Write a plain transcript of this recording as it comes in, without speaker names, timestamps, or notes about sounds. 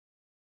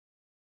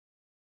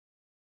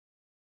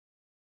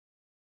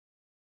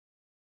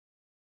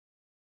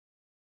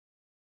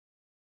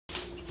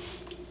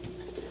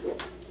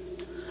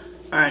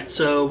Alright,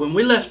 so when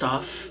we left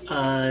off,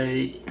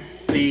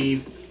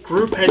 the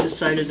group had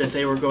decided that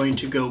they were going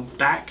to go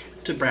back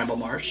to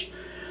Bramblemarsh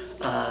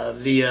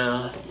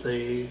via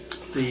the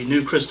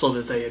new crystal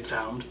that they had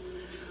found.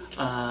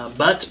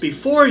 But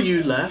before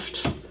you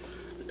left,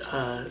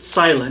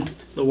 Sylen,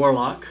 the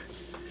Warlock,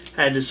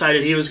 had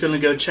decided he was going to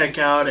go check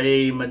out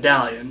a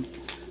medallion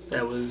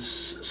that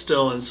was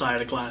still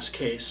inside a glass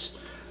case.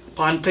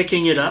 Upon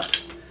picking it up,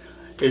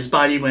 his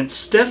body went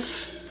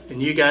stiff,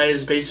 and you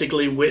guys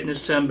basically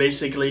witnessed him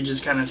basically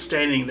just kind of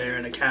standing there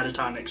in a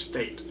catatonic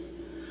state,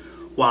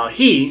 while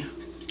he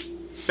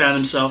found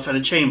himself in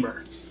a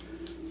chamber,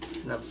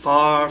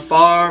 far,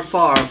 far,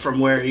 far from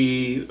where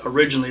he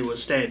originally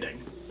was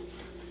standing.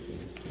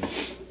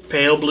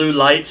 Pale blue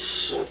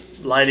lights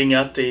lighting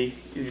up the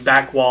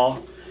back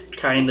wall,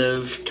 kind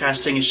of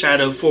casting a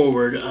shadow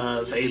forward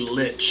of a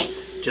lich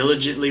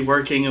diligently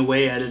working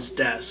away at his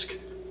desk,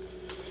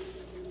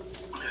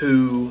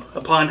 who,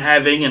 upon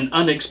having an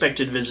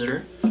unexpected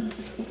visitor,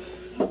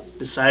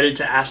 decided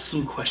to ask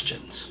some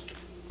questions.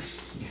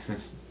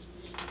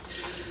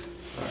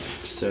 Alright,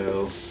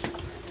 so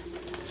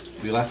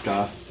we left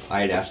off.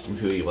 I had asked him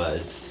who he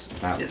was.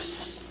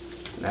 Yes.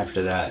 And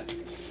after that,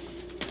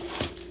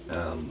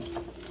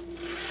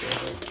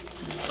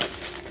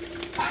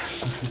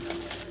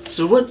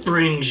 So what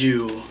brings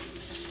you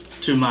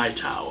to my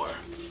tower?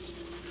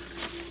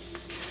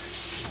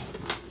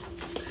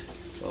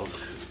 Well,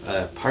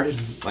 pardon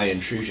my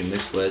intrusion.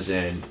 This was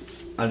an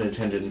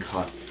unintended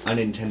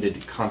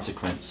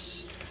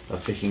consequence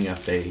of picking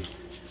up a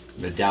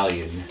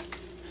medallion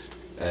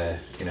in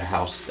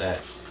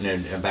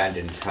an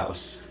abandoned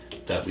house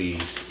that we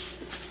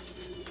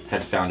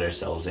had found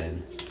ourselves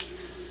in.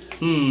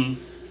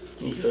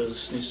 He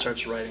goes and he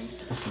starts writing.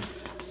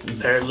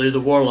 Apparently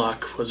the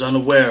Warlock was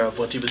unaware of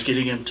what he was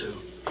getting into.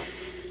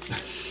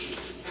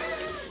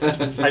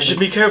 I should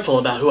be careful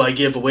about who I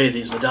give away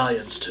these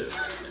medallions to.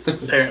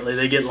 Apparently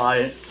they get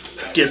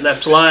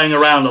left lying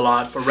around a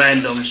lot for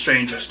random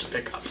strangers to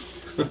pick up.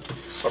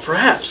 Or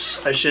perhaps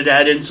I should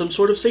add in some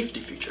sort of safety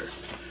feature.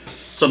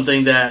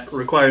 Something that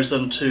requires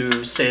them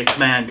to say a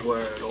command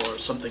word or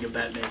something of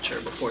that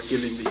nature before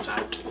giving these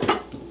out.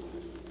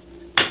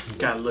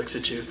 Kind of looks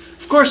at you.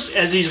 Of course,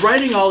 as he's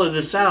writing all of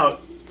this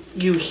out,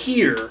 you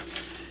hear,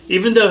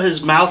 even though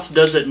his mouth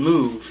doesn't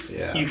move,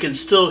 you can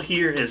still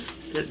hear this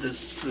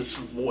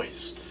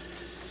voice.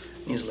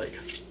 He's like,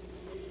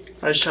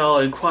 I shall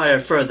inquire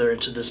further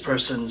into this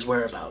person's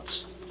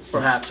whereabouts.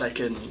 Perhaps I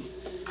can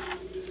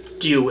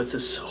deal with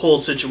this whole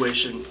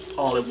situation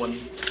all in one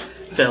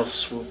fell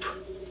swoop.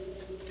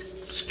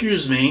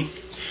 Excuse me.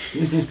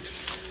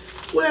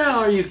 Where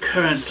are you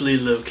currently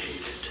located?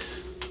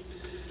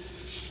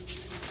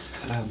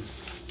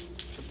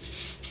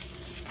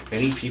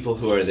 Any people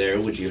who are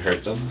there, would you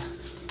hurt them?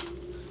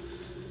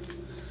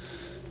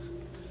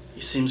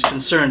 He seems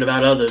concerned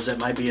about others that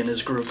might be in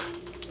his group.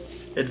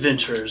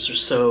 Adventurers are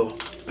so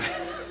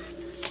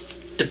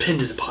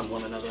dependent upon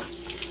one another.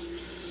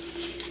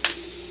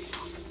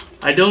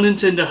 I don't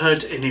intend to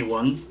hurt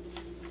anyone.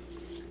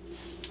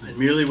 I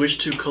merely wish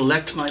to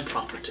collect my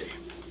property.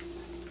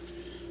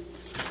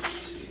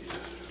 Let's see.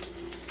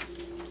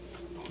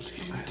 What was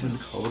the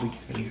island called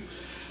again?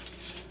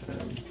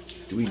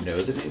 Do we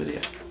know the name of the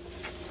island?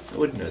 I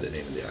would know the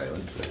name of the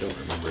island, but I don't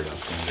remember it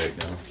offhand right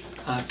now.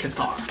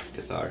 Cathar.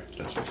 Cathar,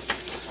 that's right.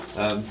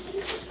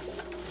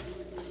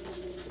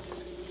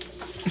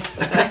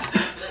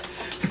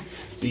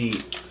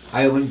 The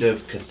island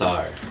of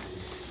Cathar.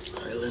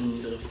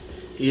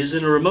 He is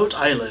in a remote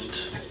island,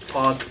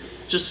 far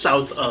just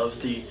south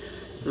of the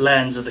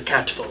lands of the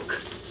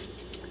catfolk.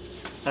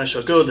 I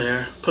shall go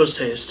there,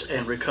 post-haste,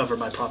 and recover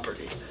my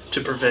property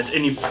to prevent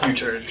any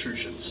future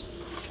intrusions.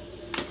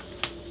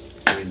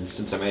 I mean,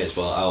 since I may as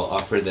well, I'll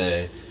offer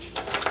the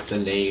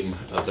name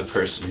of the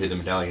person who the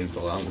medallion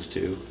belongs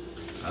to.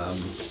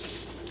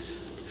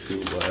 Who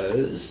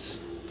was...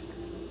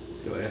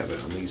 Do I have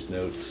it on these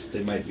notes?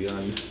 They might be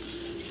on...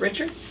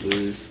 Richard?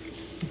 Lou's.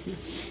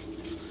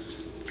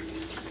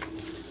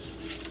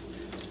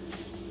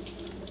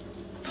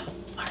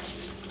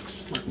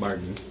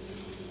 Martin.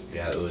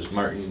 Yeah, it was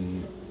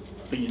Martin...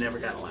 But you never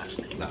got a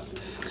last name. No.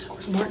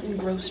 Martin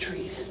grows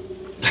trees.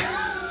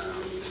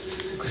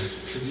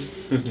 Gross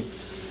trees.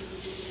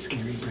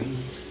 Scary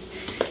brains.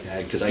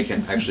 Yeah, because I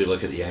can't actually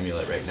look at the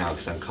amulet right now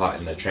because I'm caught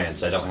in the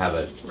trance. I don't have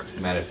a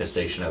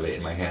manifestation of it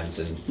in my hands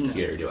and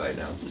here, do I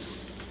know?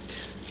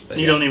 But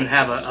you don't even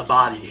have a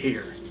body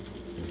here.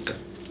 Okay.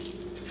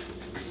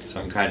 So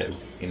I'm kind of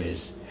in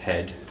his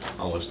head,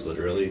 almost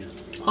literally.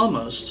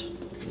 Almost.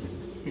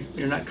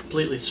 You're not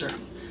completely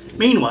certain.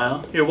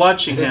 Meanwhile, you're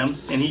watching him,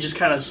 and he just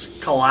kind of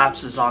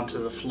collapses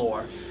onto the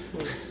floor.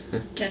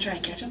 Can I try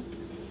and catch him?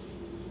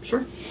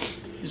 Sure.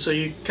 So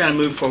you kind of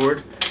move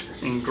forward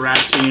and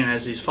grasp him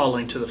as he's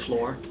falling to the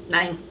floor.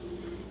 9.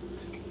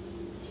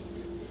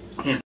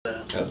 And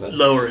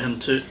lower him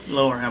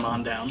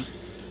on down.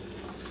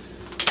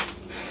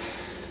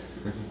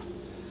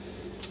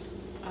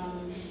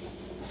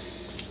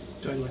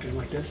 Do I look at him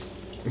like this?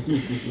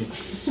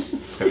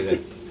 I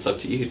mean, it's up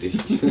to you,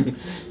 dude.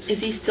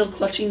 Is he still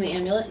clutching the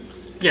amulet?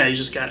 Yeah, you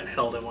just got it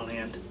held in one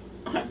hand.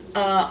 Okay.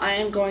 I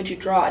am going to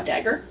draw a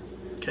dagger.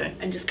 Okay.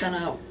 And just kind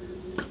of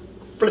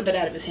flip it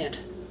out of his hand.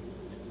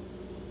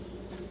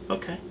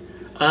 Okay.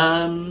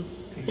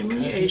 Give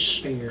me a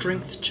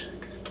strength check.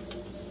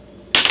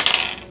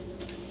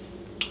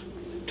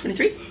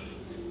 23.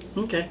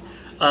 Okay.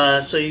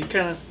 So you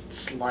kind of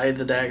slide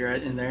the dagger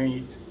in there and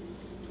you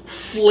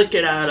flick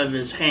it out of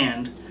his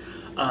hand.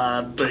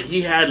 But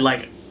he had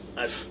like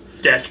a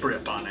death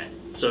grip on it.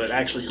 So it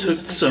actually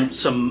took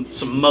some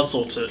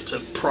muscle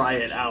to pry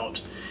it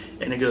out.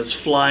 And it goes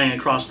flying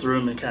across the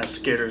room and kind of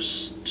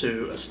skitters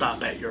to a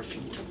stop at your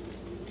feet.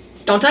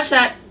 Don't touch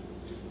that.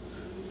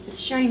 It's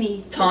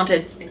shiny. It's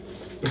haunted.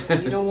 It's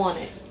you don't want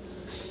it.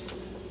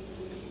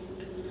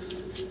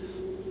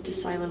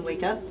 Does Sylen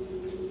wake up?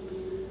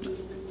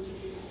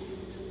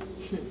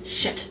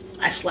 Shit.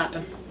 I slap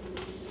him.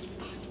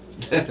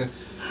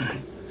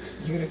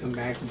 You're gonna come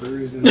back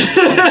bruised.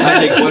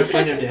 I take 1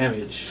 point of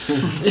damage.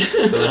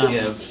 Unless you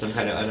have some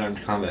kind of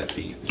unarmed combat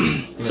feat.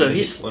 So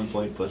he's 1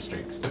 point plus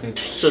strength.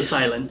 So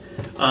Sylen,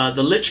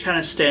 the Lich kind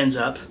of stands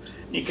up.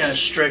 He kind of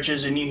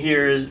stretches, and you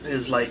hear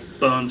his like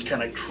bones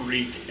kind of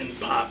creak and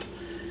pop.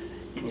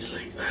 And he's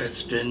like,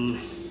 "It's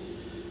been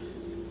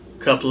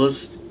a couple of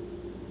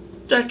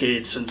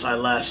decades since I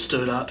last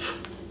stood up."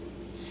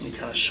 And he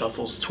kind of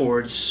shuffles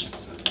towards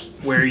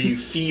where you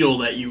feel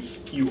that you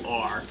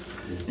are.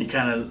 He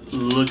kind of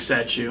looks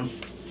at you.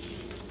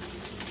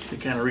 He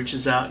kind of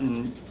reaches out,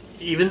 and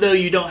even though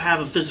you don't have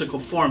a physical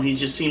form, he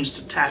just seems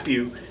to tap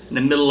you in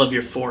the middle of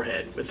your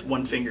forehead with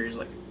one finger. He's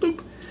like,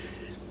 boop.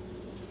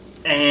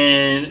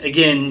 And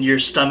again, your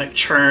stomach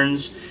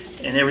churns,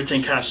 and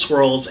everything kind of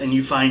swirls, and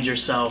you find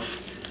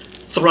yourself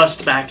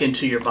thrust back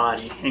into your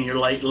body, and you're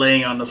like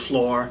laying on the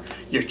floor.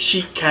 Your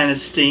cheek kind of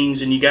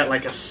stings, and you got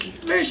like a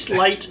very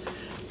slight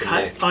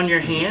cut on your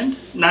hand.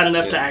 Not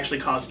enough to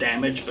actually cause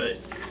damage, but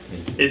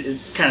it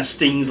kind of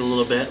stings a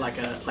little bit, like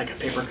a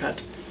paper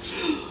cut.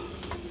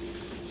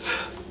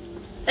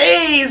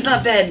 Hey, he's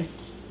not dead.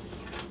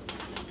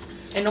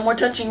 Ain't no more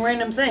touching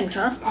random things,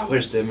 huh? Oh,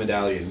 where's the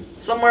medallion?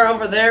 Somewhere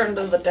over there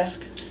under the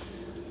desk.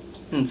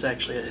 And it's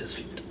actually at his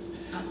feet.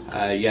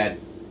 Yeah.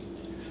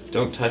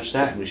 Don't touch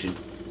that, and we should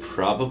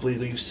probably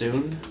leave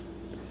soon.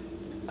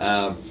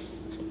 That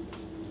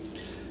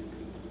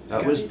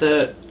was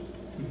the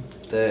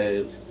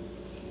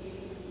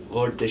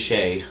Lord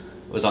Deshay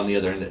was on the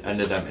other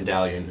end of that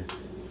medallion.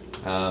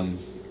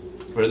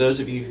 For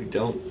those of you who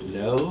don't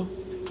know,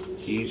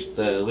 he's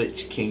the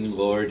Lich King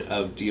Lord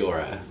of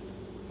Diora,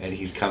 and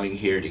he's coming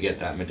here to get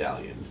that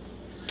medallion.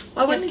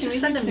 Why wouldn't you Yes,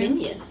 just can send we a leave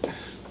minion?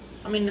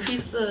 I mean, if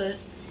he's the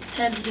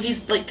head, if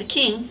he's like the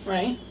king,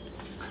 right?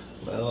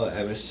 Well,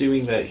 I'm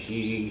assuming that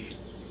he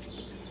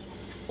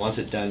wants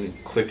it done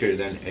quicker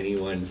than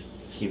anyone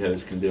he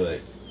knows can do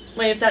it.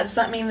 Wait, does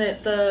that mean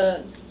that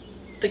the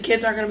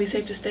kids aren't going to be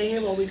safe to stay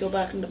here while we go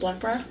back into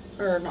Blackbriar?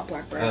 Or not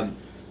Blackbriar.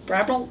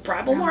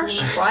 Bramblemarsh?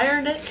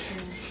 Briardick?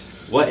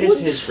 What is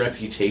his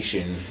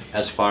reputation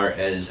as far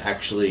as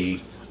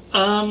actually...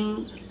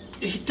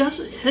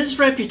 His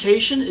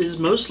reputation is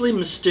mostly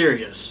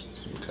mysterious.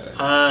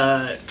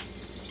 Okay.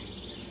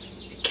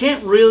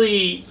 Can't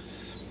really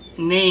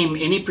name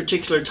any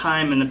particular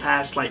time in the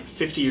past like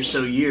 50 or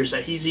so years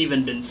that he's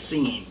even been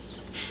seen.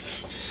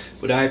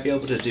 Would I be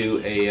able to do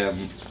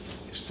a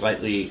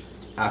slightly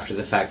after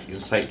the fact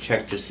insight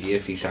check to see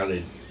if he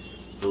sounded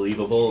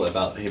believable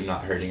about him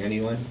not hurting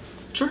anyone?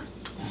 Sure.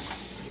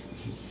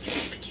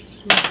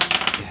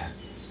 Yeah.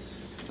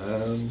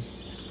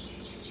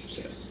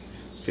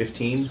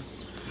 15?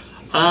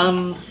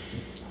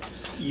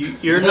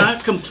 You're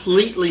not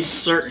completely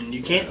certain.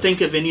 You can't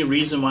think of any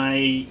reason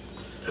why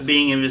a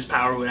being of his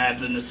power would have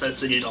the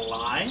necessity to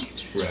lie.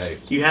 Right.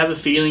 You have a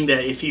feeling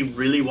that if he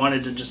really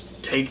wanted to just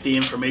take the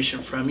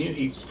information from you,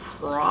 he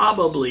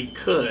probably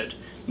could.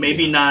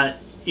 Maybe not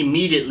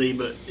immediately,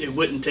 but it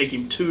wouldn't take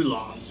him too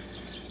long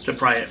to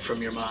pry it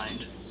from your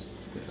mind.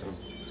 Yeah.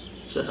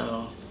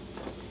 So...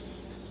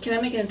 Can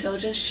I make an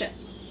intelligence check?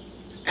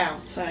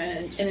 Ow. Sorry,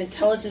 an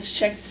intelligence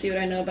check to see what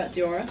I know about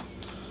Diora?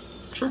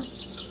 Sure.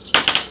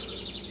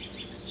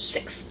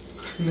 6.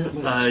 You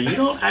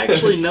don't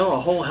actually know a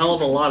whole hell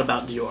of a lot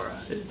about Diora.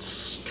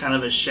 It's kind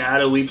of a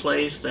shadowy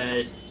place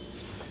that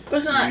But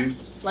it's not you've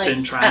like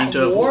been trying at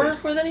to war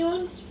avoid. with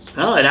anyone?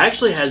 No, it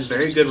actually has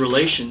very good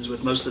relations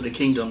with most of the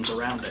kingdoms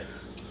around it.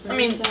 Where I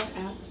mean- is that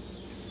at?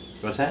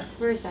 What's that?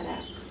 Where is that at?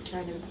 I'm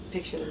trying to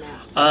picture the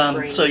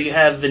map. So you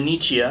have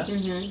Venetia,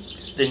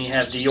 Mm-hmm. then you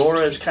have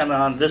Diora is kind of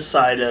on this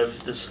side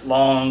of this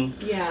long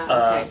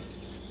Yeah, okay.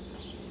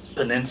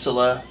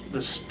 peninsula,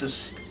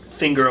 this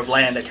finger of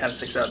land that kind of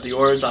sticks out.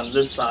 Diora is on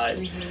this side.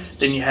 Mm-hmm.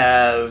 Then you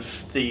have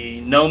the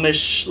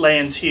gnomish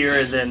lands here,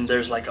 and then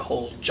there's like a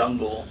whole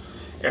jungle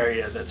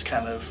area that's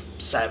kind of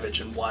savage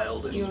and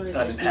wild and Yours is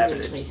a demon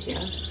uninhabited. place,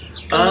 yeah.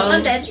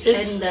 Undead.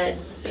 Undead.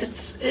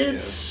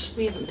 It's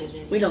We haven't been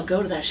there. We don't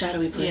go to that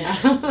shadowy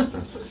place. Yeah.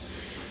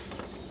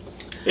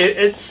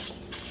 it's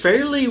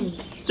fairly.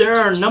 There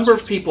are a number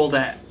of people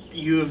that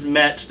you've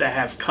met that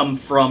have come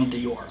from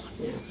Diora.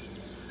 Yeah.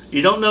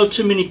 You don't know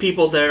too many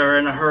people that are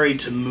in a hurry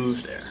to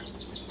move there.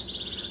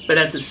 But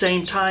at the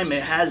same time,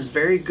 it has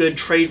very good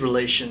trade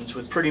relations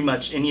with pretty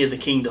much any of the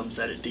kingdoms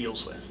that it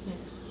deals with.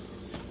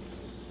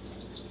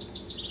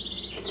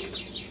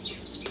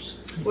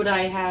 Would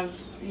I have,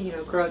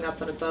 growing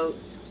up on a boat,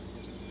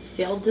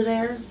 sailed to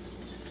there?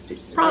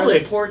 Probably. Are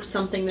the ports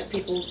something that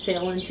people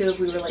sail into if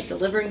we were like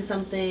delivering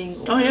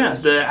something? Oh yeah,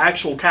 the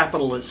actual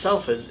capital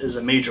itself is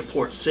a major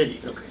port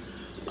city. Okay.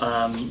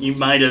 You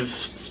might have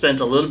spent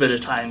a little bit of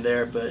time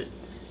there, but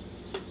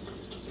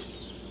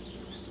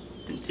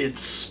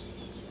it's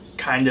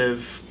kind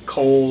of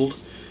cold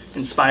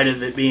in spite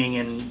of it being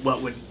in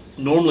what would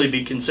normally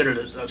be considered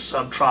a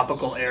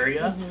subtropical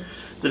area. Mm-hmm.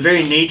 The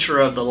very nature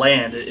of the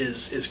land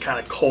is kind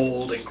of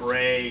cold and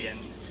gray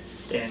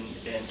and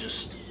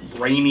just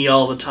rainy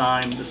all the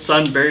time. The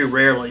sun very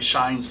rarely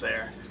shines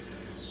there.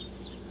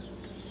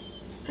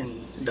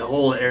 And the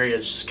whole area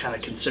is just kind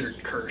of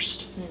considered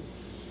cursed.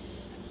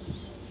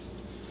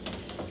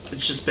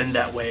 It's just been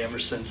that way ever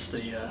since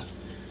the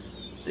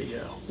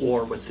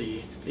war with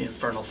the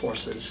infernal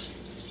forces.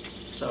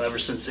 So ever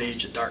since the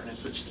Age of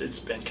Darkness, it's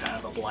been kind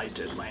of a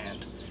blighted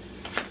land.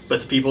 But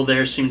the people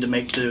there seem to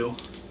make do.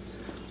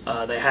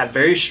 They have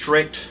very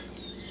strict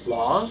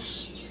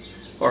laws,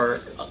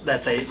 or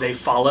that they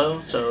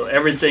follow. So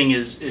everything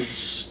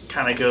is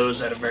kind of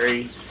goes at a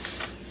very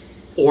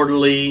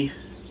orderly,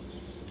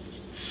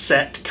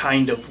 set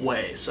kind of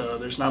way. So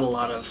there's not a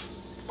lot of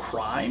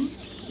crime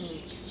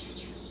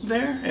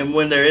there. And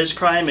when there is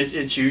crime,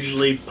 it's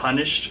usually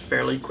punished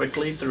fairly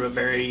quickly through a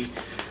very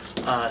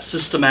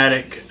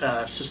systematic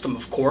system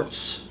of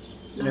courts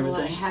and Not a lot of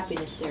everything.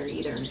 happiness there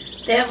either.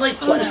 They have like,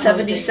 Oh, what,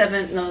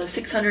 no.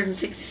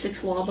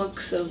 666 law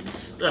books of...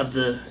 Of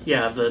the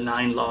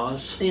 9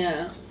 laws.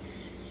 Yeah.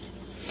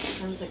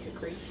 Sounds like a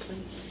great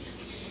place.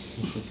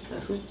 A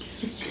hoot.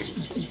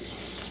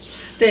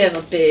 They have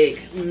a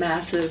big,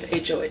 massive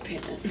HOA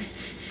payment.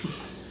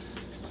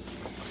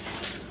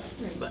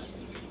 But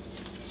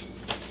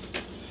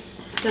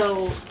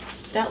So,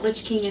 that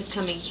Lich King is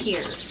coming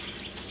here.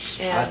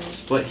 And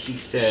That's what he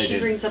said. she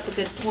and- brings up a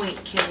good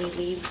point. Can we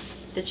leave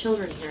the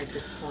children here at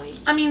this point?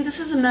 I mean,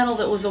 this is a medal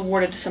that was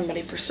awarded to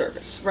somebody for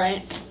service,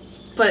 right?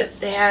 But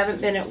they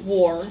haven't been at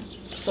war,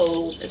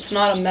 so it's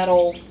not a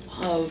medal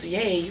of,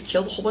 yay, you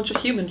killed a whole bunch of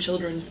human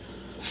children.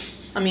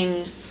 I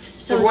mean,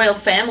 So- the royal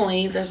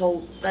family,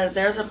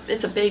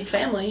 it's a big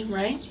family,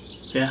 right?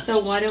 yeah. So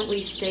why don't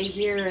we stay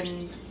here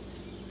and...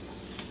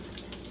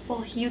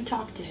 Well, you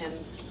talk to him.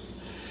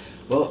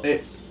 Well,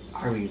 it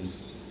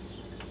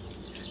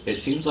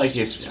seems like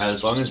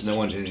as long as no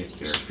one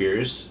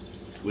interferes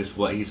with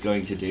what he's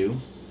going to do,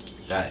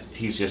 that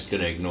he's just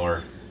going to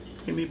ignore.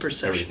 Give me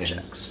perception Everything.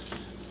 checks.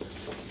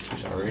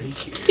 He's already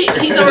here.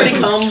 He's already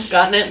come,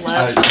 gotten it,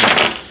 left.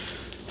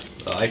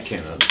 Well, I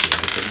cannot see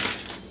anything.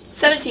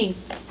 17.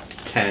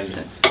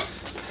 10.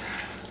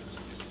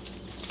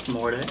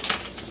 Mordai.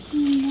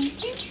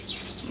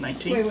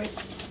 19. Wait.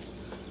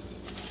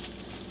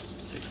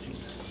 16.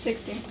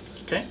 60.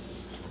 Okay.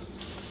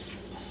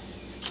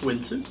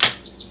 Wentsu.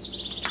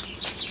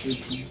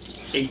 18.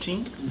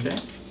 18. Okay.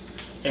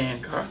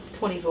 And Kara.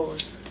 24.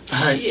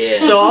 Alright.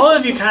 Yeah. So all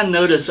of you kind of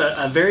notice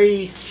a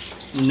very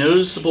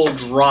noticeable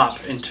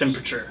drop in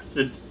temperature.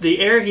 The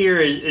air here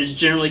is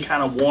generally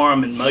kind of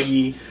warm and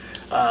muggy.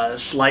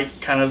 Slight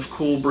kind of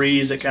cool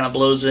breeze that kind of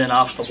blows in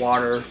off the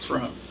water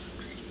from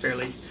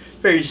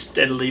very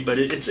steadily, but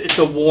it's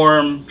a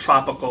warm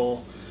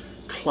tropical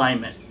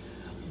climate.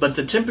 But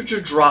the temperature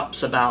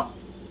drops about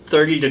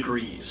 30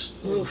 degrees.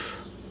 Oof.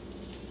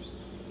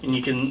 And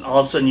you can, all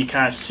of a sudden you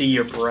kind of see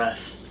your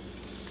breath.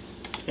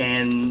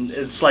 And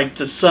it's like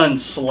the sun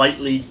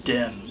slightly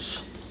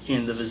dims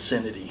in the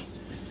vicinity.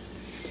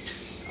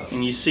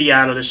 And you see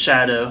out of the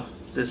shadow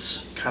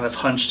this kind of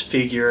hunched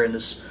figure in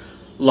this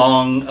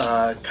long,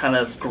 kind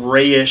of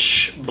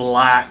grayish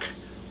black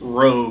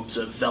robes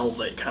of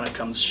velvet kind of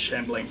comes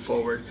shambling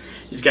forward.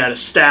 He's got a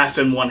staff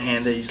in one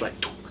hand that he's like...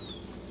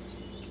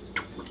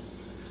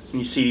 And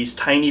you see these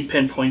tiny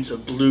pinpoints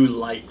of blue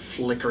light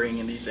flickering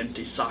in these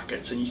empty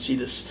sockets, and you see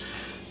this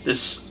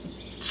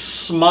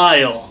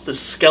smile, this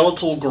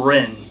skeletal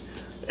grin,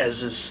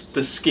 as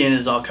the skin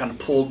is all kind of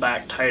pulled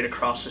back tight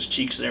across his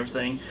cheeks and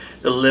everything.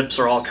 The lips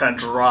are all kind of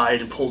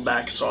dried and pulled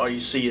back, so all you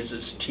see is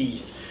his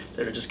teeth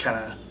that are just kind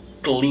of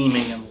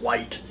gleaming and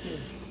white.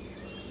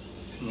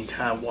 And he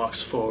kind of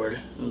walks forward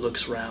and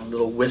looks around,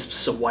 little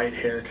wisps of white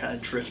hair kind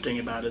of drifting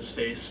about his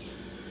face.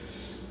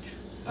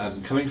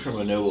 Coming from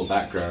a noble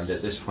background,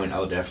 at this point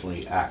I'll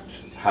definitely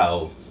act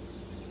how,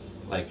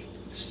 like,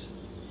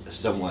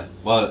 somewhat,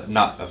 well,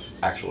 not of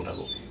actual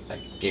noble,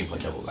 like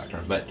gameplay noble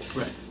background, but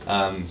Right.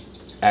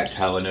 Act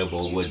how a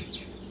noble would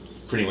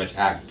pretty much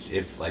act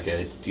if, like,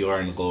 a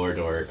Dioran lord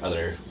or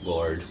other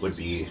lord would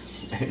be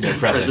in their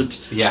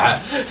presence.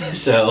 Yeah,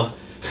 so...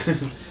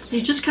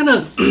 He just kind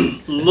of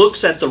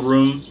looks at the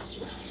room,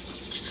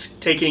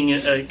 just taking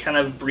a kind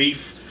of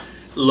brief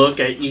look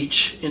at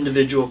each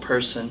individual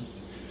person.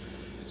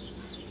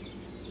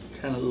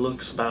 Kind of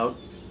looks about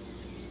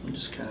And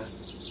just kind of,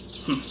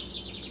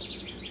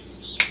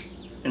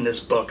 And this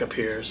book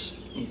appears.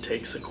 He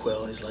takes a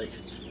quill. He's like,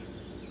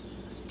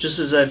 just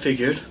as I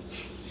figured.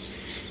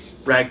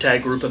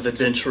 Ragtag group of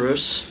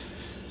adventurers.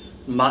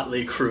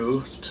 Motley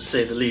crew, to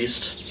say the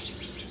least.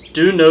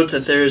 Do note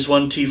that there is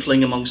one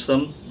tiefling amongst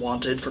them,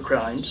 wanted for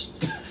crimes.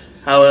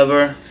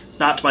 However,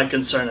 not my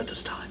concern at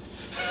this time.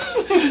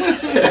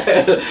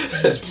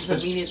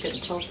 Doesn't mean he's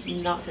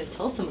not going to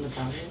tell someone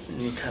about it.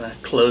 And he kind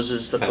of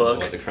closes the Depends on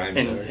book what the crimes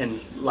and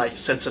like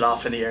sets it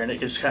off in the air, and it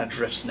just kind of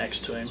drifts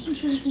next to him.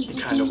 He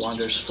kind of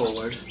wanders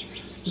forward.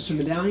 Does the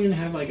medallion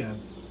have like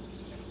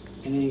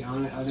anything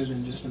on it other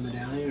than just a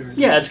medallion? Or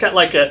Yeah, it's got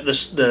like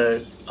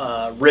the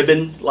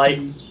ribbon like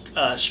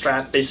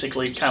strap,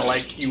 basically, kind of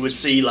like you would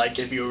see like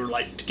if you were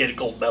like to get a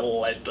gold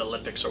medal at the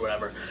Olympics or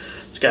whatever.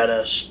 It's got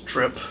a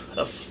strip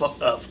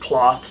of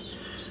cloth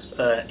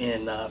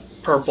in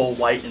purple,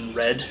 white, and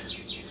red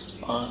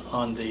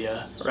on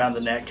the around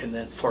the neck, and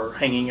then for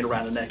hanging it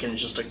around the neck, and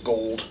it's just a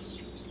gold,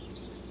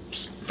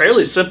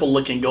 fairly simple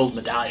looking gold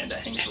medallion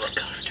that hangs around. It's a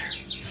coaster.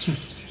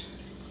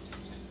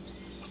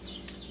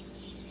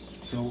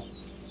 So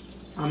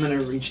I'm gonna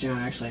reach down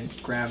actually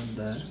and grab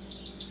the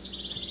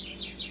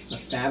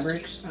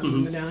fabric of the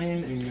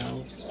medallion and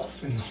go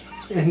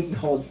and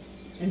hold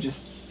and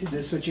just, is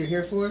this what you're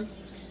here for?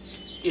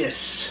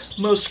 Yes,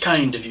 most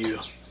kind of you.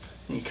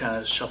 And he kind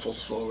of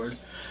shuffles forward.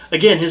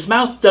 Again, his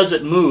mouth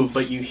doesn't move,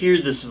 but you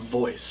hear this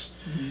voice.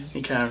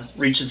 He kind of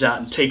reaches out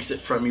and takes it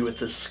from you with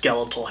this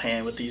skeletal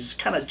hand with these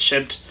kind of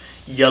chipped,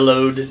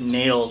 yellowed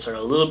nails that are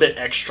a little bit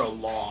extra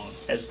long,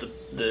 as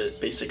the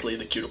basically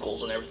the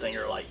cuticles and everything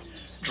are like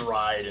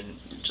dried, and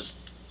just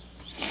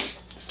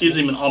gives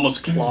him an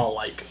almost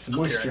claw-like Some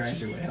appearance.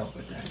 moisturizer would help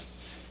with that.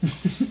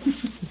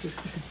 He's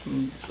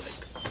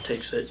like,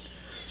 takes it,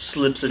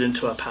 slips it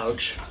into a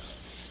pouch,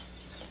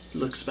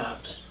 looks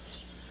about.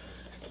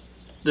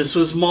 This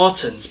was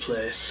Martin's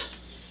place.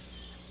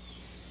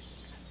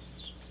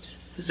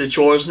 Is it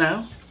yours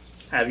now?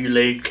 Have you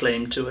laid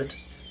claim to it?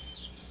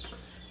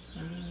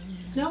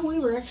 No, we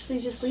were actually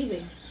just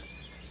leaving.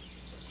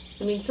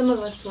 I mean, some of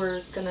us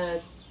were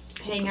gonna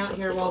hang out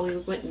here while we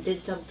went and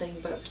did something,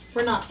 but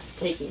we're not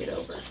taking it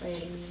over by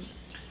any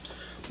means.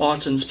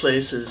 Martin's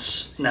place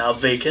is now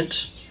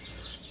vacant.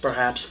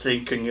 Perhaps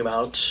thinking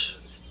about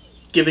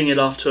giving it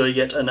off to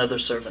yet another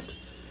servant.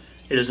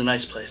 It is a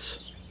nice place.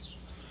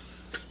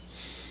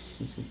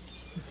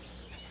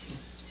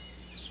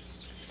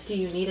 Do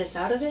you need us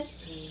out of it?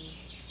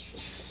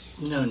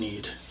 No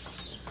need.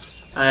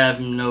 I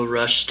have no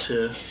rush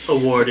to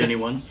award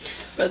anyone.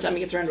 By the time he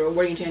gets around to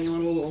awarding to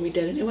anyone, we'll be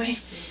dead anyway.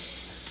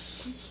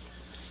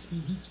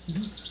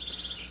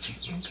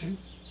 Okay.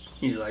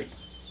 He's like,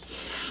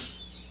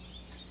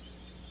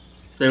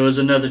 there was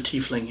another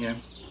tiefling here.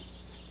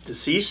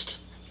 Deceased?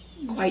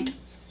 Quite.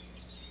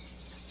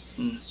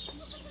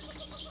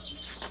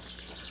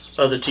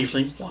 Other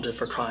tiefling wanted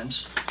for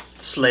crimes.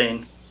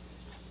 Slain.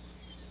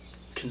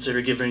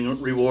 Consider giving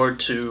reward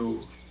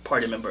to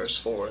party members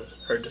for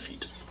her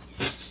defeat.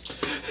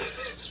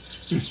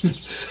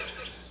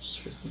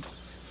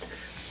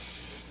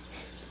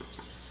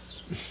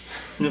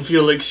 If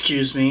you'll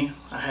excuse me,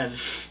 I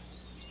have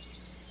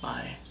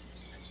my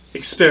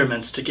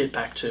experiments to get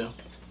back to.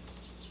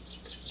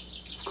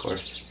 Of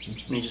course.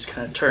 And he just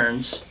kind of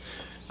turns,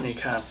 and he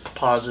kind of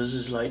pauses,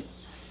 is like,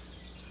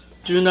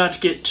 do not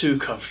get too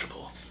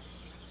comfortable.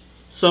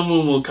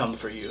 Someone will come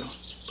for you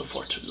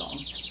before too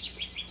long.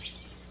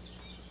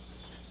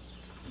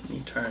 And he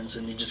turns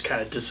and he just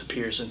kind of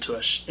disappears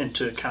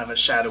into kind of a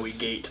shadowy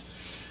gate.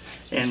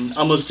 And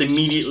almost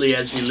immediately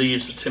as he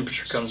leaves, the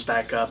temperature comes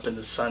back up and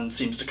the sun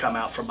seems to come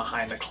out from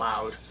behind a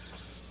cloud.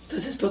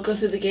 Does his book go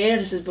through the gate, or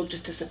does his book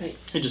just dissipate?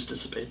 It just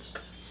dissipates.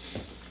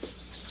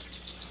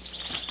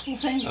 Well,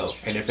 thanks. Oh,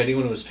 and if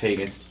anyone was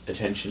paying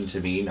attention to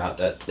me, not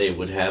that they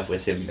would have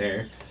with him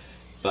there,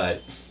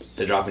 but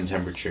the drop in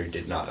temperature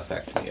did not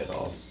affect me at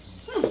all.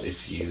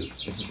 If you...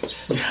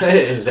 if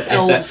that-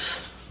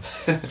 Elves.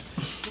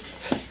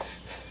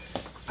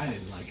 I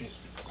didn't like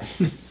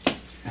it.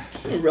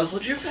 It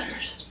ruffled your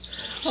feathers.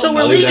 So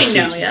we're I'll leave it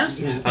leaving up now, to-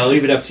 yeah? I'll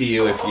leave it up to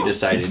you if you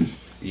decided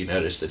you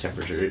noticed the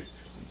temperature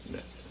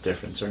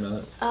difference or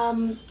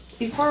not.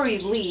 Before we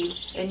leave,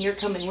 and you're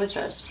coming with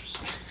us,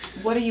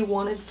 what are you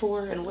wanted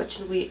for, and what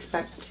should we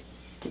expect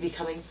to be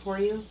coming for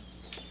you?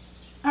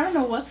 I don't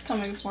know what's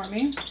coming for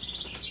me.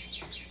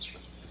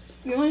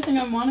 The only thing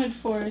I'm wanted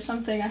for is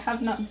something I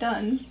have not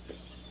done.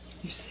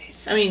 You say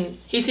I mean,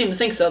 he seemed to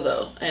think so,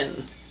 though,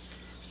 and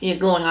he had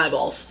glowing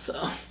eyeballs,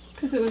 so...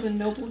 Because it was a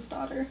noble's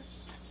daughter.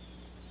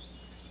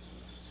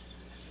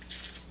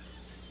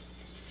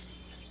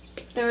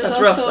 There was That's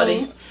rough, also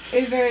buddy.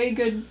 a very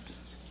good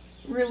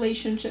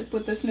relationship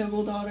with this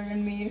noble daughter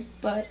and me,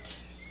 but...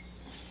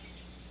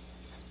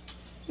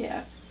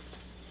 Yeah.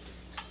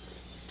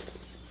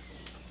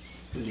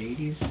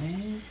 ladies,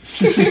 man.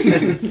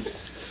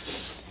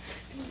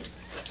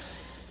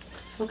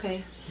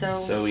 Okay,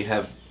 so... So we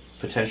have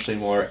potentially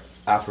more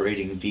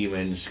operating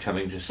demons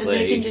coming to And slay.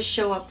 they can just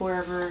show up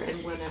wherever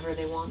and whenever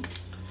they want.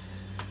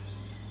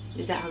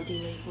 Is that how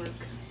demons work?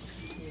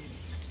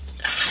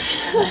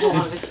 have a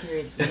lot of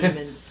experience with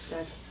demons.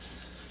 That's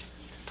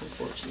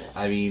unfortunate.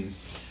 I mean,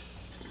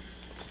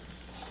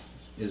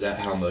 is that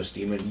how most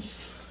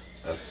demons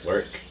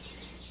work?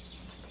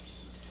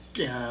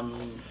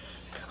 An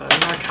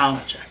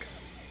Arcana check.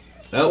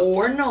 Nope.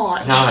 Or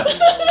not. Not.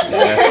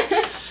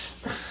 Yeah.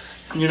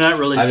 You're not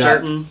really I'm not-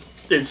 certain.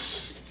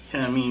 It's.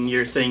 I mean,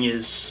 your thing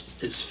is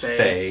Fey.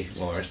 Fey,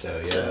 more so,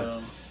 yeah.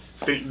 So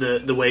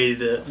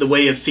the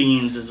way of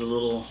fiends is a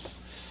little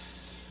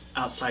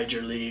outside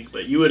your league,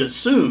 but you would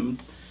assume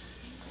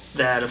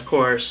that, of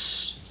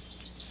course,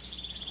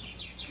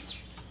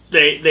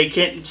 they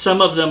can.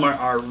 Some of them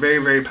are very,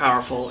 very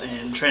powerful,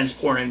 and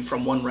transporting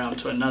from one realm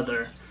to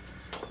another,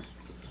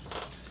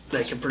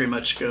 they can pretty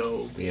much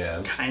go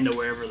Yeah. kind of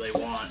wherever they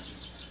want.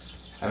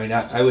 I mean,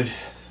 I would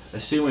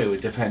assume it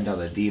would depend on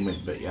the demon,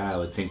 but yeah, I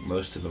would think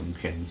most of them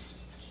can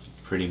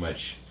pretty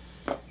much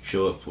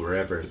show up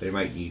wherever. They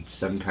might need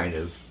some kind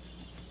of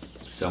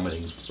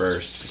summoning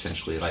first,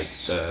 potentially, like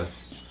the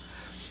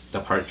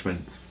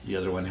parchment the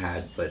other one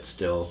had, but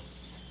still.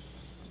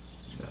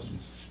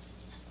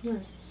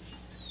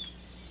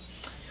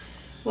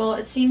 Well,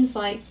 it seems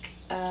like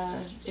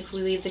if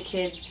we leave the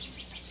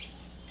kids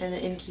and the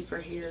innkeeper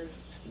here,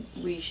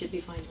 we should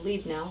be fine to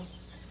leave now.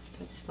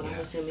 That's what I'm Yeah.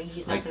 assuming.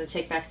 He's not going to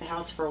take back the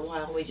house for a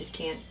while. We just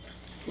can't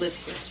live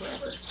here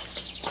forever.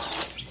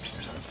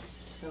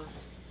 So,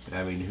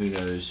 I mean, who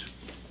knows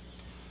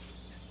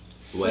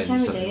when time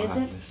of something day will is it?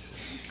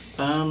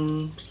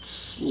 happen.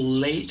 It's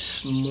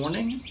late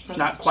morning,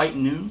 not quite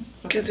noon.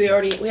 Because we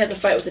had the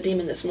fight with the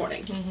demon this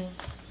morning,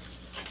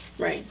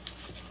 right?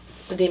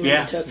 The demon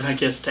Yeah, we took. I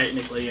guess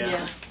technically, yeah.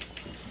 yeah.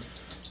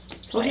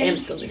 So I am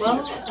still missing Well,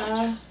 those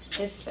hit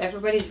if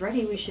everybody's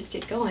ready, we should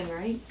get going,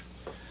 right?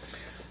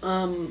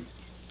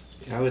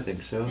 Yeah, I would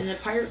think so. And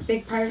the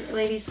big pirate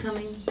lady's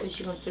coming because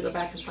she wants to go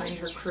back and find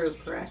her crew,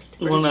 correct?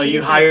 Or Well, did no, she you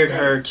decide hired to-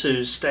 her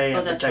to stay Oh,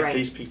 and that's protect right.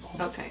 these people.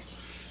 Okay.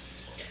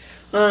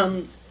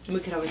 And We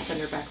could always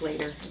send her back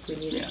later if we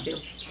needed Yeah.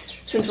 to.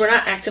 since we're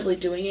not actively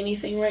doing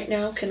anything right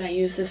now, can I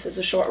use this as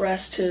a short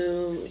rest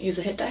to use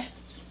a hit die?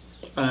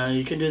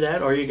 You can do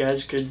that, or you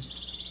guys could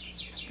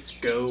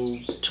go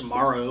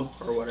tomorrow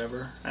or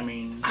whatever. I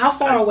mean, How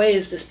far away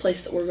is this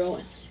place that we're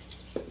going?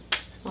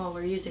 Well,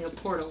 we're using a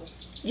portal.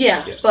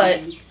 Yeah, Yeah.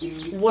 but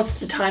what's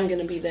the time going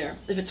to be there?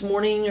 If it's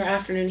morning or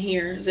afternoon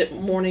here, is it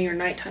morning or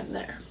nighttime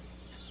there?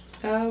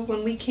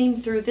 When we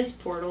came through this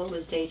portal, it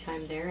was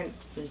daytime there and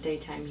it was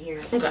daytime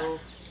here. So, Okay.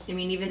 I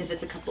mean, even if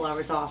it's a couple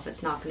hours off,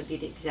 it's not going to be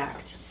the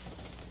exact.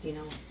 You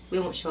know, we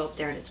won't show up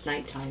there and it's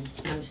nighttime.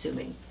 I'm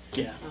assuming.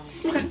 yeah.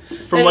 Okay.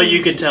 From what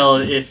you could tell,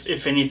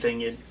 if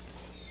anything,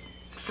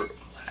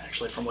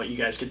 from what you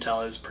guys could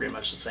tell, it's pretty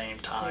much the same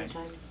time.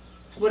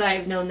 Would I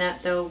have known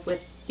that though,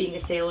 with being a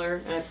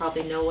sailor, and I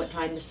probably know what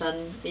time the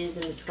sun is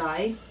in the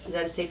sky? Is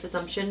that a safe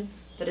assumption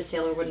that a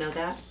sailor would know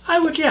that? I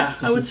would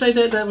say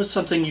that was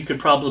something you could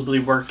probably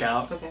work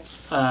out. Okay.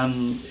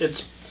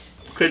 It's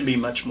could be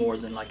much more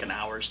than like an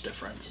hour's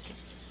difference.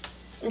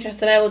 Okay,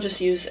 then I will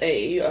just use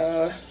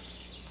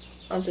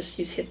I'll just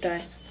use hit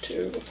die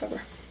to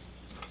recover.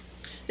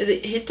 Is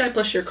it hit die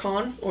plus your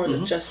con, or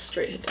is it just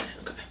straight hit die?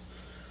 Okay.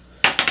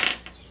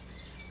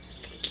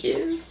 Thank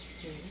you.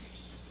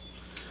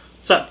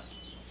 So,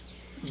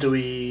 do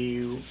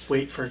we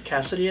wait for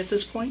Cassidy at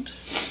this point?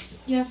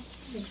 Yeah,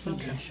 I think so.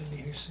 Okay, she'll be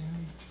here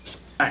soon.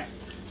 Alright,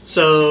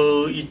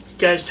 so you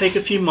guys take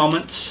a few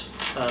moments.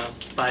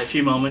 By a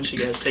few moments, you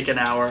guys take an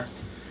hour.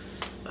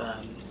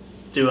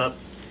 Do up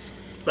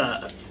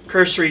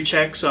cursory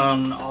checks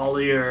on all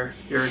your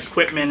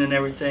equipment and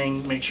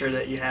everything. Make sure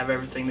that you have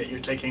everything that you're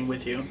taking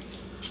with you.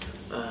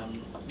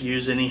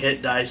 Use any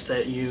hit dice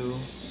that you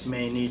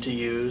may need to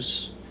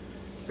use.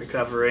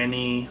 Recover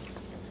any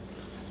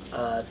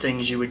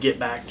things you would get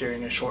back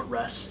during a short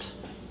rest.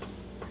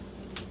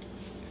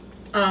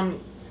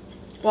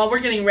 While we're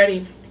getting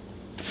ready,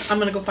 I'm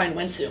gonna go find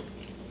Wentsu.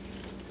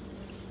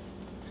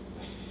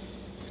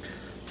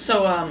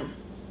 So,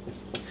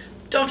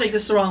 don't take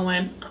this the wrong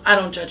way. I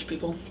don't judge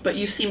people, but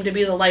you seem to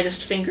be the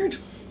lightest fingered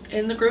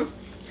in the group.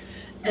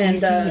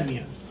 And Accusing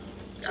you.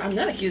 I'm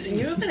not accusing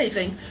you of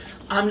anything.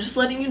 I'm just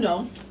letting you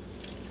know.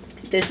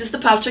 This is the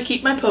pouch I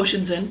keep my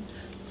potions in.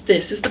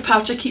 This is the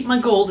pouch I keep my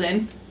gold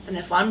in. And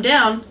if I'm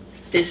down,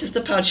 this is the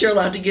pouch you're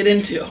allowed to get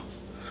into.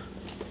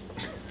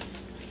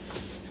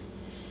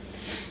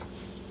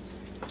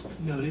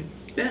 Noted.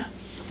 Yeah.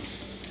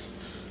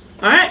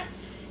 Alright.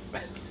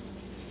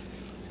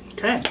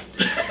 Okay.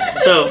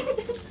 So,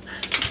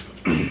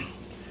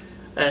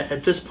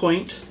 at this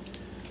point,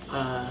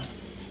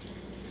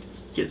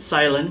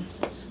 Sylen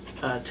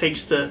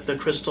takes the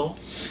crystal,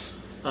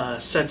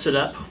 sets it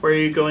up. Where are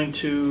you going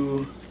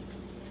to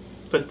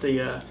put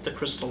the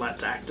crystal at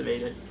to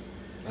activate it?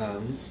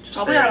 Just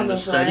Probably there out in on the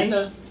study?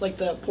 veranda, like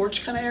the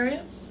porch kind of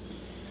area.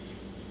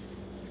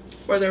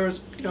 Where there was,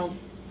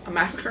 a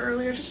massacre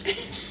earlier today.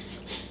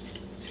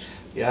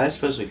 Yeah, I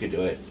suppose we could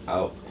do it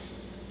out.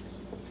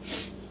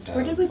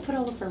 Where did we put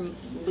all of our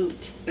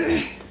loot?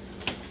 Did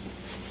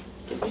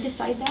we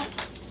decide that?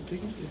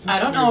 I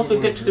don't know if we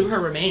get to do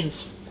her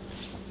remains.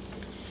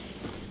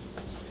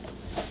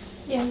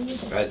 Yeah, you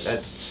did.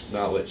 That's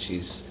not what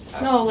she's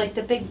asking. No, like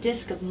the big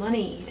disc of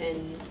money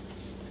and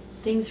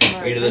things from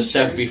our The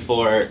stuff adventures.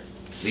 before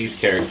these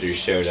characters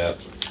showed up.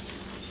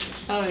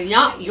 Oh,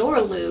 not your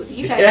loot.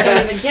 You guys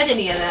don't even get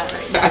any of that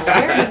right now.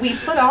 Where did we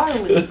put our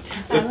loot?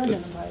 I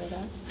wasn't a part of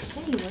that.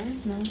 Yeah, you were.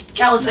 No.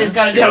 Calista's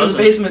got it she down in the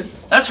doesn't. basement.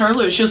 That's her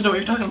loot. She doesn't know what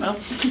you're talking about.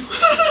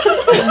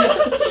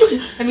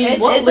 I mean, It's,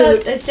 what it's,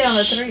 loot? it's down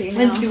to 3 now.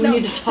 Lindsay, we No,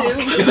 need to talk.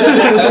 2.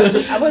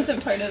 I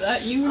wasn't part of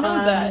that. You know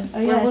that. Oh,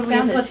 yeah, Where it's would we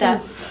down put to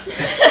that?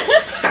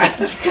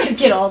 2. You guys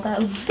get all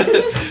that.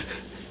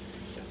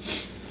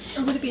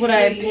 Or would it be Would 3? I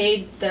have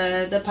paid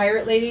the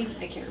pirate lady?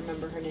 I can't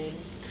remember her name.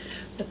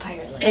 the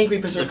pirate lady? Angry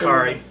Berserker.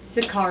 Zakari.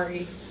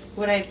 Zakari.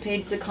 Would I have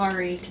paid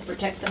Zakari to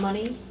protect the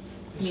money?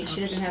 I mean,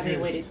 she doesn't have any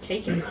way to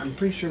take it I'm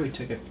pretty sure we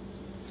took it.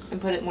 and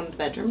put it in one of the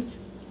bedrooms.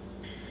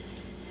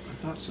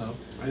 I thought so.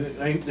 I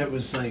think that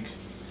was like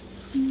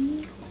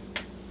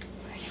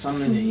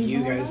something that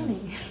you guys,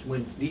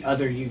 when the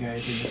other you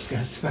guys had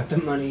discussed about the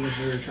money as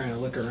we were trying to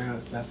look around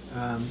and stuff.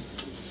 I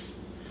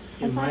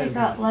It might thought it have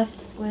got been.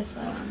 left with,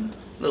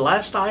 The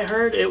last I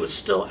heard, it was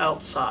still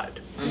outside.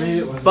 Or maybe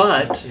it wasn't.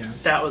 But Yeah.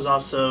 that was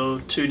also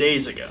 2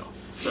 days ago.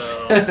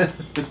 So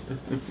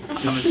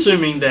I'm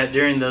assuming that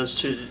during those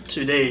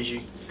two days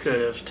you could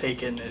have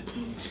taken it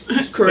and put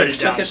it Correct.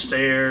 Took it.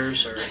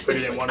 downstairs or put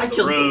it in one I of the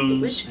killed the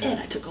rooms. witch and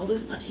I took all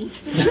this money.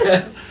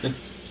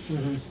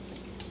 Mm-hmm.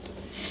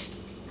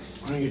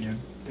 I think it did.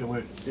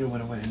 It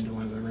would have went into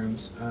one of the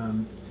rooms.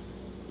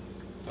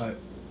 But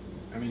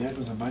I mean, that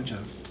was a bunch of.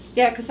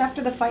 Yeah, because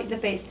after the fight in the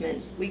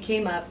basement, we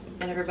came up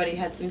and everybody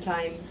had some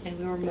time and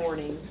we were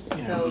mourning.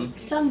 Yeah. So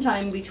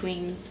sometime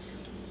between,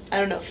 I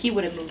don't know if he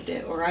would have moved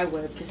it or I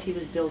would have because he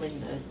was building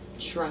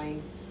the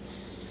shrine.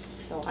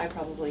 So I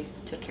probably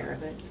took care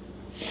of it.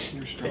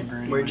 You're Okay, stronger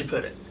anyway. where'd you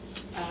put it?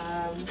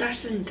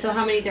 Stashed in So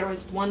how many? There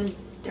was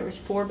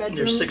 4 bedrooms.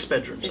 There's 6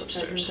 bedrooms Six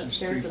upstairs. bedrooms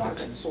upstairs, Three but there's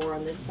like boxes. 4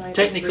 on this side.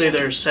 Technically, Three.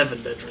 there's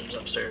 7 bedrooms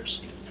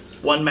upstairs.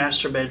 1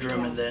 master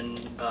bedroom and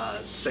then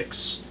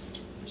 6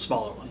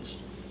 smaller ones.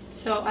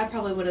 So I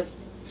probably would have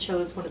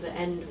chose one of the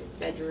end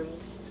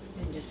bedrooms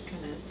and just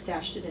kind of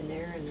stashed it in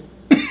there. And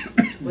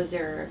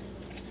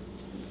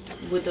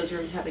would those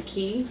rooms have a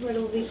key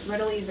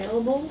readily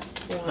available?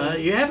 Or?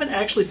 You haven't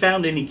actually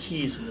found any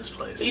keys in this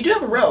place. But you do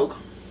have a rogue.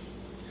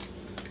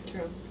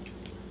 True.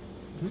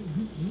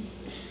 Mm-hmm.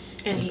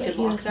 And he But could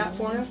he lock was that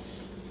for mine.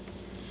 us.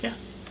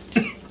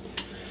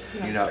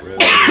 You're not rogue.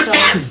 So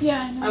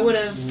Yeah, I know. I would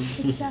have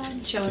It's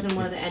sad. chosen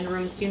one of the end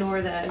rooms. You know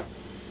where the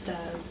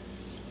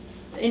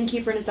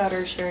innkeeper and his daughter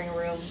are sharing a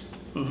room,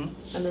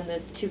 Mm-hmm. and then the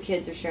 2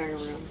 kids are sharing a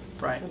room.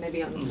 Right. So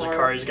maybe on the And far.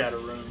 Zakari's got a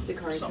room.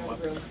 Zakari's got somewhat.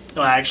 a room.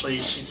 No, actually,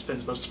 she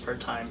spends most of her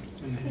time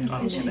in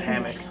the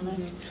hammock.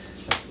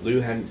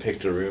 Lou hadn't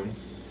picked a room.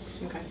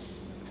 Okay.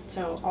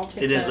 So I'll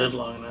take. He didn't the, live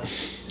long enough.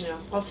 No,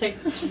 I'll take.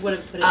 Would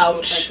have put it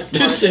Ouch. like the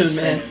Too soon, farthest-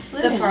 man. I The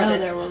didn't know farthest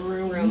there were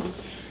room,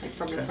 rooms. like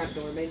from the Okay. front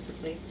door,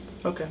 basically,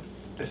 Okay.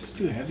 It's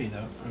too heavy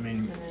though. I mean,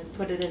 and then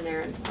put it in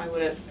there, and I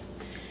would have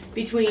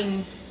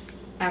between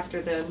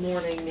after the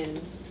mourning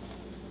and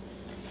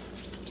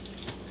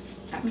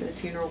after the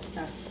funeral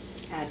stuff,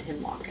 had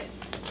him lock it.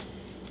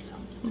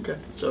 Okay.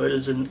 So it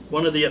is in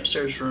one of the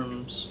upstairs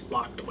rooms,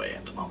 locked away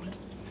at the moment.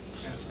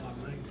 that's a lot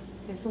of money.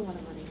 It's a lot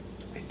of money.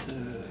 It's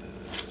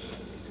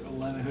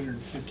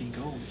 1,150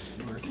 gold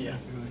worth. Yeah.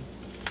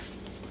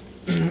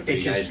 You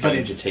It's guys just, but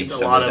going to it's. take a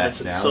some lot of of that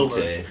it's in now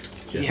silver. to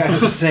just Yeah, I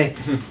was gonna say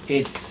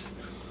it's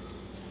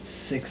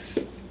 6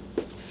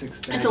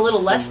 bags. It's a little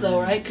of less silver.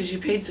 though, right? Because you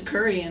paid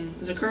Zakuri and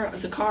Zakura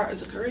Zakari.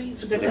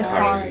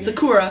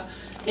 Zakura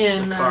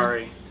in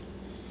Zakari.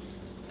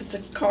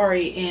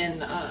 Zakari in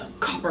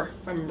copper.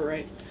 If I remember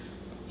right.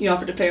 You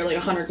offered to pay her like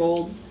 100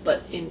 gold,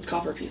 but in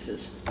copper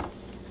pieces.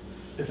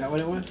 Is that what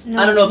it was?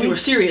 I don't know if you were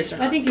serious or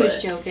not. I think he was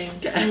but- joking.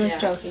 Okay. I was Yeah.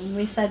 joking.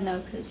 We said no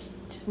because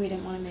we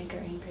didn't want to make her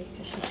angry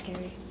because she's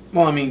scary.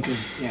 Well, I mean, because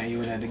yeah, you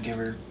would have to give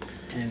her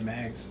 10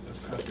 bags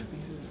of copper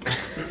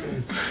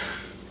pieces.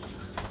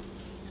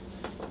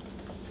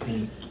 I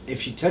mean,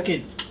 if she took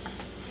it,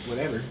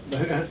 whatever.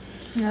 But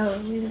No,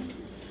 we didn't.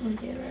 We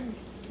gave her.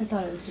 I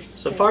thought it was just.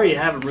 So far, you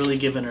haven't really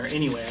given her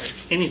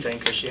anything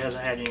because she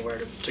hasn't had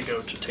anywhere to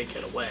go to take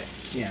it away.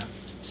 yeah,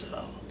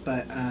 So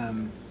but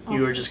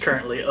you are just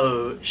currently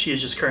owed. She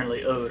is just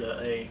currently owed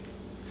a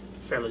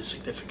fairly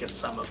significant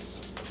sum of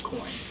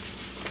coin.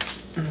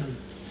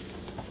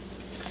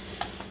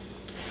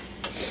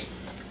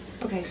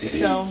 Okay,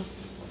 so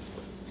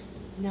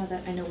now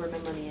that I know where my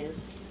money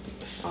is,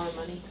 our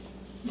money.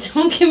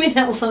 Don't give me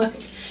that look.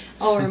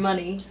 Our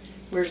money.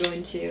 We're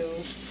going to.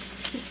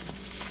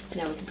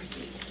 Now we can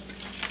proceed.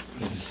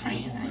 I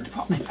need to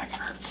pop my back. It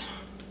hurts.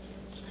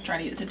 Trying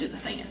to get it to do the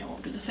thing and it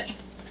won't do the thing.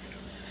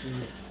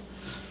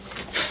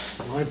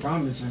 the only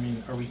problem is, I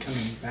mean, are we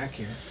coming back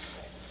here?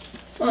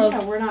 Well,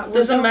 yeah, we're not.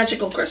 there's we're a not-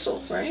 magical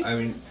crystal, right? I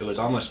mean, it was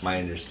almost my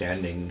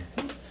understanding,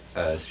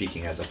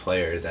 speaking as a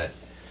player, that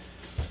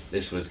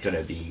this was going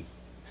to be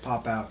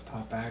Pop out,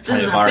 pop back. This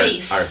kind is of our our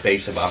base.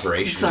 base of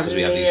operations It's our because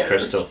we have these lair.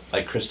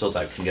 crystals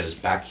that can get us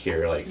back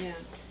here. Like, Yeah.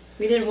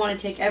 We didn't want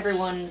to take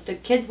everyone. The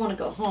kids want to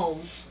go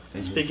home,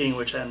 Speaking of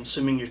which, I'm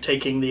assuming you're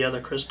taking the other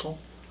crystal,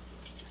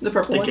 The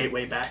purple the one?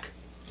 gateway back.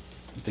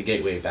 The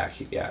gateway back,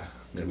 yeah.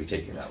 I'm going to be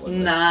taking that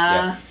one.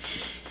 Nah.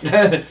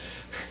 Yeah.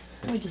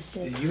 We just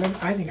did. You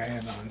have, I think I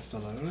have that one still,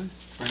 don't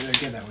I? Or did I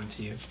give that one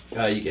to you?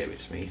 You gave it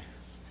to me.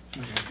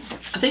 Okay.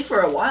 I think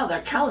for a while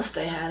there,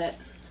 Kalista had it.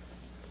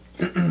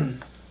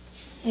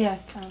 Yeah,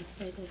 Kalista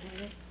did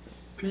have it.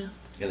 Yeah.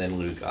 And then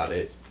Lou got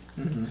it.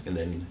 Mm-hmm. And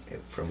then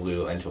from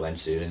Lou into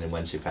Wentsu, and then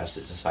Wentsu passed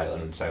it to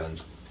Sylen, and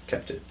Sylen's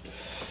kept it.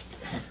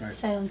 Right.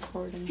 Silence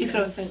hoarding. He's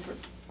got a thing for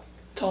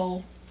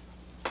tall,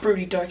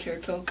 broody,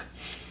 dark-haired folk.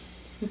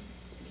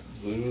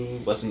 Lou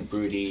wasn't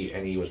broody,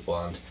 and he was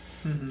blonde.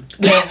 Mm-hmm.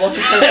 Yeah, well,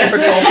 he's got a thing for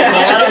tall people.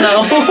 I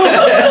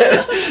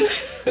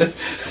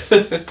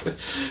don't know.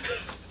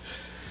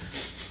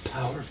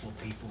 Powerful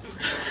people.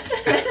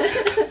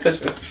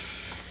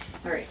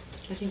 All right,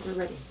 I think we're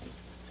ready.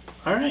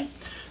 All right.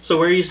 So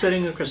where are you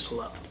setting the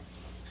crystal up?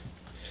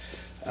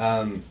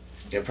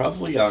 Yeah,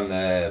 probably on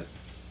the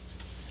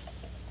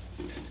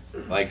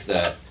like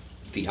the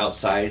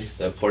outside,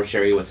 the porch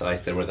area with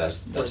like where Where the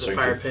circle.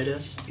 fire pit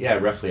is? Yeah,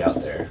 roughly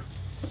out there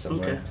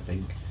somewhere. Okay. I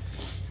think.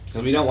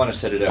 And we don't want to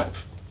set it up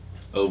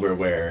over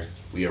where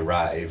we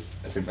arrive.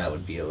 I think that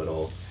would be a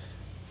little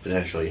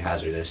potentially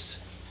hazardous.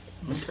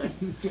 Okay.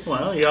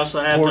 Well, you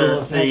also have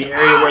Portal the effect.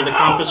 area where the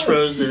compass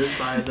rose is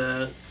by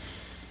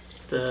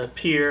the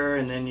pier,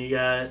 and then you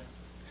got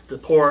the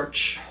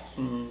porch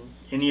and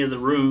any of the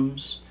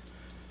rooms.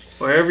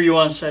 Wherever you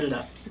want to set it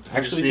up. You just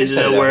Actually, we need could to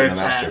set know it up where in the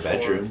it's master at for-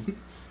 bedroom.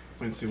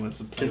 Once he wants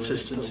to play with it,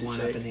 Consistency's put one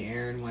sake. up in the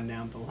air and one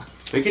down below.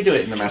 We could do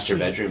it in the master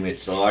bedroom.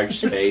 It's a large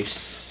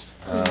space.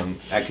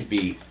 That could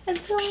be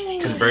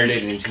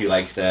converted into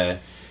like the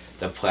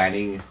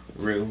planning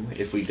room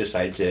if we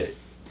decide to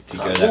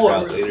go our that war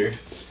route room. later.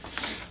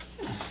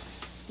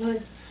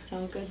 Good.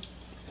 Sounds good.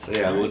 So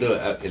yeah, we'll do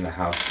it up in the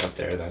house up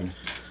there then.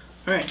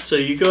 Alright, so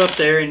you go up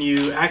there and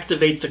you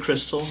activate the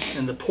crystal,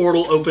 and the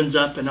portal opens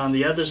up, and on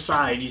the other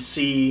side you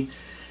see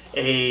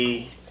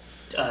a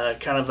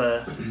kind of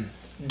a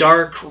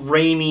dark,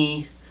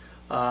 rainy,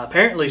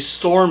 apparently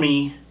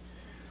stormy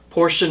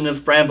portion of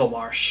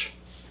Bramblemarsh.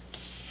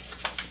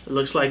 It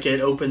looks like it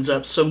opens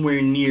up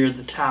somewhere near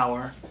the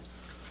tower.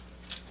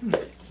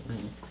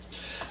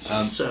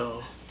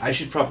 So, I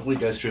should probably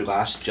go through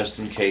last just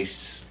in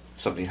case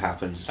something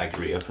happens. I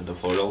can reopen the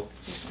portal.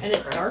 And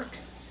it's dark.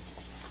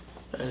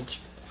 it's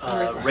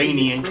Or is it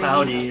rainy and rainy?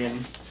 cloudy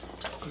and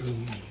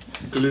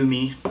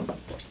gloomy.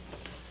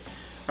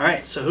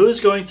 Alright, so who is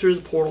going through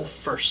the portal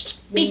first?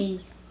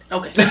 Me.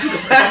 Okay.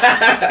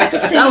 That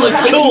That looks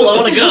cool. I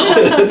want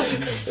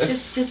to go.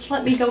 Just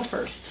let me go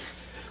first.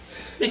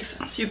 Makes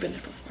sense. You've been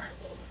there before.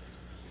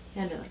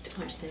 And I like to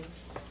punch things.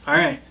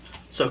 Alright,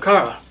 so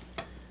Kara,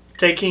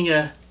 taking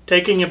a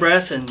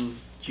breath, and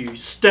you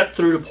step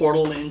through the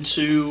portal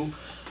into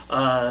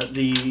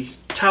the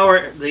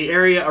tower, the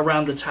area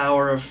around the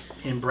tower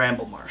in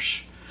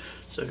Bramblemarsh.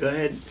 So go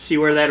ahead, see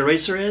where that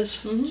eraser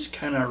is? Mhm. It's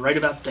kind of right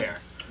about there.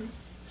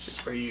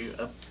 It's where you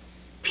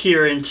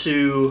peer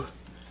into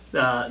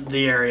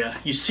the area.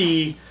 You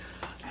see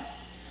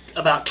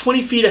about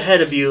 20 feet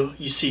ahead of you,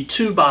 you see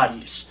two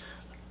bodies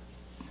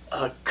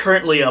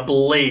currently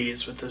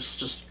ablaze with this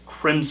just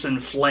crimson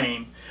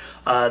flame.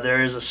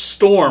 There is a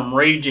storm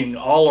raging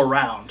all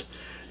around.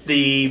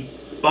 The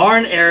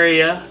barn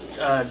area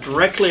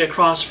directly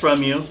across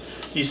from you,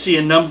 you see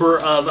a number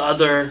of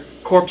other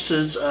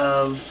corpses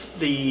of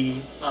the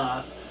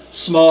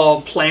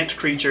small plant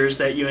creatures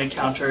that you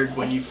encountered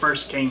when you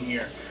first came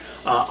here.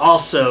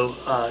 Also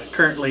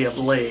currently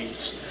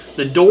ablaze.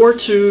 The door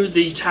to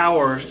the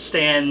tower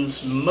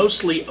stands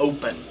mostly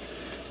open,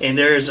 and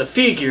there is a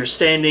figure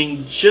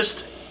standing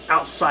just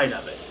outside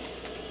of it.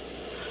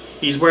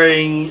 He's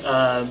wearing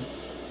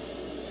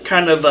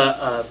kind of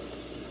a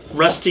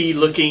rusty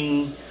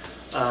looking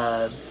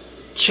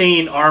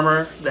chain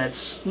armor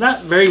that's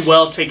not very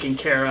well taken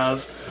care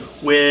of,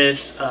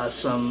 with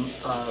some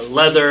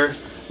leather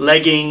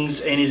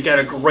leggings, and he's got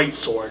a great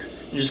sword.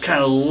 He just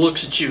kind of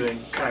looks at you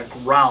and kind of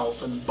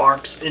growls and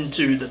barks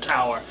into the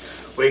tower.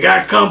 We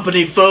got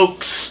company,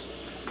 folks!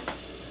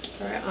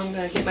 Alright, I'm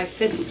gonna get my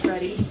fists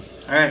ready.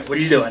 Alright, what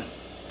are you doing?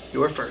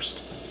 You are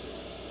first.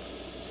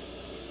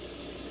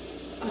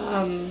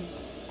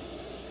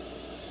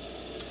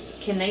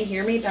 Can they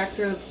hear me back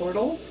through the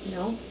portal?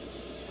 No?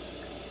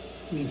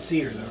 You can see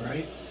her though,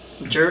 right?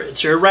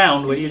 It's your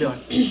round. What are you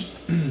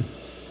doing?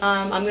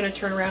 I'm gonna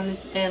turn around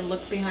and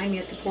look behind me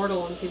at the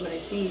portal and see what I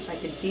see. If I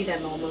can see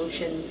them, I'll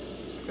motion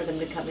for them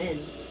to come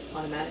in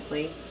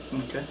automatically.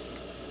 Okay.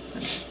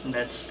 And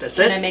that's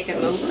Can I it. make a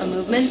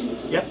movement?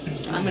 Yep.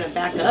 I'm gonna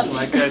back Just up.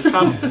 like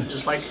a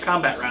just like a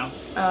combat round.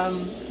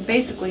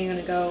 Basically, I'm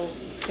gonna go.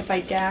 If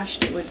I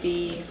dashed, it would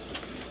be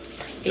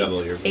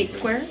Double your eight movement.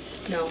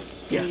 squares. No.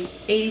 Yeah.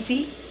 80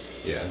 feet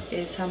Yeah.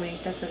 is how many?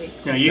 That's not 8 No,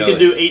 squares. you No, can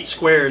do it's- 8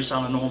 squares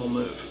on a normal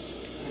move.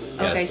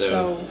 Yeah, Okay, so-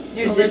 so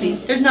There's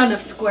there's not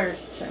enough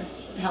squares to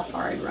how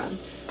far I'd run.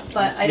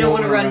 but I You don't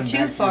want to wanna run too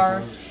back far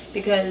forward.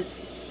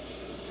 because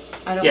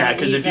I don't. Yeah, wanna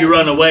because leave if you them.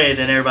 run away,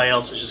 then everybody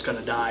else is just going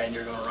to die, and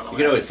you're going to run You away.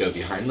 can always go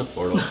behind the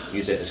portal.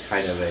 Use it as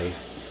kind of a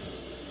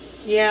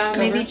Yeah,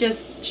 maybe Cover.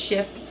 just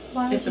shift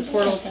Why if would the you do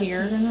portal's that?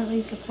 here. Then that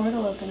leaves the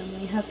portal open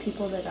and we have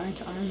people that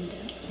aren't armed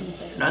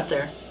inside. Not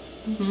there.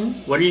 Hmm?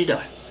 What are you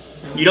doing?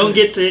 You don't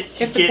get to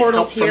If the get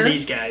portal's help here? from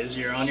these guys.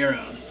 You're on your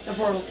own. The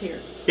portal's here.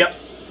 Yep.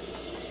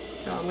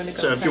 So I'm gonna go.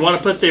 So if you want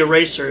to put the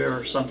eraser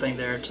or something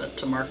there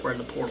to mark where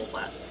the portal's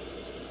at.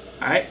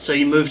 All right. So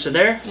you move to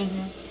there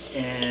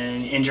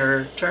and end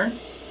your turn.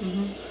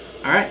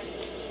 All right.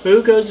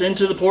 Who goes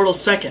into the portal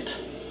second?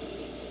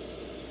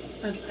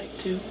 I'd like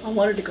to. I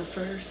wanted to go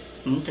first.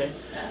 Okay.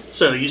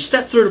 So you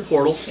step through the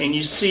portal and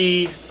you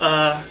see.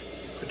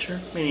 Put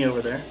your mini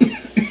over there.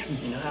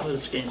 You know how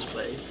this game's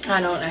played. I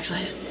don't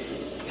actually.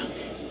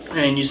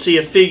 And you see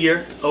a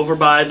figure over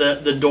by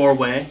the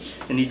doorway,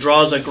 and he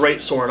draws a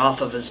greatsword off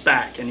of his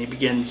back, and he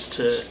begins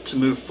to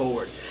move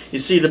forward. You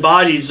see the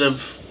bodies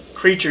of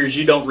creatures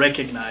you don't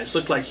recognize,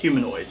 look like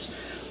humanoids,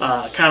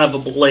 kind of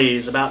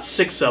ablaze, about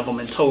 6 of them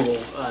in total,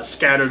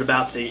 scattered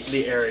about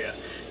the area.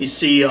 You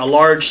see a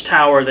large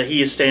tower that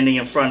he is standing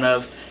in front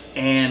of,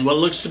 and what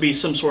looks to be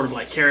some sort of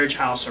like carriage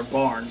house or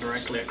barn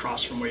directly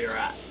across from where you're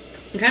at.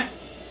 Okay.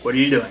 What are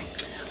you doing?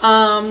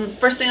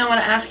 First thing I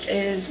want to ask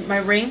is my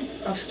ring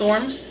of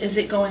storms. Is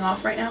it going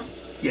off right now?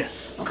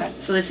 Yes, Okay.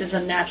 So this is a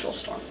natural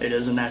storm. it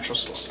is a natural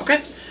storm.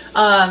 Okay.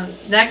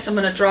 Next, I'm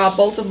gonna draw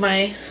both of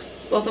my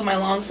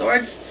long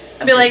swords.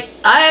 I'd be like,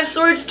 I have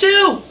swords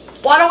too.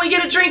 Why don't we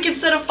get a drink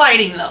instead of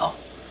fighting, though?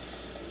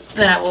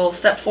 Then I will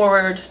step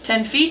forward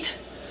 10 feet.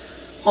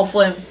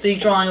 Hopefully, the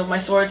drawing of my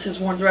swords has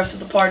warned the rest of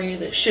the party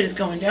that shit is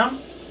going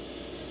down.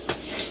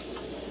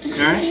 All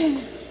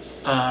right.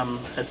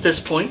 At this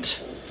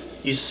point,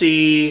 you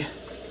see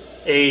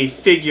a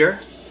figure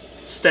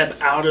step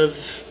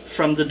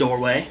from the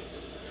doorway.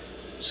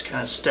 Just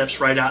kind of steps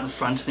right out in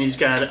front, and he's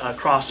got a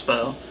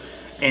crossbow.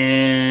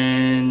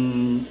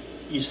 And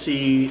you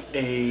see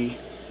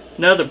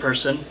another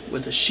person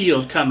with a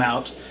shield come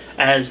out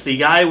as the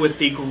guy with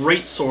the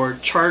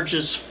greatsword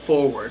charges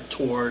forward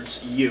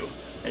towards you,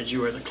 as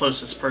you are the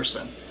closest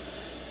person.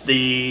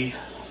 The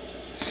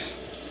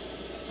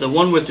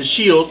one with the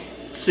shield,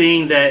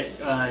 seeing that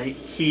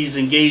he's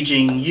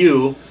engaging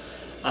you,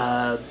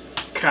 kind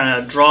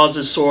of draws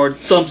his sword,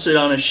 thumps it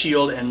on his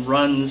shield, and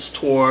runs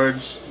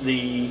towards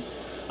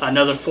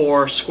another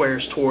 4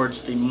 squares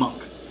towards the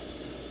monk.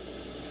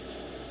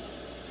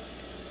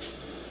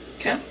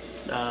 Okay.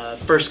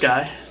 First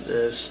guy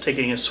is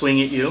taking a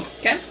swing at you.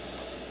 Okay.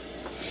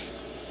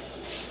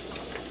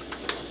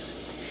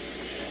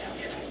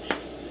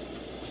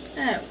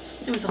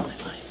 It was only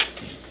fine.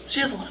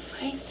 She doesn't want to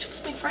fight. She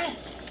wants to make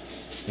friends.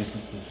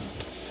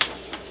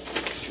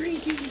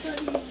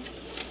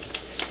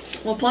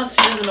 Well, plus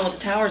she doesn't know what the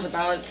tower's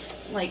about. It's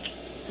like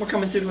we're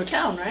coming through to a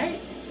town,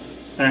 right?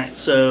 Alright,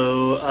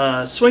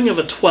 so swing of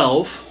a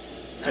 12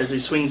 as he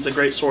swings the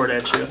greatsword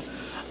at you,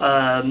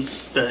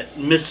 but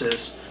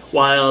misses,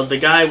 while the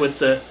guy with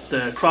the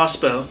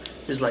crossbow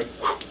is like,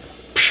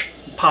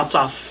 pops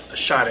off a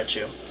shot at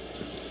you.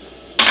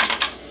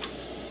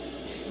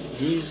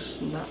 He's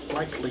not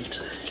likely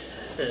to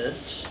hit.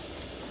 Is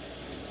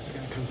it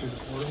gonna come through the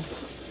portal?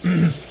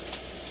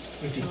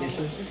 If he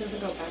misses? It doesn't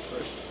go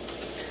backwards.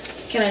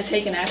 Can I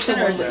take an action,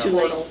 or is it too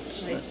late?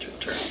 It's not your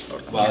turn.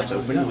 While it's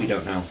open, we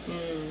don't know.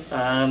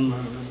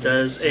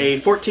 Does a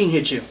 14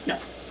 hit you? No.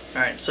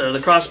 Alright, so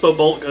the crossbow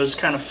bolt goes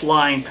kind of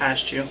flying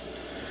past you.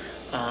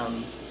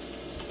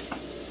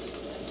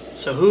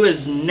 So who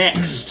is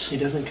next He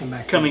doesn't come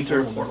back. coming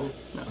through the portal?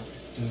 No.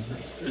 Does he?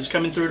 Who's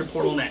coming through the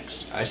portal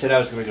next? I said I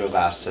was going to go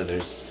last, so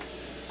there's...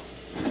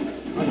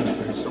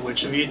 So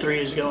which of you 3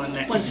 is going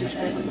next? Once you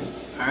said it.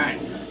 Alright,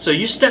 so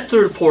you step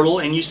through the portal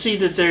and you see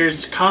that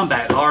there's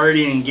combat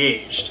already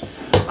engaged.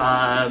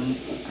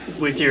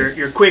 With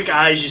your quick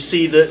eyes, you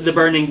see the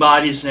burning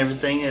bodies and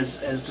everything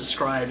as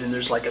described, and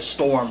there's like a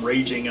storm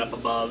raging up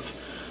above.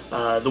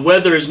 The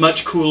weather is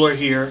much cooler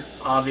here,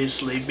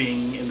 obviously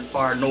being in the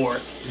far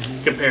north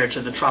compared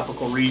to the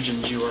tropical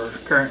regions you are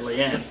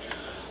currently in.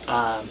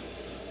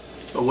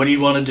 But what do you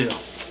want to do?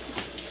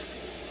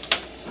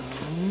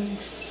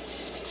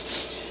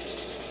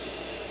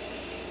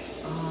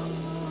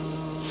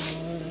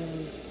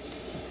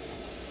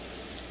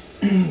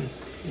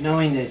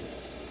 Knowing that,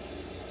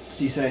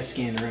 so you said I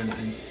scanned around,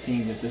 I'm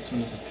seeing that this one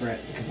is a threat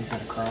because he's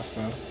got a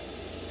crossbow.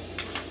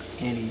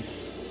 And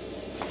he's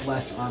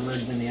less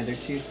armored than the other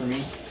 2 for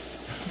me.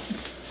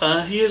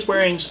 He is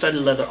wearing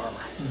studded leather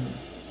armor.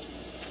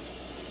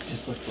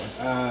 Just looks like.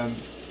 Can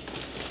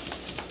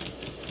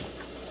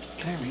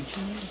I reach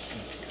him?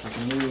 I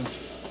can move.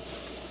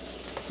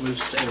 Move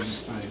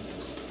 6.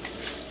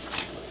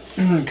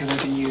 Because I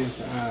can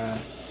use.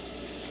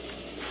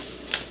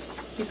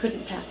 You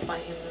couldn't pass by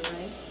him, though,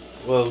 right?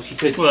 Well, he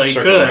could Well, he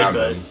circle could, around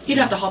but- him. He'd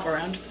have to hop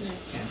around.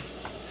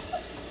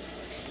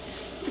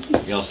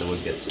 He also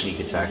would get sneak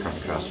attack on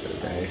the crossbow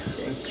guy. 6.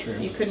 That's true.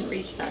 You couldn't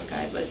reach that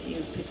guy, but if you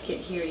could get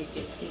here, you could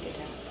get sneak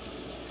attack.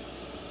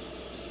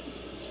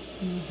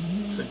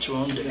 That's what you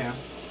want to do. Yeah.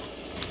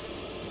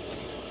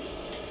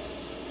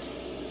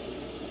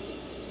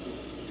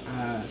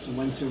 So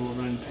Wentsu will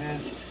run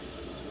past.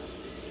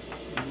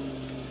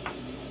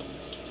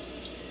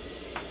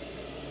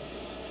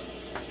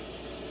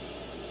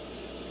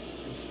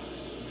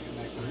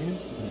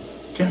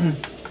 Okay.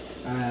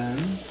 I'm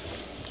going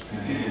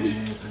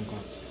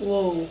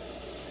Whoa,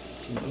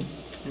 And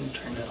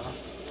turn that off.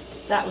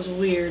 that was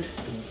weird.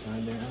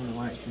 inside there. I don't know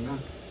why it came on.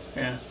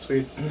 Yeah, it's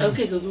weird.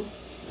 Okay, Google.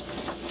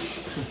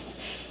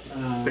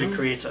 But it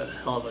creates a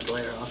hell of a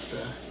glare off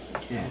the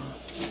Yeah. camera.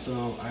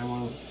 So I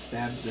will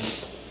stab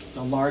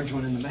the large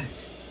one in the back.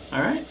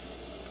 All right.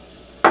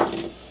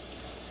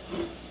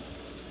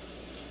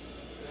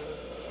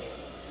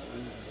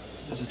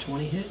 Does a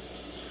 20 hit?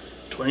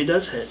 20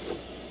 does hit.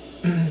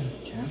 Okay.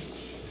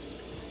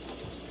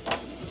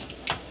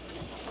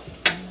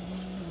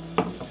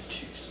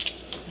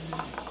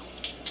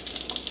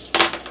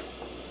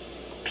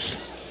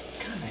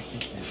 God, I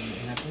hate that when it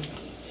happens.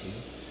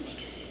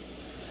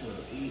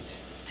 2, 8,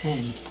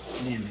 10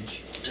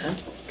 damage. 10.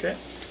 Okay.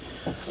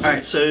 All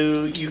right.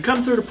 So you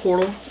come through the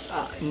portal,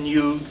 and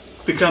you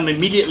become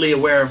immediately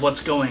aware of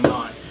what's going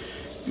on.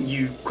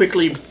 You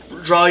quickly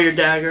draw your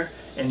dagger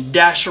and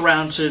dash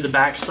around to the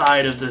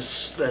backside of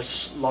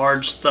this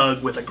large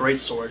thug with a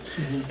greatsword,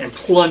 and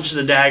plunge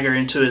the dagger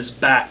into his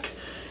back,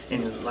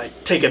 and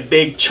like take a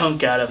big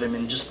chunk out of him,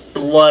 and just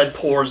blood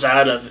pours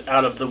out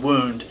of the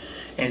wound,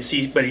 and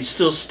but he's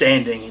still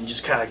standing and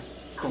just kind of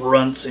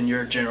grunts in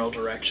your general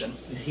direction.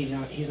 Is he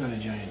not? He's not a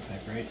giant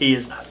type, right? He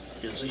is not.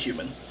 He is a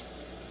human.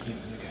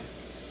 Human, okay.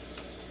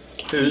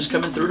 Who's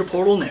coming through the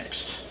portal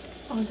next?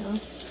 I'll go.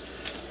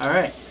 All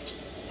right.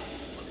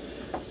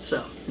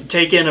 So you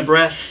take in a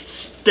breath,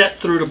 step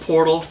through the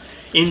portal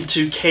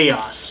into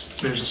chaos.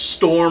 There's a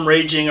storm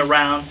raging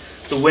around.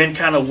 The wind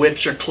kind of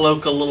whips your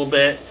cloak a little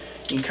bit.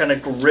 You kind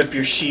of grip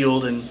your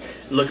shield and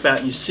look back,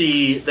 and you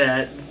see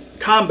that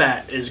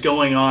combat is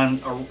going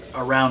on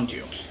around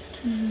you.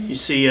 You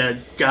see a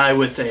guy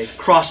with a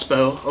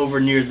crossbow over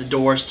near the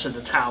doors to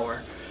the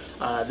tower.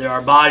 There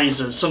are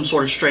bodies of some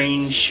sort of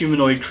strange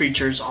humanoid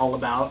creatures all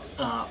about,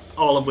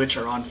 all of which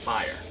are on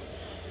fire.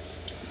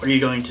 What are you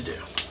going to do?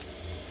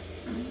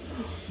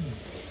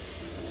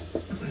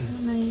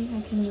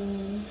 I can go.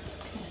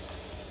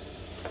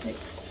 Okay. 6.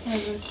 I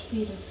have a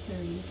speed of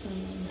 30, so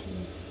I'm going to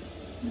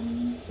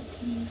 9,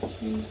 2,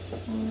 3, 4,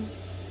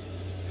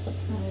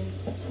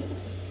 5, 6.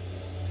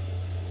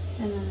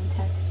 And then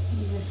attack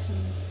this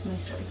one with my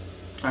sword.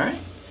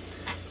 Alright.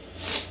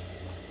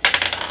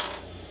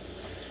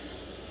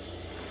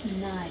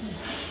 9.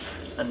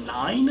 A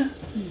 9?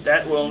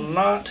 That will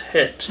not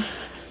hit.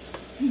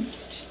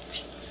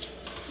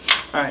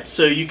 Alright,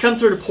 so you come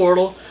through the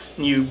portal,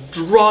 and you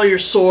draw your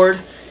sword,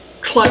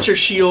 clutch your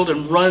shield,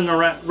 and run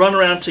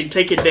around to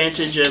take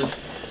advantage of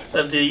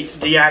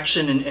the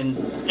action, and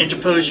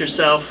interpose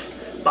yourself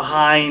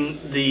behind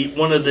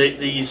one of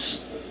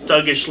these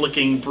thuggish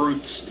looking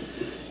brutes.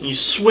 And you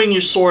swing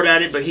your sword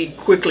at it, but he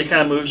quickly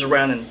kind of moves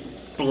around and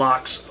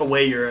blocks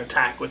away your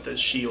attack with his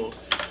shield,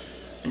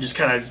 and just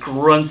kind of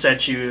grunts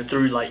at you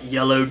through like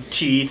yellowed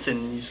teeth,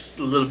 and he's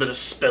a little bit of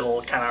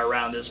spittle kind of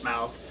around his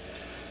mouth.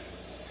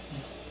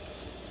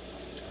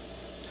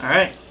 All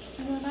right.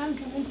 And then I'm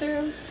coming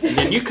through. And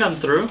then you come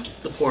through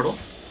the portal.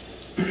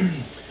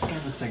 This guy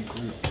looks like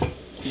Groot.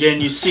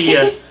 Again, you see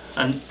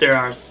there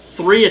are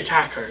 3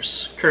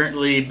 attackers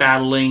currently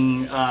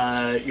battling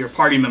your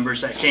party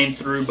members that came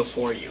through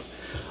before you.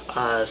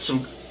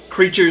 Some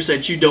creatures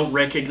that you don't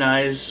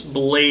recognize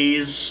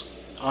blaze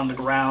on the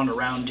ground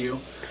around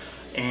you.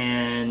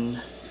 And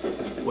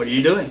what are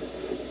you doing?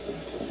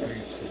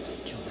 Very upset that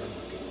he killed her.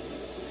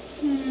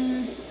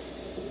 Wait.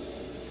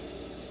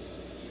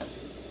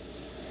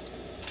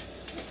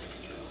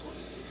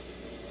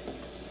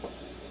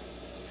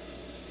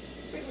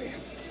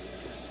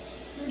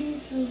 30,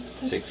 so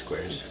that's 6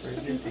 squares.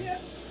 Okay, so yeah.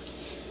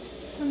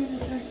 I'm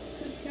gonna attack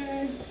this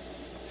guy.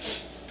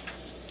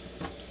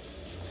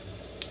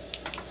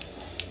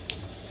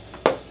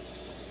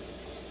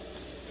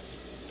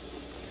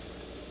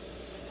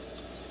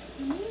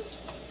 Mhm.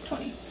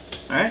 20.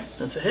 Alright,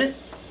 that's a hit.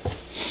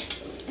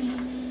 And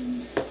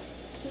then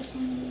this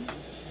one.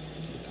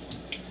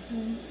 So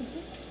this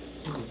one.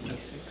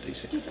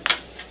 D6. D6.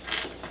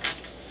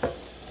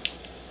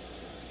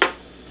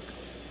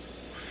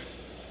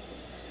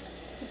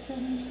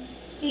 Seven,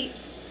 8.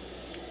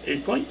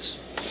 8 points.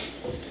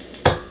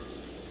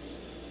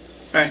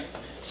 Alright,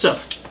 so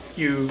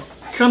you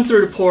come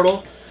through the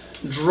portal,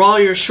 draw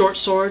your short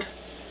sword,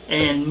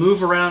 and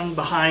move around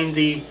behind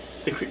the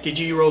did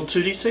you roll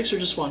 2d6 or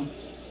just 1?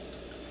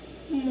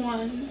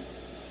 1.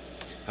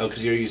 Oh,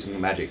 because you're using the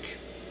magic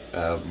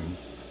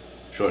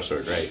short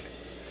sword, right?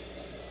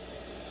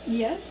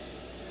 Yes.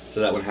 So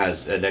that one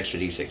has an extra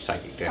d6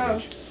 psychic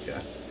damage.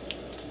 Yeah.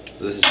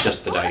 So this is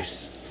just the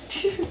dice.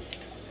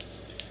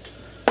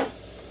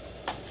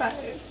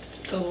 5.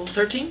 So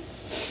 13?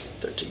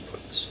 13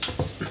 points.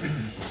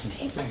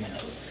 Hate my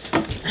nose.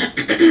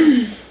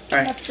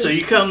 Alright, so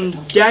you come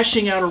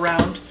dashing out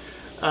around,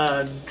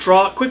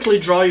 quickly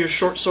draw your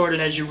short sword,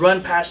 and as you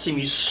run past him,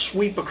 you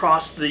sweep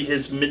across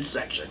his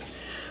midsection.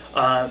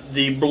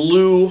 The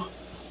blue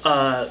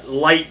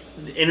light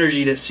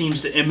energy that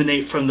seems to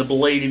emanate from the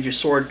blade of your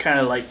sword kind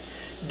of like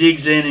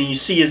digs in, and you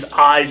see his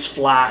eyes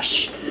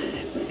flash,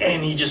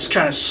 And he just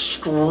kind of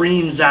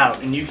screams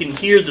out, and you can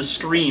hear the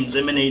screams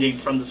emanating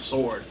from the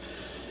sword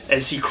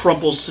as he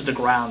crumples to the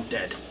ground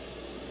dead.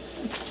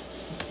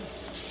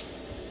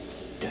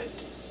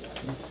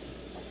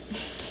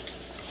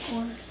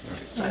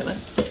 Sylen.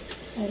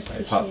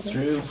 I pop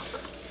through.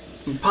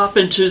 You pop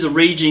into the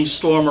raging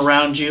storm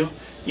around you.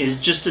 You're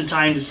just in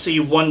time to see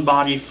one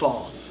body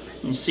fall.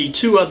 You see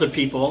two other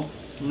people,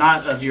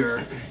 not of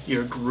your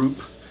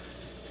group.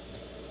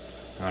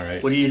 All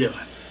right. What are you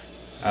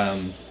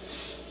doing?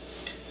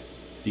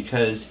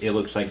 Because it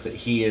looks like that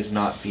he is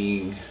not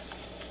being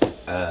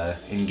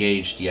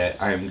engaged yet,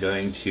 I'm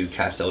going to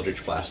cast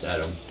Eldritch Blast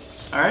at him.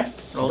 Alright,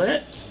 roll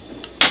it.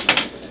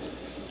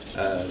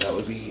 That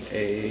would be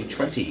a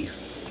 20.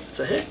 It's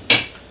a hit.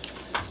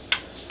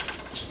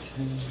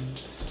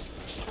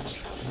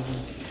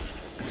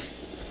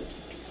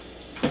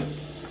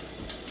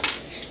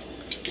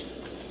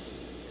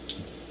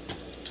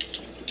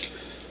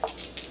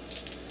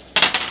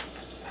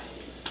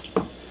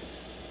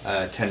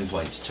 10, 10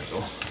 points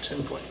total.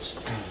 10 points.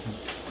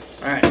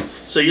 Alright,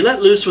 so you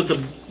let loose with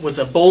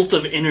a bolt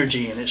of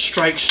energy, and it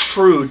strikes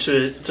true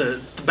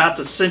to about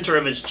the center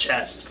of his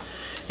chest.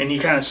 And he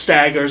kind of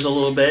staggers a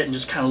little bit and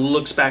just kind of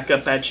looks back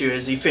up at you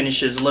as he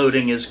finishes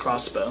loading his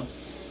crossbow.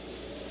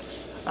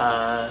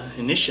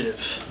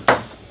 Initiative.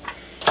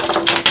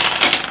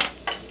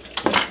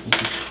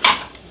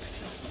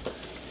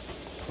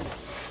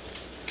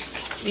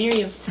 Me or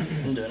you?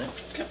 I'm doing it.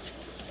 Okay.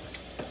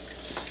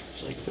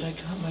 It's like, but I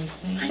got my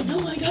thing. I know,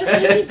 I got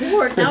really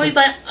bored. Now he's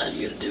like, I'm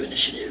gonna do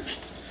initiative.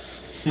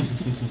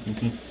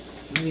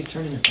 What are you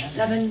turning it back?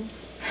 7.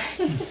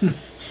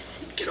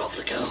 Get off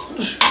the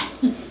couch.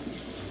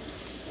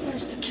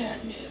 Where's the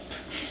catnip?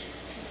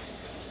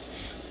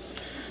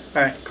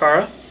 Alright,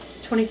 Kara,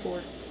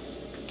 24.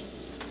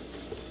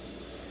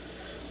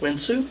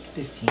 Wentsu,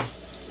 15.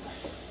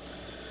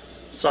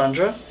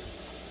 Sandra,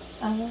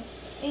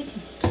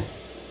 18.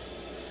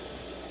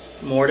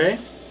 Mordai,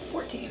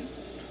 14.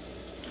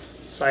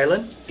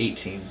 Sylen,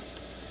 18.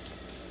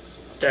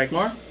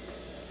 Dagmar.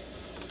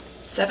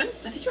 7?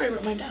 I think you already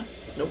wrote mine down.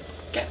 Nope.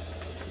 Okay.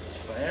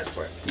 I asked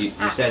for it. You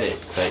said it,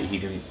 but he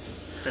didn't.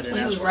 I didn't Well,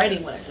 he ask was for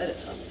writing when I said it,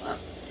 so.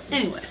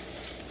 Anyway,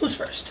 who's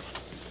first? it.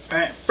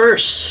 Alright,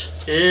 first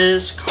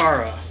is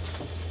Kara.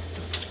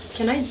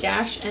 Can I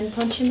dash and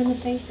punch him in the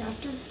face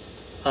after?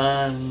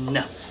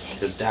 No.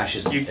 Because dash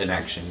is an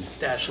action.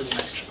 Dash is an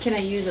action. Can I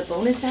use a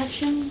bonus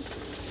action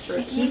for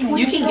a key point?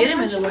 You can get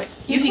him in the way.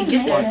 You can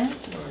get there. there.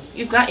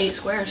 You've got 8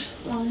 squares.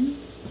 1,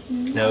 2.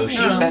 No, she's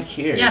No. back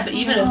here. Yeah, but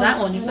even as that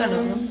one, you've got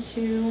enough room. 1,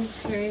 2,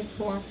 3,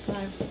 4,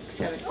 5, 6,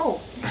 7.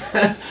 Oh,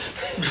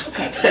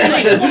 Okay.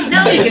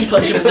 Now you can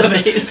punch him in the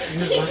face.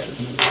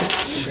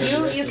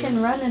 You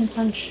can run and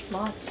punch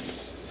lots.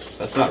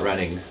 That's not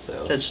running,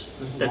 though. That's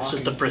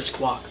just a brisk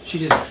walk.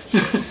 She just.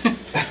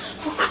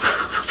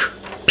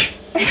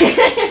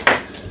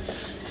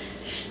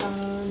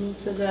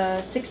 does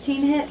a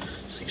 16 hit?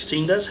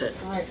 16 does hit.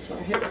 Alright, so I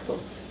hit with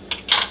both.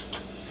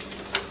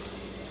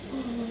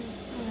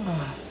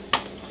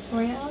 So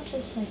we're all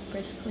just like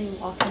briskly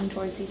walking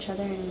towards each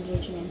other and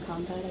engaging in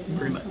combat. Every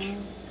Pretty once in a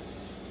much.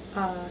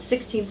 while.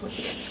 16 points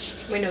of damage.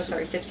 Wait, no,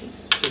 sorry, 15.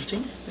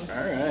 15?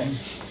 Alright.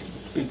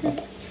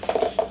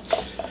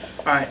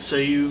 Alright, so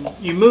you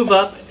move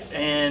up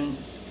and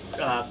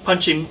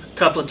punch him a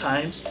couple of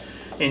times.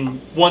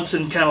 And once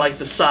in kind of like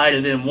the side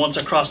and then once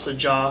across the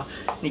jaw.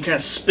 And he kind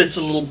of spits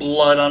a little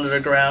blood onto the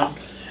ground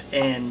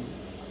and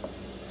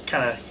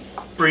kind of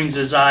brings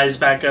his eyes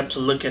back up to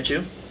look at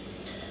you.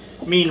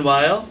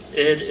 Meanwhile,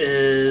 it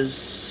is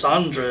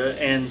Sandra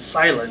and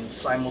Sylen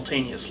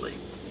simultaneously.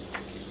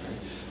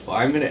 Well,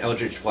 I'm going to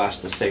Eldritch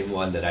Blast the same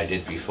one that I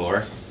did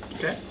before.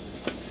 Okay.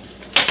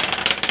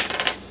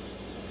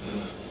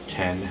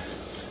 10.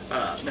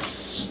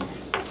 Miss.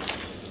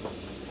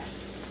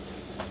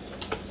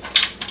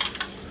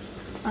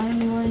 I'm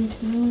going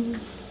to move.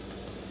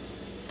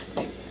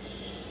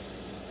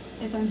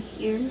 If I'm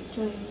here,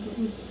 do I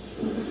get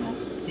sneak attack?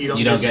 You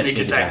don't get sneak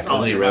attack. Oh,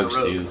 Only you're not rogues a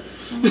rogue.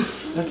 do.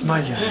 That's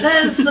my job.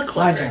 Says the My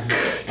cleric. job.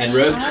 And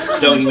rogues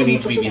don't even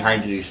need to be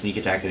behind to do sneak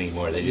attack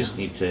anymore. They just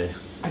need to...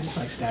 I just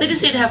like stabbing. They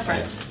just need to have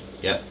friends.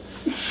 Yep.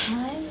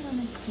 I'm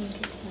gonna sneak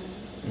attack.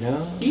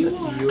 No. You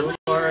are. You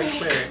are a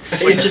cleric.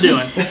 What you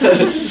doing?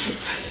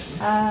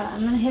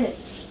 I'm gonna hit it.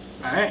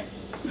 Alright.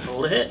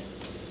 Roll a hit.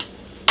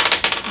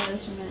 At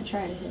least I'm gonna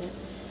try to hit it.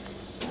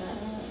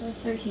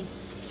 13.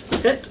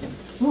 Hit.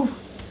 Woo.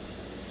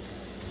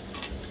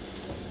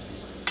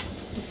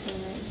 This is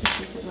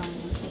the wrong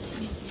one. This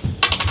one.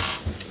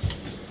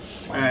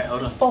 Alright,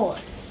 hold on. 4.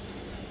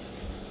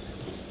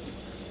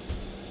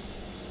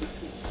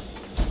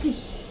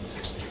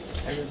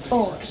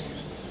 Four.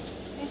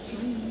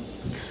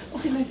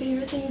 Okay, my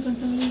favorite thing is when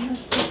somebody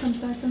comes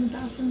back from the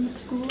bathroom at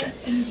school. Okay.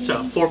 And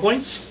So, 4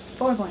 points.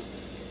 4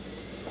 points.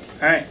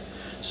 Alright.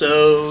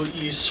 So,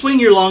 you swing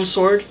your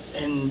longsword,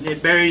 and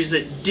it buries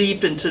it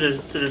deep into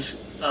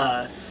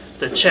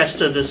the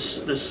chest of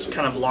this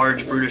kind of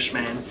large, brutish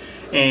man,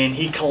 and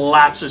he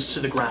collapses to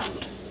the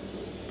ground.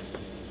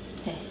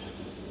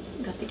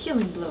 Got the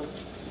killing blow.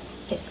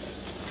 Hiss.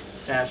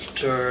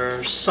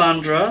 After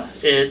Sandra,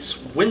 it's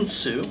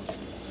Wentsu.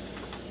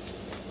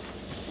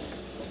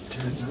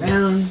 Turns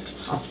around.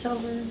 Hops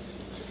over.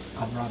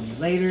 I'll rob you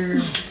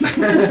later. 1,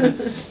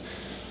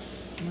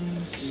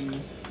 2.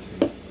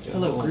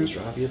 Hello, I'll group.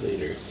 rob you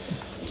later.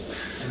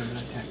 And I'm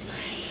gonna attack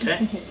you.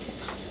 Okay.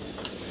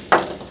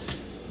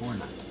 Or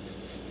not.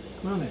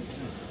 Come on, baby.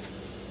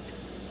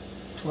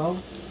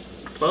 12.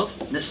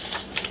 12.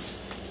 Miss.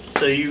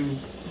 So you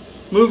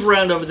move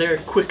around over there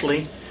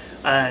quickly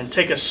and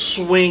take a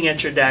swing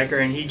at your dagger,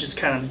 and he just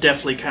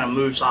deftly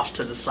moves off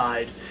to the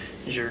side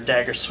as your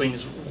dagger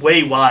swings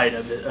way wide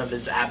of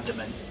his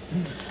abdomen.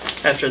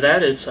 After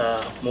that, it's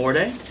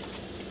Mordai.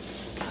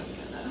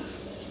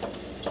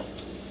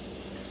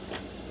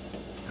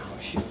 Oh,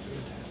 shoot.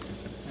 Fantastic.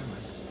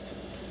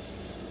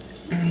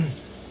 Never mind.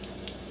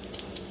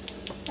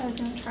 I was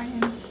gonna try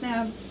and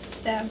stab.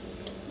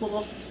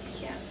 Well,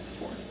 yeah,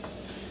 4.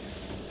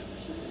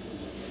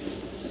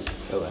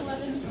 Oh, well.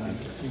 11.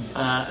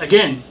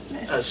 Again,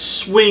 Miss. a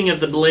swing of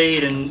the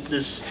blade, and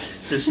this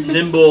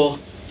nimble,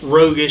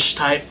 roguish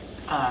type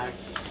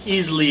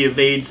easily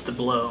evades the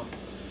blow.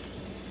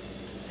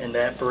 And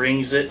that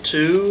brings it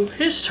to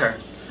his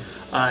turn.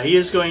 He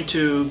is going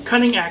to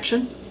cunning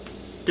action,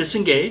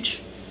 disengage,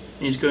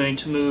 and he's going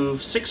to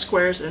move 6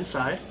 squares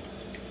inside.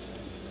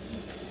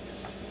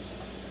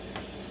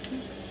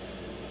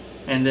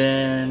 And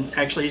then,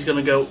 actually, he's going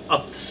to go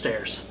up the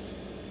stairs.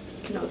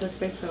 No, this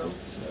way, so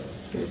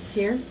here's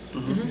here.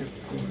 Mhm. 1,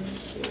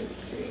 2, 3,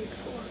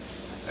 4.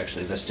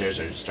 Actually, the stairs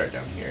are start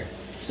down here.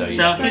 So you.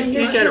 No,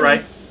 you got it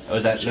right. Oh,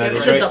 is that It's right?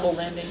 a double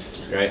landing.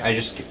 Right.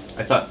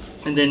 I thought.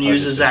 And then I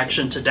was uses just-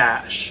 action to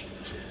dash.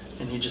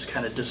 And he just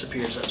kind of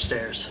disappears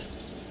upstairs.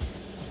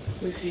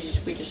 We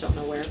just don't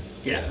know where.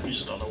 Yeah, you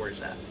just don't know where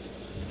he's at.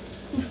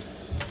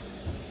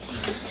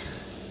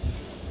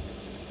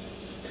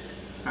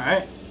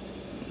 Alright.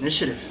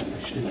 Initiative.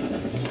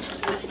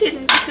 I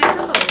didn't get to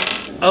go.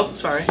 Oh,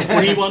 sorry.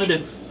 What do you want to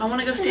do? I want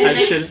to go stand I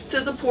next should-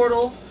 to the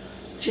portal.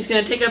 She's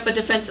going to take up a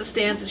defensive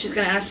stance, and she's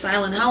going to ask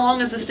Sylen, how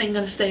long is this thing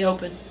going to stay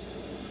open?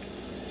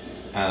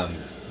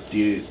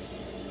 Do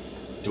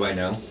I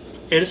know?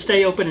 It'll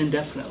stay open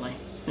indefinitely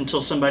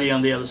until somebody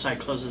on the other side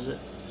closes it.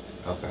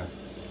 Okay.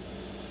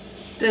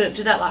 Did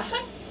that last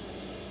time?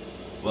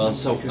 Well,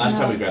 so last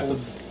time we grabbed the.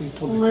 We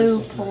pulled the Lou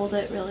crystal pulled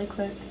it really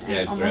quick and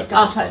Yeah, almost grabbed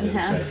got the cut in crystal on the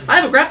half. other side. I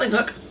have a grappling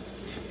hook.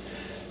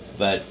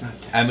 But It's not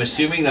I'm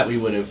assuming that we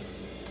would have.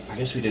 I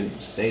guess we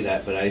didn't say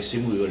that, but I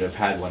assume we would have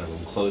had one of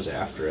them close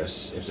after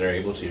us if they're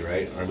able to,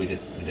 right? Or we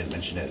didn't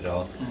mention it at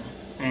all.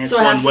 And it's So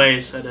it has one to- way,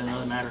 so it doesn't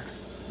really matter.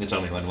 It's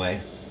only one way.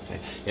 Okay.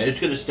 Yeah, it's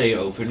gonna stay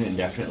open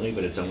indefinitely,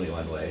 but it's only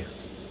one way.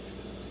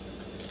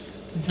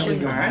 Until we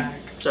go Alright. back.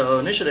 So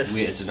initiative.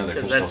 It's another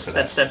Because crystal that's, for that.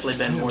 that's definitely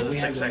been more No, than we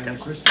 6 had the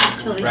seconds. crystal.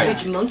 Until the Right.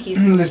 huge monkeys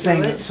They're go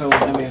saying through that, it. so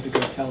then we have to go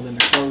tell them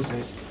to close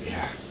it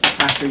Yeah.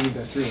 after you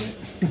go through it.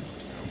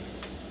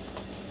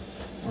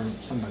 Or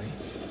somebody.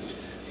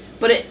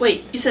 But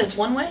wait, you said it's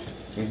one way?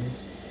 Mm-hmm.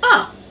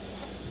 Ah!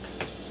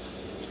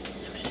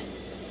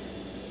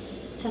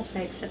 That's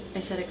why I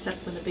said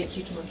except when the big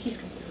huge monkeys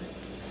come through it.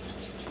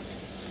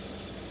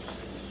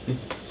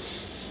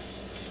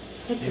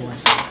 It's in the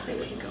house, they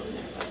wouldn't go in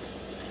there.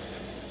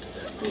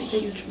 A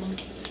huge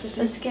monkey.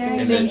 The scary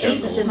And big then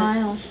ace jungle.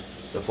 smile.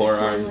 The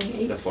forearm.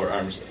 Smiling The apes.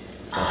 forearms.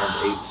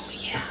 Apes.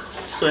 Yeah.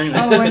 So anyway,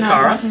 Oh, we're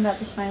not Kara, talking about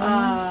the smiling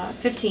ones?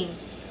 15.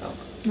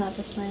 Not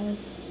the smileys.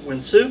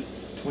 Wentsu,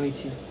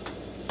 22.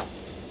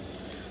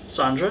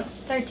 Sandra,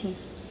 13.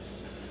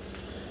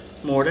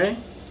 Mordai,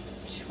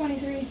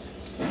 23.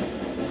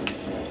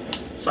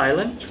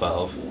 Sylen,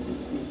 12.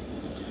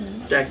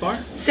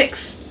 Dagmar.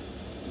 6.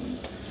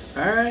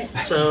 Alright,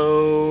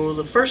 so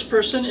the first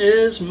person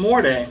is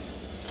Mordai.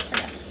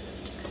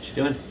 What you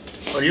doing?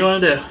 What do you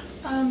want to do?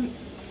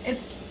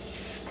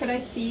 Could I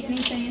see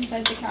anything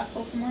inside the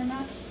castle from where I'm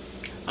at?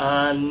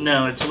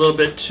 No, it's a little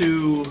bit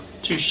too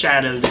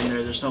shadowed in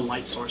there. There's no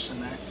light source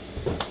in there.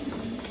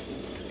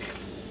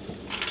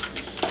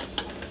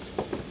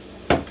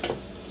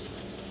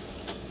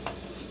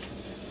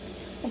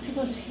 Well,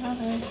 people just came out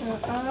of there, so,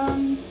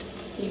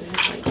 Do you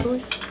have light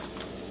source?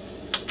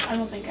 I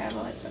don't think I have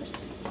a light source.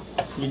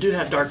 You do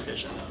have dark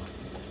vision,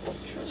 though.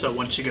 So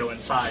once you go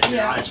inside, your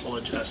Yeah. eyes will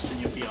adjust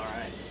and you'll be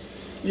alright.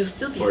 You'll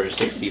still be For at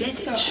 60.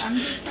 disadvantage. So I'm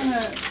just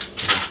gonna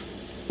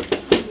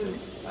move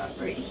up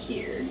right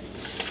here.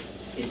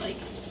 And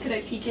could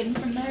I peek in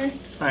from there?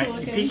 Alright,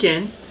 look you in? peek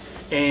in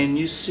and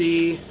you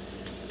see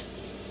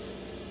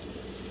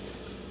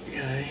a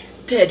guy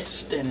Dead.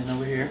 standing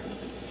over here.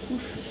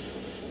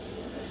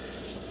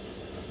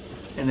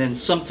 And then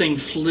something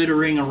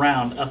flittering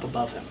around up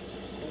above him.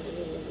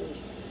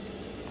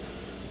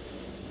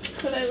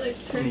 Could I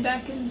turn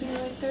back and be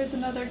like, there's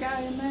another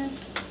guy in there?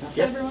 That's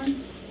Yep.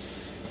 everyone.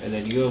 And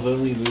then you have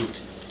only moved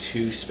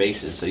 2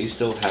 spaces, so you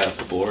still have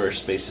 4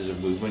 spaces of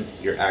movement.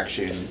 Your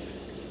action.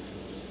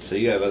 So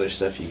you have other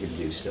stuff you can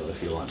do still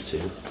if you want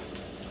to.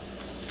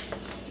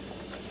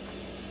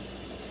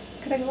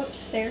 Could I go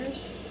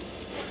upstairs?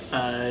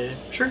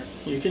 Sure.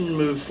 You can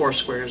move 4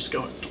 squares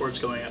towards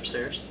going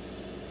upstairs.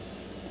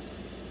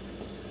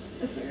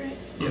 This way, right?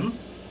 Mhm.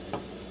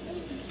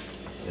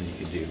 And you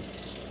can do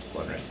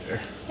one right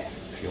there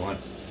if you want.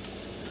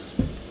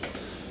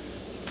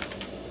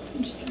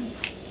 I'm just gonna.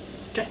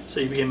 Okay, so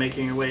you begin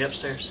making your way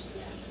upstairs.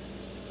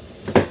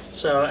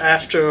 So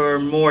after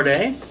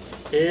Mordai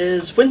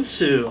is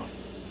Wentsu.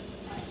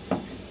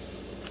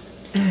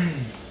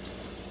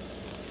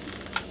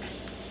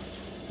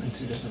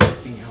 Wentsu doesn't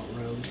like being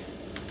outrogued.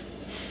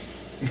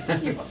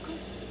 You're welcome.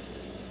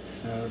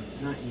 So,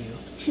 not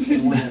you. The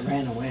one that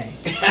ran away.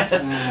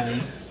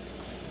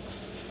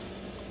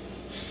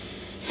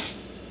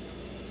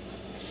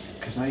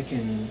 Because I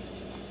can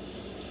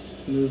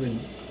move and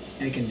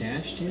I can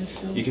dash too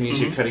still? You can use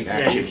your cutting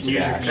action Yeah, you can to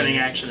use dash. your cutting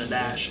action to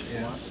dash if you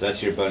Yeah. want. So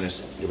that's your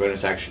bonus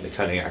action to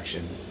cutting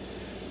action.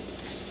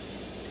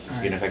 So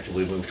you can Alright.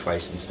 effectively move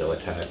twice and still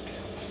attack.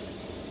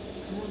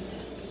 I want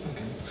that.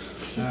 Okay.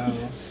 So,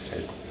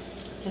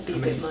 That'd be How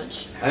a many- bit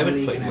much. I haven't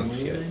many played can I monks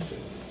move yet. then? So.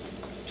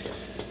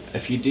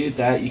 If you do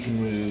that, you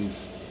can move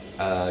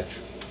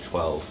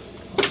 12.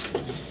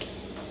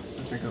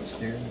 if I go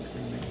upstairs, it's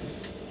going to make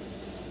this.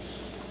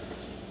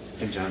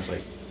 And John's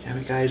like, damn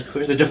it, guys,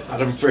 clear the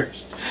bottom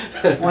first.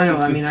 Well, I know,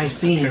 I mean, I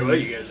see Here, what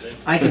him. you guys do?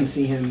 I can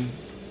see him.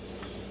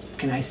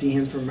 Can I see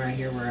him from right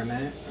here where I'm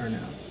at, or no?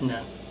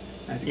 No.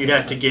 I You'd go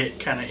have to up. get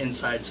kind of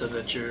inside so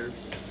that your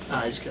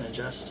eyes can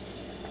adjust.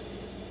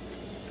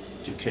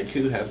 Do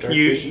Kenku have dark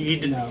You vision?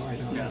 did, No, I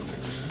don't.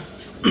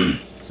 No.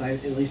 So I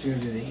at least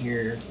move to the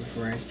here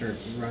before I start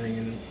running,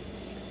 and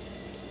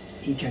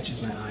he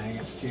catches my eye, I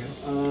guess,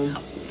 too.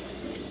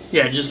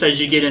 Yeah, just as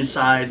you get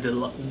inside,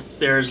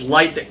 there's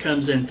light that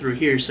comes in through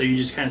here, so you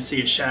just kind of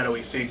see a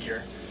shadowy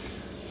figure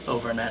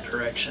over in that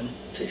direction.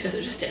 So these guys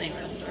are just standing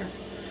right in the dark.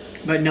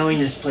 But knowing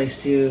this place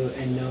too,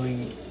 and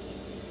knowing,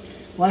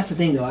 well, that's the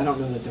thing though. I don't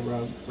know that the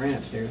rogue ran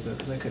upstairs though,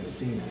 because I couldn't have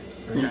seen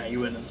that. Right? No, you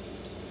wouldn't have.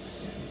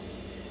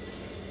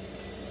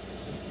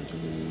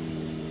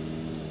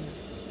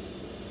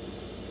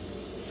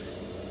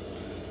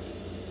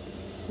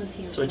 Was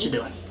he So what you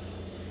alone? doing?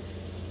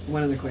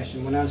 One other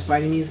question: when I was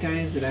fighting these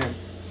guys,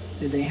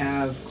 did they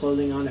have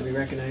clothing on that we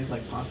recognize,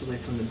 like possibly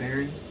from the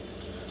Baron,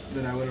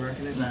 that I would have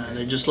recognized? No,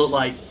 they just look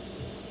like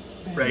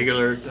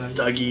regular Thugs.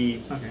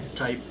 thuggy Okay,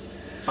 type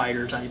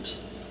fighter types.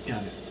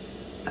 got it.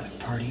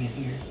 Party in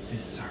here.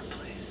 This is our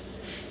place.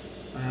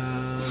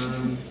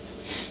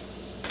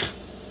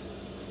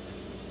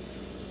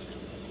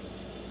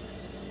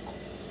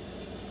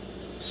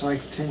 So I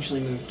could potentially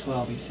move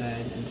 12, he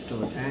said, and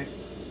still attack.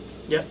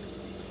 Yep.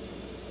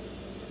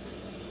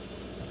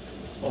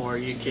 Or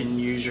you can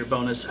use your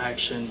bonus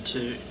action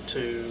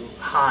to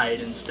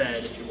hide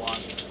instead if you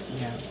want.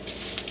 Yeah.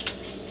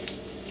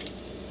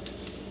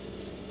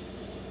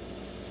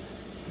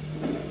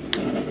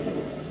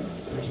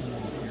 There's a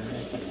wall here,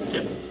 right?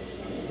 Yep.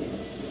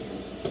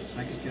 So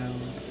I could go.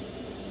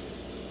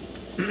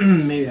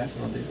 Maybe that's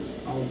what I'll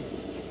do.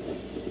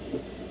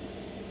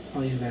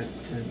 I'll use that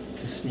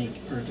to sneak,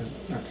 or to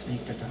not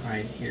sneak, but to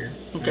hide here.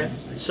 Okay.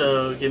 Like-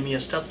 So give me a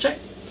stealth check.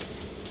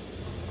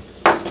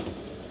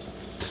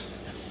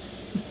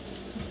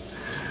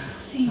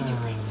 Seize your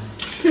ring.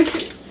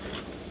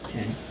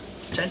 10.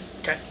 10.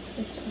 Okay. At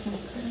least it wasn't a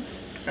crit.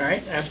 All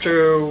right.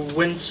 After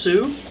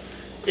Wentsu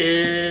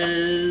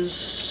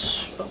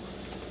is. Oh.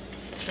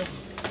 Okay.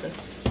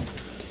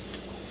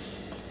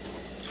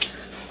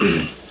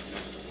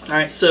 All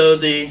right. So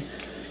the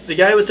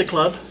guy with the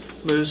club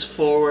moves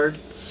forward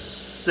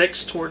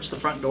 6 towards the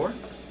front door.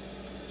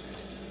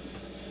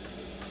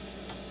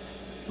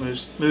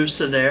 Moves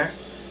to there,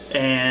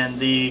 and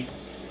the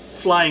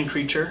flying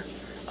creature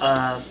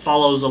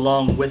follows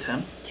along with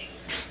him,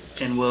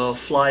 and will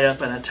fly up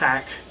and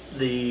attack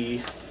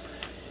the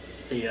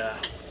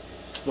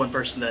one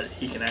person that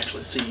he can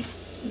actually see,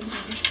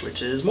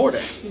 which is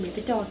Mordai. You made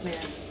the dog man.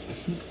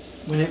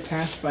 When it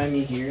passed by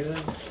me here,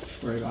 though,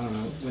 or I don't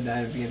know, would that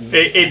have given me?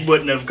 It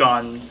wouldn't have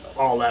gone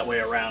all that way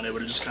around. It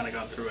would have just kind of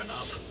gone through and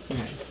up.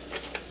 Okay.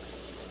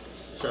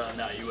 So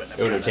no, you wouldn't have.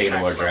 It would have gotten taken a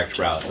more attacked direct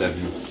route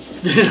than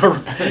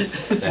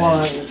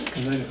Well,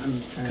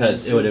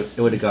 because it would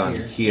have gone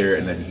here, here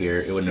and then here.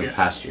 It wouldn't have Yeah.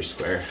 passed your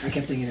square. I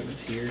kept thinking it was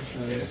here, so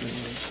it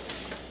was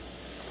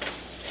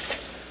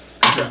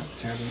So,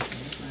 terribly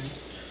satisfying.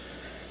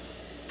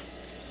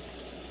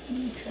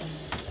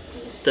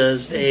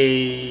 does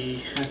a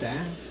I have to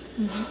ask.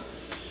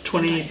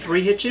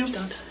 23 hit you?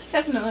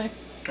 Definitely.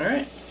 All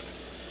right.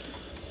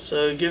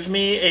 So give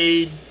me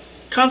a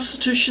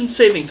Constitution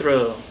saving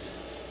throw.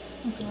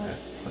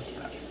 What's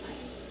that?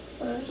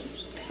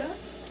 First that.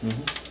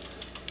 Mm-hmm.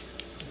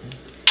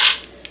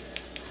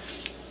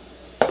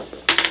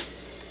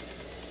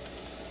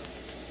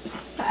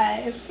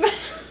 5.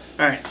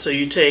 All right. So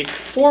you take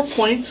 4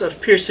 points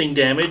of piercing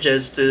damage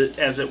as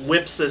it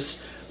whips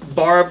this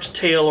barbed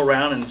tail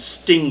around and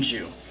stings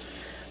you,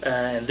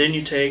 and then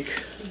you take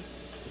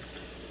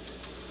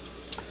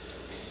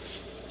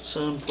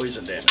some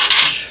poison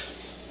damage.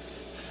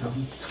 So,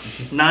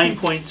 9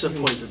 points of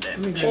poison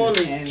damage.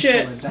 Holy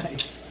shit.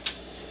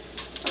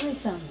 Only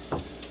some.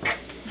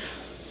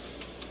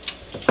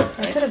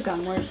 It could have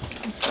gone worse.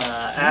 Though.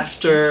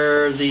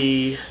 After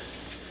the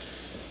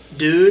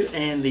dude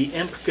and the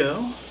imp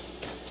go.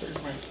 Where'd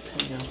my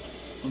pen go?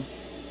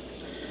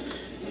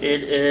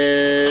 It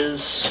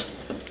is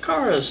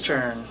Kara's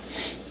turn.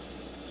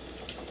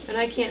 And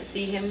I can't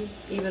see him,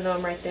 even though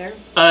I'm right there.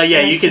 Yeah,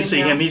 Can I you can see see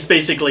him him. now? He's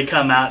basically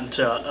come out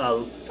into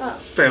a Oh.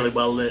 fairly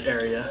well lit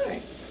area.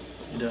 Alright.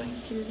 What are you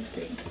doing? 2,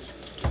 3.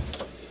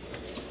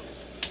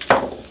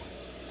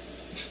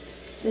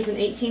 Does an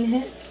 18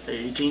 hit?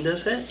 18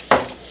 does hit.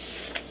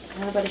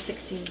 How about a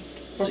 16?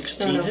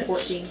 16 no, hits.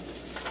 14.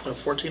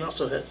 14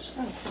 also hits.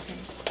 Oh, okay.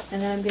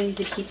 And then I'm going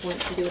to use a key point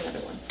to do another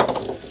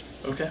one.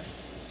 Okay.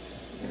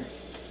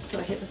 So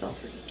I hit with all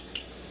 3.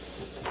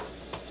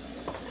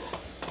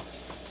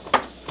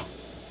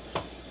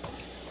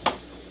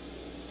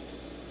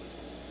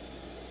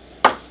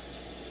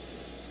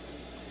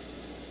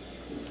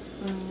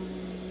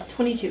 Um,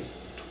 22.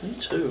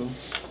 22.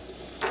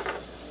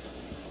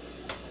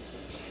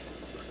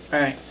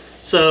 Alright,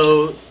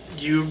 so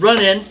you run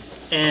in,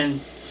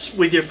 and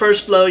with your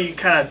first blow, you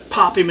kind of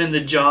pop him in the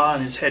jaw,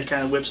 and his head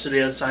kind of whips to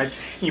the other side.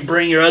 You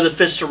bring your other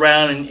fist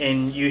around,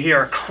 and you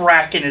hear a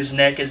crack in his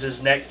neck as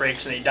his neck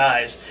breaks and he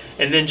dies.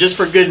 And then, just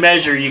for good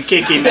measure, you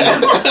kick him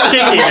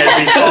as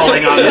he's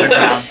falling onto the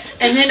ground.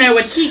 And then I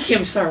would kick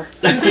him, sir.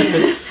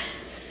 And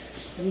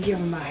give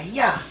him a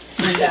yeah.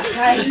 And a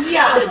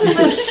hi-ya.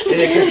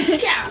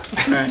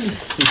 Alright.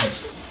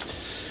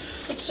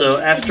 So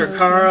after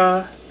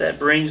Kara, that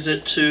brings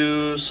it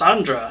to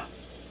Sandra.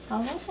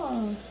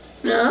 Oh.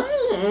 No.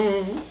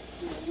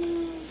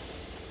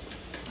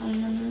 I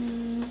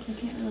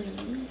can't really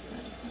move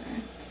that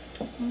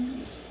far.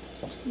 1,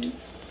 2,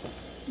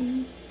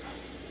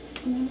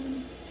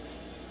 3,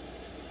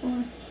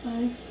 4,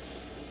 5.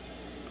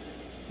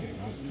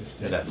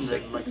 Yeah, that's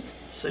sick. Like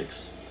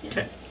 6.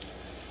 Okay.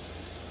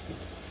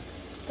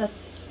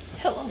 That's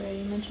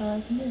pretty much all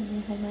I can do. I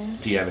hold my action.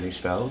 Do you have any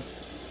spells?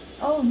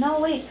 Oh no!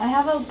 Wait, I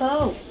have a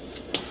bow.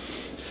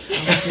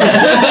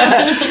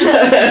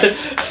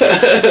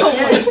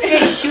 Yes,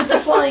 okay, shoot the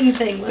flying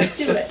thing. Let's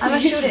do it. I'm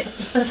gonna shoot it.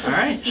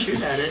 Alright,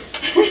 shoot at it.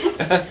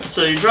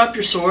 So you drop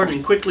your sword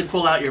and quickly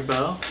pull out your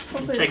bow.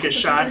 Hopefully Take a this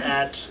shot isn't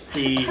at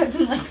the... I've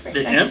been like right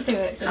the next imp?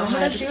 to it, but How I'm high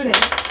gonna does shoot it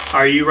it.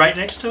 Are you right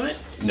next to it?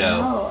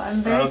 No. No,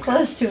 I'm very Okay.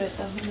 close to it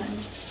though, and I'm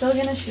still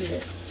gonna shoot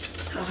it.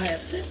 How high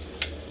up is it?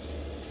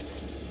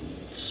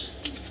 It's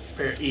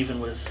fair even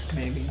with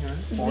Maybe not.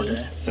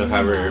 Mordai. So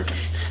however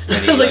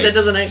many, I was like, that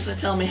doesn't actually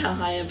tell me how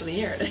high up in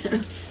the air it is.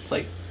 it's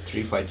like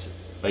 3 flights,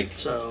 like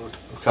So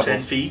a couple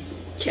 10 feet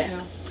Okay.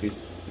 feet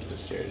the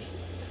stairs.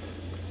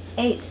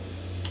 8.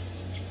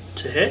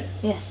 to hit.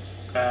 Yes.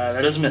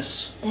 That is a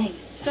miss. Dang it.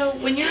 So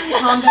when you're in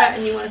combat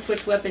and you want to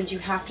switch weapons, you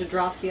have to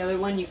drop the other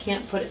one. You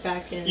can't put it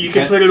back in. You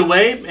can put it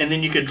away, and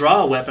then you could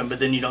draw a weapon, but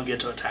then you don't get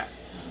to attack.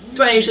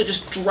 So I usually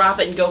just drop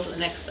it and go for the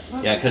next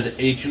thing. Yeah, because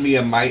it can be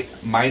a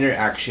minor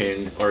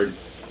action, or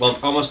well,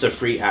 almost a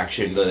free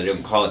action, though they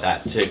don't call it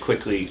that, to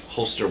quickly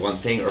holster one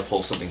thing or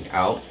pull something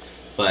out.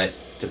 But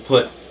to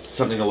put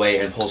something away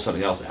and pull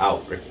something else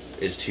out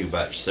is too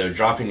much. So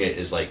dropping it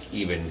is like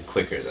even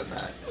quicker than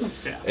that.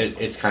 Yeah.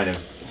 It's kind of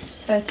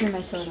So I threw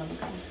my sword on the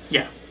ground.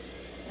 Yeah.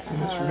 So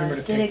let's remember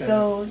to Did take it that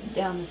go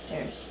down the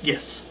stairs?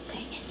 Yes.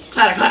 Dang it.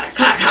 Clatter, clatter,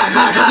 clatter, clatter,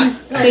 clatter,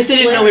 clatter. In case they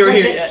didn't know we were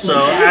here yet. So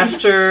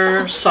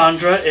after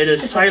Sandra, it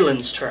is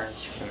Sylen's turn.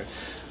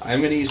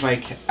 I'm gonna use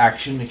my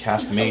action to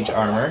cast Mage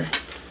Armor.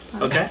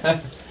 Okay.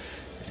 And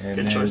Good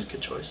then choice.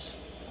 Good choice.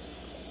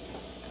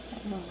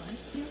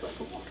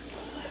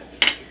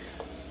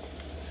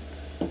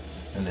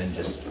 And then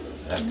just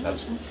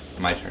that's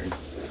my turn.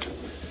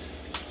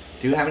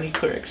 Do you have any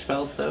cleric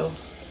spells though?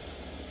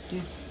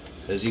 Yes.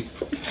 Because you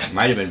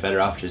might have been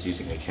better off just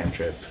using a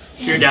cantrip.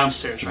 You're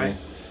downstairs, right?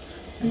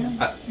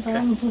 Yeah.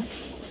 Okay.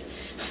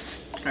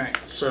 Alright,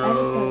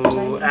 so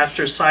Sylen.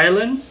 after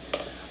Sylen,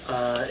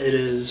 it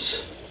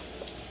is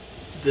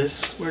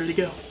this. Where did he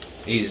go?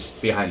 He's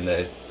behind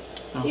the.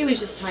 He was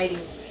just hiding.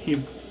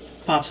 He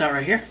pops out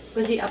right here.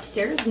 Was he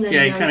upstairs and then?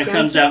 Yeah, he now kind of he's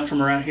comes out downstairs?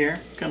 from around here,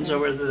 comes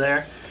over to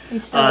there.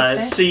 He's still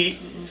upstairs?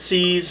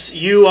 Sees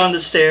you on the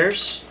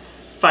stairs,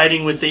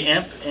 fighting with the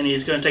imp, and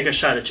he's going to take a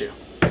shot at you.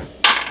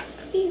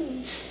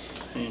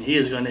 And he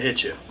is going to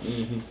hit you.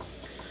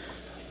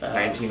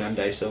 19 on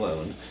dice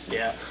alone.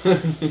 Yeah.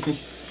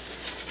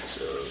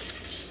 So,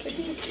 8.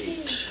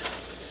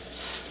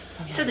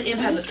 You said the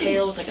imp has a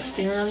tail with like a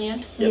stinger on the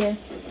end? Yep. Yeah.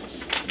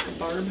 Like a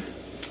barb?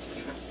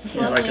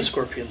 Yeah, like a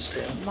scorpion's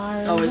tail.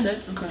 Barb. Oh, is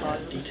it? Okay.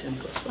 D10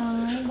 plus 5.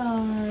 Hi,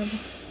 Barb.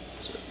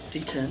 So,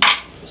 D10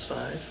 plus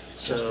 5.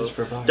 Justice So,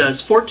 for Barb. does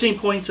 14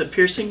 points of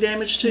piercing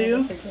damage to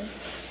you.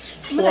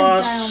 I'm gonna die on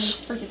Plus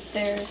these freaking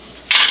stairs.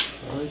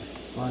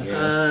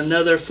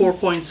 another 4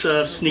 points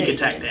of sneak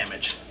attack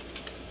damage.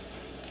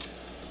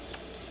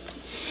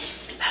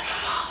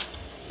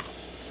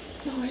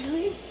 No,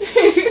 really?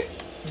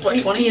 What,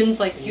 20? Ian's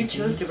like, you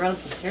chose to run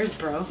up the stairs,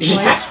 bro. You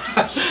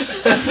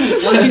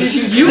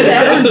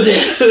earned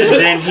this. And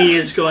then he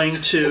is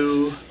going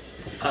to.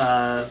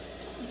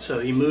 So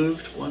he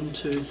moved 1,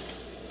 2.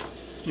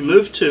 He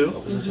moved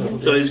 2.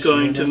 So he's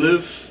going to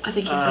move. I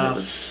think he said it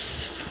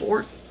was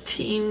 14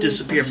 14.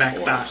 disappear plus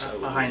back 4, so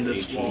behind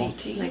this 18. wall.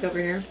 18. Like over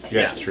here.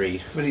 You're Yeah. at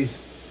 3. But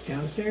he's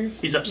downstairs?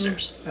 He's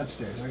upstairs.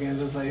 Upstairs. Okay, it's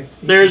just like...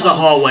 There's a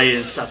hallway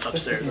and stuff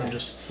upstairs. Yeah. I'm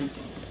just.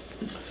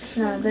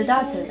 No, the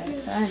dots are there,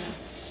 so I know.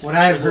 Would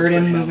I have heard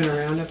him moving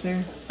around up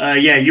there?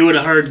 Yeah, you would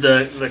have heard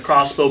the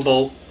crossbow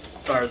bolt,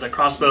 or the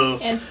crossbow,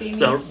 And see me.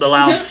 the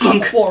loud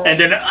thunk, and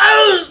then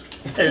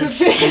as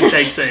he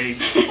takes a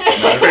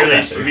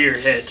fairly severe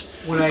hit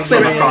Would I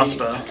from get a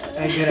crossbow.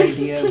 a good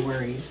idea of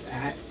where he's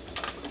at?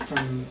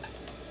 From...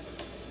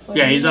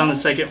 Yeah, he's on the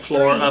second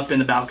floor, 3. up in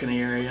the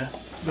balcony area.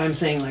 But I'm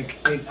saying, like,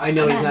 I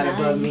know he's not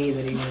above me,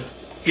 that he would...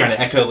 Trying to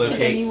Did echolocate.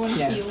 anyone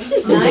Yeah.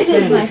 feel? Mine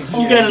is my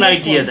You got an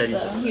idea that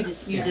he's so. You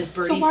just use his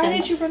birdie So why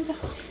sense. did you run the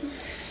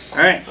All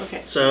right.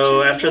 Okay.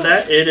 So after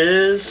that, it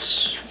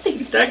is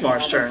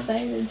Dagmar's turn.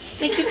 Excited.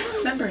 Thank you for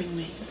remembering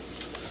me.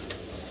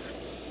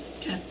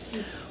 Okay.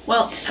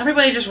 Well,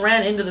 everybody just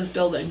ran into this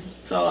building,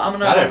 so I'm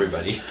gonna. Not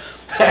everybody.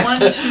 1,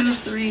 2,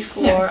 3,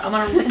 4. I'm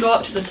gonna go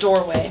up to the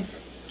doorway.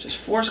 Just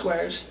 4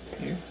 squares.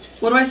 Here.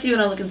 What do I see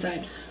when I look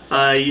inside?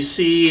 You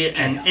see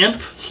an imp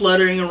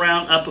fluttering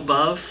around up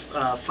above,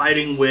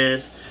 fighting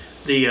with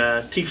the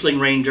Tiefling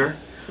Ranger.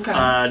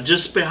 Okay.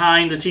 Just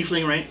behind the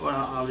Tiefling Ranger, well,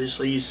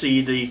 obviously you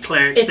see the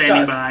Cleric It's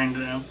standing dark. behind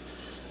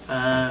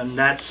them.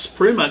 That's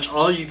pretty much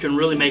all you can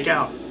really make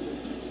out.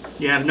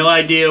 You have no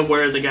idea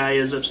where the guy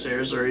is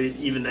upstairs, or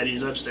even that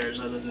he's upstairs,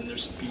 other than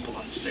there's some people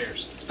on the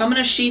stairs. I'm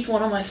gonna sheath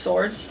one of my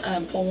swords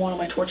and pull one of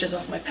my torches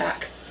off my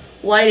pack,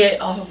 light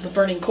it off of the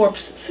burning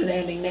corpse that's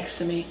standing next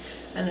to me,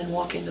 and then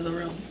walk into the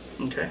room.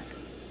 Okay.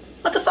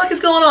 What the fuck is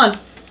going on?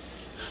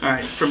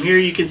 Alright, from here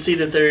you can see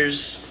that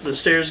the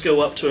stairs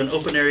go up to an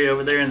open area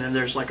over there, and then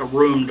there's like a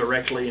room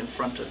directly in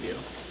front of you.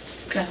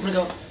 Okay, I'm gonna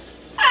go.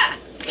 Ah!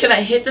 Can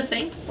I hit the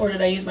thing, or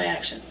did I use my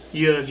action?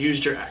 You have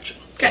used your action.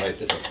 Okay. Light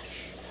the torch.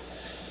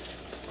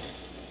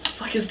 The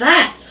fuck is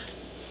that?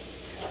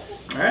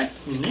 Alright,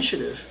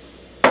 initiative.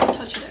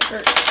 touch it at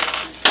first?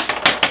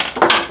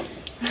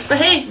 But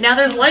hey, now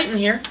there's light in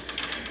here.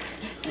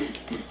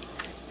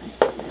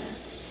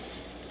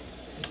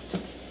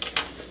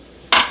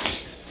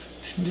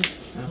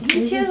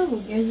 Me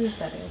too. Yours is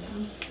better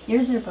though.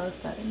 Yours are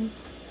both better.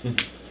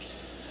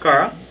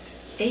 Kara,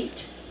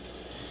 8.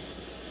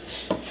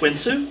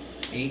 Wentsu,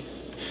 8.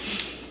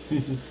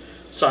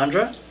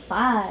 Sandra,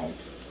 5.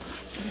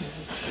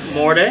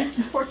 Mordai,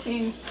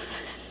 14.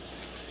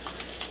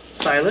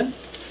 Sylen,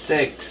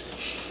 6.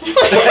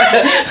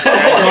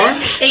 Dagmar.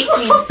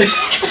 18.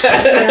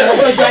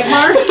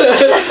 Dagmar?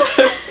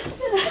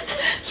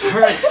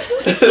 Alright,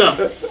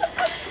 so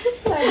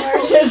Dagmar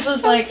just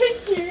was like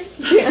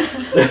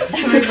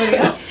everybody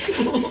else.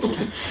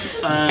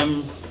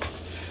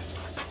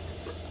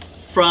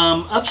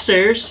 from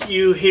upstairs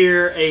you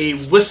hear a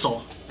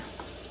whistle,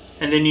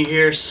 and then you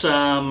hear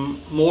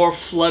some more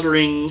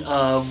fluttering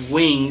of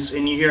wings,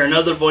 and you hear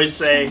another voice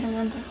say,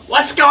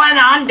 "What's going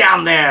on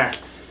down there?"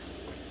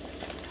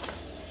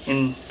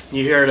 And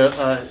you hear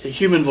a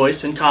human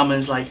voice in common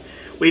is like,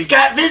 "We've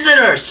got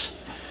visitors!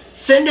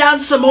 Send down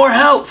some more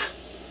help!"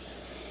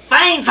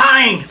 "Fine,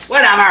 fine,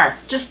 whatever,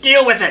 just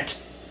deal with it."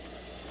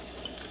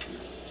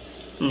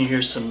 And you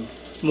hear some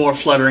more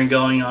fluttering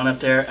going on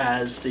up there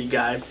as the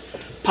guy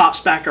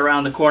pops back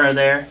around the corner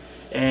there,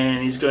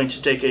 and he's going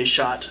to take a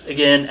shot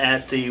again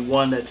at the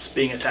one that's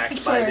being I attacked by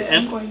swear the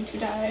I'm imp. going to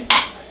die.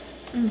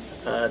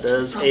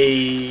 Does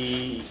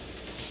a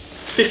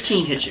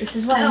 15 hit you? This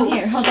is why I'm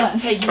here. Hold on.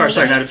 Hey, you Or know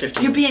sorry, what? not a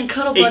 15. You're being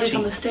cuddle buddies 18.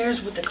 on the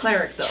stairs with the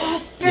cleric, though.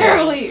 Just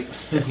barely.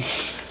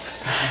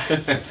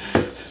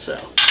 So,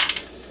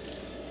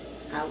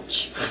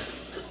 Ouch.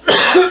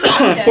 14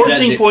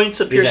 That's it. points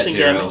of He's at piercing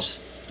 0. damage,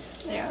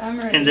 Yeah, I'm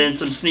ready. and then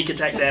some sneak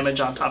attack damage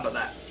on top of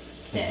that.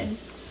 dead.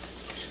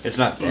 It's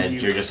not dead, You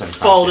you're just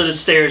unconscious. fall to the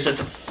stairs at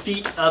the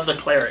feet of the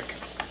cleric.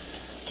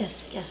 Guess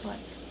what?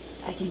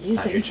 I can do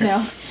not your things turn.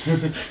 now.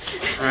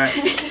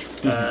 Alright.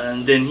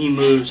 And then he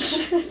moves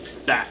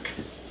back.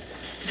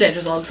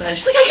 Sandra's all excited.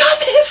 She's like, I got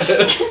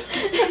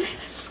this!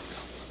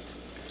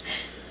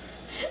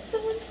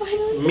 Someone's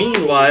finally.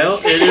 Meanwhile,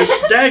 it is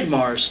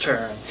Dagmar's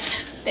turn.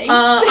 Thanks.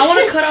 I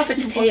want to cut off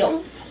its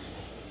tail.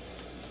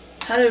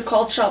 How do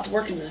called shots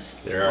work in this?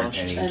 There aren't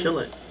any. Kill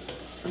it.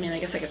 I mean, I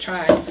guess I could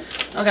try.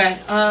 Okay,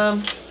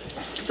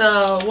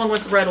 the one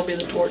with red will be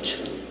the torch.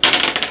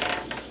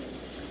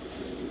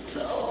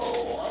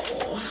 So,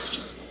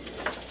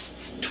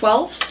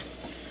 12?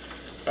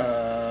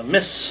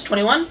 Miss.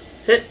 21?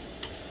 Hit.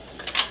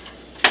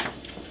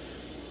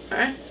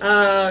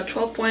 Alright,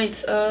 12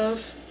 points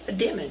of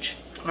damage.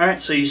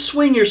 Alright, so you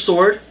swing your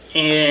sword,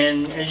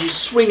 and as you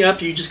swing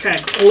up, you just kind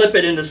of clip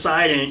it in the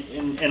side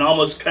and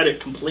almost cut it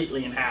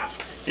completely in half.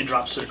 It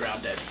drops to the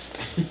ground dead.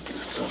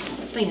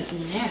 That thing is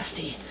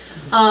nasty.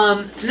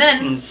 And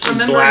then, And some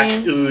black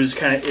remembering... ooze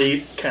kind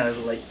of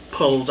like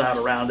pulls out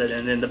around it,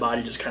 and then the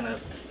body just kind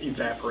of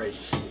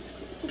evaporates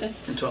Okay.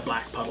 into a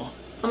black puddle.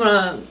 I'm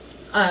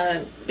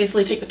gonna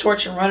basically take the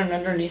torch and run it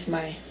underneath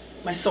my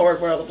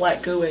sword where all the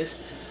black goo is.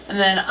 And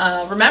then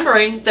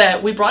remembering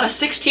that we brought a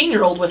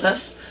 16-year-old with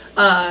us,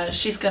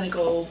 she's gonna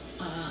go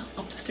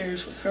up the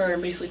stairs with her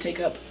and basically take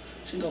up.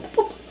 She can go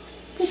boop,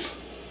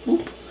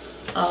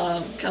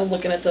 Kind of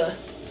looking at the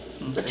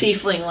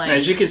tiefling like.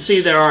 As you can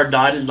see, there are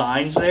dotted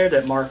lines there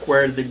that mark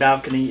where the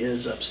balcony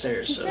is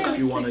upstairs. So if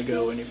you want to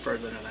go any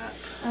further than that.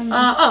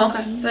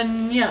 Okay.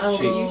 Then yeah, I'll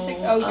go.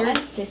 You're I'm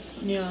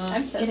 15. Yeah.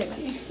 I'm Get it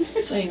 17.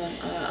 So hang on,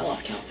 I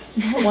lost count.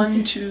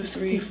 1, 2,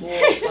 3, 4,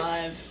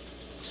 5,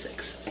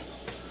 6.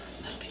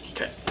 That'll be me.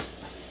 Okay.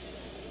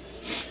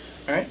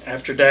 All right.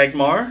 After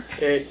Dagmar,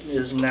 it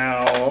is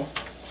now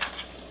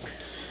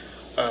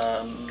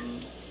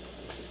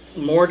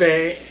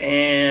Mordai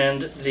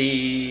and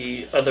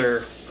the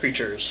other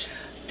creatures.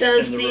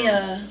 Does in the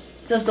the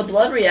does the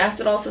blood react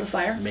at all to the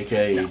fire? Make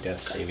a No.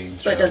 death saving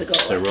throw. But does it go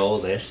So away? roll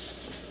this.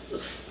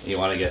 You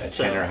want to get a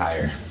 10 or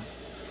higher.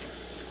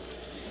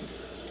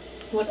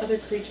 What other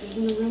creatures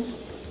in the room?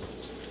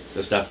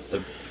 The stuff,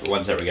 the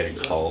ones that were getting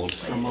cold.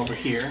 From over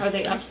here. Are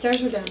they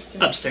upstairs or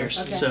downstairs? Upstairs.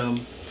 Okay. So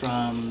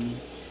from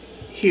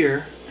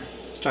here,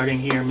 starting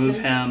here, move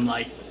him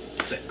like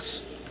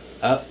 6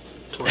 Up.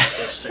 towards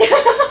the stairs.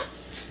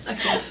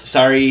 Excellent.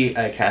 Sorry,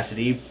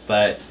 Cassidy,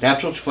 but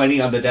natural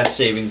 20 on the death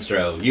saving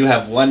throw. You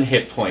have 1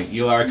 hit point.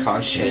 You are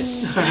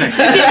conscious.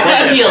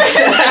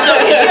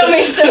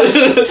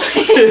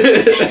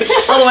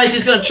 Otherwise,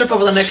 he's gonna trip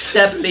over the next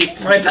step and be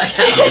right back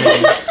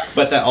out.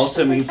 But that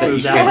also means that you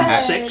Moves can out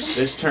act 6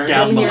 this turn.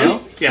 down here?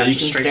 below. So you just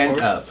can straight stand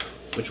forward. up,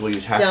 which will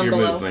use half Down your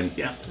below. movement.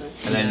 Yeah.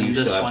 And then you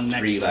this still one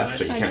have next 3 to left, it.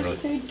 but you I can't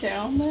just really. stay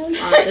down then.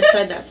 On this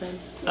side, that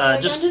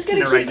side. Just, I'm just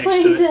gonna right keep next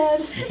to playing it. dead.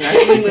 You can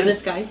actually With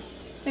this guy.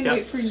 And Yep.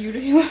 wait for you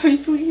to heal me,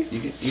 please.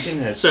 you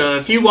can So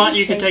if you want,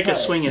 you can Stay take a put.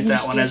 swing at You that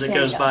just one keep as it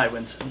goes standing by, up.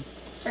 Winston.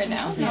 Right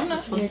now? No, I'm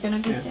not. You're gonna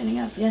be Yeah. standing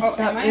up. Yes, Oh,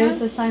 that am I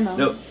is on? a Simo.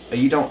 No,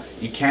 you don't.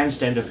 You can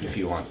stand up if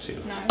you want to.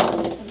 No, I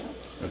won't stand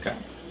up. Okay.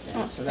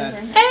 Oh, So that's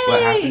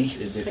What happens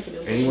is if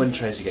anyone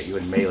tries to get you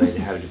in melee, they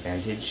have an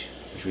advantage,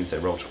 which means they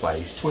roll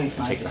twice and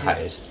 25 take to the hit.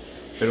 highest.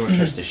 If anyone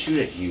tries to shoot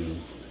at you,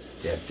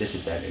 they have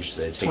disadvantage,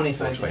 so they take roll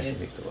 25 to twice hit. and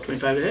take the roll.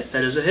 25 to hit.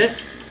 That is a hit.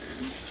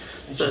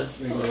 it's So- just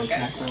regular Little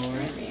guys attack want roll, to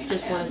right? me.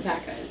 Just one And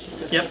attack.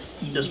 guys. Yep.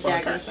 Just one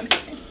Daggers. attack.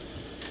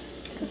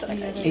 The other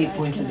 8 guy's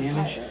points of gonna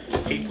damage.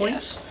 fire. 8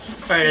 points.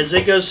 All right, as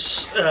it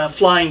goes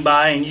flying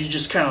by, and you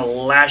just kind of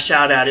lash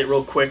out at it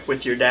real quick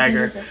with your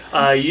dagger.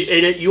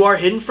 You are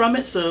hidden from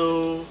it,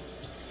 so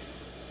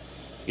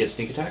Get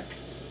sneak attack?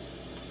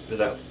 Is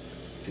that?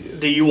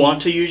 do you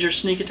want to use your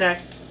sneak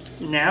attack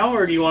now,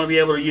 or do you want to be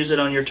able to use it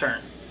on your turn?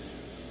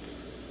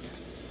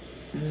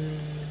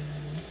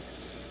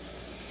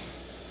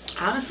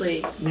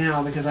 Honestly,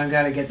 Now, because I've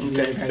got to get to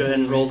the Okay, other go guy's ahead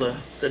and roll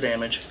movement. the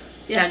damage.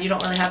 yeah, and you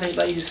don't really have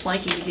anybody who's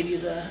flanking to give you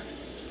the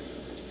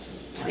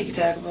sneak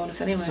attack bonus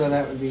anyway. So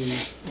that would be,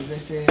 what did I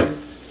say?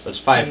 That's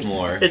 5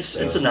 more. It's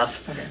so-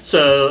 enough. Okay.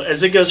 So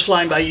as it goes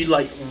flying by, you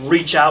like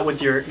reach out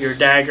with your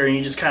dagger and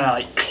you just kind of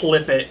like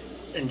clip it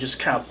and just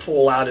kind of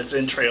pull out its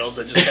entrails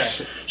that just kind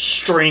of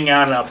string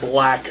out in a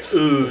black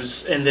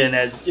ooze, and then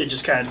it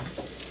just kind of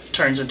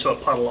turns into a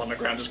puddle on the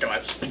ground, just kind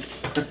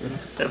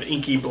of an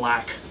inky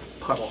black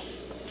puddle.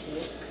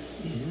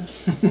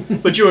 Yeah.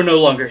 But you are no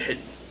longer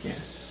hidden. Yeah.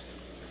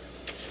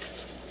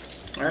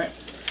 All right.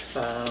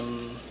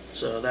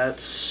 So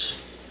that's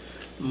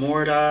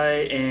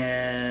Mordai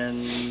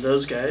and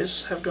those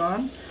guys have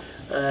gone.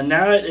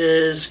 Now it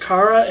is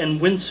Kara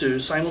and Wentsu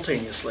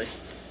simultaneously.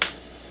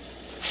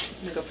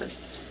 I'm gonna go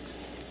first.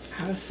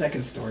 How does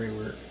second story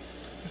work?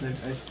 'Cause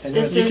I know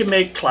This You is- can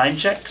make climb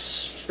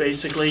checks.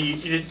 Basically,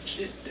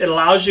 it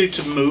allows you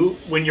to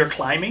move when you're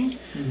climbing.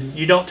 Mhm.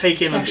 You don't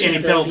take It's actually any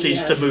an ability,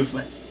 penalties to yes.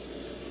 movement.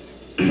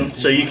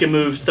 So you can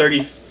move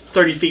 30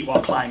 feet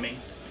while climbing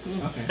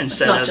Okay.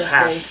 instead not of just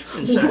half.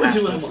 Instead of half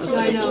do what movement. it was.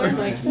 I know. I was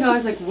like, Okay. no, I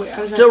was like, I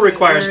was Still asking,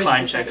 requires where is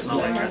climb the checks and second all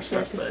that one? kind of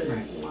stuff, Because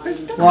but-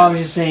 it's Well, I was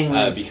just saying,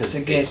 like, because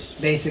to it's-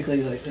 get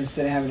basically, like,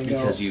 instead of having to go,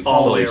 Because you've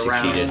all the fully way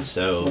around. succeeded,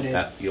 so Would it-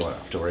 that you won't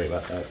have to worry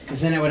about that. because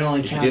then it would only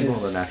If you count did as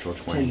roll a natural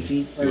 20, 10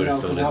 feet. Or you would no,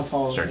 have because filled how in,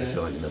 tall is started it?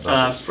 filling in the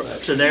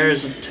bucket. To there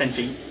is 10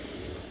 feet.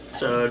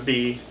 So it'd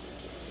be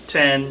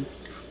 10,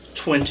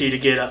 20 to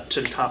get up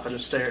to the top of the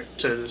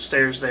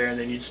stairs there, and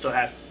then you'd still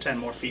have 10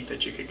 more feet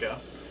that you could go.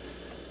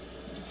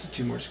 So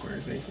 2 more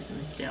squares, basically.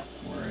 Yeah.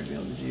 Or I'd be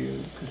able to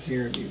do, because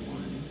here would be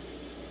 1.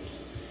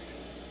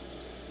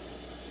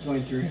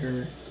 Going through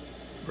her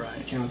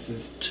Right. counts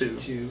as 2.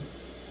 2.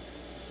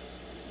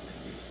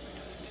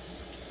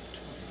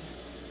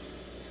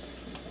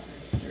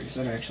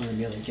 So I'd actually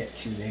be able to get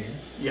to there.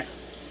 Yeah.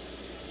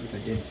 If I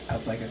did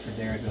up like I said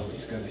there, I'd be able to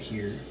just go to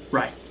here.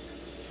 Right.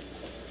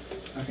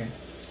 Okay.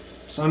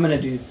 So I'm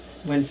gonna do.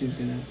 Wentsu's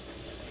gonna.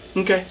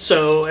 Okay,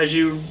 so as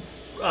you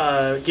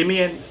give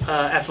me an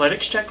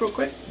athletics check real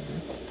quick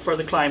for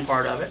the climb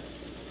part of it.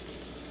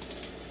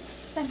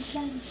 Oh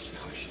shit,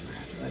 my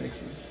athletics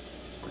is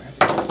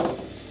crappy.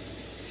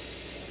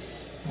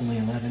 Only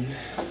 11.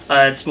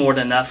 It's more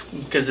than enough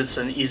because it's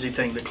an easy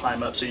thing to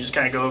climb up. So you just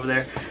kind of go over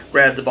there,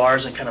 grab the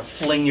bars, and kind of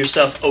fling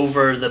yourself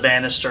over the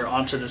banister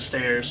onto the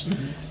stairs,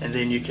 and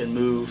then you can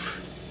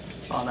move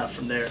on up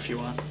from there if you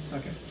want.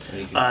 Okay. And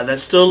you can- That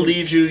still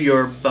leaves you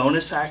your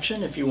bonus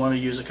action if you want to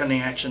use a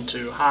cunning action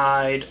to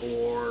hide,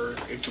 or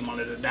if you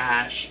wanted to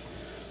dash,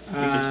 you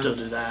can still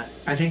do that.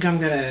 I think I'm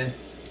gonna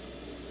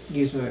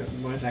use my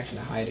bonus action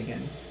to hide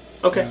again.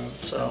 Okay,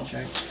 So so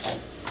check.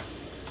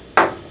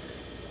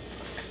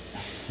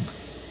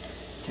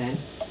 10.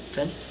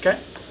 10. Okay.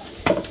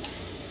 All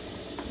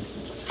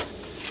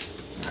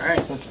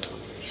right. That's it.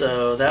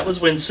 So that was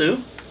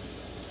Wentsu.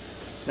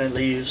 That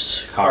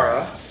leaves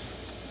Kara.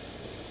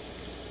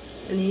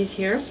 And he's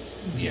here.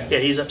 Yeah. Yeah,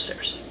 he's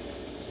upstairs.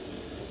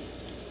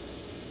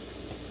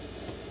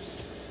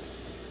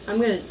 I'm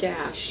gonna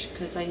dash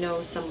because I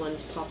know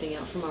someone's popping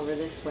out from over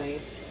this way,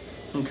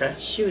 Okay.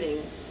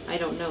 shooting. I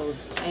don't know.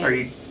 Are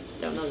you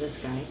don't know this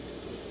guy.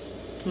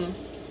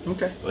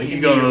 okay? Well, you You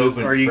can do your gonna-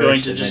 movement are you first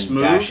going to and just then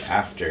move? dash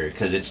after,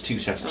 because it's two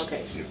separate.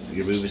 Okay.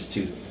 Your move is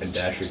two, and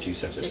dash are two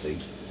separate 6,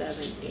 things. 7,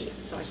 8.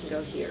 So I can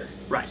go here.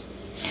 Right.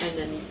 And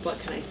then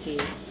what can I see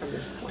from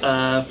this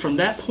point? From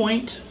that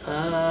point,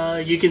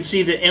 you can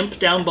see the imp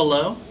down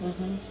below,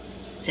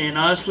 and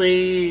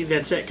honestly,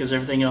 that's it because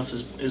everything else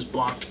is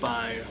blocked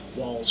by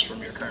walls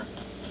from your current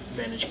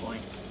vantage point.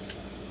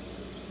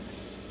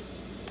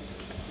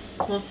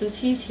 Well, since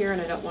he's here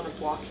and I don't want to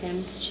block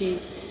him,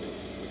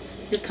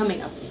 you're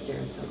coming up the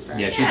stairs, though, correct?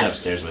 Yeah, she's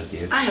upstairs with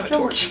you. I have a So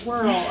torch.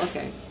 we're all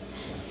okay.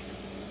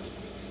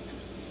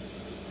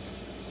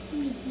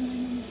 I'm just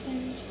living on the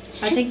stairs.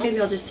 I think maybe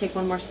I'll just take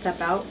one more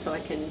step out so I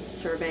can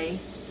survey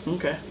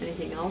Okay.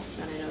 anything else.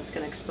 And I know it's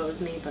going to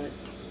expose me, but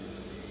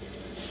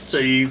So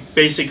you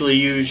basically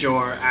use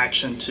your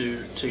action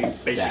to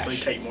basically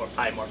Dash. take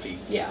 5 more feet.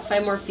 yeah,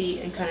 5 more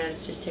feet and kind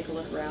of just take a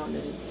look around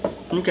and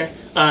Okay.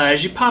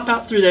 As you pop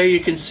out through there,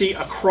 you can see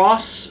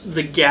across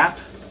the gap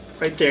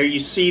right there, you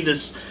see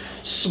this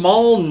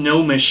small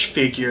gnomish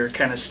figure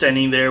kind of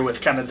standing there with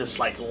kind of this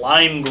like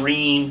lime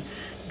green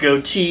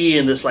goatee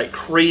and this like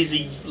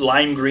crazy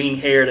lime green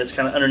hair that's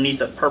kind of underneath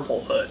a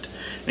purple hood.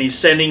 And he's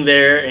standing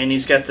there and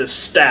he's got this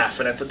staff,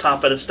 and at the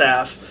top of the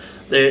staff,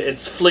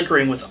 it's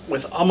flickering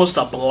with almost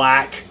a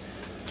black,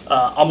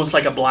 almost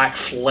like a black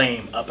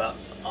flame up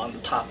on the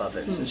top of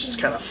it. It's just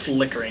kind of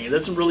flickering. It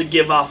doesn't really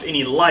give off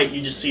any light.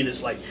 You just see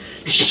this like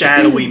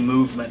shadowy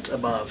movement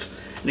above.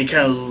 And he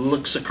kind of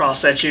looks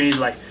across at you and he's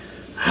like,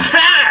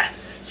 "Ha!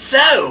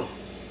 So,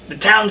 the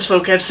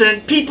townsfolk have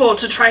sent people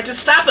to try to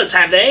stop us,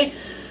 have they?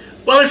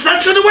 Well, it's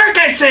not going to work,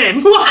 I said.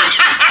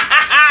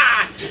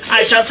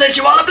 I shall set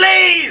you all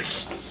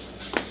ablaze."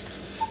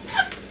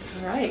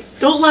 all right.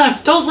 Don't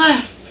laugh, don't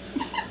laugh.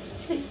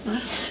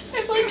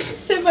 I'm like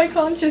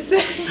semi-conscious.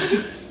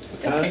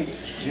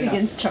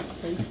 Begins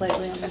chuckling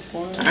slightly on the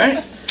floor.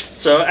 Alright,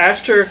 so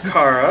after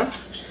Kara,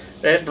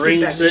 that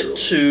brings back it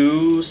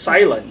to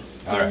Sylen.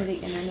 Alright. The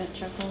internet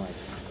chuckle. Like,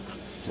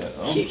 So,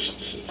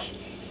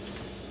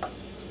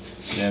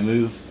 gonna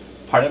move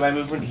part of my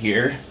movement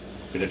here.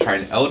 I'm gonna try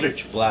and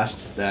Eldritch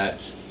Blast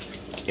that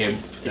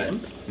imp that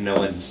Imp? no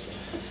one's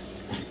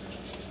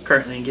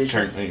Currently engaged.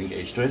 currently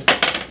engaged with.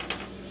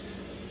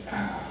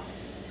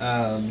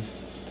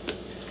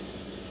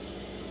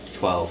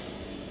 12.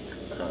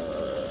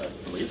 I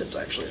believe it's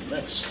actually a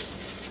miss.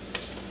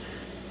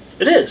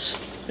 It is.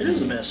 It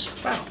is a miss.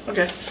 Wow,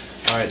 okay.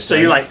 Alright, So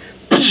you're like,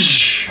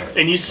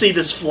 and you see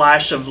this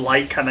flash of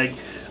light kind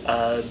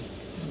of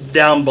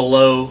down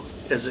below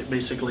as it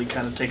basically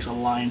kind of takes a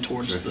line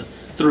towards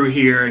through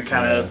here and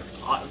kind of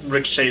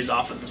ricochets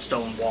off of the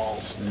stone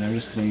walls. And I'm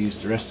just gonna use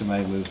the rest of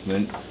my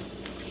movement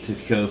to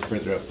go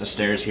further up the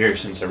stairs here,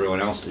 since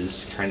everyone else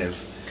is kind of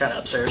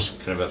Upstairs.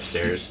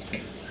 upstairs.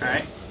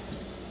 Alright.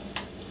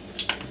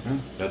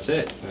 That's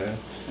it.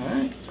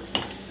 Alright.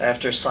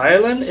 After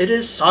Sylen, it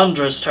is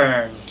Sandra's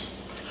turn.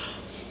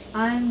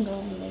 I'm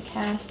going to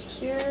cast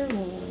Cure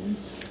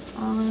Wounds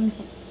on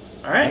him.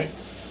 Alright.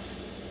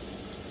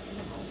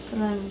 So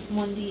then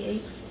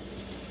 1d8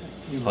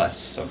 Plus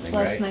something,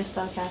 plus right? my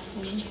spell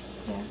casting.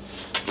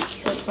 Yeah.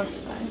 So plus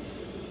 5.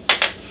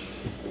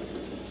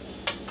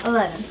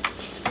 11.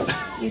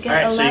 You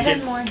get Alright, so you 11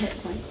 get- more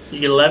hit points. You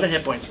get 11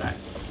 hit points back.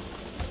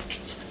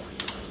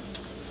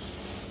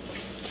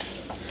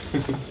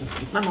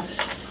 My mom is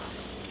hot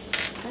sauce.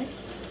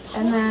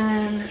 And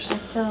then I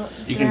still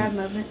You do I can- have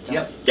movement still?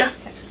 Yep. Yeah.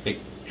 It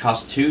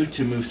costs 2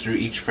 to move through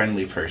each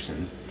friendly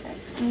person. Okay.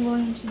 I'm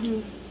going to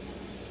do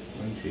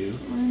 1, 2,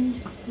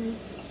 1, 2,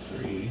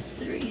 3.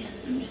 3.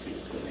 I'm just gonna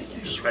go right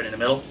there. Just right in the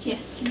middle. Yeah.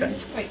 Okay.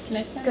 Wait, can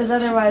I start? Because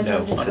otherwise No,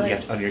 I'm just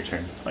like on your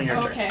turn. On your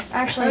Oh, turn. okay.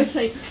 I actually was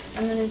like,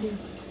 I'm gonna do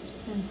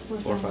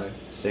 4, 5,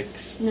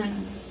 6. No.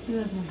 You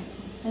have more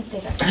hit points. I stay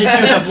back. You do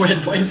have more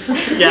hit points.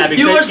 Yeah,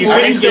 because you are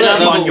couldn't still get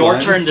at up on level your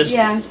 1. turn this.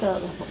 Yeah, I'm still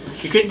at level 1.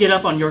 You couldn't get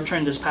up on your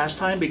turn this past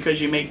time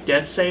because you make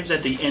death saves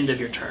at the end of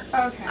your turn.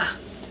 okay.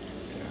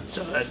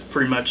 So that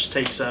pretty much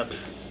takes up.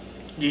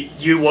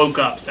 You woke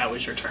up. That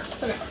was your turn.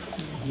 Okay.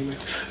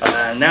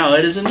 Now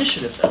it is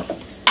initiative though.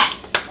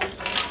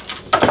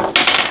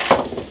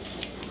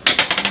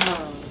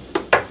 Oh.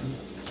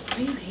 Why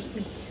do you hate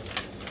me?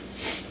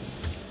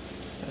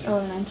 Oh,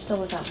 and I'm still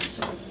without my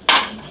sword.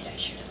 Maybe I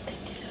should have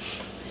picked it up.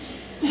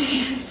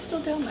 It's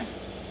still down there.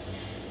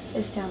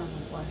 It's down on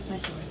the floor. My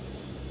sword.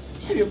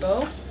 You have your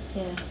bow?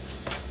 Yeah.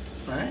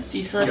 All right. Do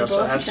you still have You your bow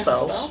also if have you cast a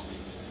spells. spell?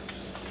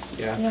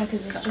 Yeah. Yeah,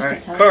 because it's just All a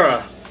right, touch.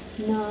 Kara.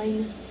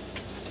 9.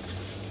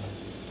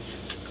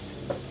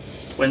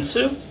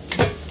 Wentsu,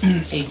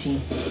 18.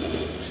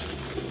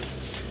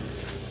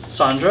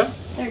 Sandra,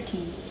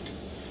 13.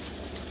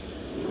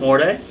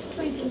 Mordai,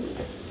 22.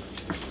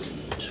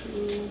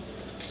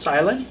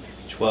 Sylen,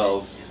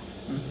 12.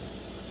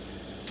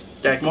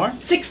 Dagmar.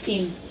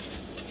 16.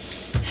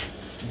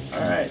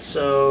 Alright,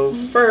 so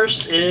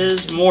first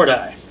is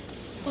Mordai.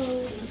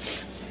 So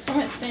I'm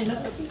gonna stand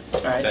up.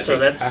 Alright, That so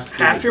takes that's half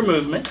half your your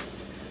movement,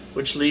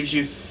 which leaves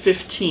you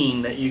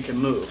 15 that you can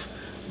move.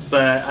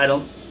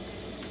 But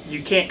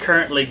you can't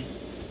currently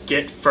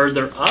get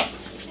further up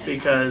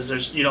because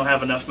you don't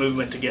have enough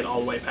movement to get all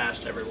the way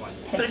past everyone.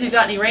 But if you've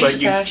got any But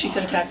ranged you- attacks, you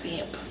could attack the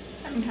imp.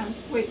 I don't have.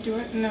 Wait, do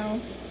it? No.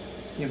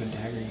 You have a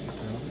dagger you can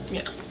throw.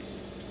 Yeah.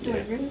 Do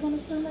I really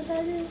want to throw my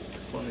dagger?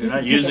 Well, you're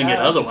not using it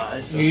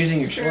otherwise. You're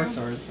using your True. short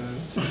sword,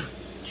 so.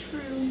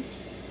 True.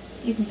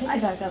 You can pick I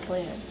it back up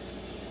later.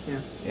 Yeah,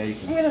 you I'm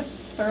can. gonna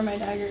throw my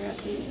dagger at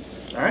the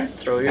Alright,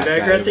 throw your that guy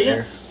dagger at over the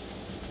there. end.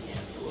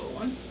 little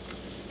one.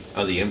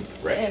 Oh, the imp,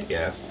 right? Imp.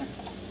 Yeah.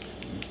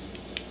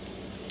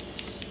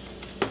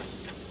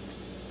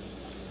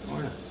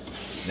 Or not.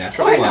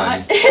 Natural Or one.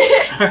 not.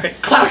 Alright,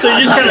 so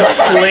you just kind of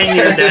fling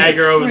your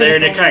dagger over there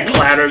and it kind of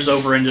clatters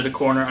over into the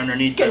corner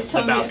underneath You the, guys the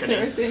tell me if balcony.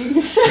 there are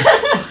things.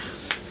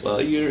 Well,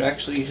 you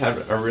actually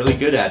are really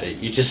good at it.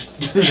 You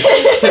just. So,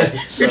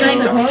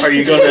 nice. are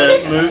you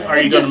gonna move? Are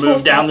you gonna Just move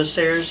hold down on. the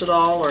stairs at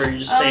all, or are you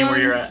just staying where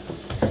you're at?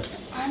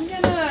 I'm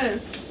gonna.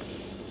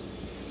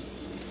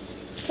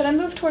 Could I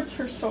move towards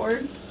her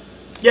sword?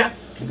 Yeah.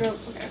 To go.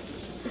 Okay.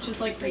 Which is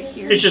like right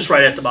here. It's just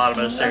right at the bottom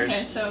of the stairs.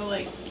 Okay, so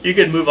like. You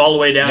could move all the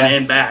way down Yeah.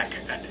 and back.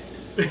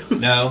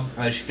 No,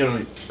 she could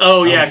only.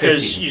 Oh yeah, 50.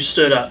 because you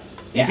stood up.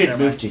 You Yeah. could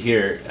Never move mind. to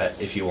here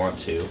if you want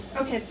to,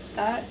 Okay,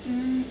 that.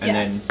 and yeah.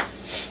 then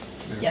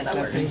Yeah, that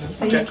works.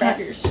 But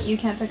Okay. you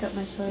can't pick up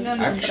my sword. No,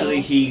 no. actually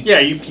he Yeah,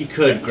 you he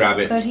could grab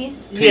it. Could he?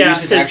 He Yeah,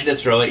 used his 'cause- action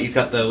to throw it. He's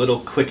got the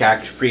little quick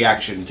free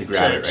action to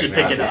grab To- it to right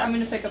pick now. it Okay, up. I'm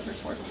gonna pick up her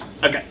sword.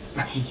 okay.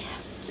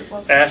 You're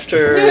welcome.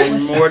 After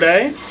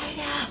Mordai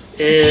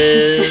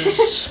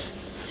is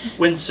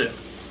Wentsu.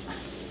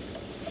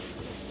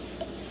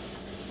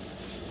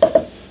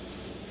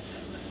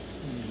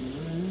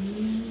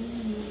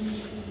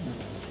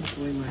 Take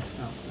away my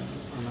stuff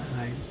though, or my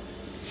hide.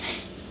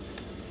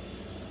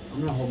 I'm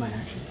gonna hold my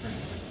action for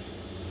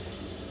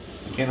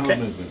now. You can't hold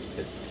Okay.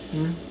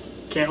 movement.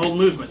 Can't hold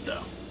movement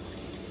though.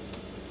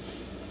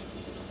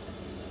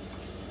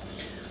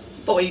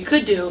 But what you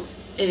could do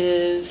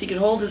is he could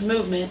hold his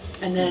movement,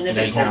 and then if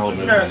No, it you can't hold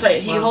no, movement. sorry,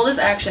 he could Wow. hold his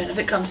action. If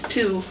it comes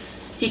to,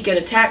 he could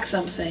attack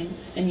something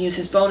and use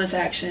his bonus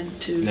action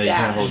to No, you dash.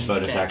 can't hold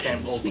bonus Can't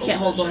actions. hold You can't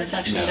hold bonus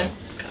action No. either.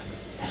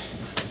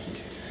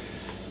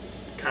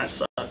 Kind of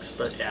sucks,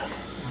 but yeah.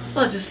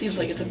 Well, it just seems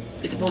like it's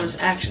a bonus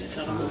action. It's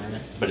not a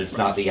movement. But it's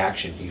not the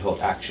action. You hold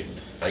action.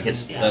 Like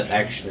it's Yeah. the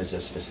action is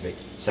a specific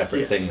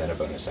separate Yeah. thing than a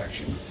bonus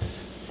action.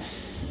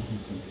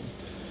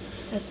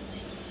 This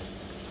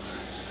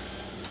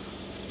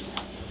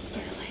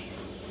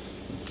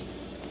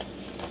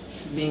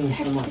Being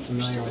somewhat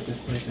familiar with this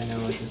place, I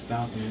know what this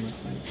balcony looks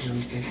like. You know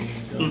what I'm thinking?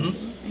 Mhm.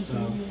 So,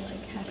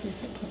 like half your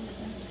hit points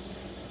back.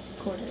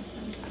 Quarter of them.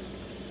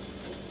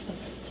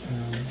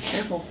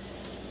 Careful.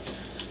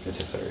 It's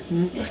a third.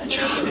 no.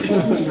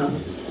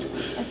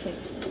 I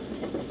fixed it.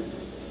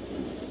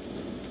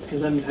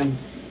 Because I'm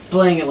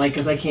playing it like,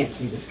 because I can't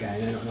see this guy,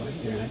 and I don't know what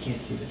he's doing. I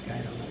can't see this guy, I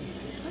don't know what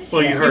he's doing.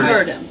 Well, you You heard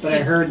heard it him. But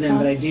I heard them,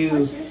 but I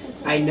do,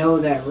 I know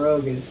that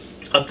rogue is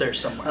up there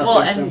somewhere. up Well,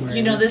 there and somewhere.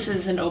 you know this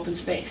is an open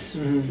space,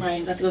 Mhm.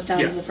 right? That goes down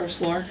Yeah. to the first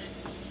floor.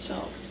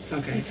 So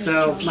Okay,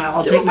 so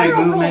I'll take my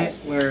movement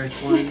where it's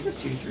 1,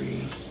 2,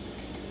 3,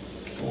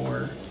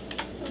 4.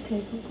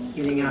 Okay, cool.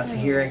 Getting out to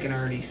here, I can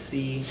already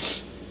see,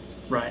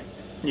 Right.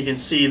 You can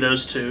see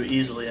those two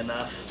easily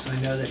enough. so I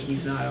know that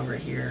he's not over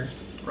here.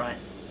 Right.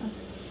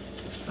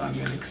 So I'm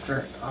going to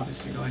start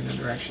obviously going the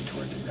direction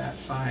towards his at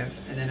 5,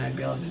 and then I'd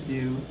be able to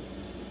do.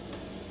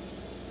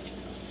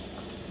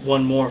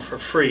 One more for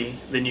free,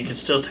 then you can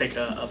still take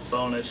a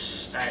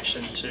bonus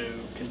action to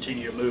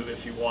continue to move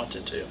if you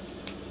wanted to.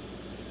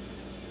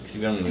 Because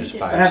you only lose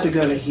 5. I'd have to so-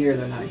 go to here,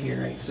 though, not here,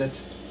 right? Because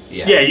that's.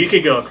 Yeah, you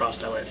could go across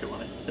that way if you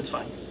wanted. It's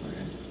fine.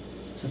 Okay.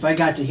 So if I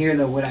got to here,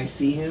 though, would I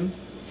see him?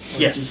 Or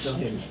Yes. Is he still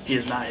hidden? He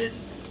is not hidden.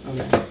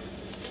 Okay.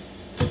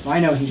 So I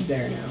know he's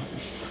there now.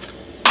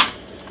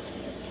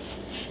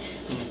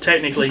 And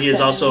technically, he is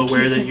also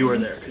aware that you were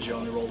there because you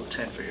only rolled a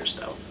 10 for your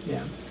stealth.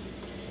 Yeah.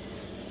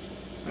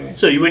 Okay.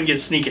 So you wouldn't get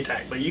sneak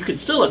attack, but you could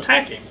still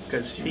attack him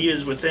because he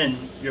is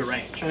within your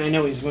range. And I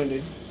know he's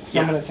wounded, so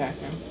I'm Yeah. gonna attack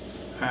him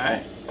All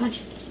right. Punch.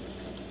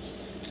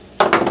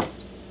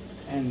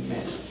 and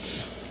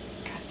miss.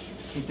 God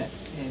damn! Hit that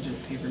edge of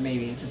the paper.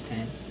 Maybe it's a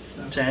 10.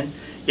 So 10.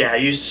 Yeah,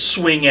 you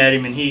swing at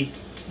him and he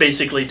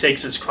basically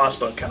takes his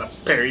crossbow and kind of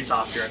parries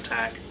off your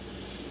attack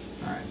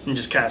all right. and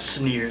just kind of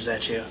sneers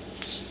at you.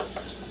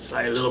 It's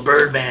like, little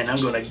bird man,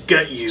 I'm going to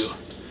gut you.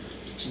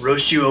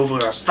 Roast you over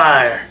a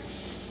fire.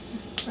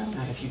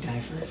 Not if you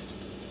die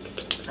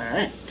first.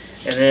 Alright.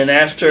 And then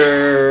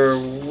after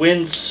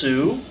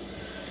Wentsu,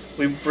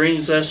 we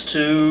brings us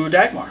to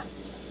Dagmar.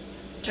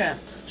 okay,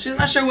 she's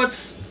not sure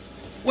what's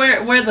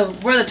where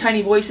the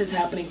tiny voice is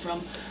happening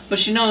from, but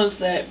she knows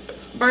that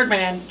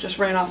Birdman just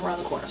ran off around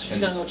the corner, so she's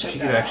gonna go check She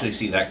that could out. actually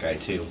see that guy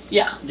too.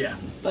 Yeah, Yeah.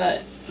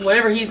 but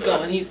whatever he's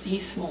going,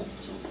 he's small.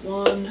 So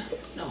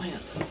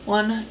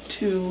 1,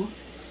 2,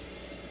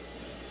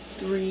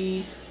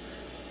 3,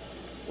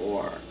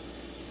 4,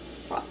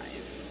 5.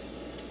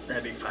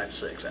 That'd be 5,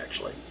 6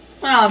 actually.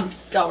 Well, I've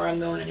got where I'm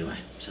going anyway,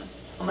 so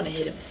I'm gonna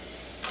hit him.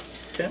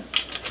 Okay.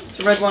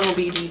 So red one will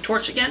be the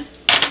torch again.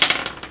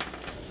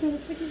 It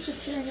looks like he's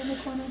just staring in the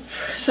corner.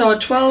 So a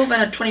 12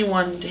 and a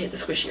 21 to hit the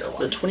squishier The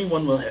one.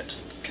 21 will hit.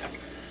 Okay.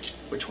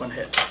 Which one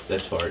hit? The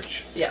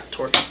torch. Yeah.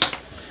 Torch.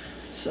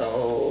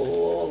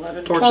 So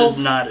 11, Torch 12. is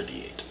not a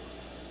D8.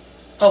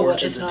 Oh,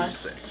 Torch it's is a not.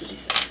 D6. It's a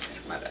D6. Okay,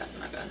 my bad.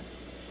 I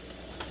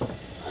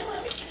don't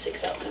have a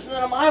D6 out because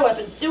none of my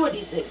weapons do a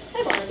D6.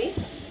 Hi, Barnaby.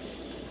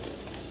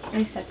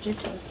 Except your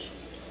torch.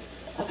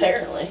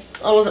 Apparently.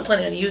 I wasn't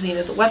planning on using it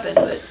as a weapon,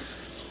 but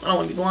I don't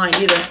want to be blind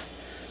either.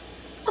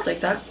 I'll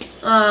take that.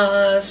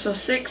 So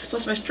 6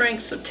 plus my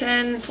strength, so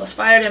 10 plus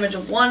fire damage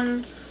of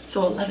 1,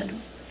 so 11.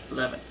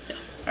 11.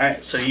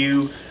 Alright, so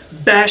you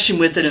bash him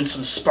with it and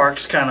some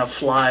sparks kind of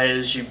fly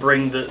as you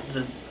bring the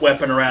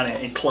weapon around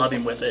and club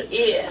him with it.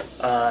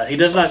 Yeah. He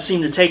does not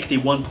seem to take the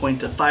 1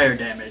 point of fire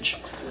damage,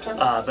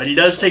 but he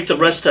does take the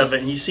rest of it,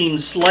 and he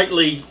seems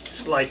slightly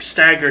like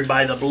staggered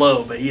by the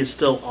blow, but he is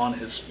still on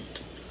his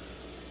feet.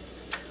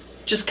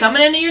 Just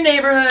coming into your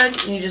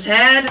neighborhood, and you just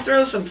had to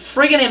throw some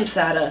friggin' imps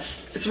at us.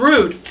 It's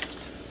rude.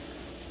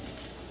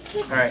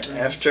 Alright,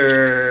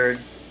 after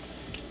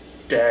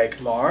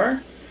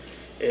Dagmar,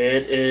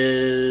 it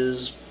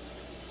is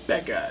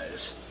bad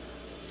guys.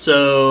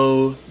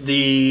 So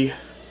the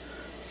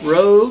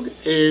rogue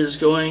is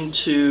going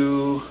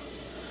to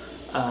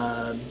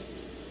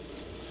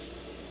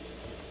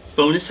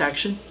bonus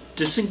action,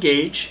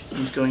 disengage.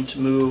 He's going to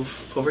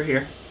move over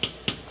here.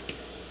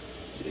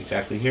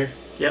 Exactly here.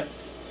 Yep.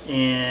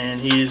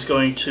 And he's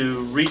going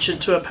to reach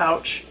into a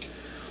pouch,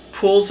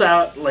 pulls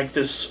out like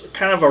this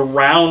kind of a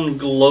round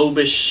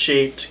globish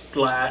shaped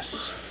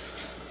glass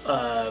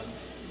vial.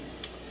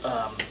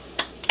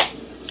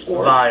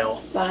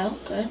 Vial,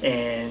 okay.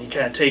 And he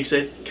kind of takes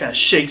it, kind of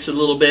shakes it a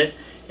little bit,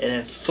 and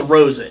then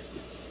throws it.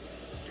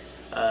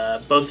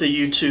 Both of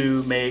you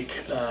two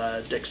make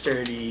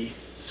dexterity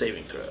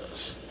saving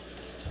throws.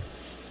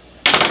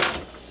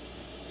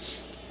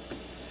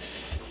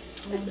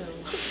 Oh no.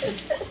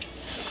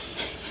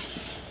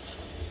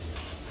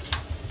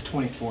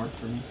 24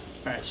 for me.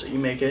 Alright, so you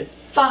make it.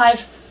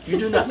 5. You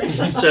do not make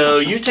it. So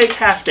you take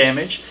half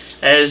damage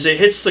as it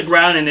hits the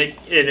ground and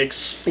it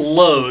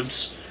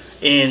explodes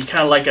in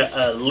kind of like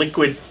a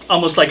liquid,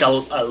 almost like a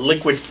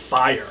liquid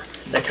fire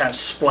that kind of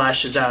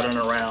splashes out and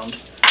around.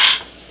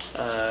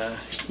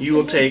 You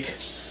will take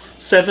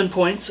 7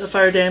 points of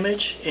fire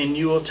damage, and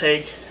you will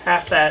take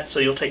half that, so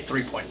you'll take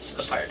 3 points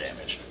of fire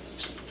damage.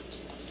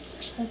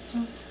 That's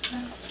not.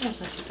 That's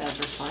not too bad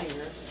for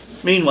fire.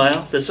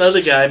 Meanwhile, this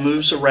other guy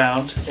moves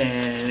around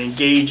and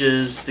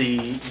engages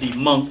the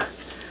monk,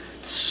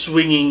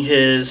 swinging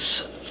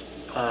his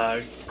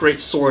great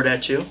sword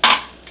at you.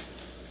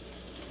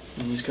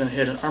 And he's going to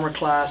hit an armor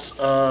class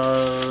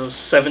of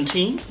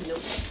 17.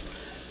 Nope.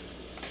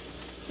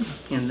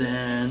 And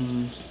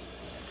then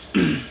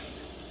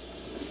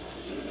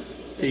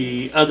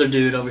the other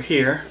dude over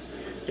here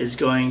is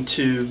going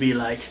to be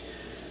like,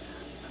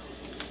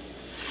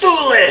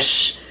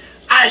 "Foolish!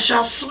 I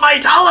shall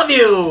smite all of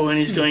you!" And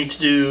he's going to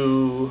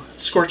do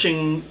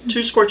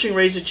two scorching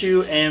rays at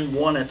you and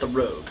 1 at the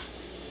rogue.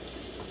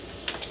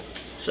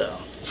 So,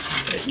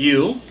 at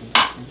you,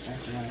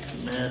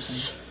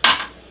 miss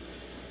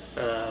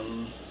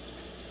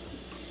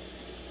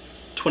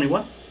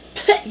 21.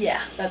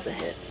 Yeah, that's a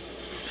hit.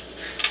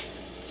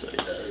 So he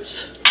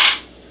does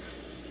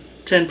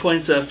 10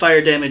 points of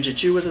fire damage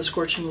at you with a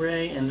scorching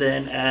ray, and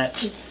then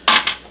at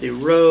the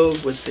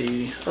rogue with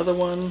the other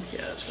one.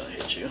 Yeah, that's going to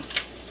hit you.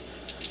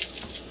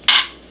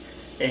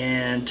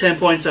 And 10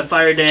 points of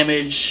fire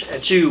damage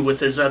at you with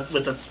his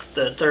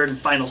the third and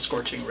final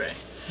scorching ray.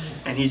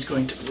 And he's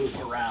going to move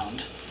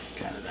around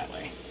kind of that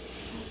way.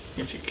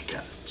 If you could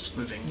kind of just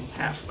moving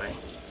halfway.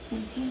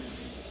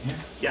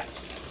 Yeah.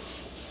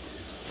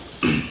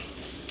 And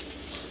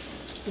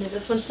is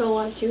this one still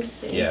alive too?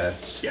 Yeah.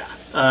 Yeah.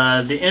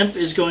 The imp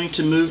is going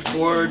to move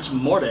towards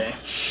Mordai.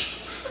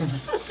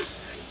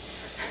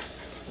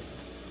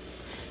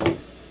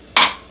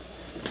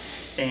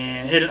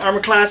 And hit an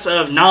armor class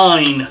of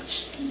 9.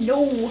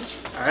 No.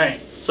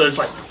 Alright. So it's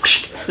like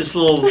this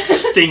little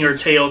stinger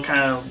tail kind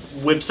of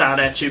whips out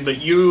at you,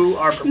 but you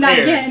are prepared. Not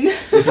again.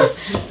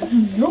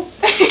 Nope.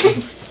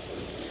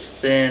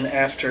 Then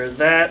after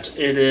that,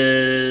 it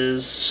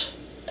is.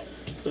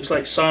 Looks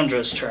like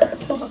Sandra's turn.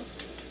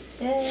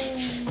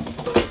 Yay.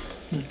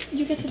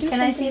 You get to do Can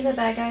I something. see the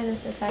bad guy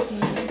that's attacking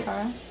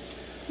Kara?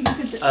 You get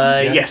to do-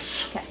 Yeah.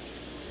 Yes.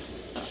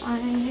 So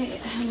I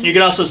You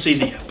can also see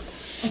the imp.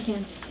 I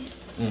can't see.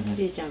 Mm-hmm.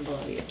 He's down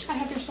below you. I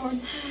have your sword.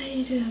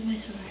 I do have my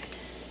sword.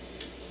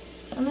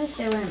 So I'm gonna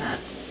stay where I'm at.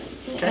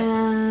 Okay.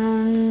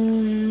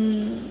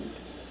 And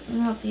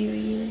I'll help you.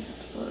 You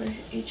lower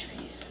HP.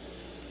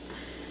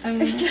 I'm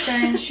gonna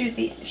try and shoot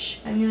the.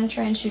 I'm gonna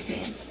try and shoot the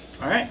imp.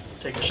 All right,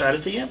 take a shot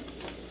at the imp.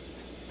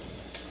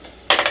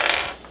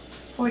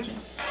 14.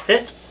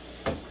 Hit.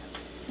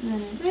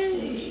 And then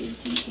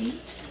it's a D8.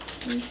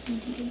 Where's my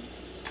D8?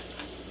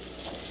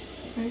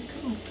 Very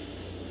cool.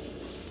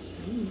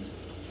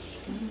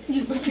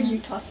 You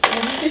tossed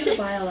it. Threw the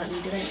vial at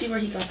me. Did I see where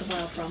he got the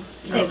vial from?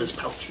 Out of his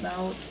pouch.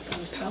 Out of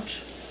his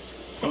pouch.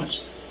 How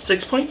much?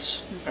 6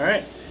 points. All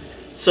right.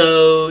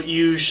 So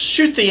you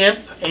shoot the imp,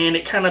 and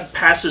it kind of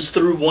passes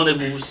through one of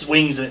his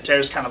wings, and it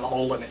tears kind of a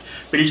hole in it.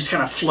 But he just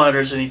kind of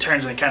flutters, and he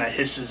turns and kind of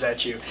hisses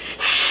at you.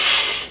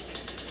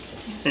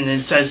 And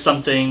it says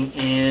something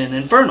in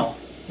Infernal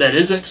that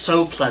isn't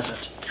so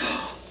pleasant.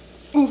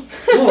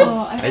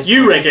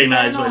 You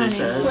recognize what he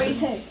says. What do you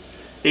say?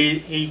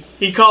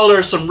 He called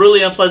her some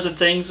really unpleasant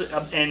things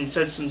and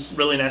said some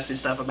really nasty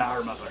stuff about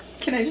her mother.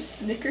 Can I just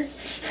snicker?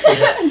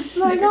 Just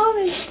My snicker. mom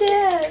is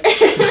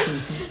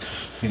dead.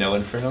 You know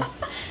Infernal?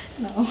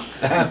 No.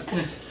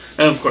 And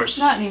of course,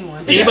 Not anymore.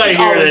 anybody It's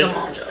here always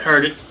that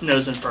heard it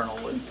knows Infernal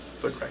would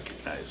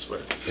recognize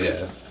what it was.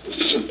 Yeah.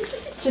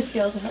 Just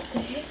yells out.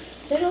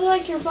 They don't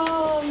like your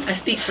mom. I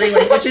speak 3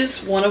 languages,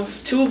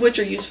 2 of which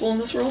are useful in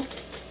this world.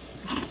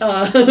 So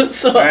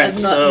Alright, I'm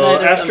so neither of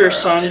them after are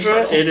Sandra,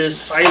 infernal. it is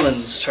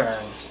Sylen's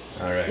turn.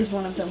 Alright. Is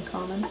one of them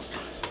common?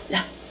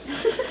 Yeah.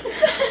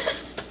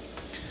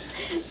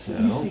 You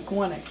So, speak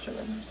one extra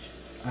language.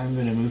 I'm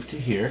going to move to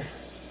here.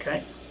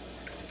 Okay.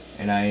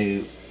 And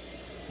I'm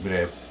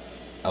going to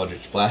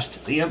Eldritch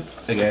Blast the imp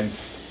again.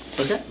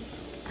 Okay.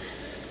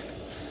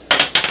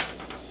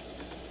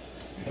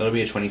 That'll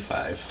be a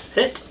 25.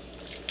 Hit.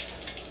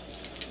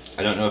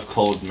 I don't know if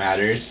cold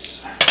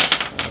matters.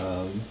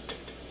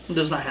 It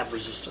does not have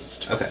resistance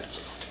to Okay.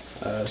 it.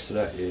 So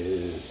that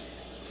is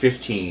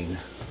 15.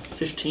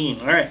 15.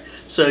 Alright.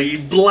 So you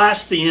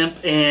blast the imp,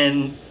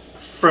 and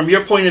from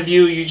your point of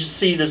view, you just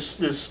see this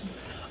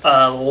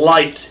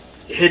light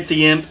hit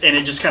the imp, and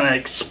it just kind of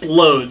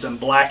explodes in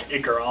black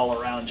ichor all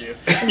around you.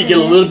 You get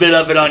a little bit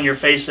of it on your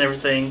face and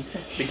everything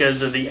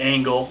because of the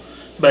angle,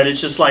 but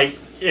it's just like,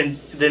 and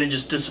then it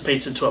just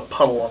dissipates into a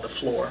puddle on the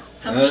floor.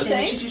 How much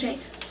damage did you take?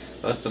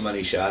 That's the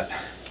money shot.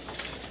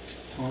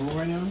 Total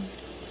right now?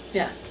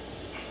 Yeah.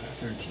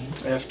 13.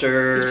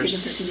 After You've taken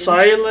 13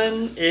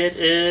 Sylen, it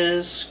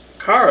is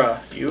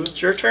Kara.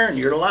 It's your turn.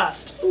 You're the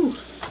last. Ooh,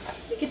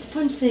 I get to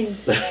punch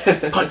things.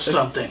 Punch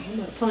something. I'm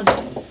gonna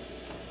punch it.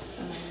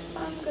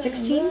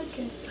 16,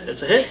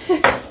 It's a hit.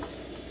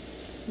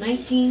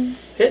 19.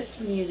 Hit.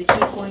 I'm gonna use a key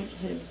point to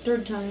hit him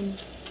 3rd time,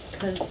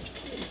 because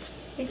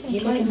You can He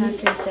kick might him not.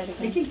 after he's dead I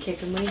again. can kick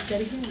him when he's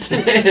dead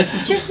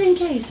again. Just in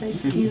case I,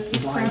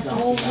 Flies craft a off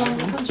whole the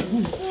round balcony.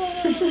 of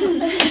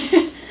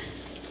punches.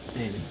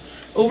 Maybe.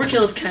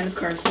 Overkill is kind of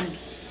Kara's thing.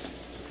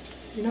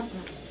 You're not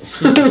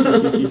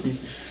wrong.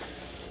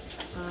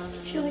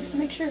 She likes to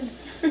make sure.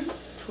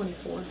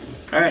 24.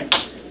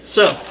 Alright.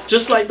 So,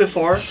 just like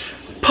before,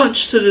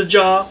 punch to the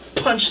jaw,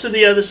 punch to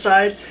the other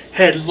side,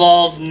 head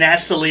lolls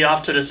nastily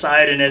off to the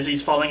side, and as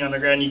he's falling on the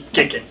ground, you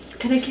kick him.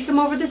 Can I kick him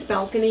over this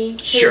balcony?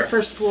 To Sure. the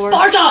first floor?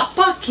 Sparta!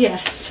 Fuck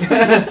yes!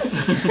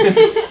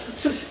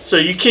 So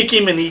you kick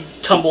him, and he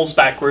tumbles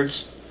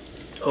backwards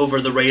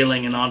over the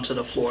railing and onto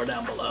the floor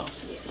down below.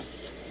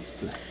 Yes.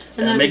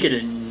 And then make just- it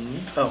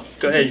in. Oh,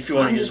 go ahead if you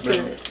want I'm to use just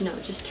move. gonna,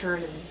 no, just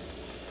turn and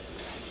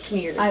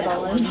smear it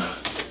Eyeball that him.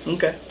 one.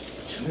 Okay.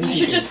 You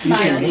should just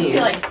smile and just be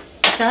like,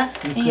 What's that?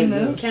 Can you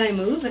move? Can I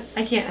move?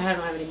 I can't. I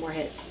don't have any more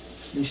hits.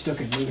 You still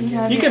can move You again.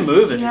 have You can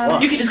move if you Yeah.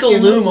 want. You could just go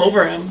loom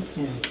over him.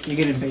 Yeah, you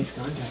get in base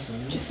contact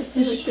with him. just sit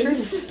there like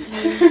this.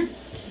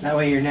 That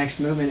way your next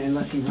movement,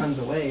 unless he runs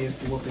away, is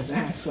to whoop his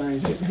ass while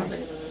he's He's in probably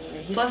gonna run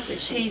away. He's Plus,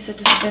 squishy. he's at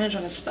disadvantage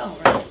on a spell,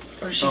 right?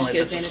 Or does she Only just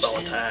if get it's a advantage spell to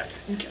hit? attack.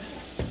 Okay.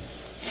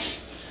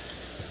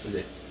 Is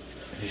it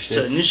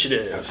So initiative?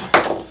 initiative.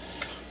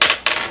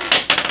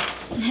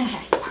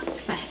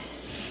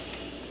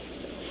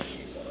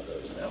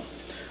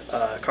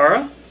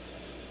 Kara?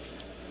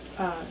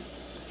 11.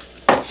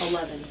 I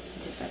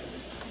did better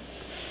this time.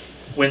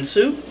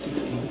 Wentsu?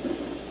 16.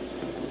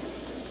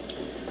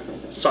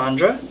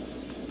 Sandra?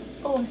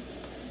 Oh,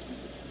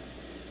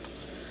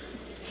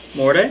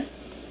 Mordai?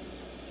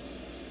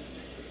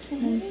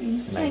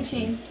 19.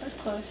 19. That was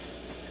close.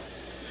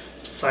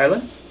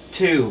 Sylen?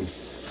 2.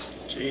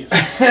 Jeez.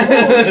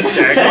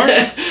 Dagmar?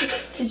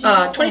 Did you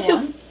roll 22. a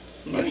one?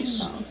 Nice.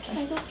 Oh,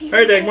 okay.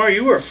 Alright, Dagmar,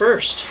 you were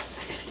first.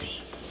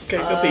 Okay,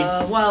 go pee.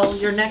 Well,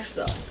 you're next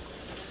though.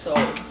 So,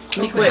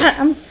 be quick.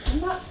 I'm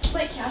not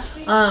like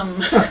Cassidy. So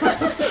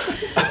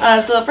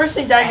the first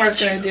thing Dagmar's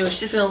gonna do is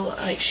she's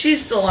gonna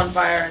she's still on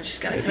fire and she's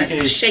gonna If kind you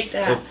of guys- shake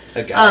that.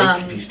 A guy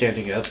Um, could be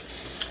standing up.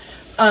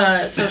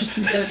 So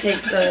she's gonna take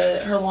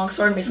her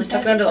longsword and basically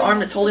tuck it under the arm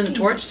that's holding the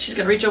torch. She's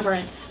gonna reach over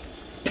and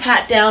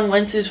pat down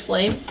Wentsu's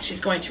flame. She's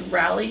going to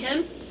rally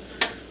him,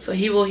 so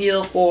he will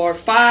heal for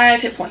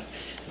 5 hit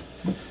points.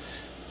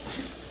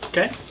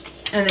 Okay.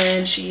 And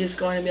then she is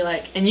going to be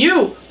like, "And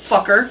you,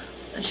 fucker!"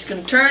 And she's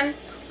gonna turn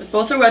with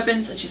both her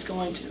weapons and she's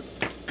going to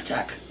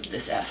attack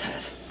this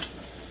asshat.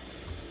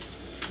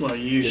 Well,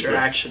 you use your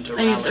action to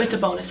rally. It's a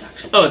bonus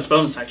action. Oh, it's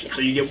bonus action,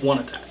 so you get one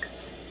attack.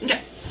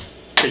 Okay.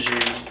 Because you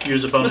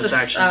use a bonus this,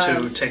 action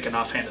to take an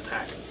offhand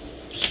attack.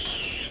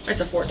 It's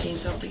a 14,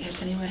 so I don't think it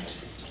hits anyway.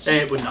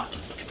 It would not.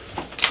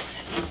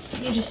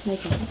 You just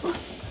make him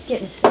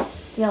get in his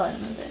face. Yell at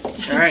him a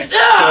bit. Alright,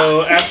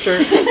 so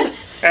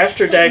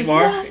after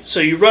Dagmar, so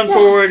you run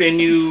forward and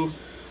you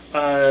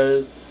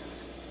try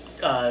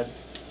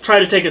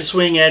to take a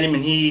swing at him,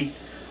 and he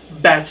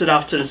bats it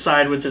off to the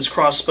side with his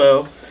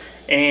crossbow,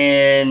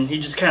 and he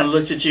just kind of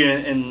looks at you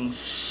and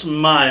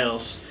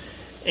smiles,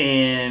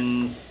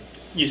 and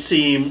you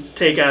see him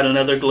take out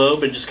another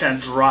globe and just kind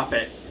of drop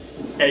it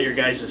at your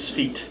guys'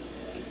 feet.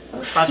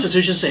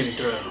 Constitution saving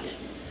throw.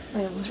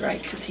 That's right,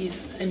 because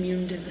he's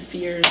immune to the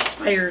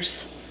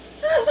fires.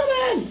 That's not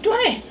bad.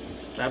 20.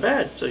 Not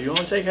bad, so you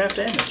only take half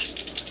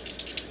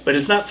damage. But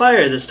it's not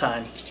fire this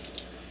time.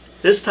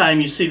 This time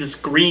you see this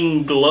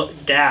green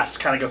gas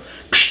kind of go,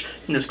 psh,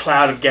 and this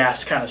cloud of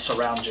gas kind of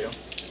surrounds you.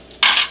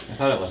 I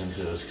thought it wasn't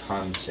because it was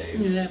con save.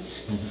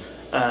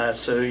 Yeah.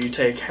 So you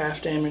take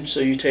half damage,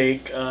 so you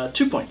take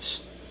 2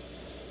 points.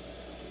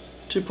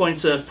 2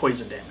 points of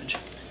poison damage.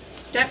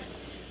 Yep.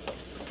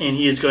 And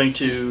he is going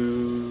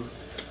to...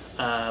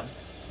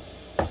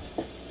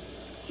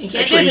 He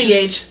can't actually,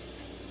 disengage.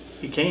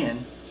 He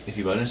can, If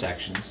you bonus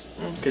actions.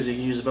 because he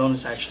can use a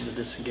bonus action to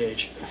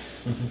disengage.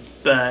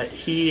 But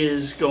he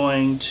is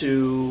going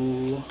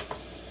to...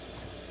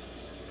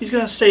 He's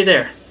going to stay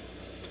there.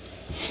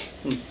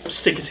 And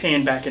stick his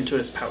hand back into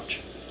his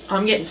pouch.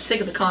 I'm getting sick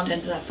of the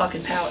contents of that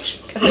fucking pouch.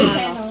 Cut his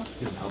hand off.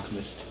 He's an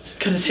alchemist.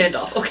 Cut his hand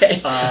off.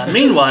 Okay.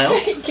 Meanwhile,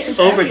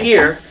 over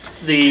here,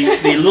 the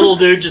little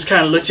dude just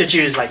kind of looks at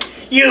you and is like,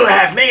 "You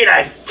have made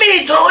a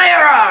fatal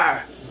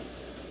error!"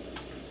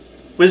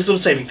 Wisdom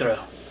saving throw.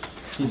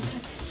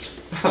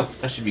 Oh,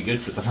 that should be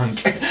good for the monk.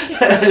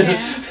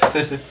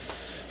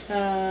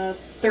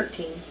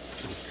 13.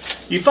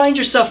 You find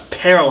yourself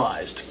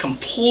paralyzed,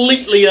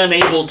 completely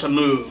unable to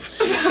move,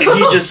 and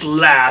he just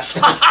laughs.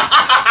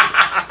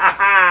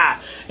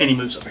 And he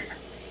moves over here.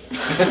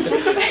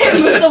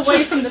 It moves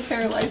away from the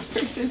paralyzed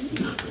person.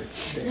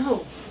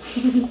 No.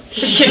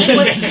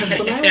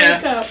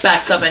 Yeah.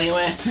 Backs up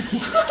anyway.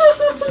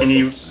 And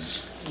he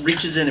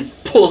reaches in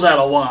and pulls out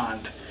a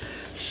wand.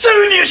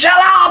 "Soon you shall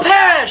all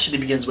perish!" And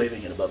he begins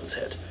waving it above his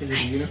head. Is it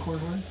a unicorn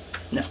one?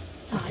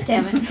 Oh,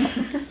 damn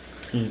it.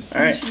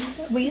 Alright.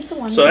 We used the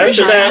one. So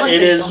after that, Alice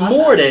it is still has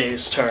that.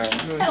 Mordai's turn.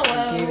 I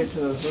Hello. gave it to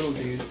those little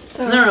dudes.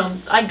 So, No,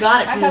 I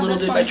got it I from the have little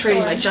this dude by one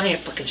trading my sword.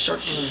 giant fucking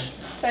short. so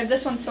I have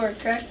this one sword,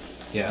 correct?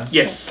 Yeah.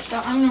 Yes. So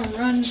I'm gonna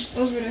run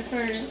over to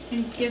her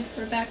and give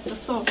her back the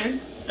sword.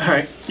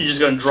 Alright. You're just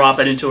going to drop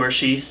it into her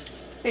sheath.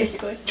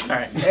 Basically.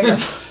 Alright. There you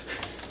go.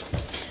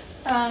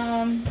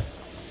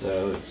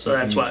 So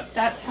that's what?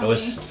 That's how That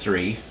was many?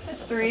 3.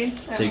 That's 3.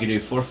 So you could do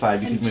 4,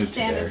 5. You and could move to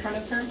stand in there. front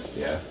of her.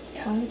 Yeah.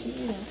 Why would you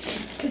do that?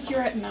 Because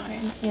you're at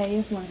 9. Yeah, you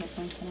have more hit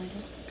points than I do.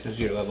 Because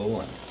you're level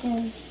 1.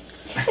 Yeah.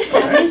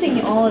 I'm using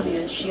all of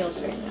you as shields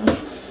right now.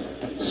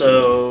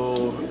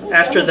 So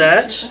after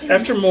that,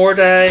 after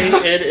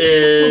Mordai, it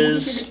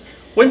is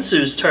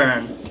Wentsu's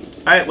turn.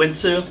 Alright,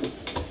 Wentsu.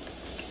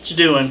 What you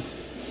doing?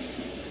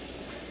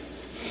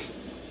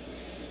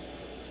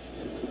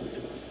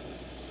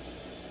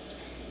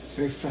 He's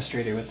very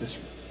frustrated with this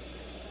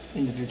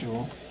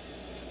individual.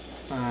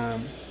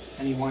 And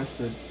he wants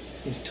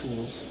his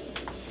tools.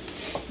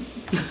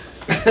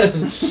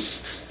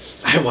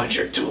 I want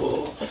your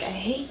tools. It's like, I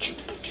hate you.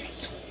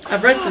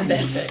 I've read some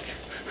fanfic.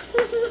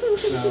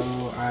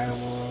 So I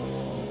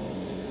will.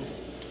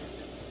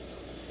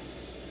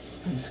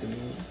 I'm just gonna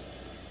move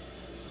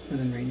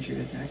within range here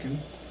to attack him.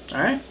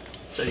 Alright.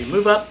 So you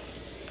move up.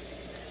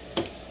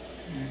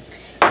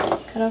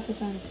 Cut off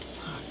his arm.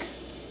 Fuck.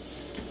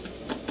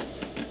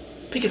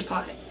 Pick his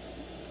pocket.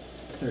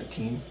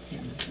 13.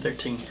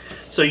 13.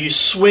 So you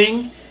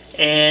swing,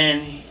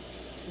 and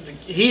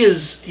he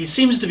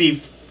seems to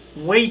be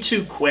way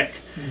too quick.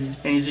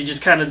 Mm-hmm. And he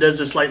just kind of does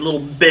this like little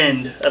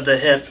bend of the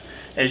hip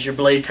as your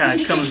blade kind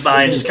of comes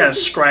by and just kind of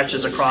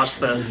scratches across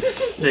the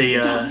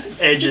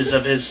edges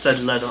of his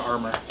studded leather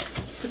armor.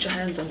 Put your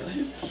hands on the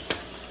hip.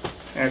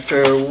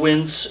 After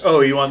Wentsu,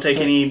 oh, you want to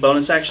take any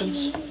bonus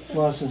actions?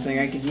 Well, I was just saying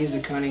I could use a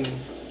cunning.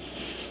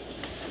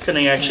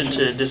 Cunning action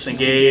to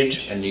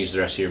disengage. And use the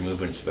rest of your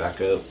movement to back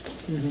up.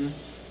 Mm-hmm.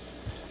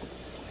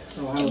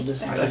 So I will Like a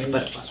disengage.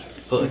 butterfly.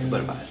 Pull like a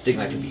butterfly. Sting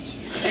like a bee.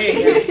 There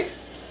you go.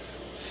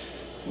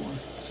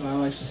 So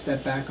I'll actually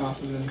step back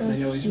off of him because I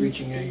know he's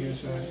reaching at you,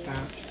 so I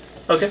pouch.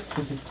 Okay.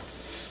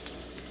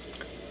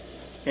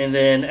 And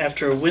then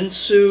after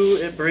Wentsu,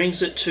 it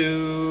brings it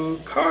to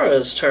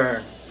Kara's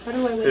turn, How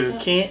do I wake who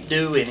up? can't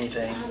do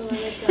anything. How do I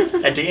wake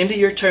up? At the end of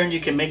your turn,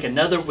 you can make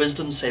another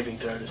wisdom saving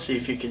throw to see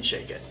if you can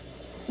shake it.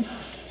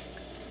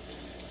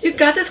 You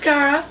got this,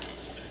 Kara.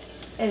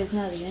 It is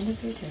now the end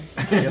of your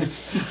turn.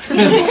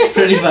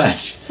 Pretty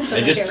much.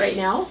 I just. Okay, right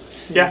now?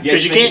 Yeah, Yeah,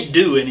 because you make it- can't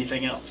do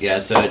anything else. Yeah,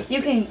 so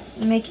You can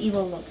make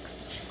evil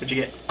looks. What'd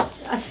you get?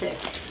 A 6.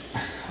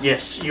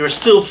 Yes, you are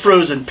still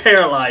frozen,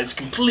 paralyzed,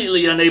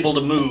 completely unable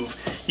to move.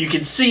 You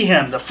can see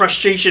him, the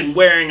frustration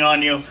wearing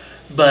on you,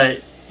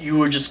 but you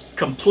were just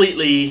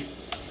completely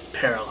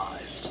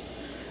paralyzed.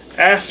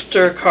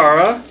 After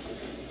Kara,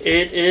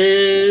 it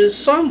is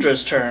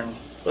Sandra's turn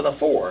with a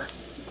 4.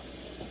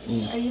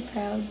 Are you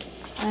proud?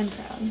 I'm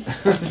proud.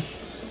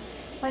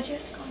 Why'd you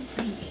have to go in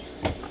front of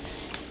me?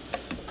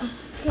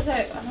 Because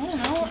I don't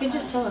know. You can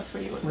just tell us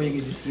where you want. Or you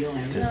could just heal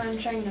him. No, I'm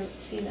trying to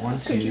see that. 1,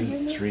 Could you hear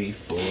 2, me? 3,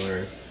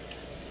 4,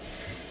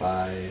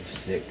 5,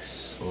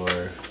 6,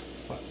 or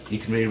you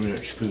can pretty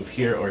much move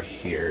here or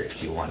here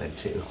if you wanted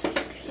to. You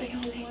Because I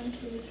can move 1,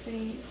 2,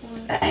 3,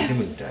 4, can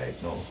move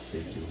diagonal. So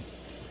you do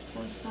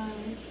 4, 5.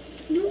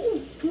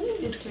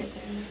 It's right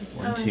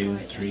there. 1, 2,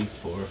 3,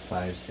 4,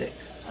 5,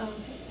 6. Oh,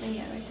 okay.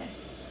 Yeah, right there.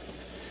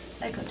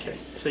 I got Okay,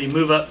 so you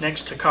move up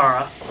next to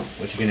Kara,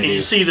 What you gonna and do?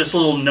 you see this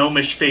little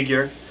gnomish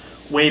figure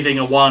waving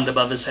a wand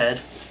above his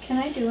head. Can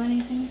I do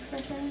anything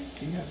for her?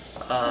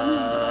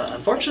 Yes.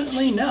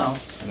 Unfortunately, no.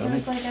 I So don't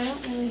it's think like I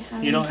don't really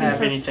have. You don't anything have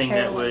for anything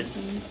that would-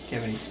 paralyzing. Do you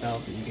have any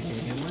spells that you can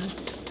hit him with?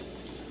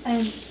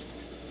 And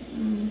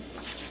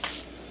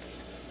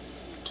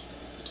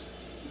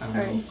I don't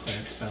Sorry. know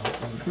cleric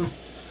spells.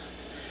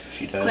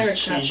 she does.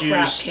 Clerics have She's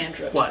crap used,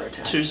 cantrips for what,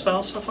 attacks. 2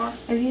 spells so far?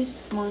 I've used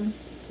one.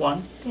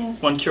 1? Yeah.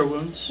 1 cure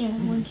wounds? Yeah,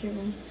 one cure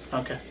wounds.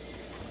 Okay.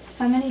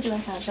 How many do I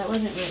have? That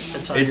wasn't written.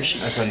 It's on. on your It's,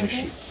 sheet. that's on your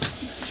Okay. sheet.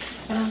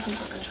 I don't think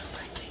it was.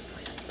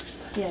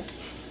 Yeah.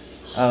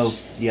 Oh,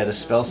 yeah, the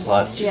spell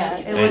slots. Yeah,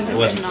 it it wasn't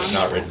wasn't written on.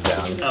 not written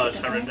down. Oh, it's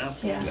not written down?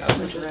 Yeah.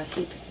 No.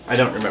 I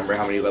don't remember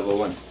how many level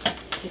 1. I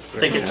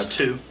think it's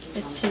 2.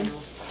 It's 2.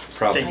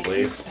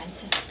 Probably.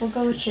 We'll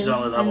go with 2. She's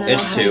on the level. and then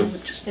It's I'll 2. have-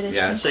 It is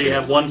Yeah. 2. So you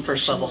have 1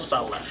 first level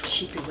spell left.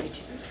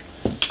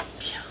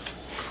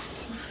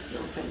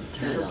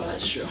 No,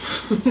 that's true.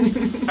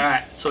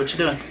 Alright, so what you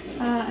doing?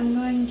 I'm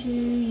going to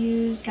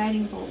use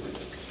Guiding Bolt.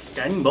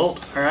 Guiding bolt.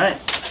 Alright.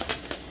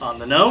 On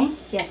the gnome.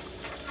 Yes,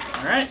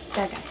 Alright.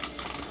 that guy.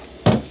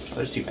 Oh,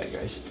 there's 2 bad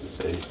guys,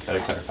 so you gotta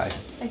clarify.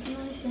 I can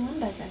only see one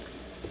bad guy.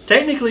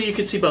 Technically, you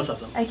could see both of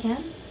them. I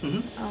can?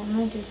 Mhm. Oh, I'm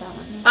gonna do that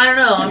one. I don't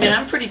know. I mean,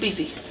 I'm pretty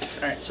beefy.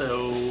 Alright,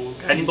 so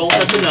guiding bolt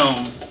at the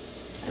gnome.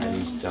 And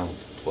these don't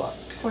block.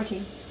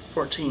 14.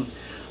 14.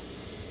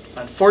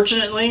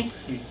 Unfortunately,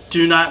 you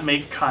do not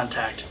make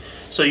contact.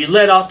 So you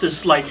let off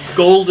this like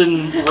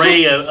golden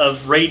ray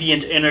of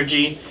radiant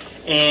energy,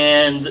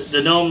 and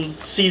the gnome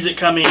sees it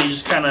coming, and he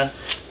just kind of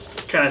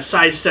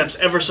sidesteps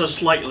ever so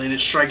slightly, and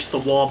it strikes the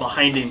wall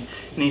behind him.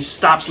 And he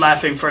stops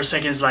laughing for a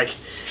second. He's like,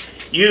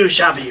 "You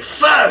shall be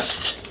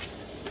first!"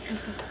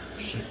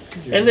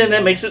 And then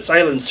that makes it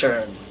Sylen's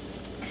turn.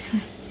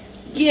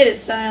 Get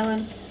it,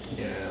 Sylen.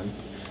 Yeah.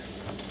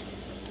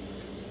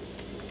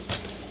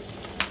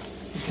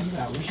 He comes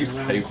out looking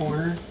around the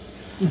corner.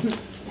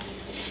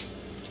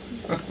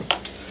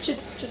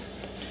 Just.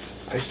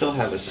 I still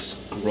have a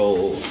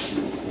scroll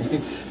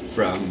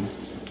from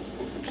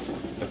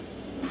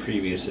a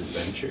previous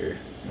adventure,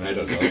 and I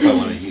don't know if I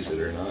want to use it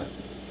or not.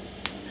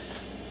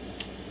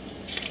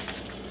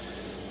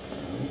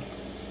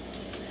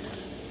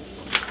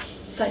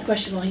 Side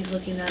question while he's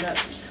looking that up.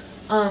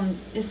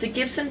 Is the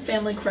Gibson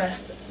family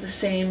crest the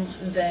same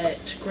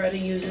that Greta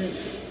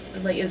uses?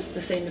 Like, is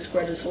the same as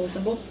Greta's holy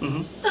symbol?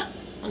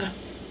 Mm-hmm. Okay.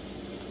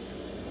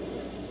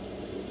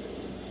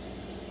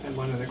 I have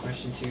one other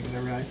question too, because I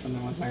realized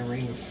something with my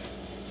ring of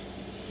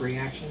free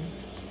action.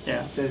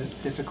 Yeah. It says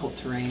difficult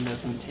terrain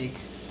doesn't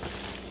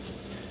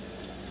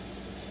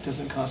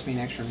cost me an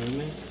extra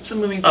movement. So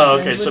moving through Oh,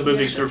 okay. friends So would be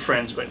moving extra. through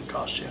friends wouldn't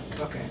cost you.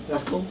 Okay,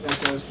 That's cool. That's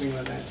what I was thinking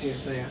about that too.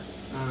 So yeah,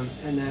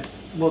 and that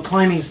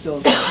climbing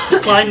still.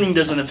 Climbing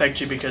doesn't affect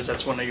you because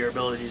that's one of your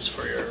abilities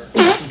for your.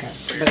 Okay,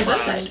 For your but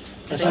class.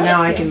 so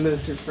now I can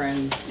move through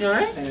friends, You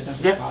alright? and it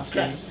doesn't Yeah. cost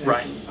Okay. me.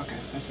 Right. Okay,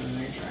 that's what I'm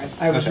making sure.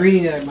 I was Okay.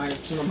 reading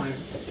some of my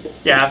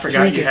Yeah, I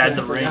forgot you trinkets had and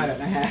the I ring. forgot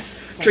it. I had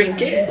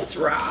Trinkets,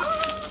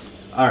 rah.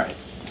 Alright,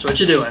 So what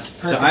you doing?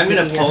 so I'm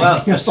going to pull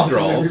out a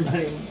scroll,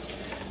 Everybody.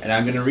 and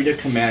I'm going to read a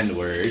command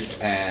word,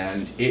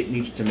 and it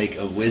needs to make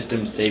a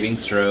wisdom saving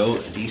throw,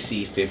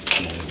 DC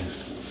 15.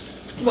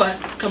 What?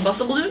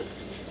 Combustible dude?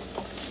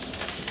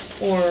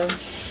 Or...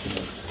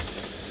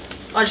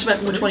 I just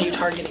meant which one are you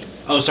targeting?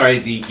 Oh, sorry,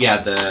 the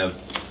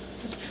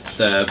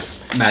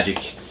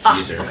magic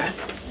user. Okay.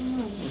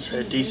 You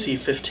said DC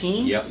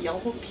 15? Yep, Y'all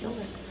will kill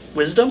it.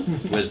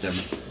 Wisdom? wisdom.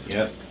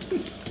 Yep.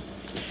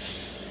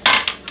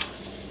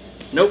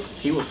 Nope,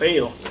 he will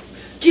fail.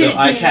 Get So it,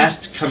 I Danny.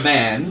 cast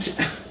command,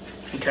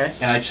 Okay,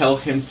 and I tell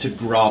him to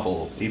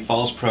grovel. He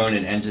falls prone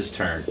and ends his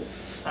turn.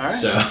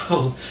 alright.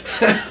 So,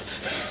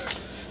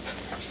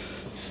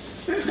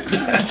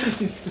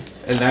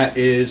 and that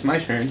is my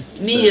turn.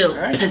 Kneel,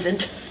 alright.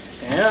 peasant.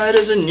 Yeah, it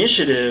is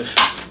initiative.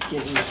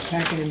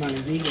 Packing him on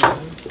his ego.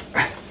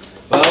 Huh?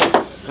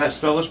 Well, that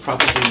spell was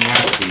probably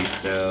nasty,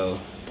 so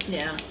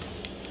Yeah.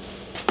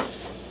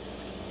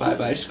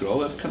 bye-bye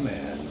scroll of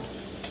command.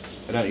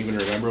 I don't even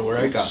remember where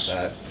I got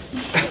that.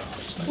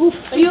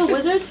 Oof. Are you a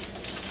wizard?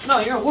 No,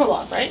 you're a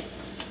warlock, right?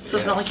 So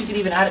it's Yeah. not like you can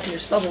even add it to your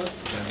spellbook.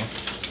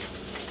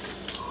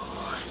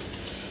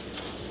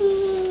 No.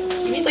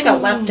 You need like a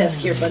lamp desk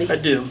here, buddy. I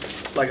do.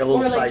 like a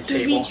little Or side like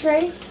TV table.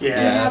 tray? I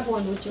Yeah. have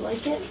one. Would you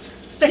like it?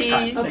 Next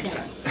time. Okay. Next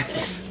time.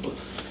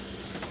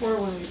 Or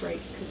when we break,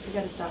 because we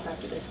gotta stop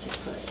after this to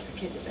put our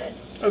kid to bed.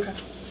 Okay.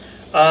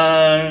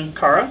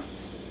 Kara,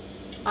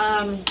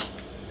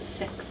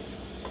 6.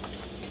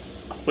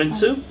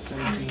 Wentsu,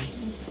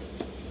 17.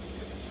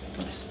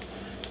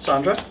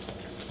 Sandra,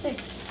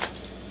 6.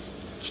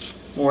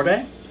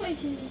 Mordai,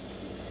 22.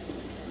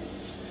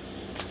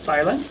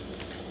 Sylen,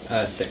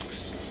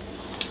 6.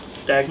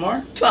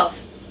 Dagmar. 12.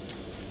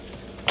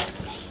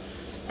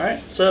 All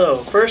right.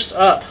 So first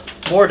up,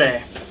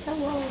 Mordai.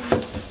 Hello.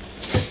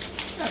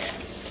 Okay.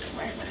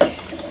 Where am I?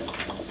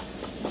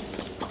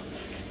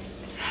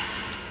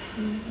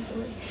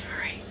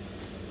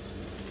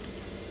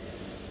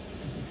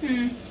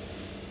 Hmm.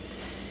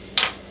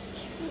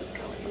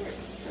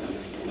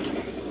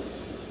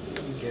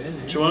 Get in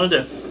What there. you want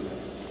to do?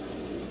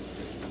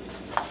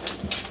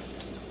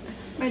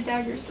 My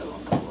dagger's still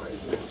on the floor,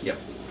 isn't it? Yep.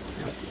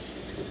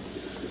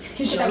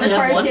 Okay, only my have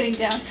car's one? getting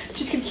down.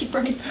 Just gonna keep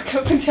running back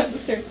up and down the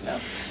stairs now.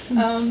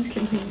 I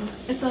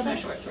still have my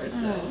short sword, so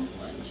Oh.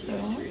 1,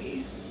 2,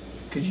 3,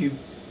 Could you?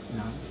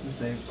 No. Let's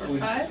say. 4,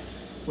 5.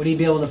 Would he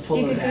be able to pull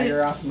You the could do it-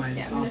 dagger off my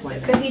Yeah, I'm off gonna my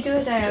say- back? Could he do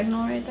a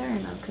diagonal right there or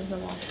no? Because the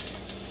wall.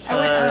 I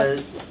went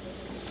up.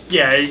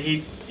 Yeah,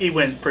 he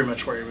went pretty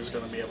much where he was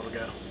going to be able to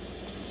go.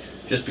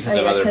 Just because Oh,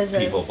 of yeah, other 'cause of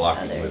people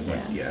blocking other-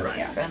 movement. yeah. Yeah. Right.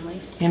 Yeah.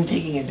 Friendlies. Him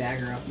taking a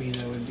dagger off me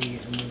though would be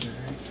a movement,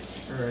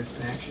 right? Or an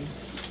action.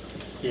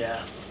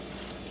 Yeah.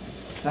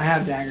 I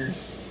have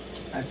daggers.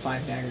 I have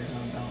 5 daggers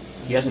on the belt.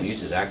 So. He hasn't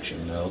used his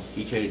action though.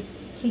 He could.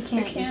 He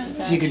can't I use can't. his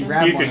So you could action.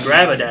 grab You one. could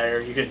grab a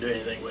dagger. You couldn't do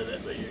anything with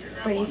it, but you could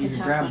grab But you one. You could can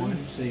have grab one.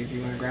 one. So if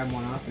you want to grab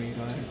one off me,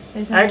 go ahead.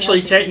 There's nothing Actually,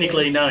 else you can do.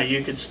 technically, no.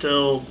 You could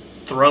still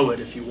throw it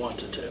if you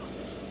wanted to.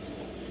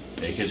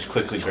 He could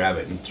quickly grab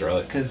it and throw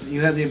it. Because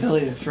you have the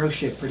ability to throw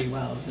shit pretty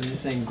well. So I'm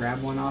just saying,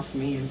 grab one off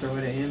me and throw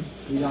it at him.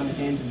 He's on his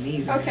hands and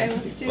knees. Okay, right?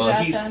 let's do Well,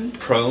 that he's then.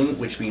 prone,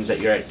 which means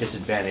that you're at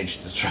disadvantage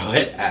to throw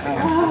it at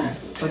him. Oh, okay.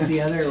 But the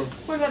other.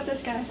 What about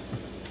this guy?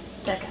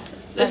 That guy.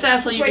 This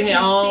asshole you Wait, can hit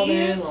can you all see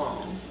day it?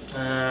 long.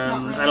 I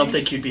really. don't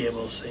think you'd be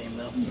able to see him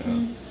though.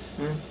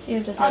 So you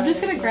have to throw I'm just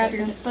it gonna at grab the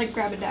your, other guy.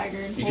 grab a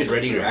dagger. And You hold could it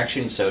ready your for-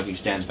 action, so if he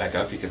stands back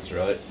up, you can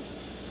throw it.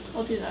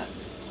 I'll do that.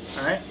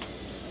 All right.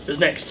 Who's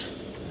next?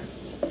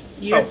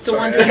 You're Oh, the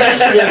one sorry. who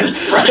initiative is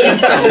throwing.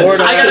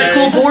 Mordai. I got a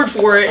cool board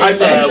for it.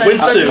 and Uh, decided to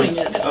start Wentsu. doing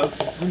it.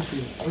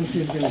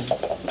 Wentsu's gonna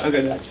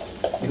Okay, next.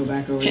 go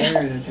back over Yeah.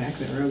 there and attack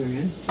that rogue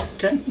again.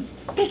 Okay.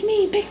 Pick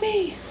me, pick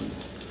me.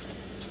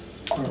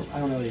 Or I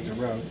don't know if he's a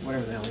rogue,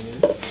 whatever the hell he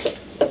is.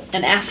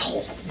 An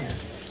asshole. Yeah.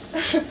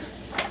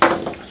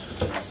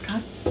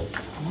 God,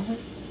 love it.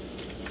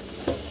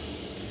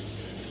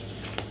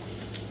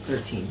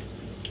 13.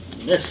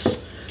 Miss.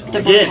 The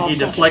Again, bird he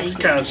pops up deflects,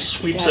 and kind angry. of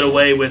sweeps Stab it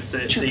away with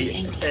the Chirpy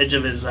angry. edge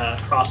of his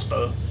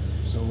crossbow.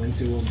 So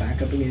Wentsu will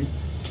back up again.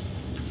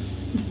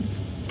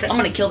 I'm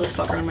gonna kill this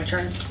fucker on my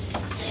turn.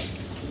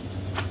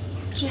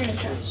 You're gonna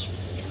try.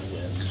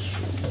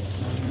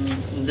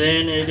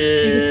 Then it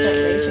can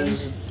start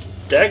is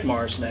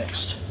Dagmar's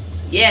next.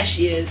 Yeah,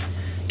 she is.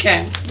 Okay,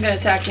 I'm gonna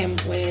attack him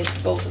with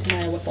both of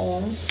my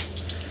weapons.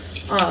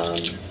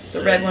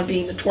 The red one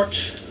being the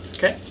torch.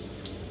 Okay.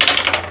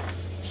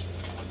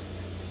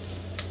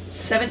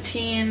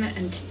 17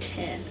 and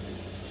 10.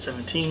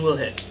 17 will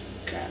hit.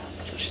 Okay,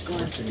 so she's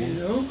going to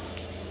do.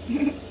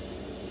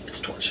 It's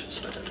a torch,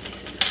 so it does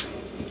D6.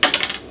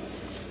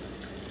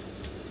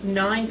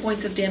 9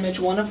 points of damage,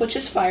 one of which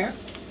is fire.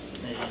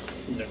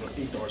 He never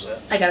ignores that.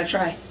 I gotta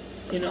try,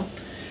 you know.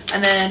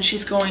 And then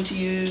she's going to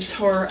use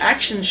her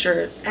action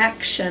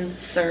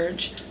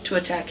surge to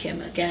attack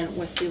him again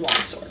with the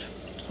longsword.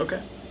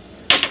 Okay.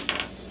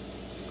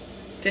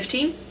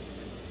 15?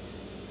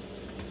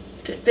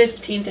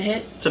 15 to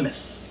hit. It's a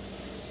miss.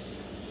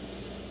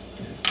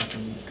 Yeah,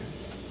 fucking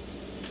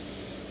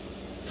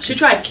good. She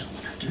tried killing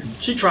her.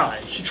 She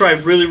tried. She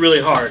tried really, really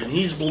hard, and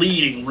he's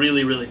bleeding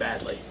really, really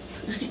badly.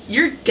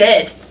 You're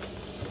dead.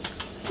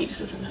 He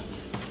just doesn't know.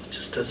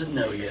 Just doesn't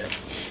know yet.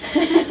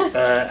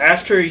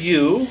 After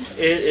you,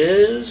 it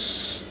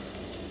is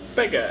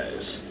bad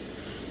guys.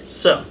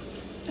 So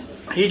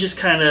he just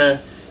kind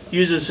of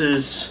uses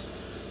his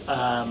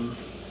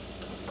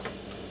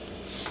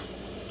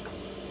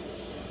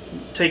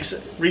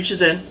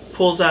reaches in,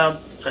 pulls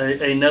out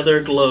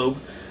another globe,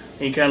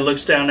 and he kind of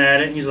looks down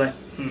at it, and he's like,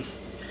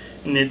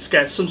 and it's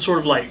got some sort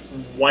of like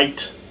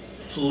white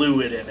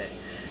fluid in it,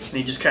 and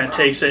he just kind of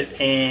takes it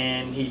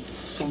and he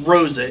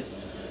throws it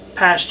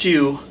past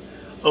you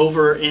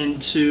over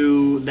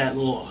into that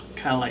little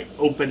kind of like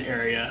open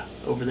area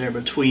over there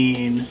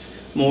between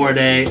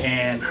Mordai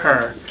and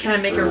her. Can I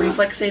make a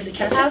reflex save to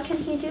catch How it? can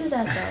he do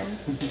that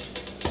though?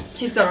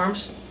 He's got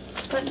arms.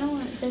 But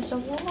no, there's a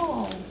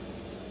wall.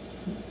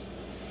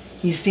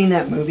 You've seen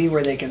that movie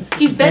where they can.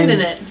 He's bending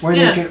it. Where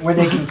Yeah.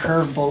 they can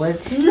curve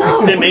bullets.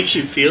 No, If it makes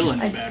you feel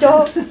any I better.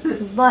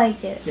 don't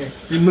like it. Yeah,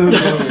 you move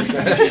over.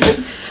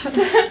 So.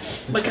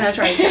 But can I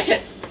try and catch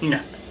it?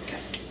 No.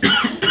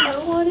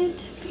 I want it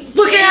to be.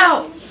 Look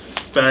out!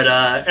 But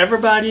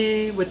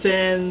everybody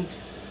within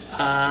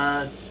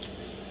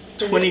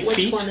 20 Which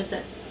feet. one is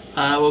it?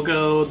 We'll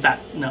go that.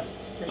 No.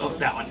 This Oh, one.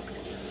 that one.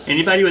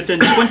 Anybody within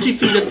 20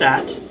 feet of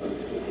that,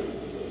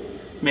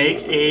 make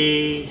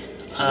a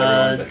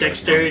everyone but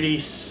dexterity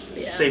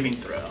Yeah. saving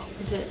throw.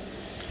 Is it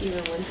even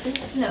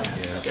Wentsu? No.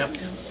 Yeah. Yep.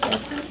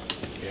 This one?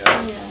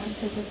 Yeah. Yeah,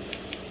 because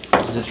it's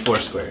Because it's 4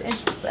 squares.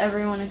 it's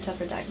everyone except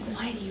for Dagmar.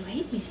 Why do you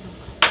hate me so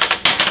much?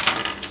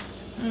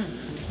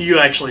 You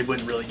actually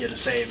wouldn't really get a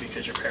save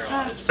because you're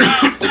paralyzed.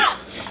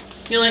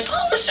 You're like,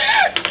 oh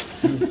shit!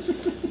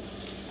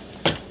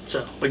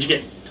 So, what'd you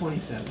get?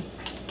 27.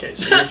 Okay,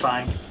 so you're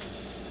fine.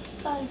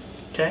 5.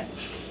 Okay.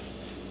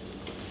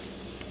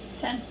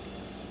 10.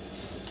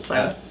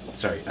 Fine.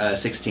 Sorry,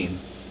 16.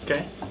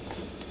 Okay.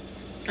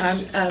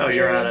 I'm out Oh, of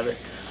you're area. out of it.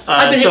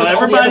 I've been hit So with all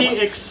the everybody, other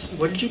ones.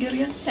 what did you get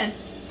again? 10.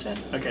 10.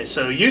 Okay,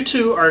 so you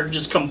two are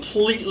just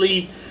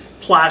completely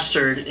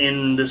plastered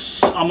in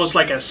this almost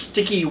like a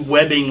sticky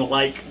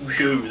webbing-like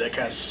goo that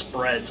kind of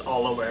spreads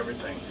all over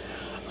everything.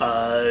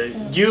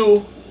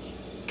 You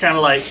kind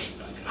of like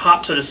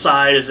hop to the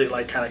side as it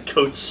like kind of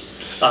coats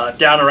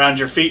down around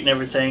your feet and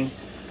everything.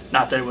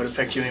 Not that it would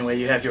affect you anyway.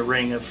 You have your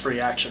ring of free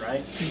action,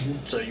 right?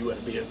 So you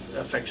wouldn't be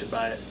affected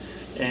by it.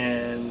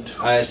 And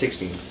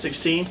 16.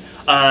 16.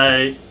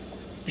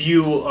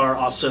 You are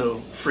also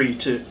free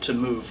to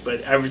move,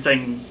 but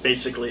everything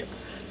basically,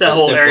 that It's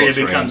whole area difficult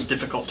terrain. becomes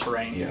difficult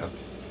terrain. Yeah.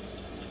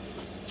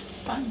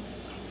 Fine.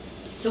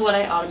 So would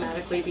I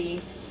automatically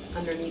be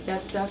underneath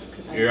that stuff?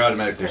 Because You're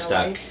automatically stuck.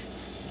 paralyzed?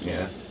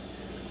 Yeah.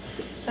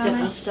 So Get am I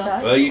my stuck?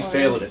 stuff. Well, you or-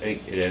 failed it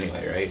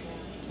anyway, right?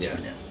 Yeah.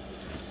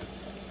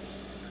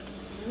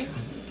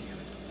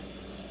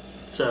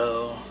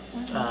 So,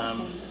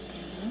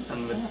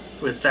 and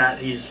with that,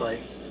 he's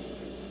like,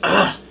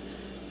 "Ugh,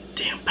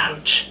 damn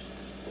pouch,"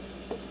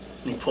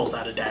 and he pulls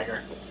out a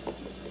dagger.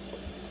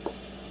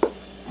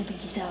 I think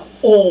he's out.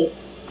 Oh,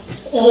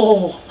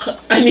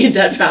 I need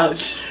that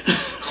pouch.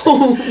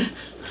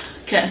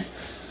 Okay.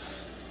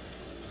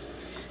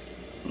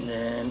 And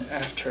then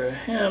after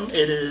him,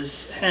 it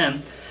is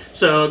him.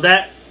 So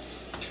that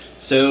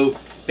So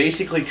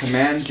basically,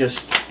 command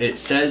just it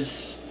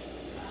says,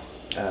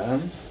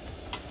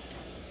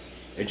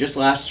 it just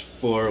lasts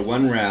for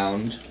 1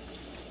 round,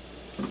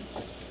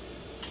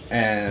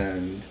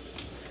 and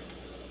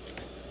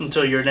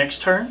until your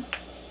next turn.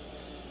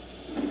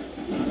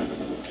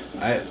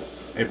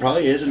 it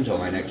probably is until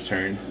my next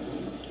turn,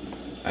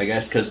 I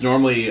guess, because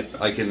normally,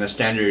 like in the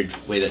standard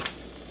way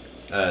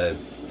that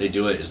they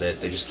do it, is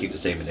that they just keep the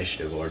same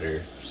initiative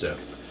order. So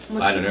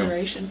What's I the don't know.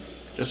 duration?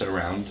 just a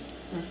round.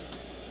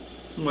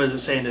 What does it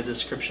say in the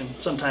description?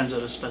 Sometimes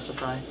it'll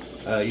specify.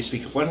 You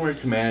speak a 1-word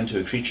command to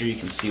a creature you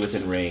can see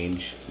within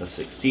range. Must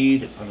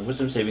succeed on a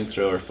wisdom saving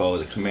throw or follow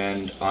the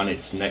command on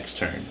its next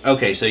turn.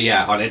 Okay, so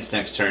yeah, on its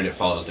next turn it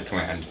follows the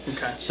command.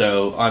 Okay.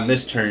 So on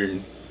this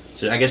turn,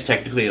 so I guess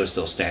technically it was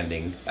still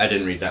standing. I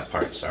didn't read that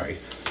part, sorry.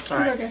 All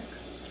right. It's okay.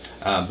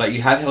 But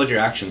you have held your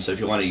action, so if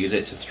you want to use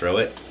it to throw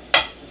it,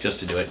 just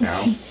to do it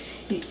now.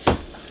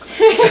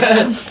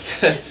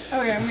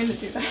 Okay, I'm gonna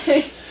do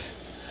that.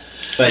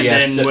 But And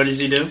yes, then so what does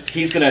he do?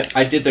 he's gonna.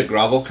 I did the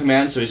grovel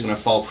command, so he's gonna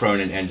fall prone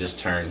and end his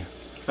turn.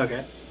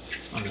 Okay.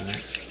 On the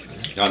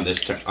next. On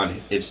this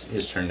turn, it's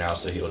his turn now,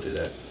 so he will do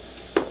that.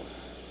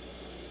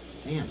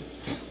 Damn.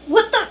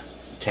 What the?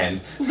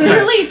 10.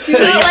 Literally, do So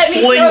not you let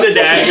me fling throw the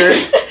dagger,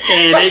 things.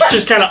 and it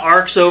just kind of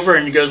arcs over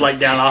and goes like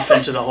down off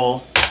into the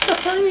hole. Stop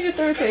telling me to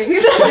throw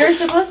things. You're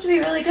supposed to be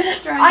really good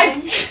at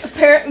throwing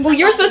things. Well,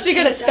 you're supposed to be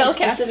good at spell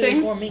Guys, specifically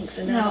casting. for minks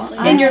and No, not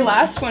I- In your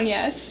last one,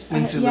 yes.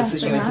 And so it yeah, looks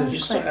at you but and now You says,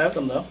 it's still like- have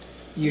them though.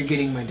 "You're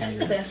getting my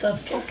dagger." Okay, so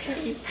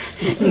Okay.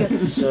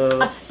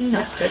 So,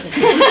 No.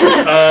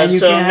 And you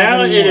so can't have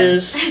now any it more.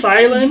 is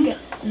Sylen,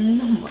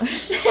 No more.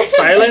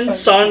 Sylen,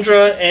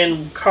 Sandra,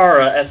 and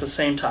Kara at the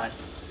same time.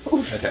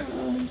 Okay.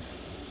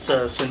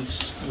 So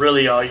since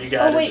really all you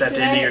got Oh, wait, is at the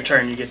did end of I- your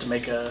turn, you get to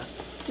make a.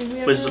 Did we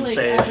ever Wisdom like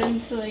save. add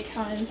into like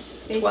how I'm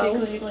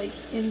basically like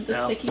in the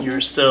No, sticky? you're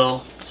groups?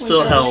 still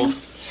When held. going?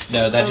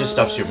 No, that just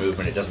stops your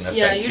movement. It doesn't affect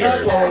yeah, you're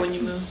just your. slower when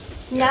you move.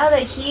 Now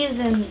that he is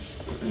in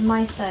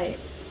my sight,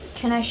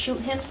 can I shoot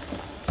him?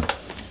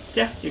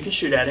 Yeah, you can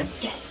shoot at him.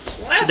 Yes.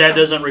 That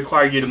doesn't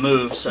require you to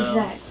move, so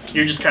Exactly.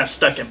 you're just kind of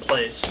stuck in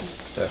place.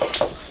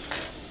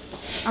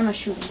 I'm gonna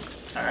shoot him.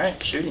 All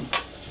right, shooting.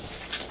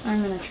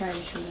 I'm gonna try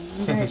to shoot him.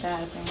 I'm very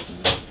bad apparently.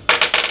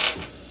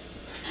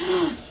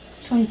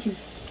 22.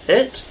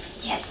 Hit.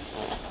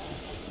 Yes.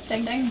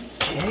 Dang dang.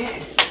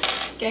 Yes.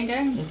 Gang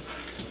gang.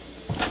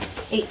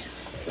 8.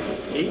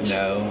 8.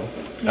 No.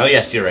 Oh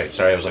yes, you're right.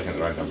 Sorry, I was looking at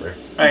the wrong number.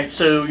 All right,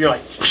 so you're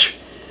like,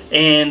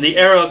 and the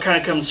arrow kind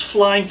of comes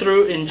flying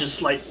through and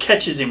just like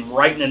catches him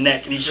right in the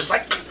neck, and he's just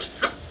like, and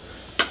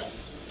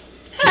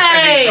he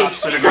Hey!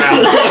 drops to the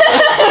ground.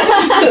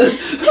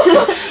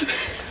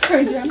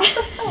 Turns around.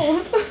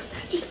 Oh.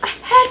 Just I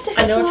had to.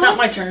 I know it's not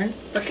my turn,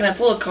 but can I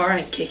pull a car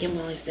and kick him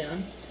while he's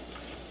down?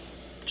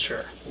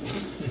 Sure.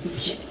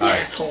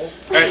 Alright. Asshole.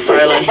 All right,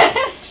 Sylen.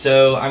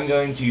 So I'm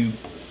going to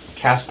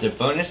cast a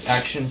bonus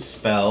action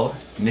spell,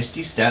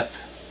 Misty Step,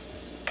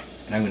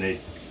 and I'm going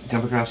to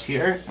jump across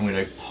here. I'm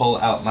going to pull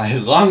out my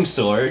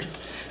longsword,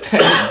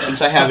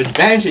 Since I have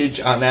advantage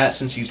on that,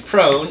 since he's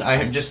prone, I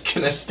am just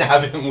gonna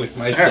stab him with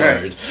my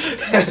sword.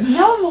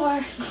 No more.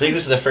 I think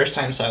this is the first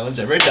time Sylen's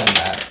ever done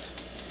that.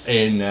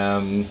 And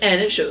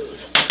it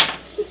shows.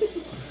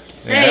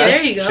 Yeah, Hey,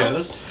 there you go.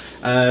 Shows.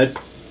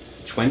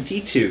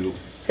 22.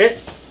 Hit.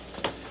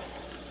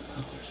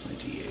 Oh, where's my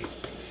D8?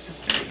 He's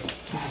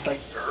just like,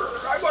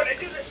 I want to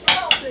do this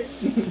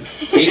mountain.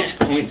 8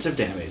 points of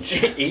damage.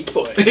 8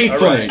 points. 8 All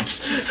right.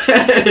 points.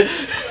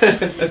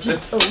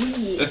 Oh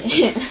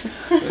yeah.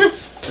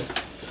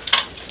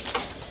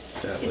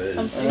 So that Get was.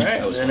 something. All right.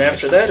 that was Then my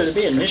after that, choice.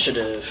 it'll be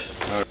initiative.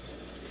 Alright.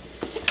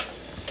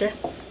 Okay.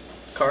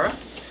 Kara.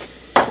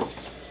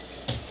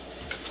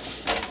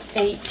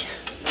 8.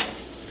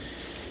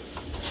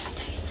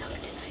 I suck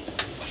tonight.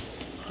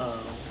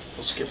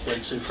 We'll skip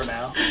Wentsu for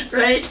now.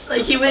 Right?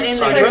 Like he went in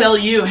there Sandra? to tell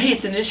you, hey,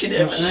 it's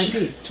initiative. What did I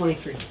do?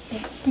 23.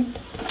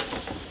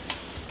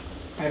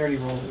 I'd already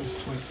rolled. It was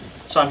 23.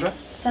 Sandra.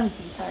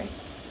 17, sorry.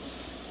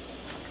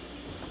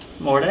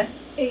 Mordai.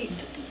 8.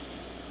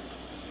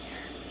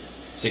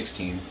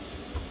 16.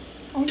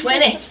 20.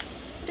 What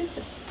is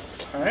this?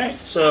 All right.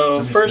 So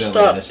Somebody's first gonna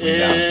lay up this one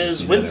down is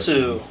since you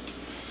know Wentsu.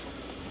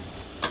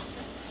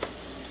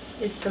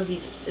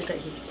 Is that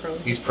he's prone?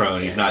 He's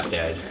prone, he's not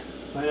dead.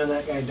 So I know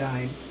that guy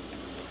died.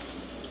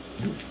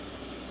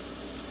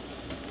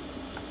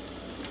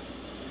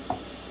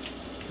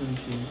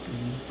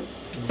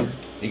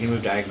 You can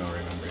move diagonal,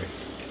 remember.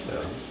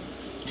 So,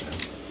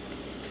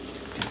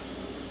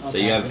 so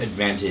you have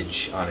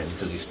advantage on him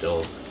because he's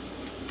still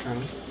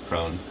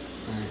prone.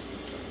 Alright.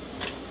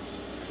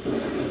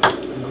 I'm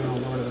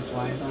going to Lord of the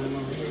Flies on him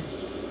over here.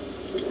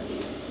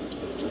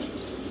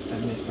 I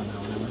missed on that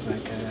one. I was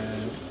like,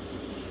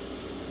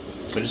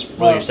 But just roll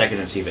Well- your second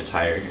and see if it's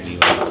higher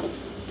anyway.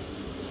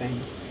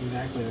 same.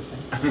 Exactly the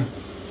same.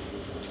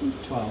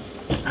 12.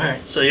 All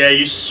right. So yeah,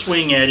 you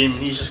swing at him,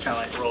 and he's just kind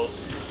of like roll,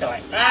 kind of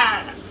like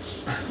ah.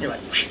 You're like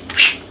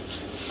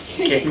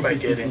can't quite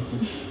get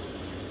him.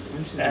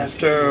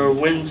 After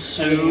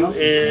Wentsu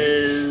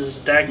is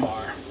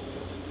Dagmar.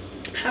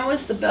 How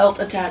is the belt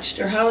attached,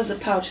 or how is the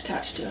pouch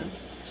attached to him?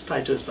 It's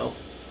tied to his belt.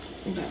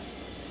 Okay.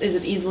 Is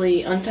it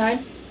easily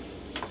untied?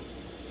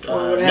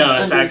 Or would I have No,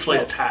 to it's undo his actually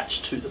belt?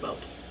 attached to the belt.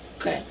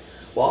 Okay.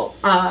 Well,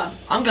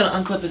 I'm gonna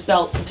unclip his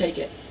belt and take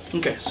it.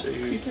 Okay, so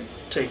you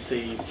take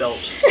the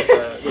belt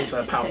with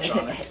a pouch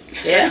on it.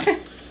 Yeah.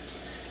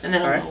 And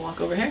then I'm Alright. gonna walk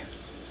over here.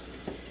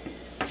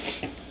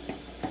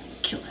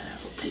 Kill that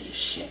asshole. Take his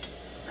shit.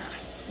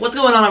 What's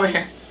going on over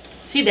here?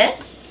 Is he dead?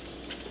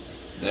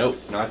 Nope,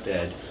 not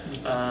dead.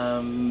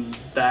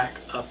 Back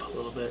up a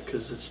little bit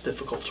because it's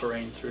difficult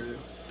terrain through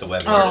The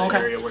web. Oh, the okay.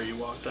 area where you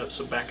walked up.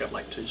 So back up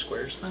like 2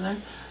 squares. Are there?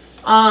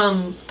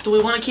 Do we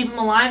want to keep him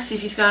alive? See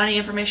if he's got any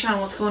information on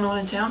what's going on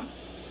in town?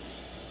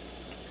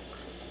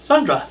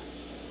 Sandra.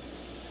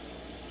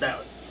 That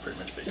would pretty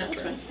much be No,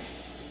 that's okay.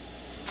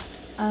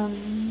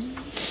 fine.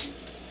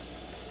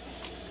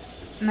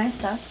 Am I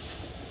stuck?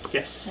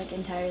 Yes. Like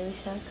entirely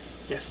stuck?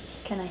 Yes.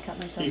 Can I cut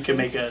myself? You can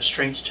free? make a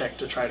strength check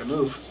to try to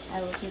move. I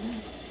will do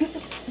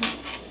that.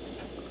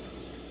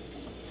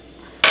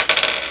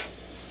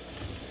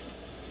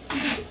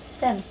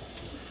 7.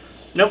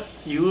 Nope.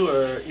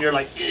 You're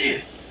like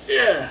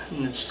yeah,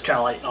 and it's just kind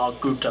of like all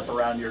grouped up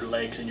around your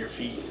legs and your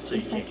feet, so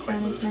you Does that can't quite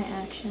count as move. my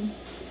action?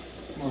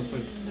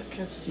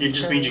 It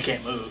just means you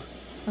can't move.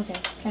 Okay.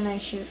 Can I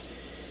shoot?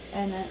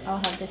 And I'll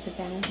have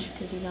disadvantage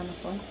because he's on the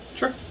floor.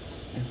 Sure.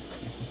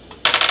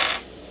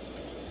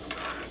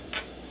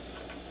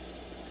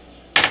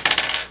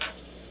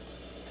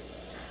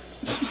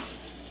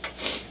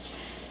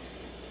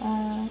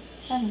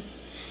 7.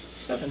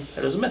 7.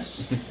 That is a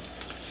miss.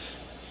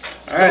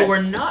 All So right.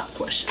 we're not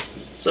questioning.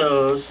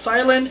 So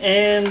Sylen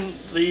and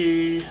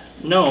the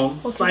gnome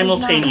 'cause he's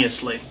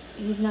simultaneously,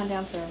 He's not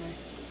down forever.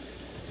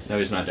 No,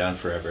 he's not down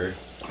forever.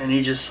 and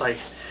he just like,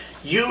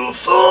 "You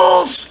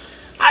fools!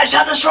 I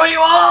shall destroy you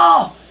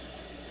all!"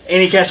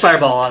 And he casts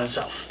fireball on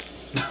himself.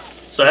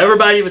 So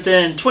everybody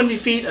within 20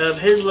 feet of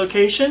his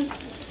location,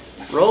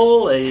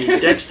 roll a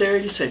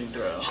dexterity saving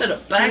throw. Should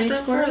have backed many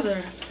up squares?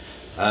 further.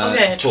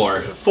 Okay.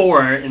 4.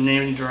 4 in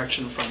any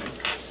direction from him.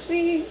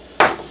 Sweet.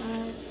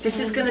 This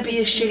is gonna be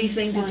a shitty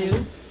thing to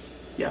do.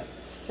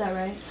 Is that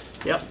right?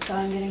 Yep. So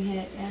I'm getting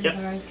hit, and Yep.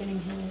 Vara's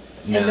getting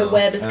hit. And the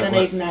web is Uh, gonna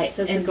what? ignite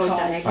Does it and go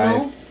cause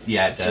diagonal?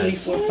 Yeah, it does.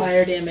 2d4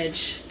 fire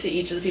damage to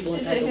each of the people Is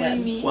inside it the hitting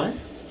web. me? What?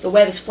 The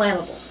web is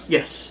flammable,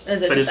 Yes,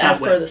 as if but it's it's as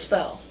not per web. the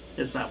spell.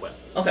 It's not web.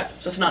 Okay,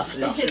 so it's not the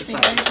spell. It hits It's me.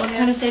 not right? this What Yeah.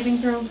 kind of saving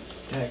throw?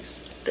 Dex.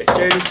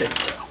 Dexterity saving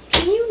throw.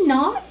 Can you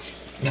not?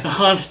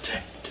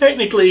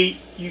 Technically,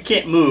 you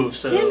can't move,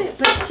 so Damn it,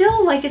 but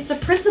still, like, it's the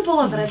principle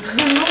of it. I've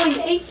been rolling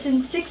 8s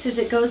and 6s,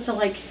 it goes to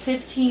like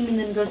 15 and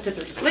then goes to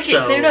 3. Look,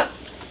 So- it cleared up.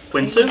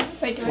 Wentsu,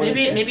 Wait, do I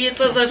Maybe it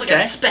says there's like a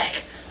Okay.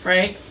 speck,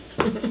 right?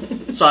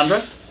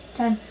 Sandra,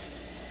 10.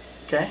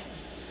 okay,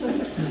 This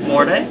is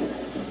Mordai,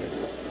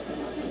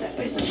 that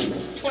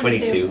was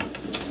 22.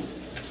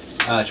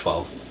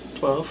 12.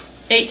 12,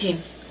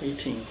 18.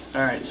 18.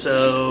 All right,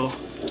 so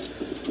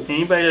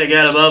anybody that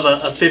got above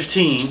a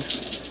 15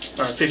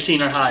 or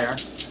 15 or higher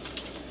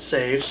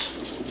saves.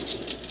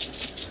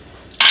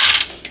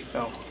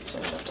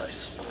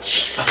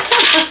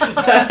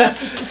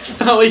 It's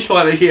not what you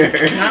want to hear.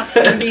 Not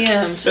for the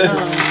DM to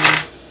know.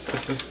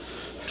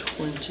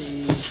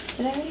 20. Did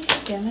I already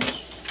take damage?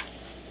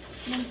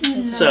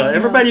 So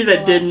everybody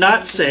that did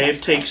not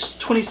save takes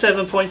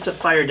 27 points of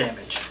fire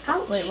damage.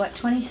 Ouch. Wait, what?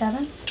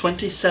 27?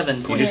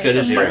 27 You points just go to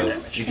of fire zero.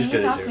 damage. You Can just you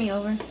go to knock zero. me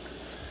over?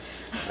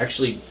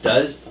 Actually,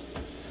 does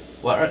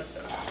 5th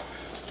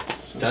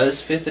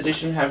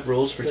edition have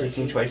rules for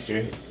taking twice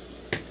your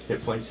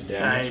hit points of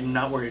damage? I'm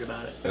not worried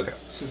about it. Okay.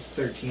 So it's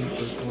 13 for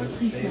the ones that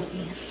Please save. not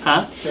me.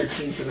 Huh?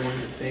 13 for the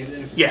ones that save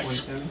then if it's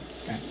Yes. 27?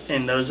 Okay.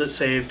 And those that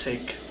save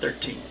take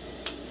 13.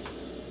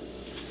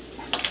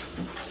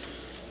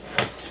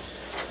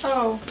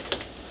 Oh.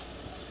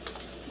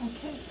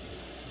 Okay.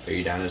 Are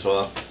you down as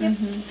well?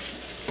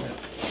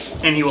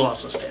 Mm-hmm. And he will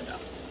also stand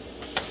up.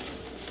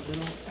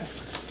 Little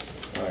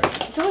effort.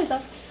 Alright. It's always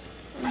us.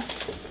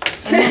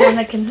 And the one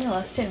that can heal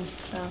us too,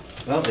 so.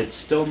 Well, it's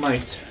still my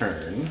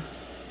turn.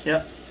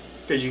 Yep.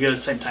 Because you go at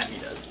the same time he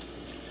does.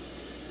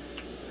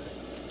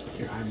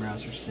 Your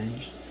eyebrows are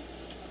singed.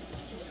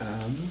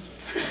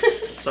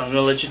 So I'm going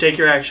to let you take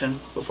your action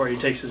before he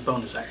takes his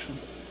bonus action.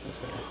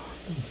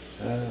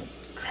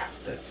 Crap,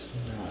 that's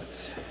not...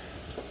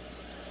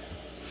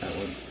 That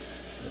one,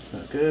 that's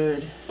not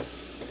good.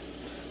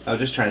 I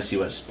was just trying to see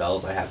what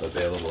spells I have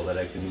available that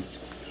I can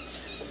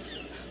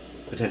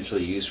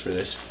potentially use for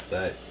this,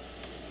 but...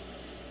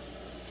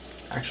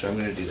 Actually, I'm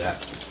going to do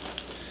that.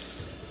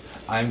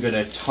 I'm going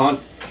to taunt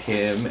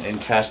him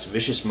and cast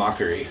Vicious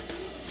Mockery.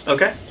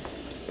 Okay.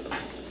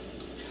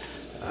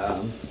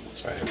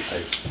 Sorry,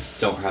 I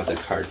don't have the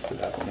card for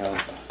that one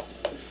out.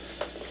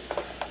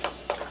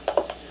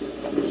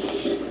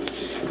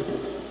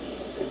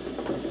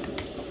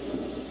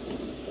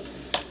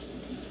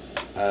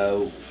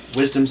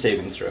 Wisdom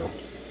saving throw.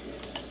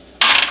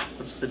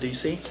 What's the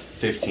DC?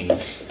 15.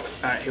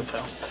 Alright, he'll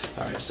fail.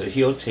 Alright, so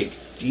he'll take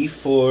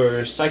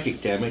D4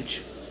 psychic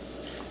damage,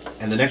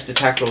 and the next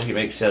attack roll he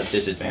makes has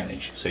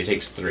disadvantage, so he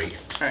takes 3.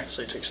 Alright,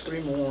 so he takes 3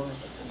 more.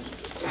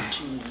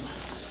 13.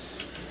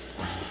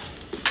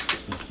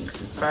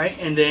 Alright,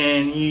 and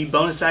then he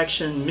bonus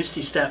action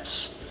Misty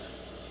Steps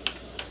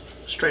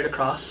straight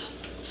across.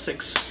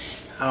 6,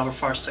 however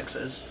far 6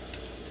 is.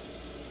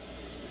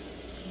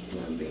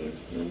 That would be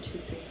 1, 2, 3,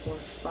 4,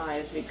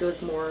 5. It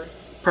goes more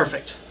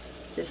Perfect.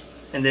 just.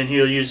 And then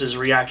he'll use his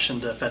reaction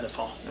to feather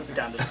fall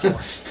down to the floor.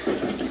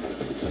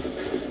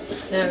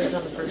 That was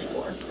on the first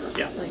floor.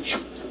 Yeah. Like,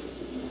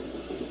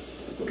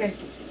 okay.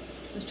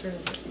 Whose turn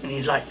is it? And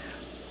he's like,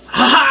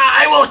 "Ha ha!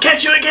 I will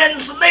catch you again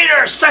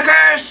later,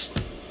 suckers!"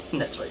 And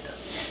that's what he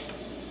does.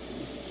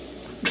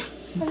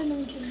 I didn't know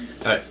we could.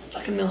 Alright,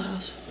 Like a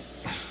millhouse.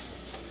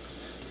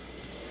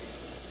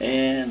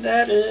 And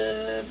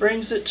that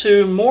brings it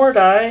to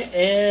Mordai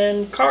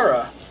and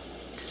Kara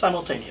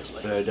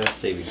simultaneously. so death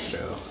saving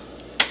throw.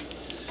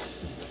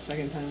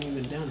 Second time we've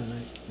been down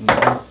tonight.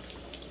 Mhm.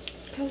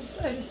 Because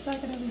I just suck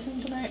at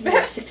everything tonight. I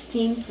got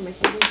 16 for my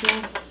saving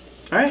throw.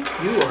 Alright,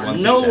 you are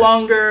One no success.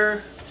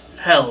 longer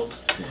held.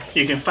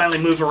 You can finally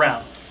move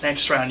around.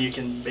 Next round you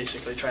can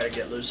basically try to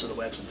get loose of the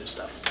webs and do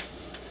stuff.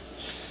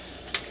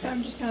 So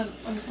I'm just kind of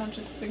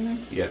unconscious sitting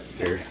there.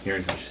 Yep, you're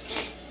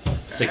unconscious.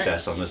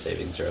 Success on the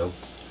saving throw.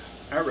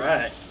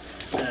 Alright.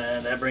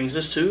 And that brings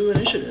us to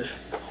initiative.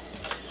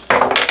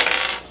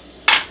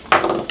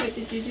 Wait,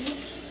 did you do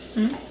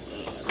it?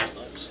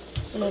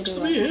 Sucks to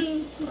be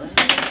him.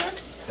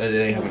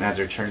 They haven't had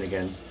their turn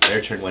again.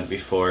 Their turn went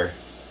before.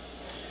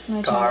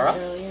 My Kara?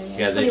 turn was earlier,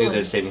 Yeah, they do 21.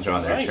 their saving throw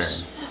on their Nice.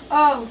 turn.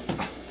 Oh.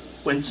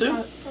 Wentsu?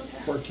 Okay.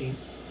 14.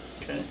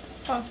 Okay.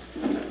 Oh.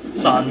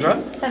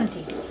 Sandra?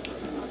 17.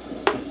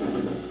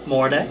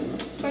 Mordai?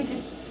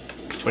 22.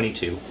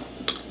 22.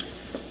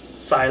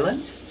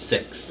 Sylen?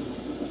 6.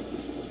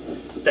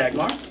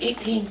 Dagmar?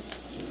 18.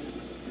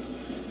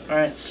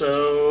 Alright,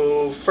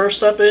 so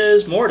first up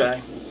is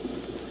Mordai.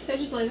 So I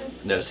just lay there.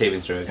 No,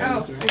 saving throw again.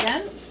 Oh,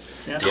 again?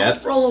 Yeah.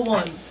 Yep. Roll a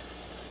 1.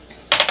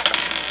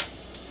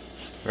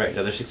 Right,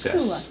 another 2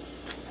 success. ones.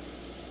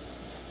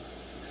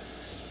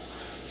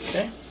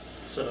 Okay.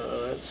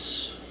 So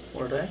that's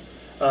Mordai.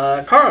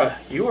 Kara,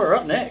 you are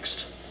up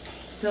next.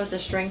 So it's a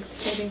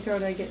strength saving throw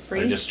to get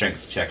free? Or just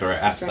strength check or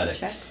athletics.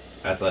 check.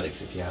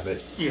 Athletics if you have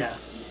it. Yeah.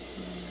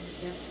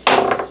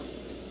 Yes.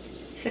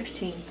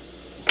 16.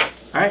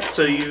 Alright,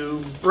 so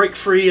you break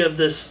free of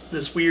this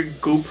weird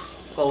goop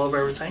all over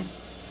everything.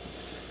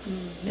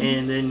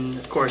 And then,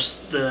 of course,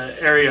 the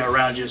area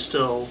around you is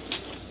still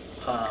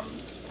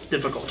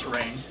difficult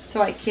terrain.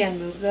 So I can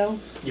move though?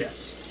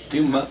 Yes.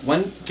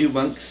 When do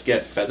monks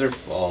get feather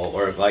fall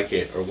or like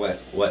it or what?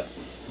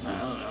 I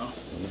don't know.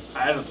 I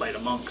haven't played a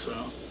monk,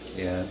 so.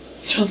 Yeah.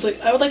 John's like,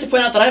 I would like to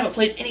point out that I haven't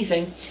played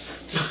anything.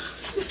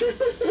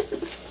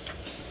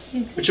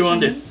 What you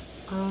want to do?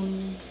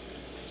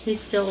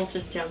 He's still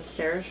just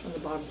downstairs on the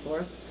bottom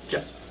floor.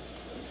 Yeah.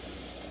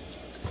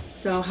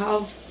 So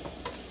how...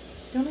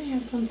 Don't I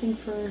have something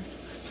for...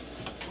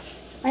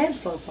 I have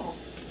slow fall.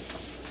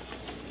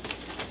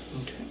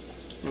 Okay.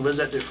 And what does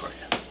that do for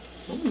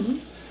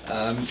you?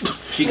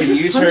 She can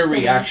use her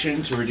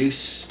reaction to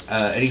reduce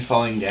any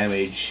falling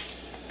damage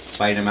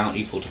by an amount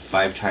equal to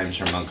 5 times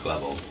her monk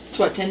level. It's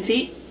what, 10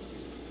 feet?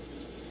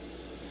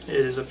 It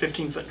is a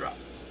 15-foot drop.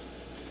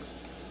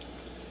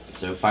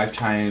 So 5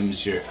 times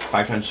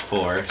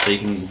 4, so you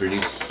can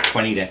reduce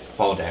 20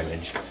 fall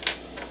damage.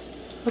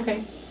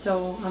 Okay,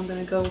 so I'm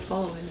gonna go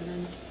follow him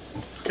then.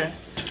 Okay.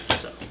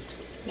 So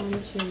 1,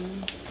 2,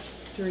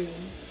 3,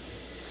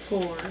 4,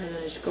 and then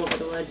I just go over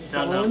the ledge and no,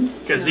 follow no, him.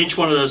 because each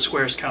one of those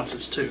squares counts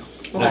as 2.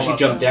 No, she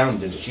jumped down,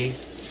 didn't she?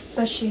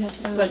 But she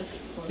has to. But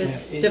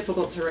it's Yeah, it-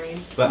 difficult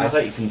terrain. But I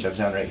thought you can jump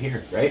down right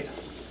here, right?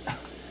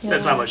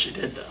 That's not what she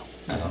did, though.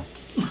 Oh.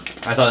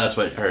 I thought that's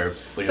what her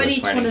was But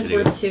each planning one to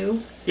is do. worth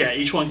 2. Yeah,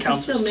 each one I can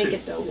counts still as make 2.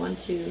 it though. 1,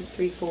 2,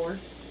 3, 4.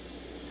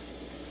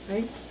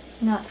 Right?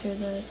 Not through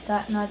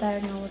not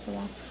diagonal with the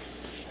wall.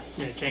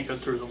 Yeah, you can't go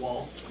through the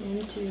wall.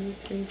 1, 2,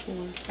 3, 4,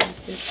 5,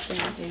 6,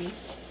 7, 8.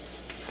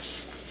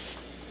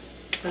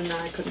 And then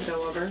I couldn't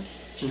go over.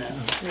 No.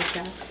 Like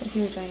that. If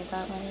you were doing it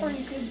that way. Or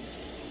you could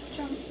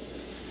jump.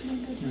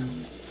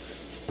 And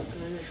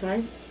then this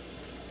way.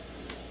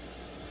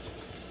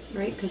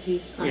 Right? Because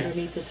he's Yeah.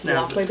 underneath this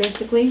Now walkway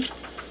basically.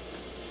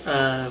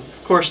 Of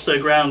course, the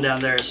ground down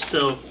there is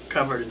still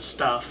covered in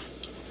stuff.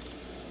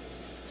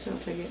 So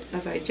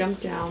if I jump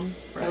down,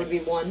 that would be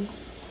 1.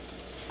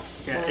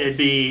 Yeah, it'd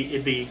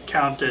be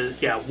counted.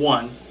 Yeah,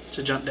 1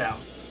 to jump down,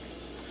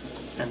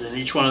 and then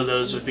each one of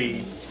those would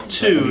be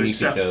 2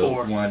 except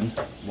for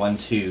 1,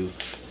 2,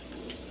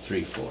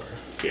 3, 4.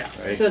 Yeah.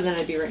 Right? So then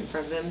I'd be right in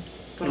front of him.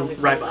 But only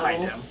right for a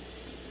behind level. him.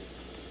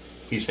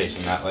 He's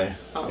facing that way.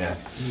 Oh. Yeah.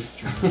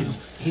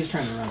 He's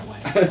trying to run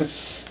away.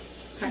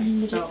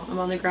 Okay, so I'm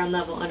on the ground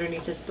level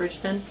underneath this bridge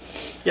then?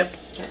 Yep.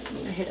 Okay, I'm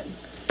gonna hit him.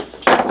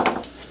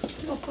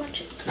 Oh,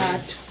 watch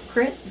it.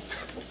 Crit.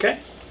 Okay.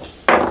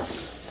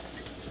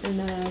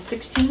 And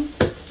 16.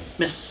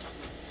 Miss.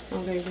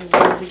 Okay, so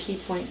there's a key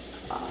point.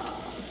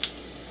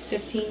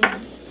 15.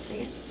 Dang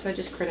it. So I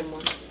just crit him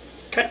once.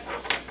 Okay.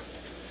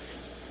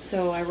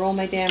 So I roll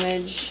my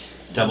damage,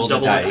 Double the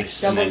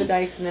dice. double and the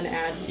then- dice, and then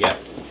add. Yep.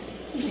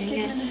 Just Dang get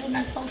it. in the head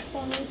and false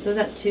forward. So is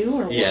that 2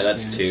 or what? Yeah,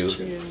 that's Yeah, 2.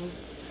 2.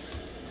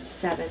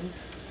 7.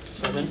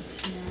 7.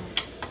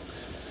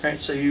 Alright,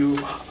 so you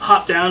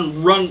hop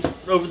down, run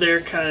over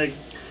there, kind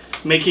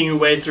of making your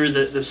way through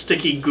the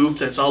sticky goop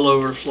that's all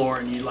over the floor,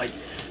 and you like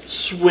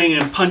swing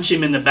and punch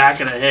him in the back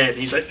of the head.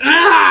 He's like,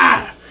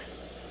 ah!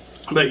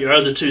 But your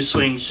other 2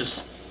 swings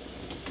just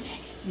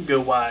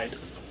go wide.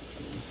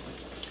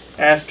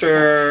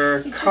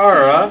 After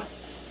Kara,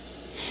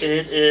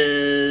 it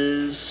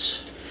is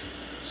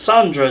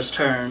Sandra's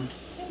turn.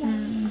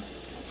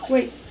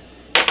 Wait,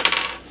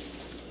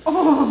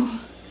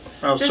 Oh!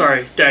 Oh, This-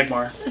 sorry,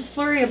 Dagmar. this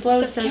flurry of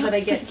blows Does it says count? that I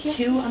Does get it count?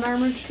 2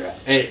 unarmored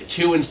strike.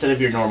 2 instead of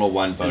your normal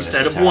 1 bonus.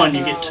 Instead of attack. 1,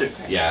 you get 2. okay.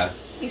 Yeah.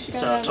 You So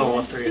forgot a about total that.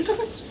 of 3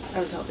 attacks. I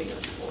was hoping it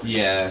was 4.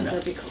 Yeah. No.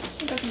 That'd be cool.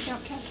 It doesn't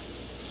count cats.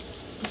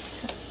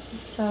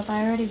 So if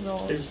I already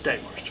rolled. It's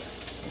Dagmar's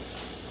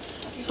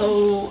turn.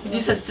 So,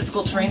 you said it's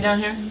difficult terrain down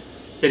here?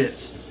 It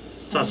is.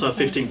 It's also a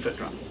 15-foot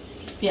drop.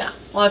 Yeah.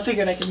 Well, I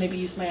figured I could maybe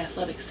use my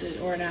athletics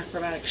or an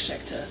acrobatics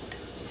check to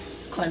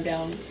climb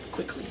down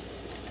quickly.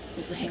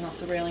 Basically hang off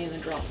the railing and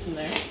then drop from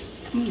there.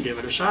 Give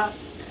it a shot.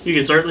 You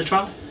can certainly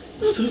try.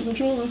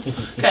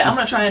 Okay, I'm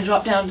gonna try and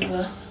drop down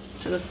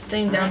to the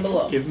thing down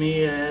below. Give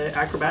me an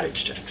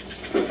acrobatics check.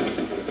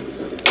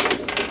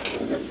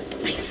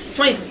 Nice.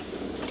 23.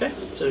 Okay,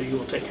 so you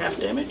will take half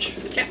damage.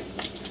 Okay.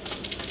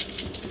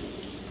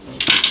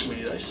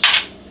 Many dice.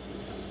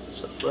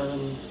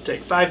 So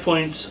take 5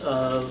 points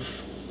of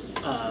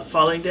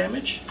falling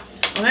damage.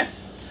 Okay.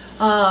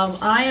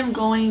 I am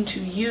going to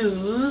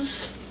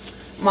use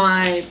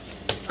my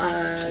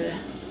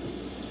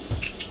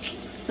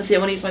let's see, I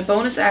want to use my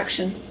bonus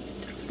action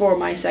for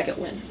my second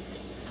win.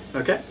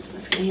 Okay.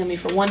 That's going to heal me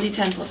for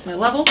 1d10 plus my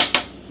level.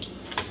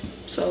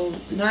 So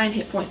 9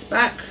 hit points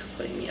back,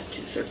 putting me up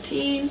to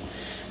 13.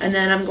 And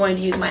then I'm going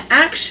to use my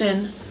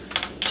action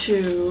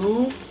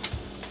to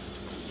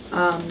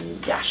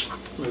dash.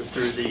 Move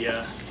through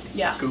the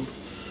Yeah. goop.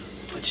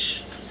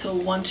 Which, so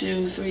 1,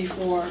 2, 3,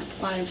 4,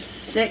 5,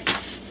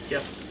 6,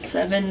 Yep.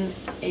 7,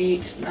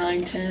 8,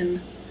 9,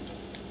 10,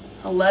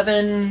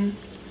 11,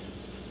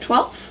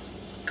 12?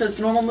 Because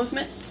normal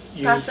movement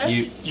past there?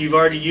 You've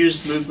already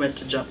used movement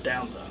to jump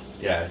down, though.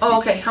 Yeah. Oh,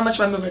 okay. How much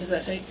of my movement did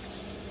that take?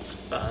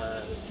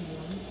 Uh,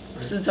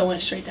 Since I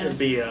went straight it'd down.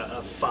 be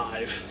a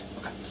 5.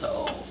 Okay,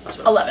 so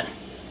So- 11.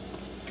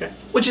 Okay.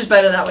 Which is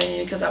better that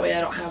way, because that way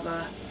I don't have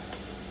a,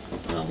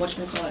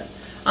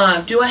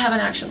 whatchamacallit. Do I have an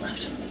action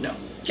left? No.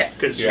 Okay.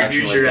 Because Your you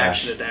action use was your dash.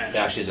 action to dash.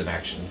 Dash is an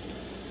action.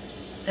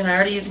 And I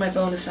already used my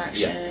bonus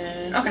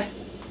action. Okay.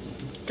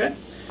 Okay.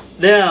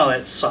 Now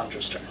it's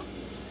Sandra's turn.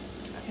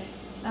 Okay.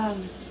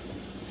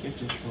 You have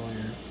to roll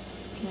your.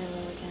 Can I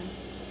roll again?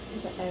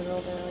 Because I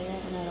rolled earlier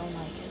and I don't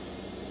like it.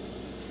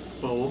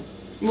 Well,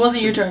 It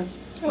wasn't your turn.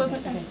 It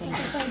wasn't Okay, as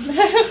thank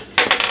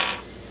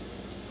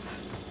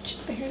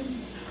Just barely.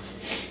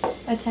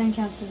 A 10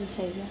 counts as a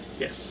savior.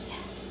 yes.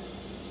 Yes.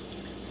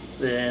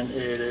 Then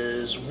it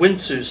is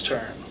Wentsu's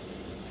turn.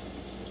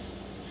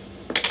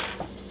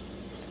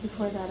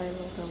 Before that I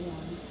rolled a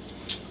 1.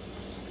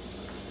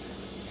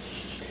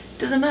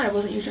 Doesn't matter. It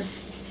wasn't your turn.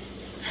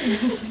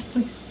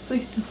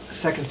 Please don't. The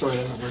second story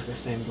doesn't work the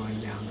same going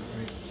down, though,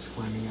 right? Just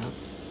climbing up.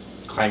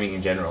 Climbing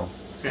in general.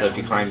 So if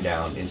you climb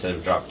down instead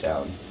of drop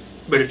down.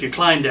 But if you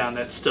climb down,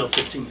 that's still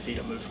 15 feet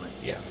of movement.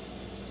 Yeah.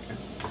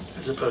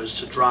 As opposed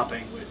to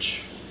dropping,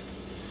 which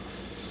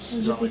is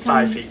Does it only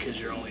become- 5 feet because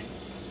you're only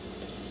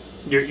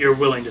you're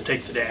willing to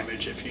take the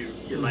damage if you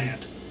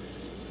land.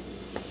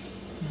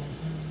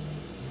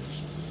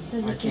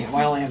 Does I it can't. become-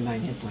 Well, I only have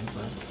 9 hit points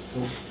left,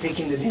 so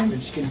taking the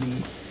damage can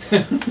be.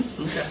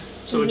 Okay.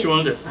 So what you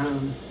want to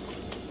do?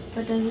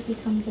 But does it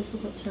become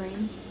difficult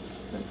terrain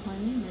for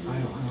climbing? I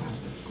don't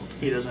have difficulty.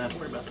 He doesn't have to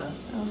worry about that.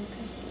 Oh,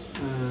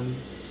 okay.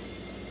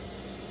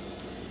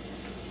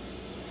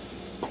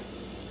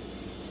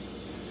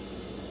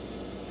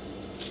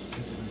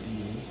 Because it would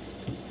be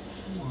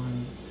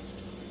 1,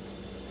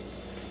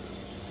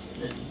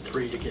 And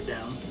 3 to get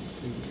down.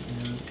 3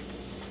 down,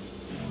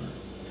 4.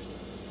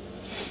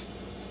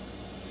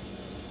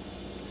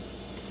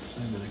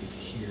 And then I get to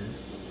here.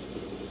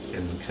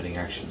 And then cutting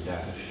action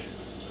dash.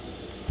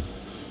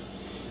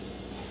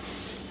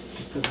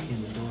 Just put me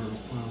in the door.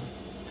 Well,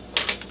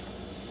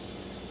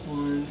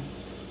 1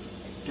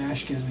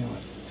 dash gives me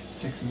what?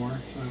 6 more.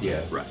 So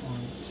Yeah. Right. 1.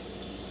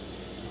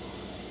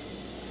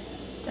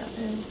 Stop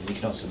it. You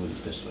can also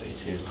move this way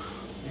too.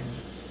 Yeah.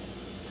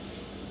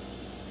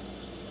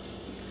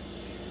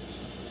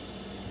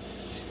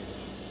 2,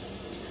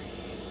 3,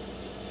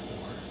 4.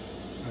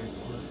 Right,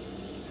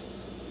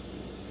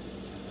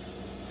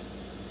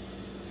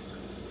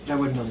 4. I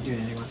wouldn't be able to do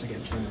anything once I get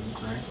in front of them,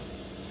 correct?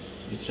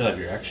 You still have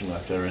your action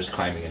left, or is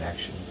climbing an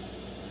action?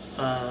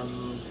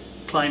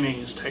 Climbing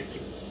is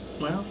technically,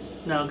 well,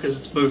 no, because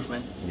it's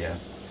movement. Yeah.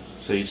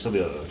 So you'd still be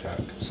able to attack.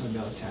 So I'd be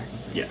able to attack them.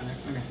 Yeah.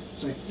 Okay.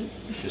 So,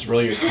 Just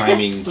roll your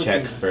climbing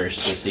check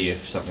first to see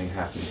if something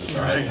happens with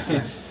that. Right.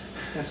 yeah.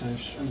 That's fine.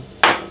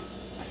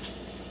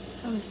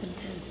 That was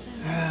intense.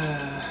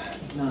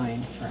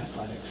 9 for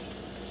athletics.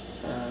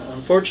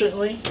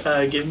 Unfortunately,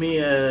 give me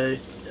a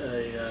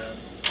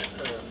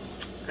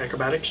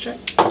acrobatics check.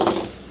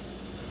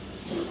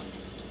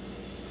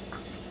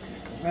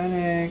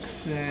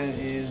 Acrobatics, that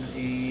is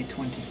a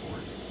 24.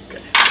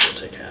 Okay, we'll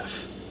take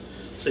half.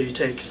 So you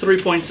take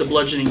 3 points of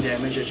bludgeoning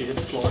damage as you hit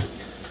the floor.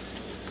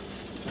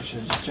 So I should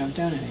have just jumped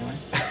down anyway.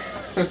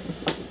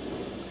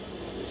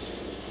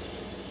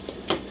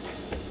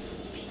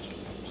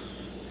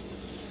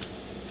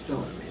 Still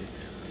would have made it.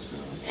 So.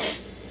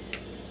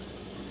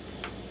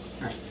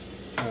 Alright.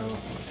 So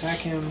I'll attack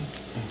him.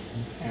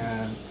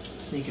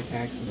 Sneak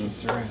attack since he's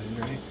surrounded,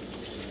 right?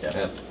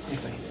 Yep.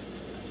 If I hit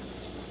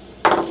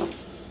it.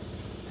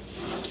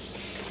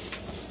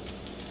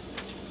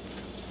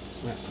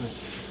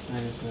 So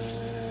that is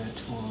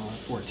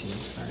 14,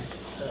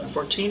 sorry.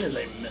 14 is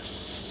a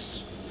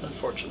miss,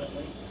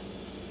 unfortunately.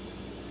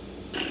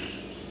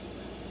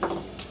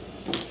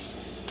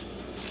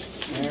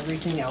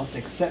 Everything else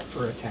except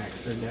for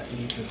attacks are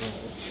needs as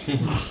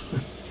rolls.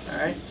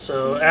 Alright,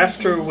 so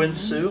after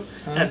Wentsu,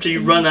 after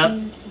you run up,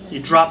 you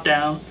drop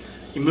down,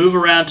 you move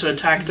around to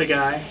attack the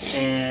guy, That's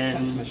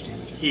and much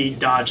damage. he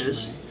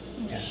dodges.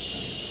 Yeah.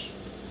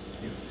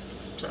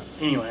 So,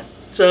 anyway.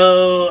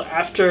 So,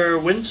 after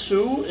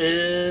Wentsu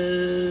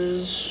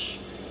is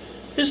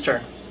his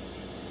turn.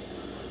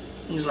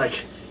 He's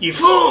like, "You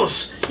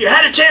fools! You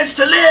had a chance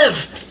to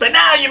live, but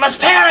now you must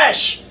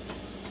perish!"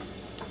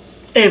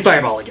 And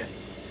fireball again.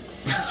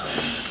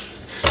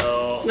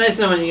 So, Nice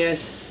knowing you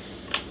guys.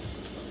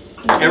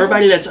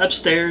 everybody that's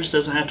upstairs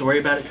doesn't have to worry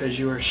about it because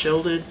you are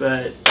shielded,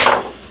 but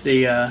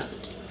the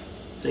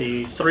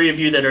 3 of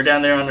you that are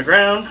down there on the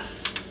ground,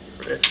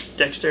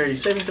 dexterity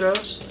saving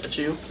throws, that's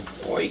you.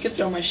 Or you could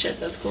throw my shit.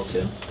 That's cool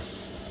too.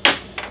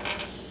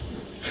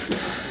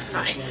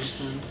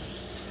 Nice.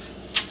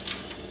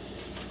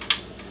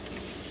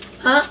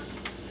 Huh?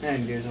 I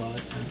didn't do all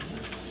this time.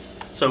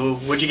 So,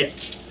 what'd you get?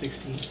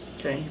 16.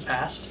 Okay, you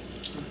passed.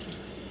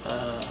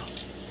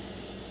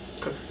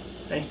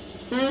 Hey,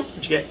 Hmm?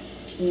 what'd you get?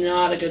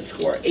 Not a good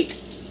score. 8.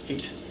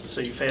 8.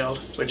 So you failed.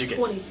 What'd you get?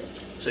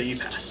 26. So you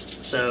pass.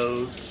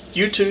 So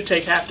you 2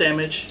 take half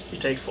damage, you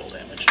take full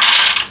damage.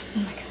 Oh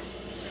my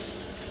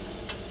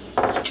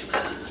god.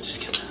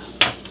 Just get this.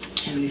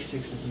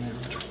 76 is minimum.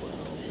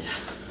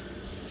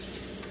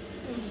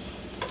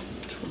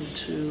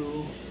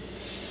 22.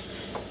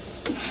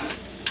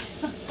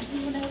 Just not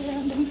something when I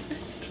around him.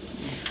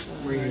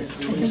 Were you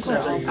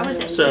I was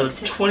at So 6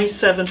 hit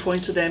 27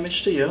 points of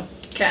damage to you.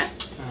 Okay.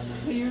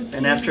 So you're.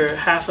 And after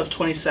half of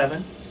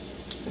 27,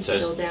 I'm So-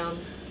 still down.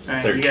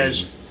 alright, 13. you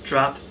guys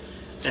drop.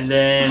 And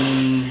then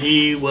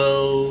he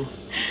will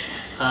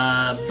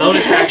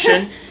bonus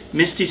action,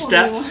 Misty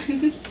Step,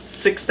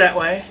 6 that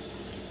way.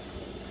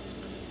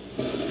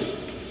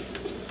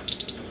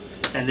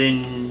 And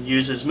then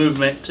use his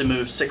movement to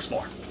move 6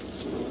 more.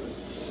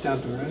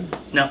 Down the road?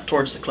 No,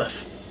 towards the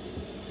cliff.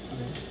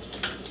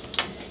 Okay.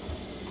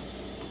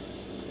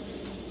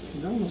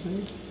 No,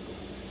 nothing.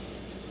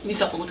 You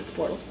still have to look at the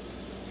portal.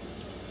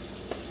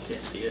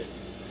 Can't see it.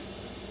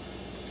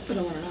 But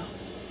I want to know.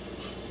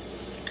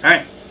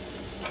 Alright.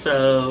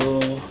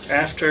 So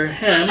after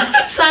him,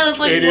 Sylen's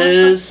like, it what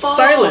is the fuck?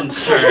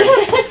 Sylen's turn.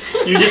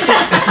 You just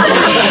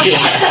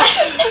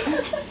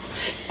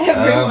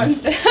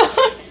Everyone's down.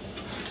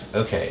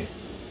 Okay.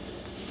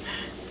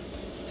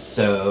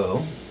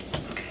 So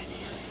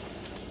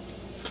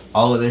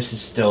all of this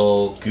is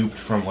still gooped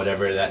from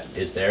whatever that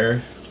is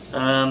there.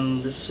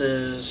 This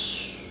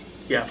is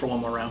for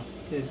one more round.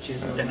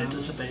 Then it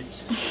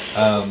dissipates.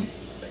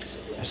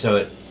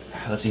 So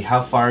let's see,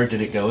 how far did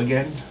it go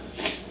again?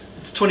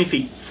 It's 20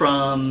 feet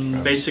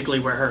from basically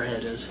where her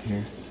head is.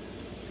 Here.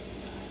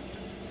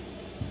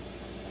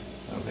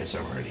 Okay, so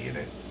I'm already in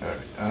it.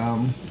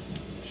 Alright,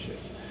 shit.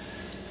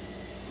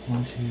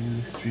 1, 2,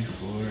 3,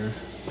 4,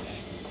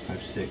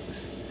 5,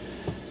 6.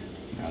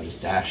 I'll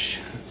just dash.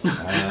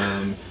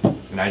 And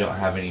I don't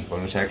have any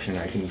bonus action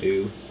I can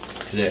do.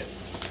 Because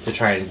to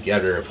try and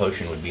get her a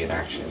potion would be an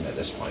action at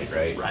this point,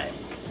 right? Right.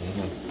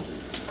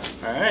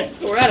 Mm-hmm. Alright.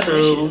 We're out of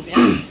initiative,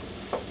 yeah.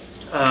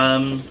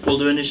 We'll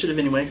do initiative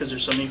anyway because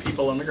there's so many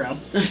people on the ground.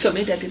 There's so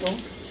many dead people.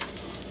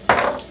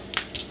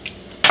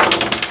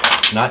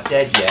 Not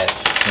dead yet.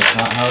 That's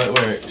not how it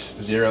works.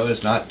 0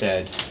 is not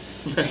dead.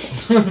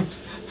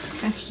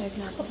 Hashtag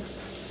not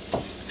close.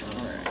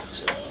 Alright,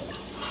 so.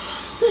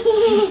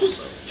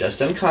 Just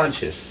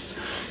unconscious.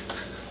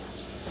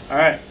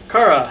 Alright,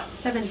 Kara.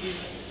 17.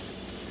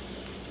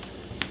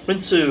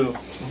 Wentsu.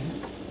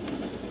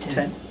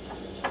 10.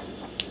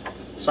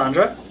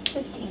 Sandra.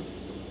 15.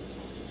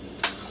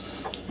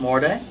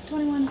 Mordai.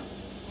 21.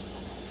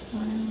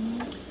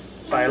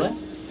 Sylen.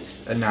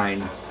 A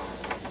 9.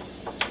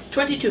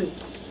 22.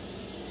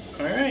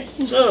 Alright,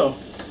 so.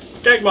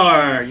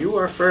 Dagmar, you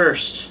are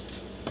first.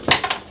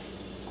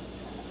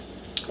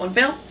 One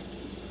fail.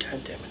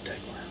 God damn it,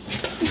 Dagmar.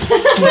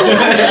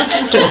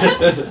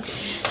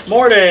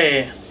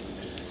 Mordai.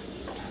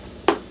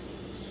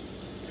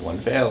 1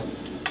 fail.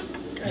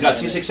 He's got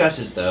 2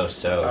 successes though,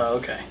 so.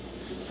 Okay.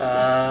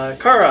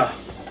 Kara.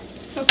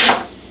 So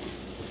close.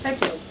 I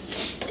failed.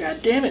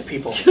 God damn it,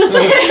 people.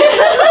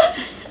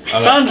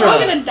 I'm Sandra.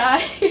 gonna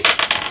die. Pick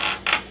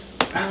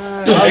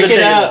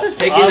it up.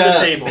 Pick on it the up.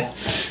 table.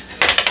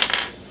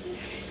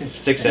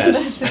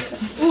 Success.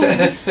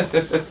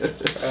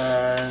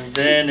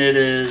 Then it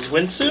is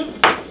Wentsu.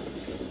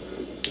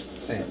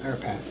 Or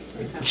pass.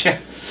 Yeah.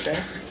 Okay.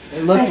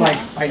 It looked like.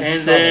 I And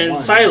saw then the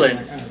one. Sylen.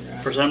 Oh,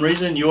 God. For some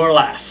reason, you are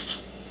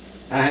last.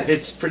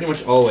 It's pretty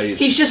much always.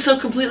 He's just so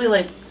completely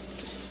like.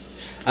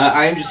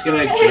 I'm just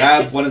gonna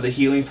grab one of the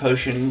healing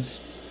potions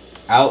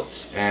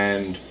out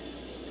and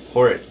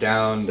pour it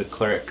down the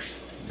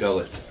cleric's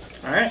gullet.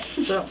 Alright,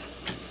 so.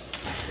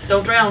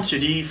 Don't drown.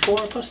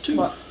 2d4 plus 2.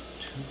 What?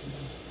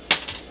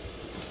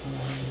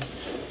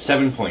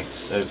 7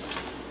 points.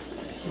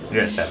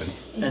 You're at 7.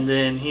 And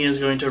then he is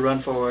going to run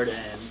forward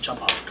and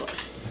jump off the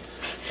cliff.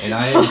 And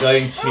I am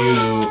going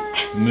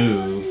to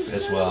move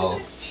as well.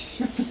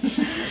 3,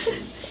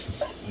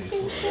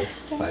 4,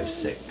 5,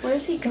 6.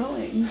 Where's he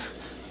going?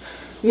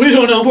 We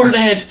don't know. We're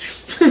dead.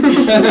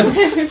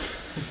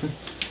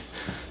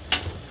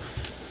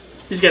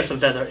 He's got some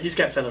feather. He's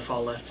got feather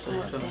fall left. So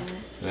he's Oh, gonna... damn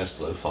it. Gonna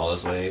slow fall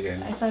his way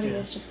again. I thought he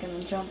was just gonna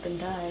jump and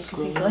die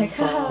because he's like,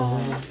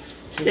 ah.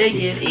 Take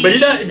it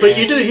easy. But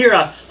you do hear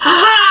a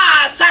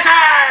ha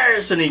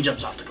suckers, and he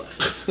jumps off the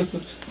cliff.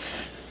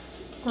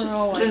 We're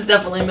all This is like,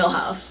 definitely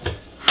Millhouse.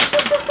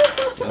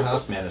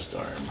 Millhouse Mana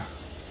Storm.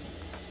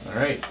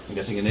 Alright, I'm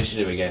guessing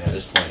initiative again at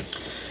this point.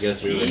 Go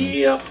through and.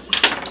 Yep.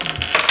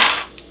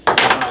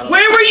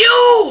 Where were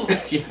you?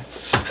 Yeah.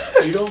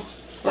 You don't.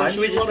 Or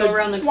should we just go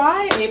around the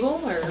Why? table?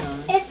 Or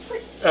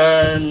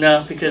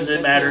No, because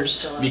it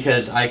matters.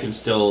 Because I can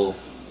still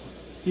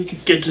You can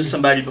Get to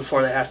somebody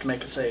before they have to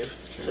make a save.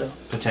 So,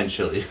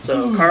 potentially.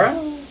 Kara,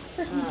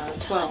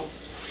 12.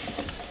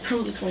 I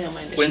rolled a 20 on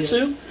my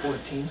initiative. Wentsu,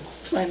 14.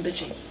 That's why I'm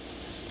bitchy.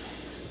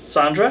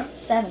 Sandra,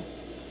 7.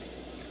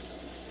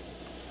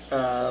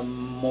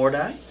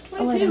 Mordai,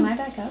 Oh wait, am I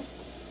back up?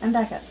 I'm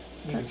back up.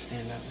 You can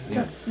stand up.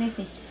 Yeah. Make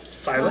me.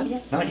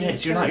 Sylen, Not yet.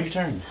 It's not your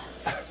turn.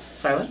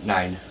 Sylen,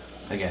 9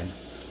 again.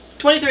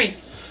 23.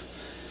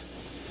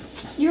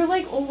 You're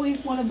like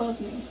always one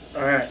above me.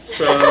 Alright,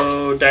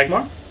 so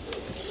Dagmar,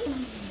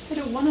 I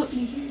don't one up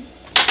me here.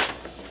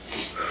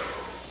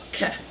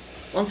 Okay.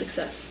 1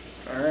 success.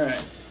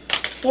 alright,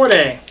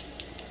 Mordai,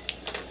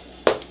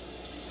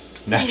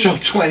 Natural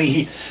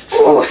 20.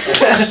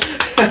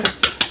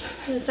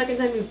 The second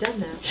time you've done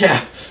that.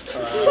 Yeah.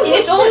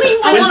 It's only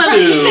when I want to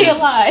Wentsu. stay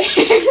alive.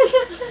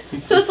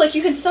 So it's like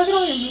you can suck at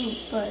all your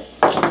moves, but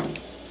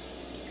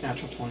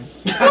Natural 20.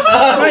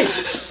 nice,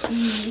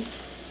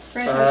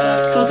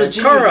 So it's a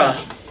junior Kara,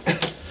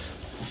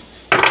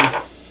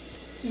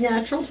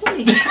 Natural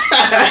 20.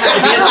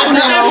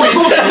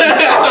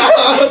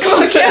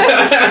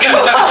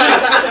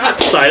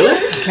 Sylen.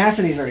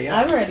 Cassidy's already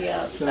up. I'm already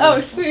up. So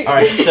oh sweet.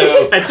 Alright,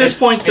 so. At this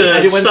point, Is the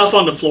anyone- stuff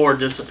on the floor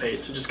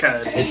dissipates. It just kind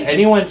of. Is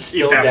anyone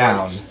still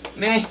down? evaporates.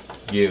 Me.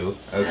 You.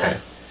 Okay.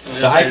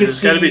 So I can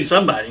There's got to be see-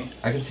 somebody.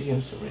 I can see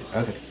him still.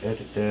 Okay.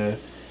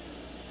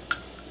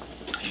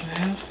 What should I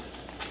have?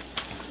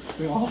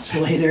 We all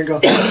lay there and go,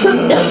 you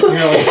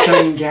know, like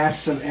sudden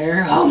gasps of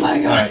air. Oh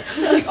my god.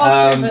 Alright. Like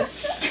all three of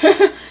us.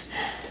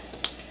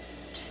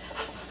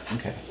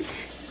 Okay.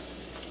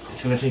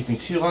 It's gonna take me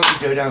too long to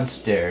go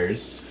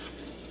downstairs.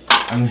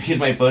 I'm gonna use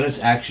my bonus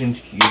action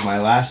to use my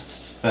last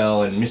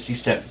spell and Misty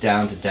Step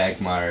down to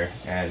Dagmar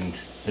and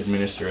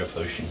administer a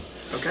potion.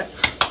 Okay.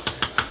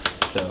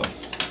 So,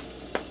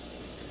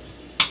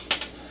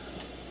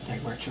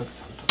 Dagmar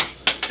chokes on.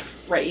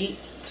 Right.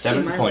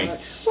 7 my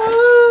points.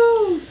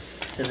 Woo!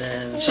 And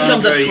then She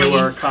comes up Sandra, you swinging.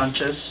 are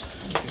conscious.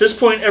 At this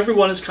point,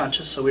 everyone is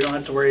conscious, so we don't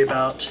have to worry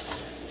about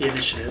the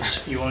initiatives.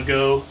 You want to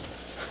go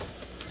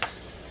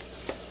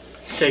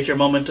take your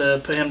moment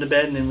to put him to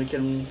bed, and then we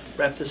can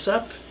wrap this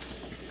up.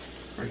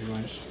 Pretty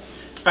much.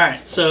 All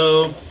right,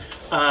 so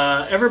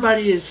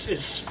everybody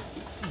is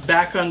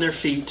back on their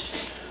feet,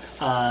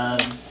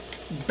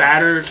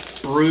 battered,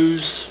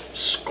 bruised,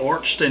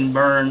 scorched, and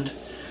burned,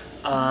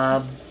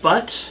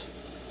 but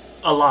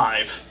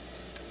alive.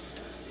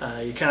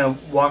 You kind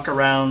of walk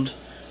around.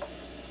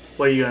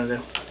 What are you gonna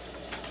do?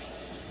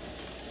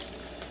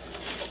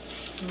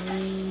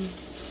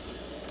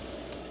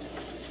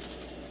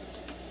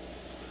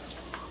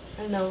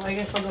 I don't know. I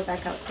guess I'll go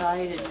back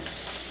outside and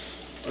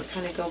or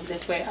kind of go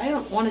this way. I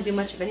don't want to do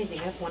much of anything.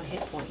 I have 1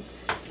 hit point.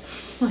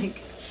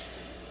 Like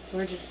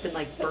we're just been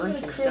like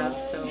burnt and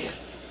stuff. So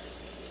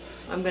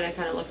I'm gonna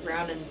kind of look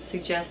around and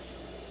suggest,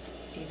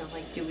 you know,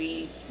 like, do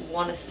we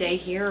want to stay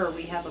here or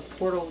we have a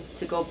portal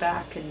to go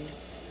back and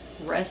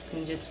rest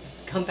and just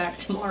come back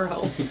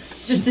tomorrow?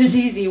 Just as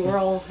easy. We're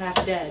all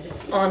half dead.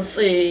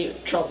 Honestly,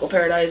 Tropical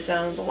Paradise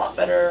sounds a lot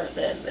better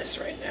than this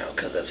right now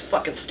because it's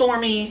fucking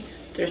stormy.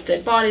 There's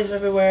dead bodies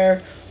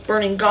everywhere.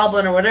 Burning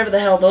goblin or whatever the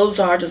hell those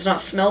are does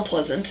not smell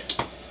pleasant.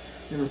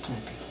 They were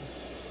plant people.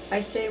 I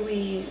say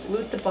we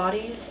loot the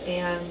bodies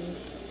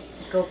and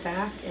go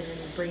back and then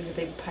bring the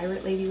big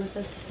pirate lady with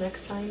us this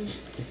next time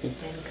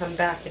and come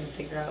back and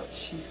figure out.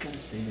 She's gonna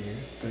stay there,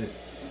 but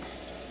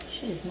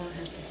She does not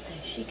have to stay.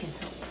 She can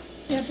help.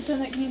 Yeah, but then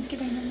that means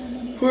giving her more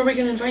money. Who are we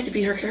going to invite to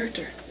be her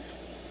character?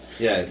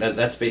 Yeah,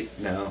 that's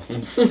no.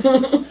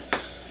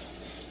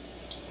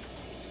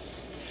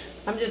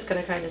 I'm just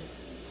gonna kind of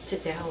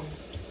sit down.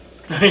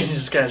 You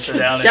just kind of sit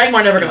down.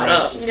 Dagmar never and got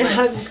rest. up.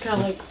 Yeah, I'm just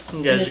kind of like.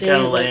 You guys in are the kind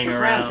of daze, laying like,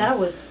 around. Crap, that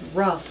was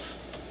rough.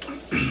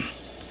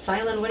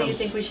 Sylen, what do you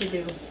think we should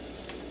do?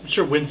 I'm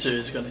sure Wentsu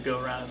is going to go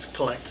around and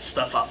collect the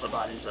stuff off the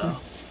bodies, though.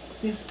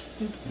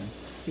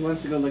 he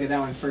wants to go look at that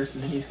one first,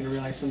 and then he's gonna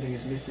realize something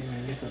is missing when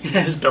he gets up.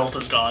 His belt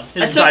is gone. I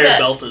His took entire that.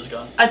 belt is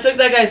gone. I took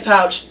that guy's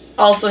pouch.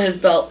 Also his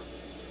belt.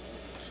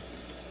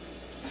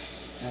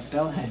 That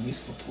bell had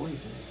useful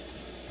poison.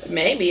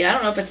 Maybe. I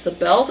don't know if it's the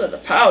belt or the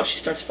pouch. She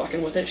starts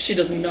fucking with it. She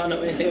does not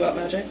know anything about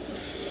magic.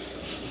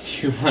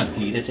 Do you want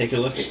me to take a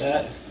look at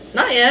that?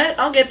 Not yet.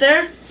 I'll get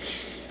there.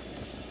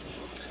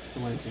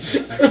 So once he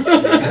gets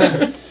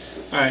back,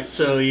 Alright,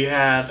 so you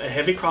have a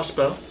heavy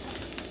crossbow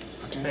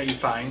that okay. you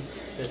find.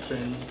 It's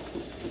in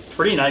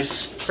pretty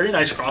nice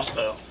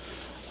crossbow.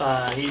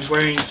 He's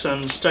wearing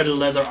some studded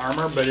leather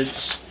armor, but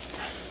it's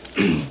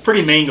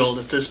pretty mangled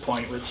at this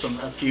point with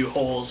a few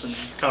holes and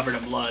covered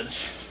in blood.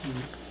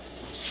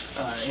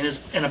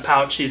 In a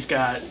pouch, he's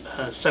got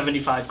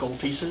 75 gold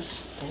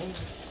pieces.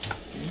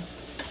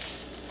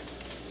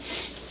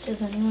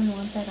 Does anyone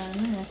want that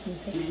armor? I can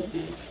fix it.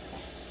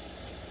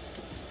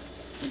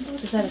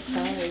 Is that a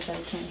spell or is that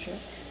a cantrip?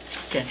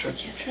 Cantrip,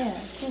 Yeah,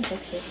 I can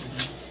fix it.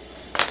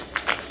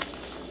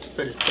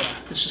 but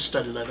it's just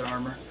studded leather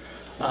armor.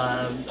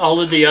 All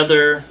of the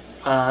other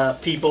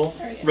people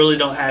really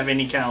don't have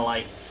any kind of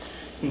like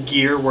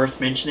gear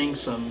worth mentioning.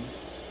 Some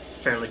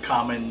fairly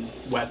common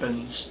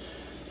weapons,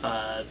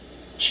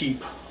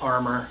 cheap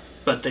armor,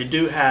 but they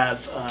do have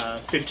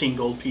 15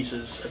 gold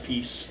pieces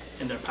apiece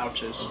in their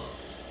pouches.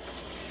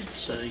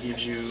 So that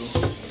gives you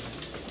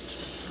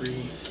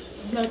 3,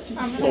 I'm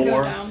gonna 4.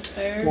 go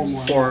downstairs. One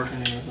more. Four.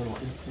 And then those little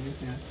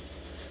implants, yeah.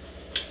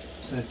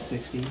 So that's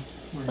 60.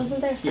 Wasn't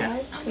there 5? Yeah.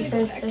 Because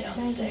there's this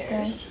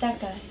guy, this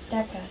guy,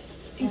 that guy.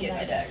 And get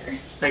my dagger.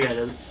 That guy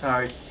doesn't.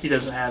 Alright, he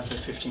doesn't have the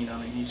 15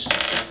 on him. He's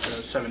just got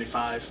the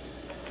 75.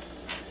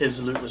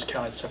 His loot was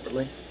counted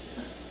separately.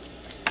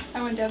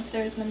 I went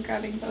downstairs and I'm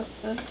grabbing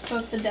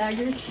both the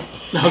daggers.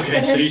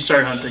 Okay, so you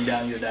start hunting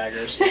down your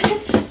daggers.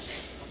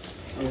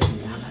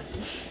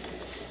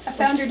 I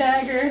found your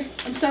dagger.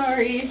 I'm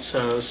sorry.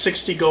 So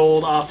 60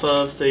 gold off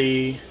of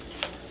the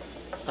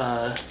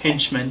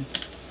henchmen,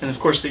 and of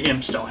course the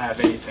imps don't have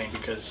anything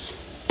because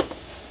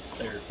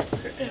they're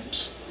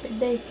imps.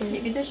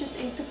 Maybe there's just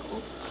 8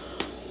 gold.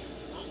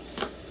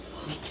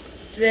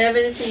 Do they have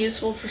anything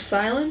useful for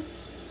Sylen?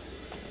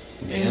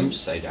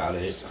 Imps? I doubt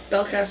it.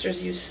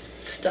 Spellcasters use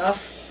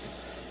stuff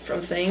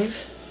from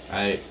things.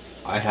 I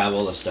have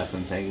all the stuff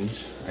and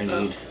things I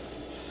need.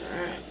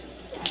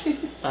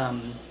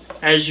 Alright.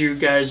 As you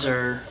guys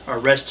are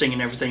resting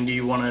and everything, do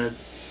you want to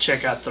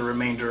check out the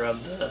remainder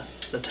of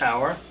the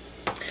tower?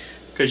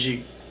 Because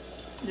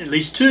at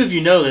least 2 of you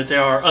know that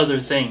there are other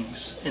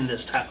things in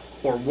this tower,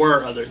 or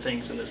were other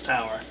things in this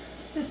tower.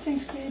 This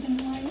thing's creating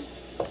light.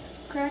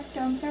 Correct?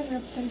 Downstairs or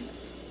upstairs?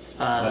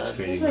 That's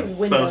great. It's like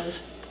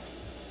windows.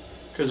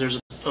 Because there's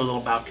a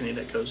little balcony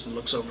that goes and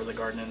looks over the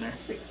garden in there.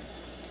 Sweet.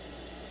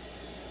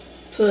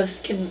 So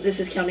this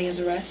is counting as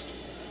a rest?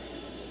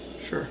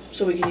 Sure.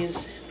 So we can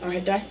use our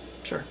hit die?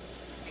 Sure.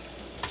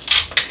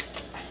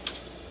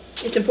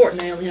 It's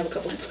important, I only have a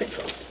couple of points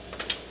left.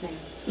 Same.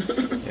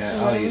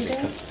 Yeah, I'll use it.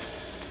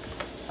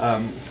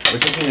 We're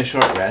taking a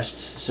short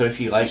rest, so if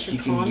you like, you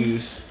can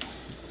use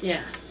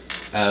Yeah.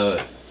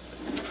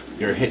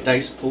 your hit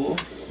dice pool,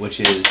 which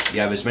is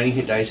you have as many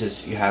hit dice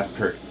as you have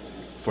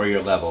for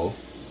your level.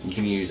 You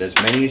can use as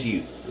many as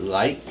you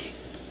like,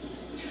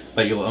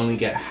 but you'll only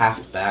get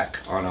half back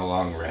on a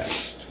long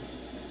rest.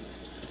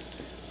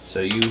 So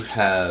you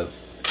have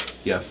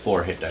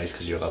 4 hit dice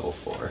because you're level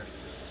 4.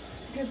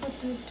 Good, what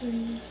dice do you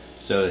use?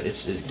 So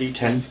it's a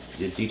D10.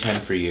 A D10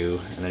 for you,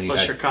 and then you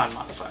Plus got your con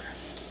modifier.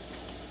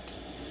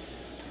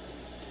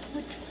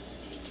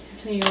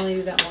 Can you only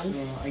do that once?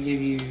 So I give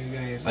you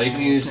guys. Oh, you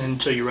can use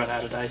Until you run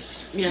out of dice.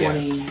 Yeah.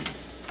 20.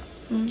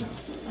 No.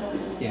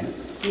 Yeah.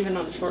 Even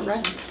on a short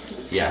rest?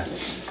 yeah,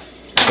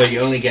 but you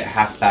only get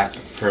half back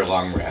per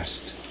long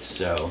rest.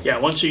 So Yeah,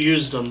 once you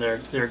use them,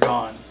 they're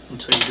gone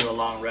until you do a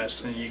long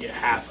rest, and you get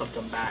half of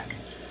them back.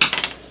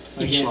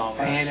 So Each long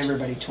I hand rest.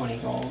 everybody 20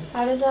 gold.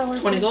 How does that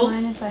work 20 with gold?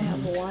 mine if I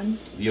have one?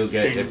 you'll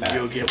get it And back.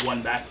 you'll get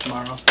one back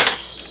tomorrow.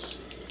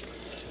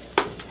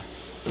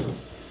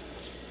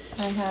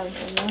 I have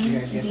a 1 You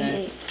guys get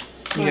that?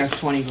 D8. You have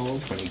 20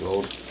 gold. 20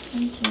 gold.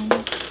 Thank you.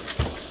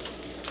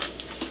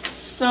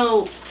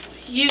 So,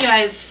 you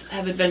guys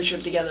have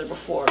adventured together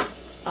before.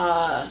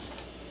 At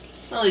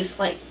least,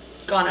 like,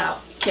 gone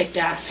out, kicked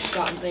ass,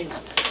 gotten things.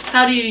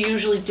 How do you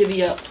usually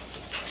divvy up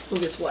who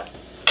gets what?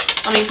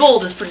 I mean,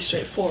 gold is pretty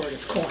straightforward.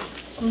 It's coin.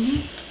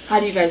 Mm-hmm. How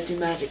do you guys do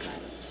magic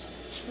items?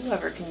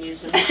 Whoever can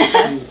use them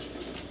best.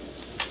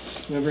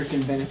 Whoever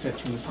can benefit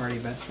from the party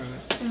best from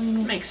it.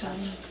 Makes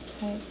sense.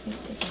 I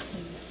think they can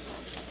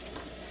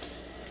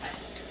see.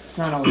 It's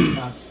not always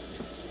about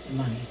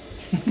money.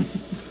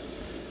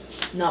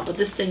 No, but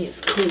this thing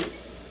is cool.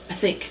 I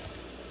think.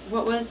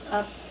 What was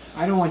up?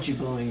 I don't want you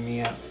blowing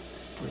me up,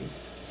 please.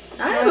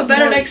 I have a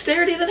better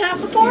dexterity than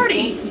half the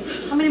party.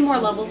 How many more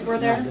levels were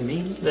Not there? the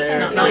me.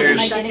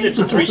 It's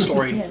a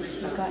 3-story.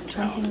 Yes, I got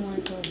 20 more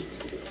gold.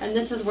 And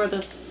this is where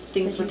those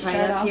things were Did you tied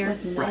start up off here?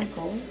 with no Right.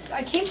 gold?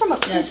 I came from a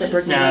Yes, I prison.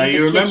 broke Now, The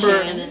you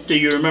remember? kitchen and- Do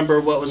you remember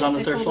what was on the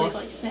Yes, I third pulled,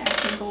 floor? like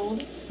snacks and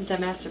gold. The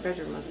master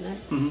bedroom, wasn't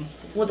it?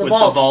 Mm-hmm. With a With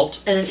vault, the vault.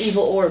 and an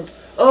evil orb.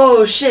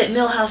 Oh shit,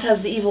 Millhouse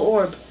has the evil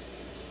orb.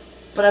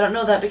 But I don't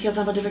know that because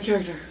I'm a different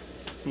character.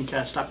 You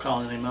can't stop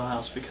calling it a mill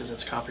house because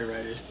it's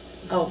copyrighted.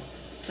 Oh,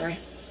 sorry.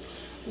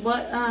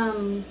 What,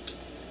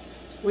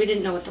 we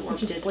didn't know what the orb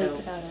Just did bleep though.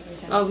 it out every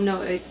time. Oh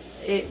no,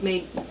 it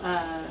made,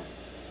 I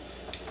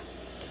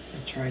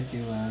tried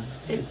to.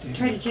 it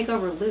tried to take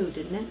over Lou,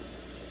 didn't it?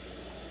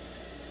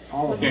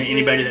 all of Yeah, us.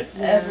 anybody that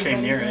Everybody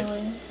came near it.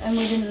 really. And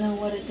we didn't know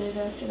what it did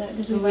after that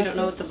because We don't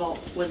know what the vault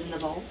was in the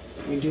vault.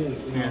 We do.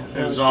 Yeah,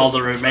 it was all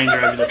the remainder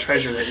of the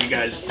treasure that you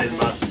guys didn't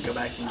bother to go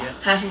back and get.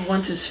 Half of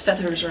Wentsu's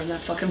feathers are in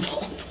that fucking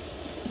vault.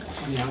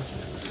 on the outside.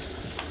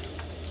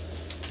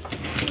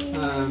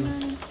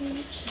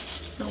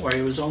 Don't worry,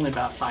 it was only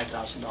about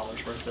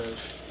 $5,000 worth of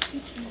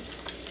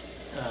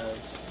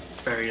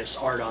various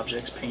art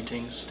objects,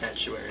 paintings,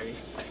 statuary,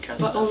 that kind of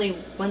But stuff. only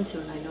Wentsu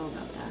and I know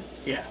about that.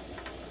 Yeah.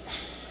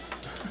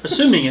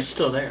 Assuming it's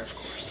still there, of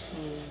course.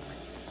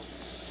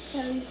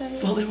 At least I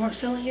Well, they weren't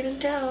selling it in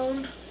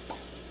town.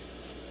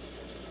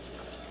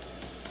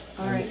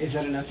 Alright. Is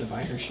that enough to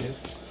buy her ship?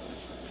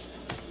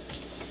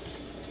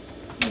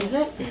 Is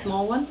it? A Yeah.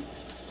 small one?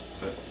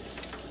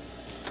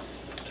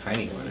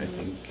 Tiny one, I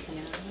think.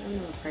 Yeah, I don't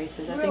know the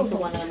prices. I Real think the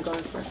big. one I'm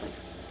going for is like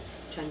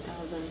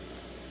 10,000.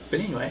 But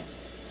anyway,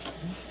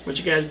 what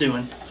you guys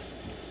doing?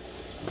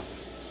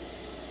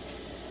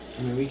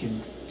 I mean, we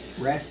can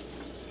rest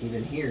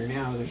even here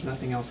now. There's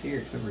nothing else here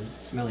except for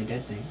smelly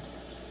dead things.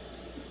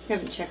 I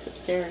haven't checked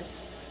upstairs.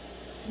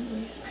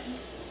 I'm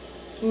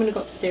gonna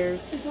go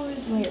upstairs. There's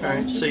always All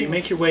right, so you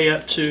make your way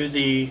up to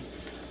the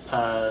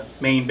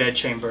main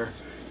bedchamber,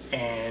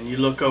 and you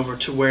look over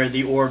to where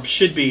the orb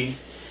should be,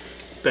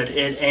 but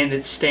it and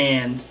its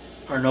stand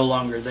are no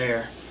longer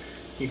there.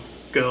 You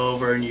go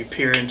over and you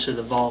peer into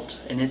the vault,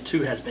 and it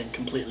too has been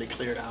completely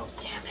cleared out.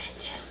 Damn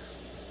it.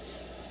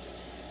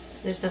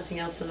 There's nothing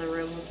else in the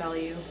room of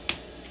value.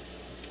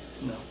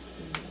 No.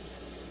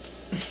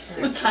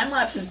 The time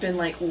lapse has been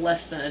like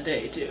less than a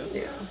day too.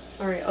 Yeah.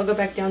 Alright, I'll go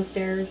back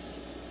downstairs.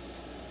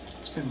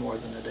 It's been more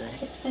than a day.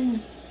 It's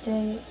been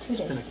 2 It's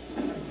been days.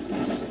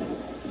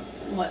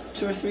 What,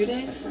 2 or 3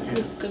 days? Yeah.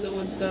 Because it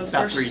would the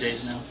About first 3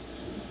 days now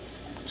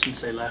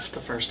since they left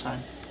the first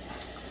time.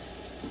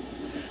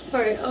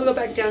 Alright, I'll go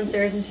back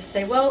downstairs and just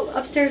say, well,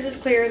 upstairs is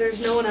clear.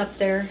 There's no one up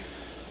there.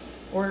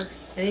 Or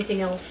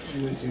anything else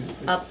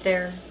up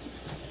there.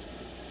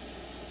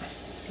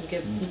 And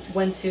give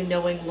Wentsu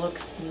knowing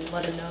looks and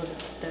let him know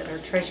that our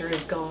treasure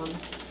is gone.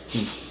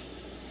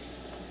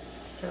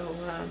 So,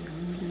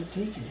 They're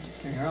taking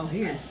it. They're all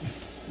here.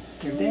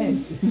 They're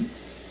dead.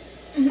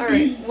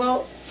 alright,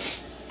 well,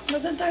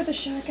 Wasn't there the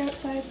shack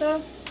outside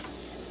though?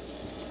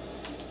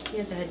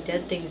 Yeah, that had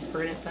dead things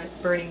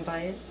burning by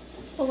it.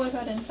 Well, what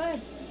about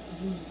inside?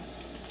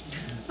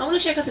 I want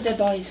to check out the dead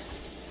bodies.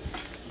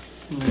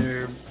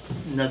 They're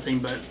nothing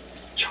but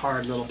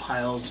charred little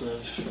piles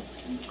of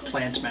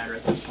plant matter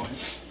at this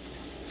point.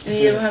 And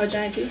you don't have a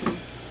giant tooth?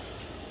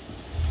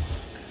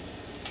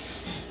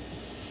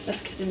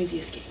 That's good. That means he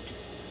escaped.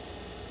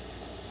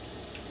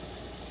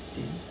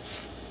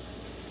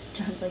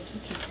 John's like, you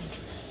keep thinking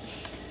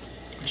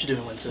What you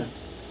doing, Wentsu?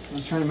 I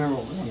was trying to remember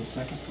what was on the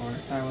second floor.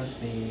 That was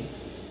the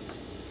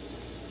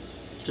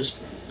Just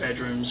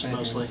bedrooms,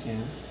 bedrooms, mostly. Yeah,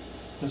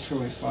 that's where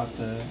we fought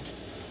the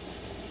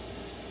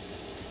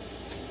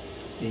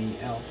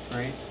elf,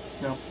 right?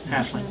 No,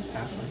 halfling.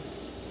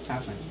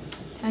 Halfling.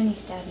 Tiny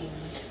stabby one.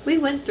 We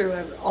went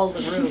through all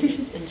the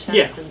rooms and chests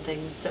Yeah. and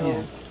things, so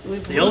Yeah.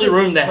 we've The only looted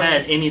room this that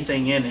had place.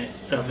 anything in it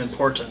of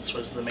importance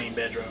was the main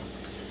bedroom.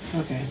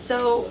 Okay.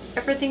 So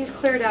everything's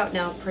cleared out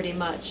now, pretty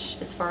much,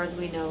 as far as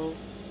we know.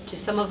 Do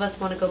some of us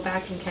want to go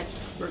back and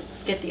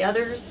get the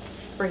others,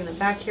 bring them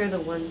back here? The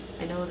ones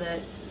I know that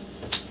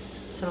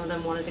some of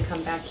them wanted to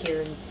come back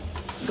here and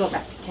go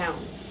back to town,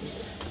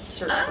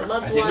 search for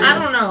loved I think ones. I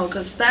don't know,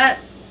 because that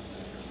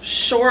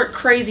short,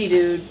 crazy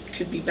dude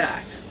could be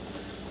back.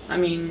 I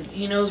mean,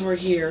 he knows we're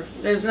here.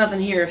 There's nothing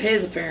here of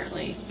his,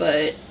 apparently,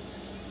 but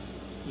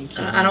You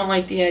can't- I don't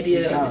like the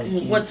idea. Golly,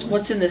 Of,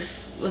 what's in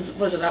this? Was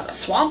it a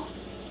swamp?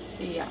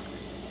 Yeah,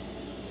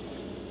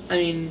 I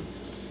mean,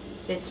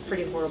 it's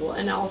pretty horrible.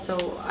 And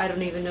also, I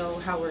don't even know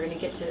how we're gonna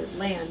get to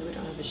land. We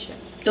don't have a ship.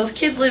 those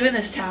kids live in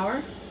this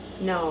tower?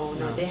 No,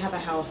 No. they have a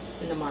house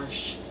in the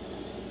marsh.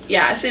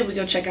 Yeah, I say we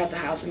go check out the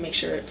house and make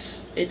sure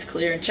it's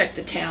clear and check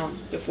the town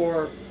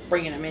before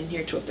bringing them in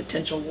here to a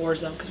potential war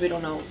zone, because we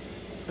don't know.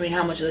 I mean,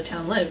 how much of the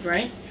town lived,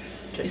 right?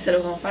 Okay. You said it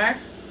was on fire?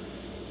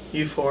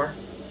 You four,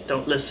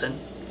 don't listen.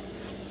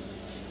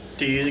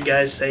 Do you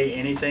guys say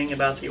anything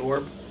about the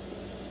orb?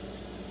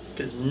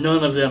 Because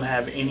none of them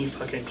have any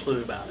fucking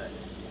clue about it.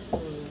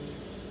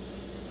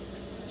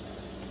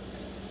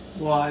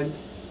 Well,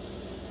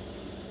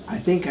 I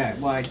think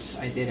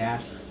I did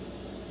ask.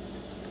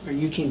 Or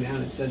you came down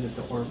and said that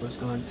the orb was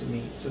gone to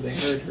me, so they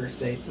heard her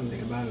say something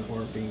about an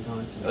orb being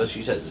gone to me. Oh,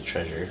 she said the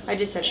treasure. I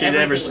just said She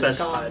everything never was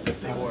specified gone.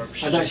 the orb.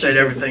 She I thought just she said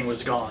said everything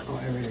was gone. Oh,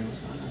 everything was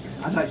gone. Okay.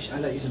 I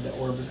thought you said the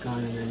orb was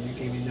gone, and then you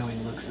gave me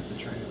knowing looks that the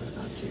treasure was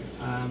gone too.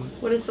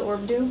 What does the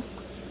orb do?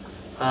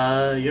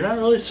 You're not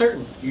really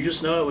certain. You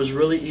just know it was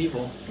really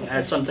evil. It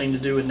had something to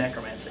do with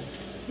necromancy.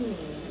 Okay.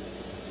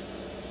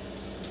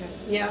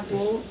 Yeah,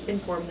 we'll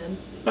inform them.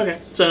 Okay,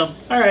 so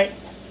alright.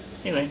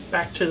 Anyway,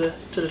 back to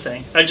the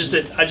thing. I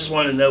just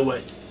wanted to know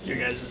what your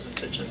guys'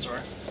 intentions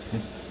were.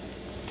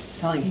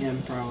 Telling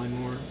him probably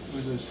more. It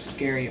was a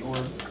scary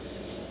orb.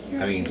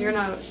 I mean, You're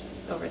not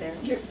over there.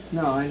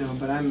 No, I know,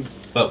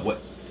 but but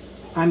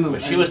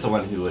she was the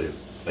one who would have.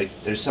 Like,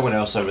 there's someone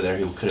else over there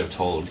who could have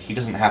told. He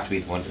doesn't have to be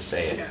the one to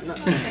say it. Yeah,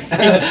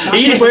 no.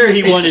 He's where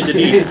he wanted to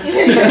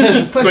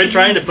be. Quit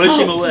trying to push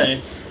him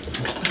away.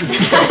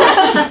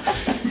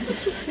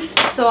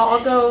 So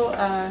I'll go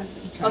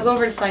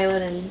over to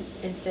Sylen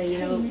and say, you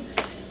know,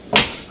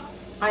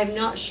 I'm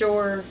not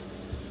sure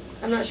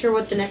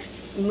what the next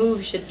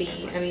move should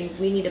be. I mean,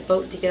 we need a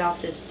boat to get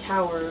off this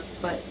tower,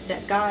 but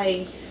that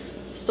guy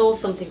stole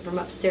something from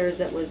upstairs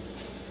that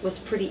was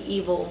pretty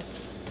evil.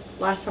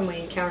 Last time we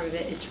encountered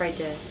it, it tried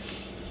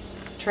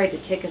to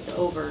take us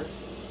over.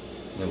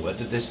 And what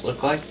did this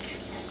look like?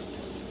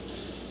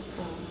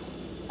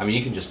 I mean,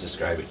 you can just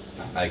describe it.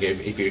 Like,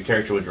 if your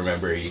character would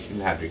remember, you can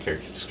have your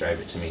character describe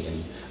it to me.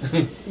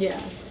 And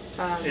Yeah.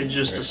 It's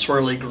just a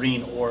swirly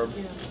green orb.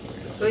 Yeah.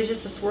 It was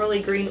just a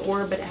swirly green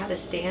orb, but it had a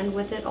stand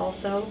with it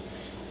also.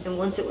 And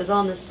once it was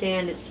on the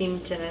stand, it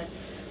seemed to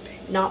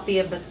not be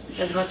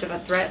as much of a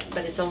threat,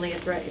 but it's only a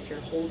threat if you're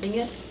holding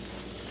it.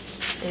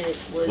 And it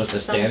was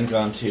the stand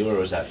gone too, or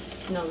was that?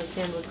 No, the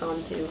stand was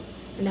gone too.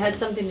 And it had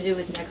something to do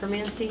with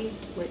necromancy,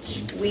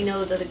 which we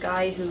know that the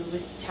guy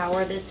whose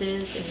tower this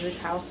is and whose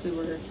house we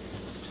were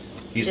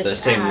He's just the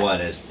same at,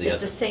 one as the it's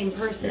other. the same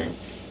person.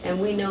 And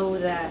we know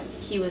that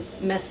he was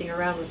messing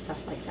around with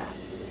stuff like that.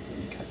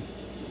 Okay.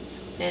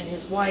 And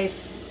his wife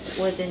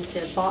was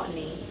into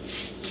botany.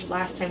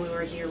 Last time we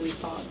were here, we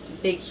fought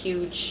big,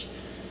 huge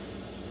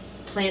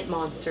plant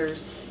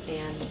monsters,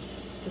 and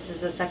this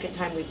is the second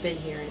time we've been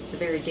here, and it's a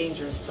very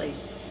dangerous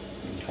place.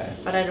 Okay.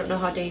 But I don't know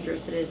how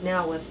dangerous it is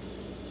now with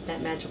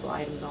that magical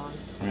item gone.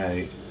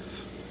 Right.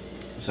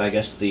 So I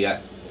guess the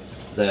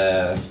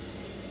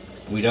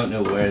we don't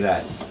know where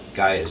that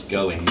guy is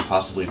going.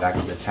 Possibly back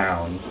to the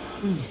town.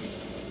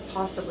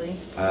 Possibly.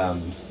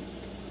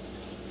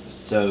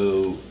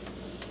 So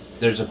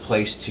there's a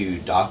place to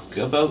dock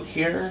a boat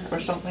here or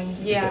something?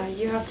 Is Yeah, it-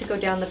 you have to go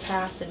down the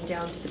path and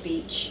down to the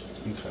beach.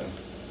 Okay.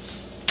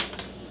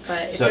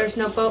 But if So- there's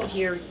no boat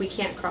here, we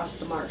can't cross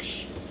the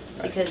marsh.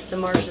 Right. Because the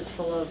marsh is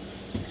full of,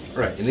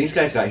 Right, and these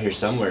guys got here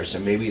somewhere, so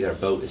maybe their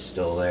boat is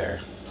still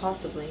there.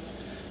 possibly.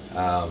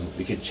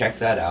 We could check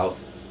that out.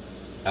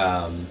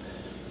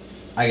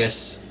 I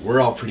guess we're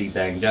all pretty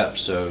banged up,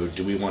 so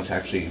do we want to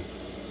actually,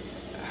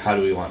 how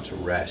do we want to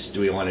rest?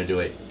 Do we want to do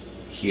it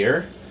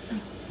here?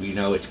 we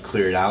know it's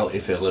cleared out,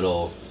 if a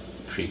little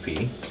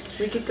creepy.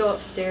 We could go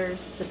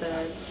upstairs to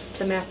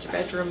the master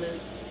bedroom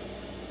is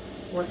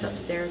what's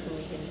upstairs, and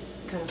we can just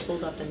kind of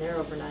hold up in there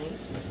overnight.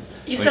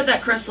 You said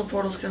that crystal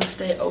portal's gonna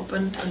stay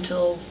open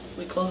until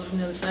we close it from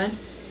the other side?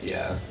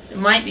 Yeah. It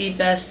might be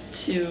best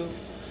to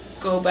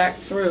go back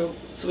through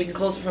so we can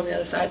close it from the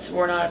other side so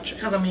we're not,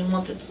 because I mean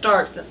once it's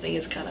dark the thing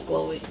is kind of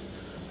glowy.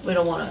 We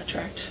don't want to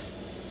attract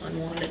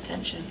unwanted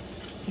attention.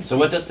 So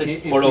what does the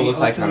If portal we look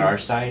like on open- our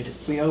side?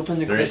 If we open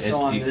the There is-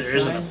 crystal on there this There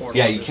isn't a side, portal.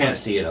 Yeah, on you this can't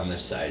side. see it on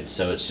this side,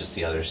 so it's just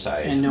the other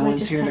side. and no We one's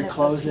just here to kind of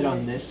close it up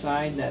on here. this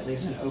side, that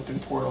leaves an open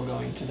portal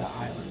going to the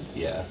island.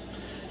 Yeah.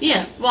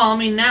 Yeah, well I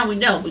mean now we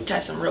know. We tie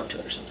some rope to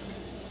it or something.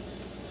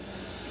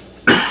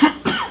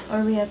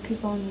 Or we have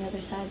people on the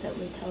other side that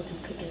we tell to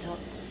pick it up.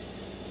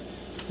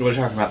 We're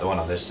talking about the one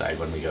on this side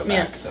when we go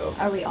Yeah. back, though.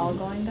 Are we all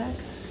going back?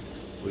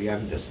 We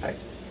haven't decided.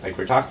 Like,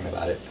 we're talking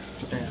about it.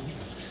 Yeah.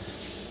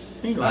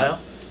 Meanwhile,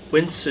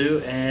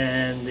 Wentsu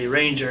and the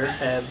ranger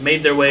have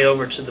made their way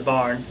over to the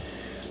barn.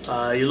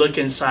 You look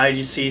inside,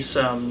 you see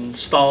some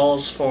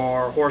stalls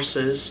for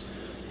horses,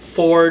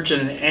 forge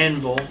and an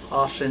anvil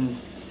off in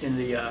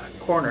the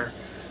corner.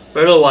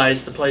 But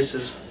otherwise, the place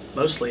is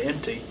mostly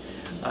empty.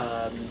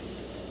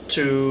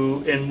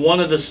 In one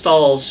of the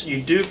stalls,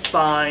 you do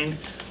find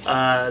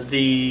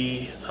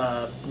the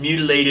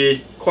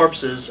mutilated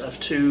corpses of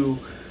two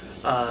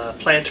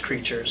plant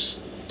creatures.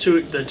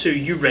 The two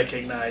you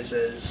recognize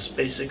as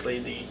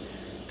basically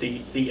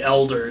the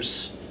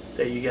elders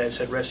that you guys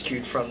had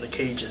rescued from the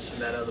cages in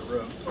that other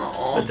room.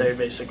 Aww. But they're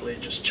basically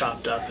just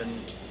chopped up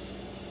and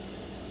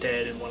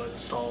dead in one of the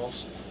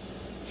stalls.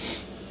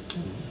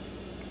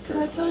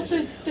 That's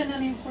also been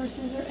any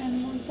horses or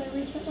animals there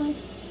recently.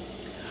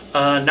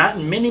 Not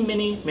in many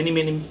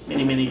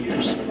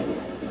years.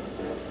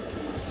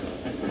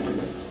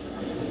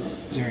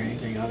 Is there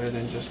anything other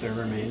than just their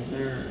remains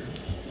there?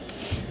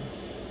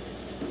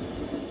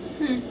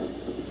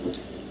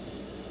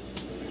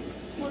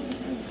 What is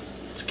this?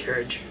 It's a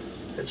carriage.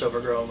 It's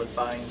overgrown with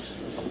vines.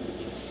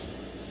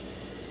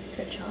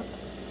 Good job.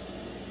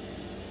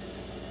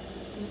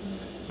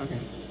 Okay.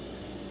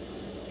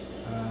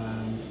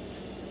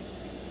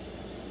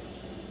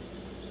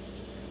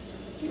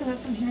 You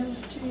left them here.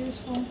 It's 2 years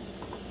full.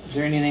 Is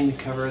there anything to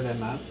cover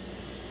them up?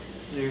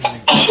 There's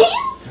like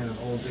kind of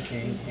old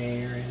decaying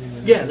hay or anything?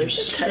 like Yeah, that?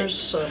 there's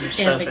some Anime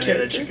stuff in here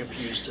that character. you could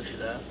use to do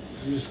that.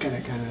 I'm just gonna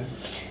kind of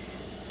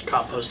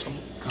Compost them.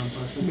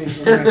 compost them.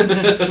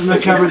 I'm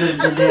gonna cover the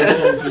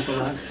dead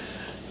people up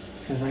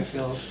because I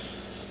feel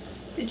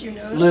Did you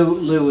know that?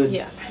 Lou would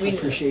Yeah, we knew.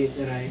 appreciate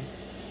that I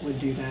would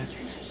do that.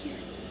 You're not here.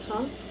 Huh?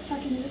 I was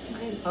talking to this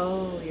man.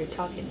 Oh, you're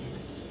talking.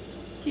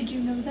 Did you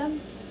know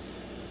them?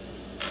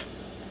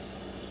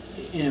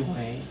 In a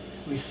way,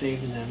 we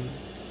saved them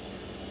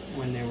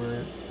when they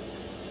were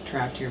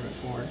trapped here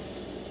before,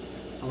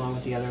 along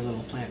with the other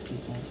little plant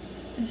people.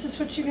 Is this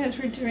what you guys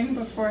were doing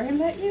before I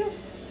met you?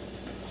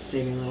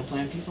 Saving little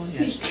plant people?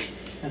 Yes.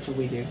 That's what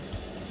we do.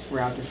 We're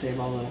out to save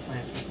all little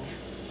plant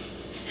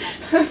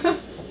people.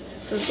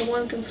 Says the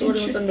one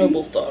consorting with the Interesting.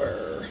 noble's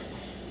daughter.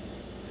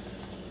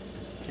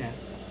 Yeah.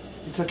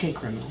 It's okay,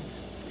 criminal.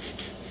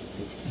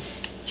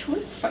 Do you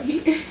want to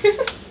fight?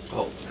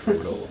 Oh,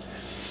 brutal.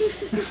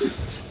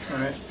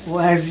 Alright. Well,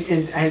 as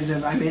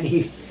if I'm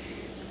any,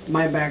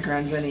 my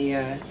background's any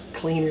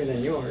cleaner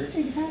than yours.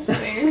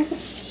 Exactly.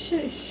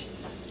 Shush.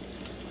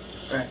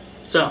 Alright.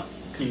 So,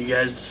 you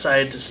guys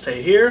decide to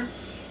stay here.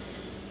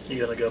 You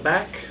gonna go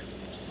back?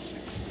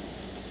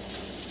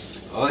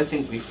 Well, I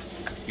think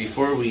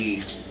before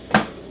we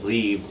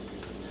leave,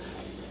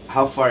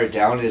 how far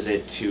down is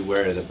it to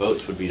where the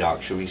boats would be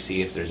docked? Should we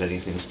see if there's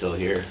anything still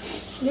here?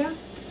 Yeah.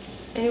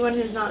 Anyone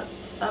who's not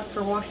up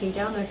for walking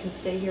down there can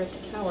stay here at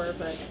the tower,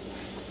 but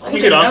You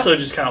could also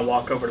just kind of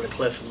walk over to the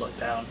cliff and look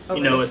down. Over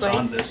You know this it's way?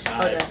 on this oh,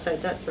 side. that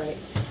side. That's right.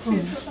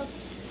 Here's what's up.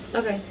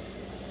 Okay.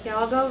 Yeah,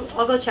 I'll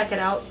go check it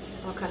out.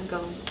 So I'll kind of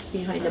go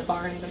behind the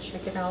barn and go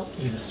check it out.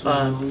 You gonna swim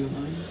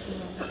along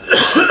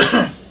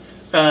the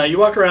line? You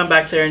walk around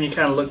back there and you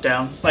kind of look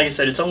down. Like I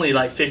said, it's only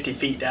like 50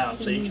 feet down,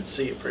 so you can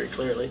see it pretty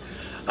clearly.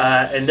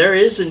 And there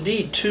is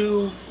indeed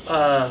two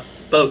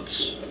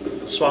boats,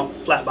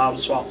 flat bottom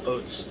swamp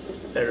boats,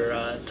 that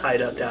are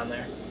tied up down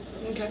there.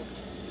 Okay.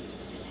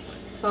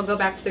 So I'll go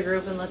back to the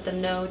group and let them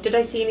know. Did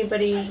I see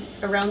anybody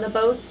around the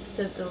boats?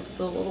 The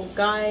little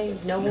guy?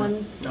 No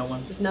one? No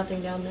one. There's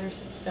nothing down there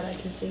that I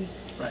can see.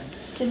 Right.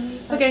 Didn't we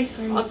Okay,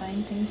 where you I'll-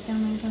 find things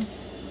down there though?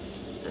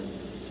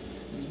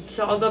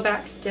 So I'll go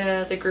back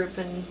to the group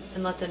and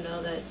let them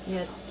know that,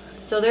 yeah.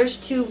 So there's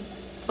two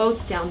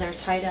boats down there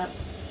tied up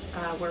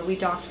where we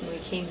docked when we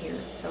came here.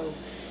 So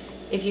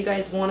if you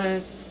guys want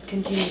to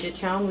continue to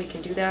town, we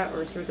can do that,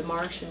 or through the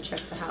marsh and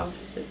check the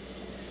house.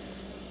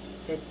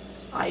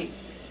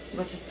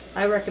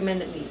 I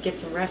recommend that we get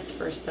some rest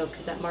first though,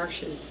 because that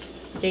marsh is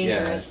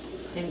dangerous.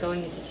 And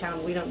going into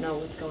town, we don't know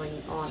what's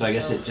going on. So I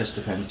guess it just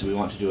depends. Do we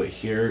want to do it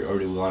here, or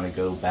do we want to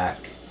go back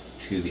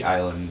to the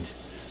island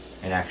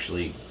and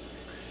actually?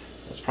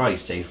 It's probably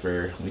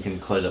safer. We can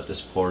close up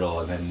this portal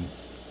and then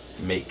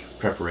make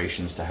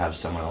preparations to have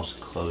someone else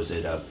close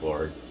it up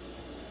or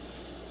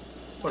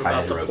What tie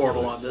about the the rope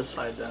portal to it. on this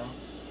side, though?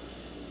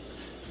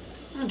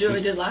 I'll do what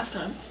we did last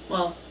time.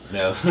 Well,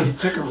 No. It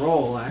took a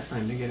roll last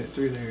time to get it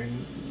through there,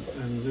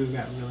 and Lou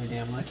got really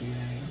damn lucky.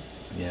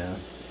 Yeah.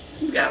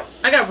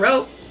 I got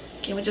rope.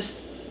 Can't we just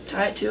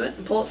tie it to it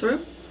and pull it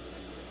through?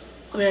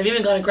 I mean, I've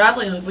even got a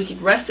grappling hook. We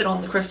could rest it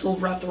on the crystal,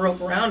 wrap the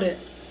rope around it.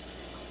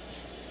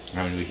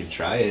 I mean, we could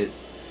try it.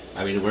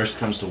 I mean, worst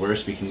comes to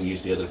worst, we can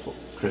use the other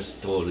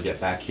crystal to get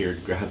back here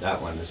to grab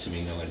that one,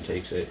 assuming no one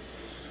takes it.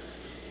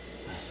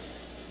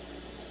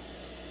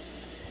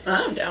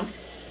 I'm down.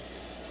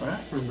 Alright.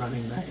 We're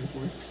running back and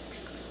forth.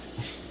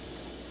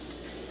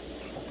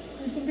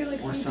 There's gonna be like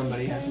Or some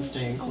somebody ghost has to there,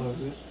 stay and just-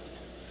 close it.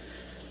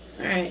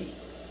 Alright.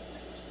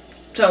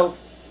 So,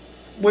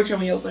 where can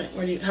we open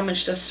it? How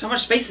much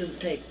space does it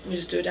take? We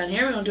just do it down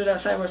here? We don't do it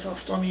outside where it's all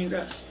stormy and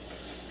gross.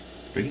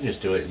 We can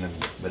just do it in the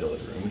middle of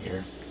the room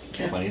here.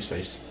 Okay. Plenty of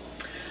space.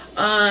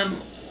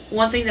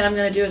 One thing that I'm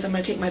going to do is I'm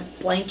going to take my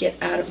blanket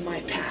out of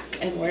my pack,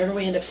 and wherever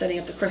we end up setting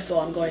up the crystal,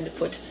 I'm going to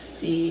put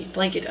the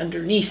blanket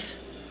underneath,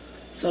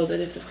 so that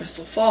if the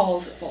crystal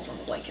falls, it falls on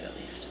the blanket at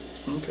least.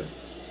 Okay.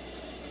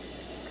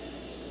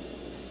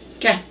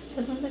 Okay.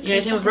 Doesn't the You got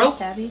anything with crystal rope?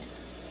 get stabbed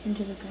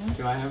into the ground?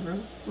 Do I have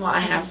rope? Well, I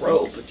have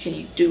rope, but can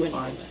you do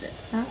anything with it?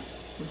 Huh?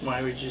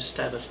 Why would you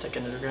stab a stick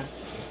into the ground?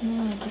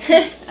 No,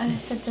 I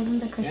said, doesn't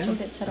the crystal Yeah,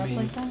 get set I up mean-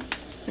 like that?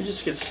 It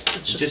just gets. It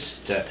It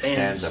just, just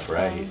stands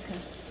upright. Oh, okay.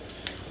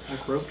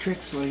 Like rope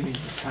tricks? What do you mean?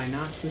 Tie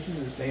knots? This is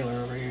a sailor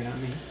over here, not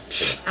me.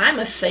 I'm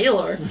a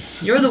sailor.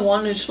 You're the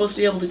one who's supposed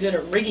to be able to good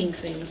at rigging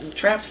things and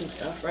traps and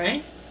stuff,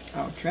 right?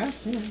 Oh, traps?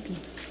 Yeah.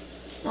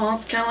 Well,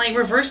 it's kind of like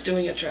reverse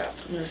doing a trap.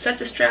 I'm going to set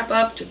this trap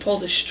up to pull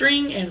the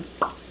string and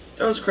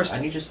throws a crystal.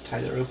 And you just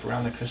tie the rope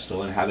around the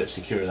crystal and have it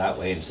secure that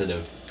way instead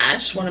of... I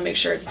just want to make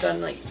sure it's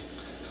done like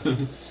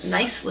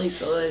nicely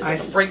so that it I-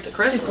 doesn't break the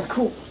crystal. Super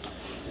cool.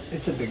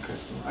 It's a big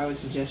crystal. I would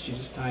suggest you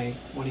just tie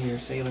one of your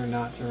sailor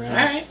knots around.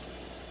 Alright.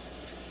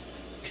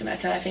 Can I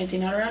tie a fancy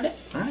knot around it?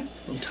 Alright.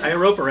 You tie a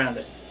rope around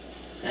it.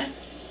 Okay.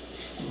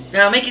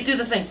 Now make it do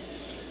the thing.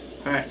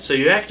 Alright, so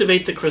you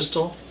activate the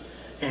crystal,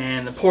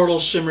 and the portal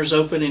shimmers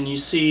open, and you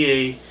see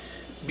a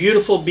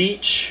beautiful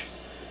beach,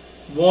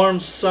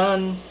 warm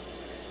sun,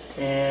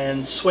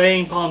 and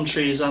swaying palm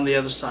trees on the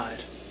other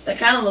side. That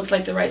kind of looks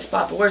like the right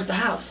spot, but where's the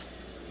house?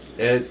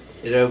 Well,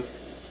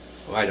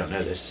 I don't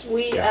know this.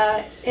 We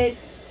Yeah.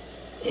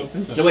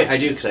 Opens up. No, wait, I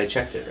do because I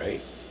checked it, right?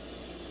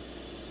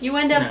 you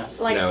end up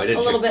No. like No, I a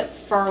didn't little check.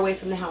 bit far away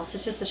from the house.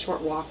 It's just a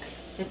short walk.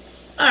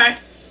 It's Alright.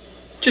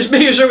 Just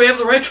making sure we have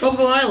the right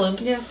tropical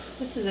island. yeah.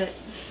 This is it.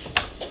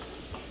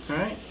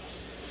 Alright.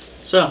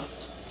 So,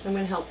 I'm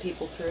gonna help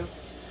people through.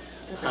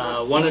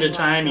 one at a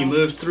time, you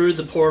move through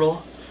the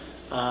portal,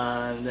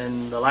 and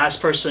then the last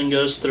person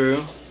goes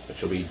through.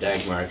 Which will be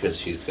Dagmar because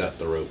she's got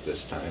the rope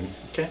this time.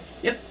 Okay.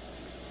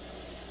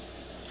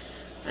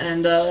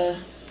 And,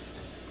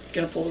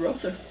 gonna pull the rope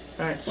through.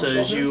 Alright, so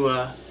Let's as go you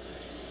are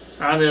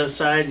on the other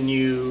side and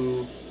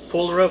you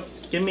pull the rope,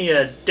 give me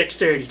a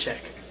dexterity check.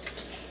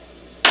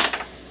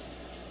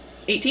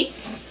 18?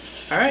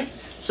 Alright,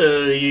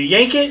 so you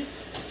yank it,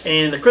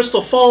 and the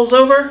crystal falls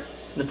over,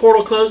 and the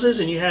portal closes,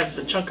 and you have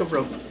a chunk of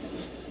rope.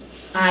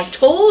 I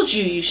told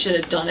you you should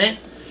have done it.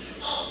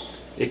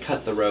 It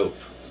cut the rope.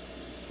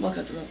 What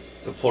cut the rope?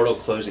 The portal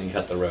closing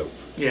cut the rope.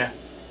 Yeah.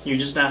 You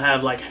just now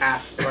have like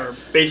half, or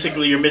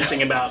basically you're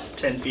missing about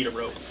 10 feet of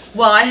rope.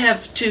 Well, I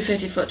have two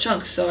 50-foot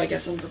chunks, so I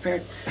guess I'm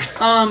prepared.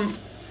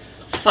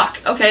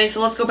 Fuck. Okay,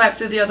 so let's go back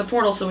through the other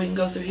portal so we can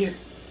go through here.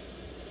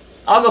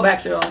 I'll go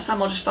back through all this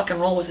time. I'll just fucking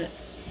roll with it.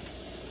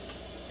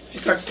 She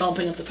starts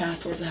stomping up the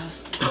path towards the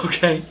house.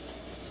 Okay.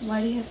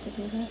 Why do you have to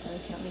do that though?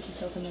 Can't we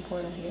just open the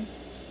portal here?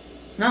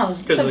 No,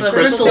 Because the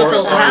crystal's crystal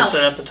still the house.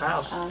 set up at the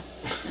house. Dang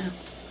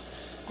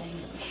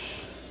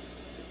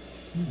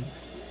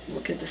it.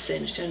 Look at the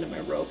singed end of my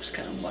rope, just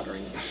kind of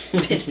muttering,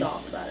 pissed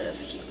off about it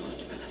as I keep going up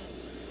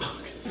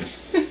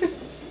the path.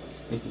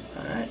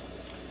 Alright.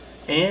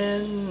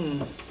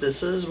 And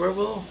this is where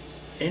we'll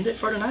end it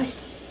for tonight.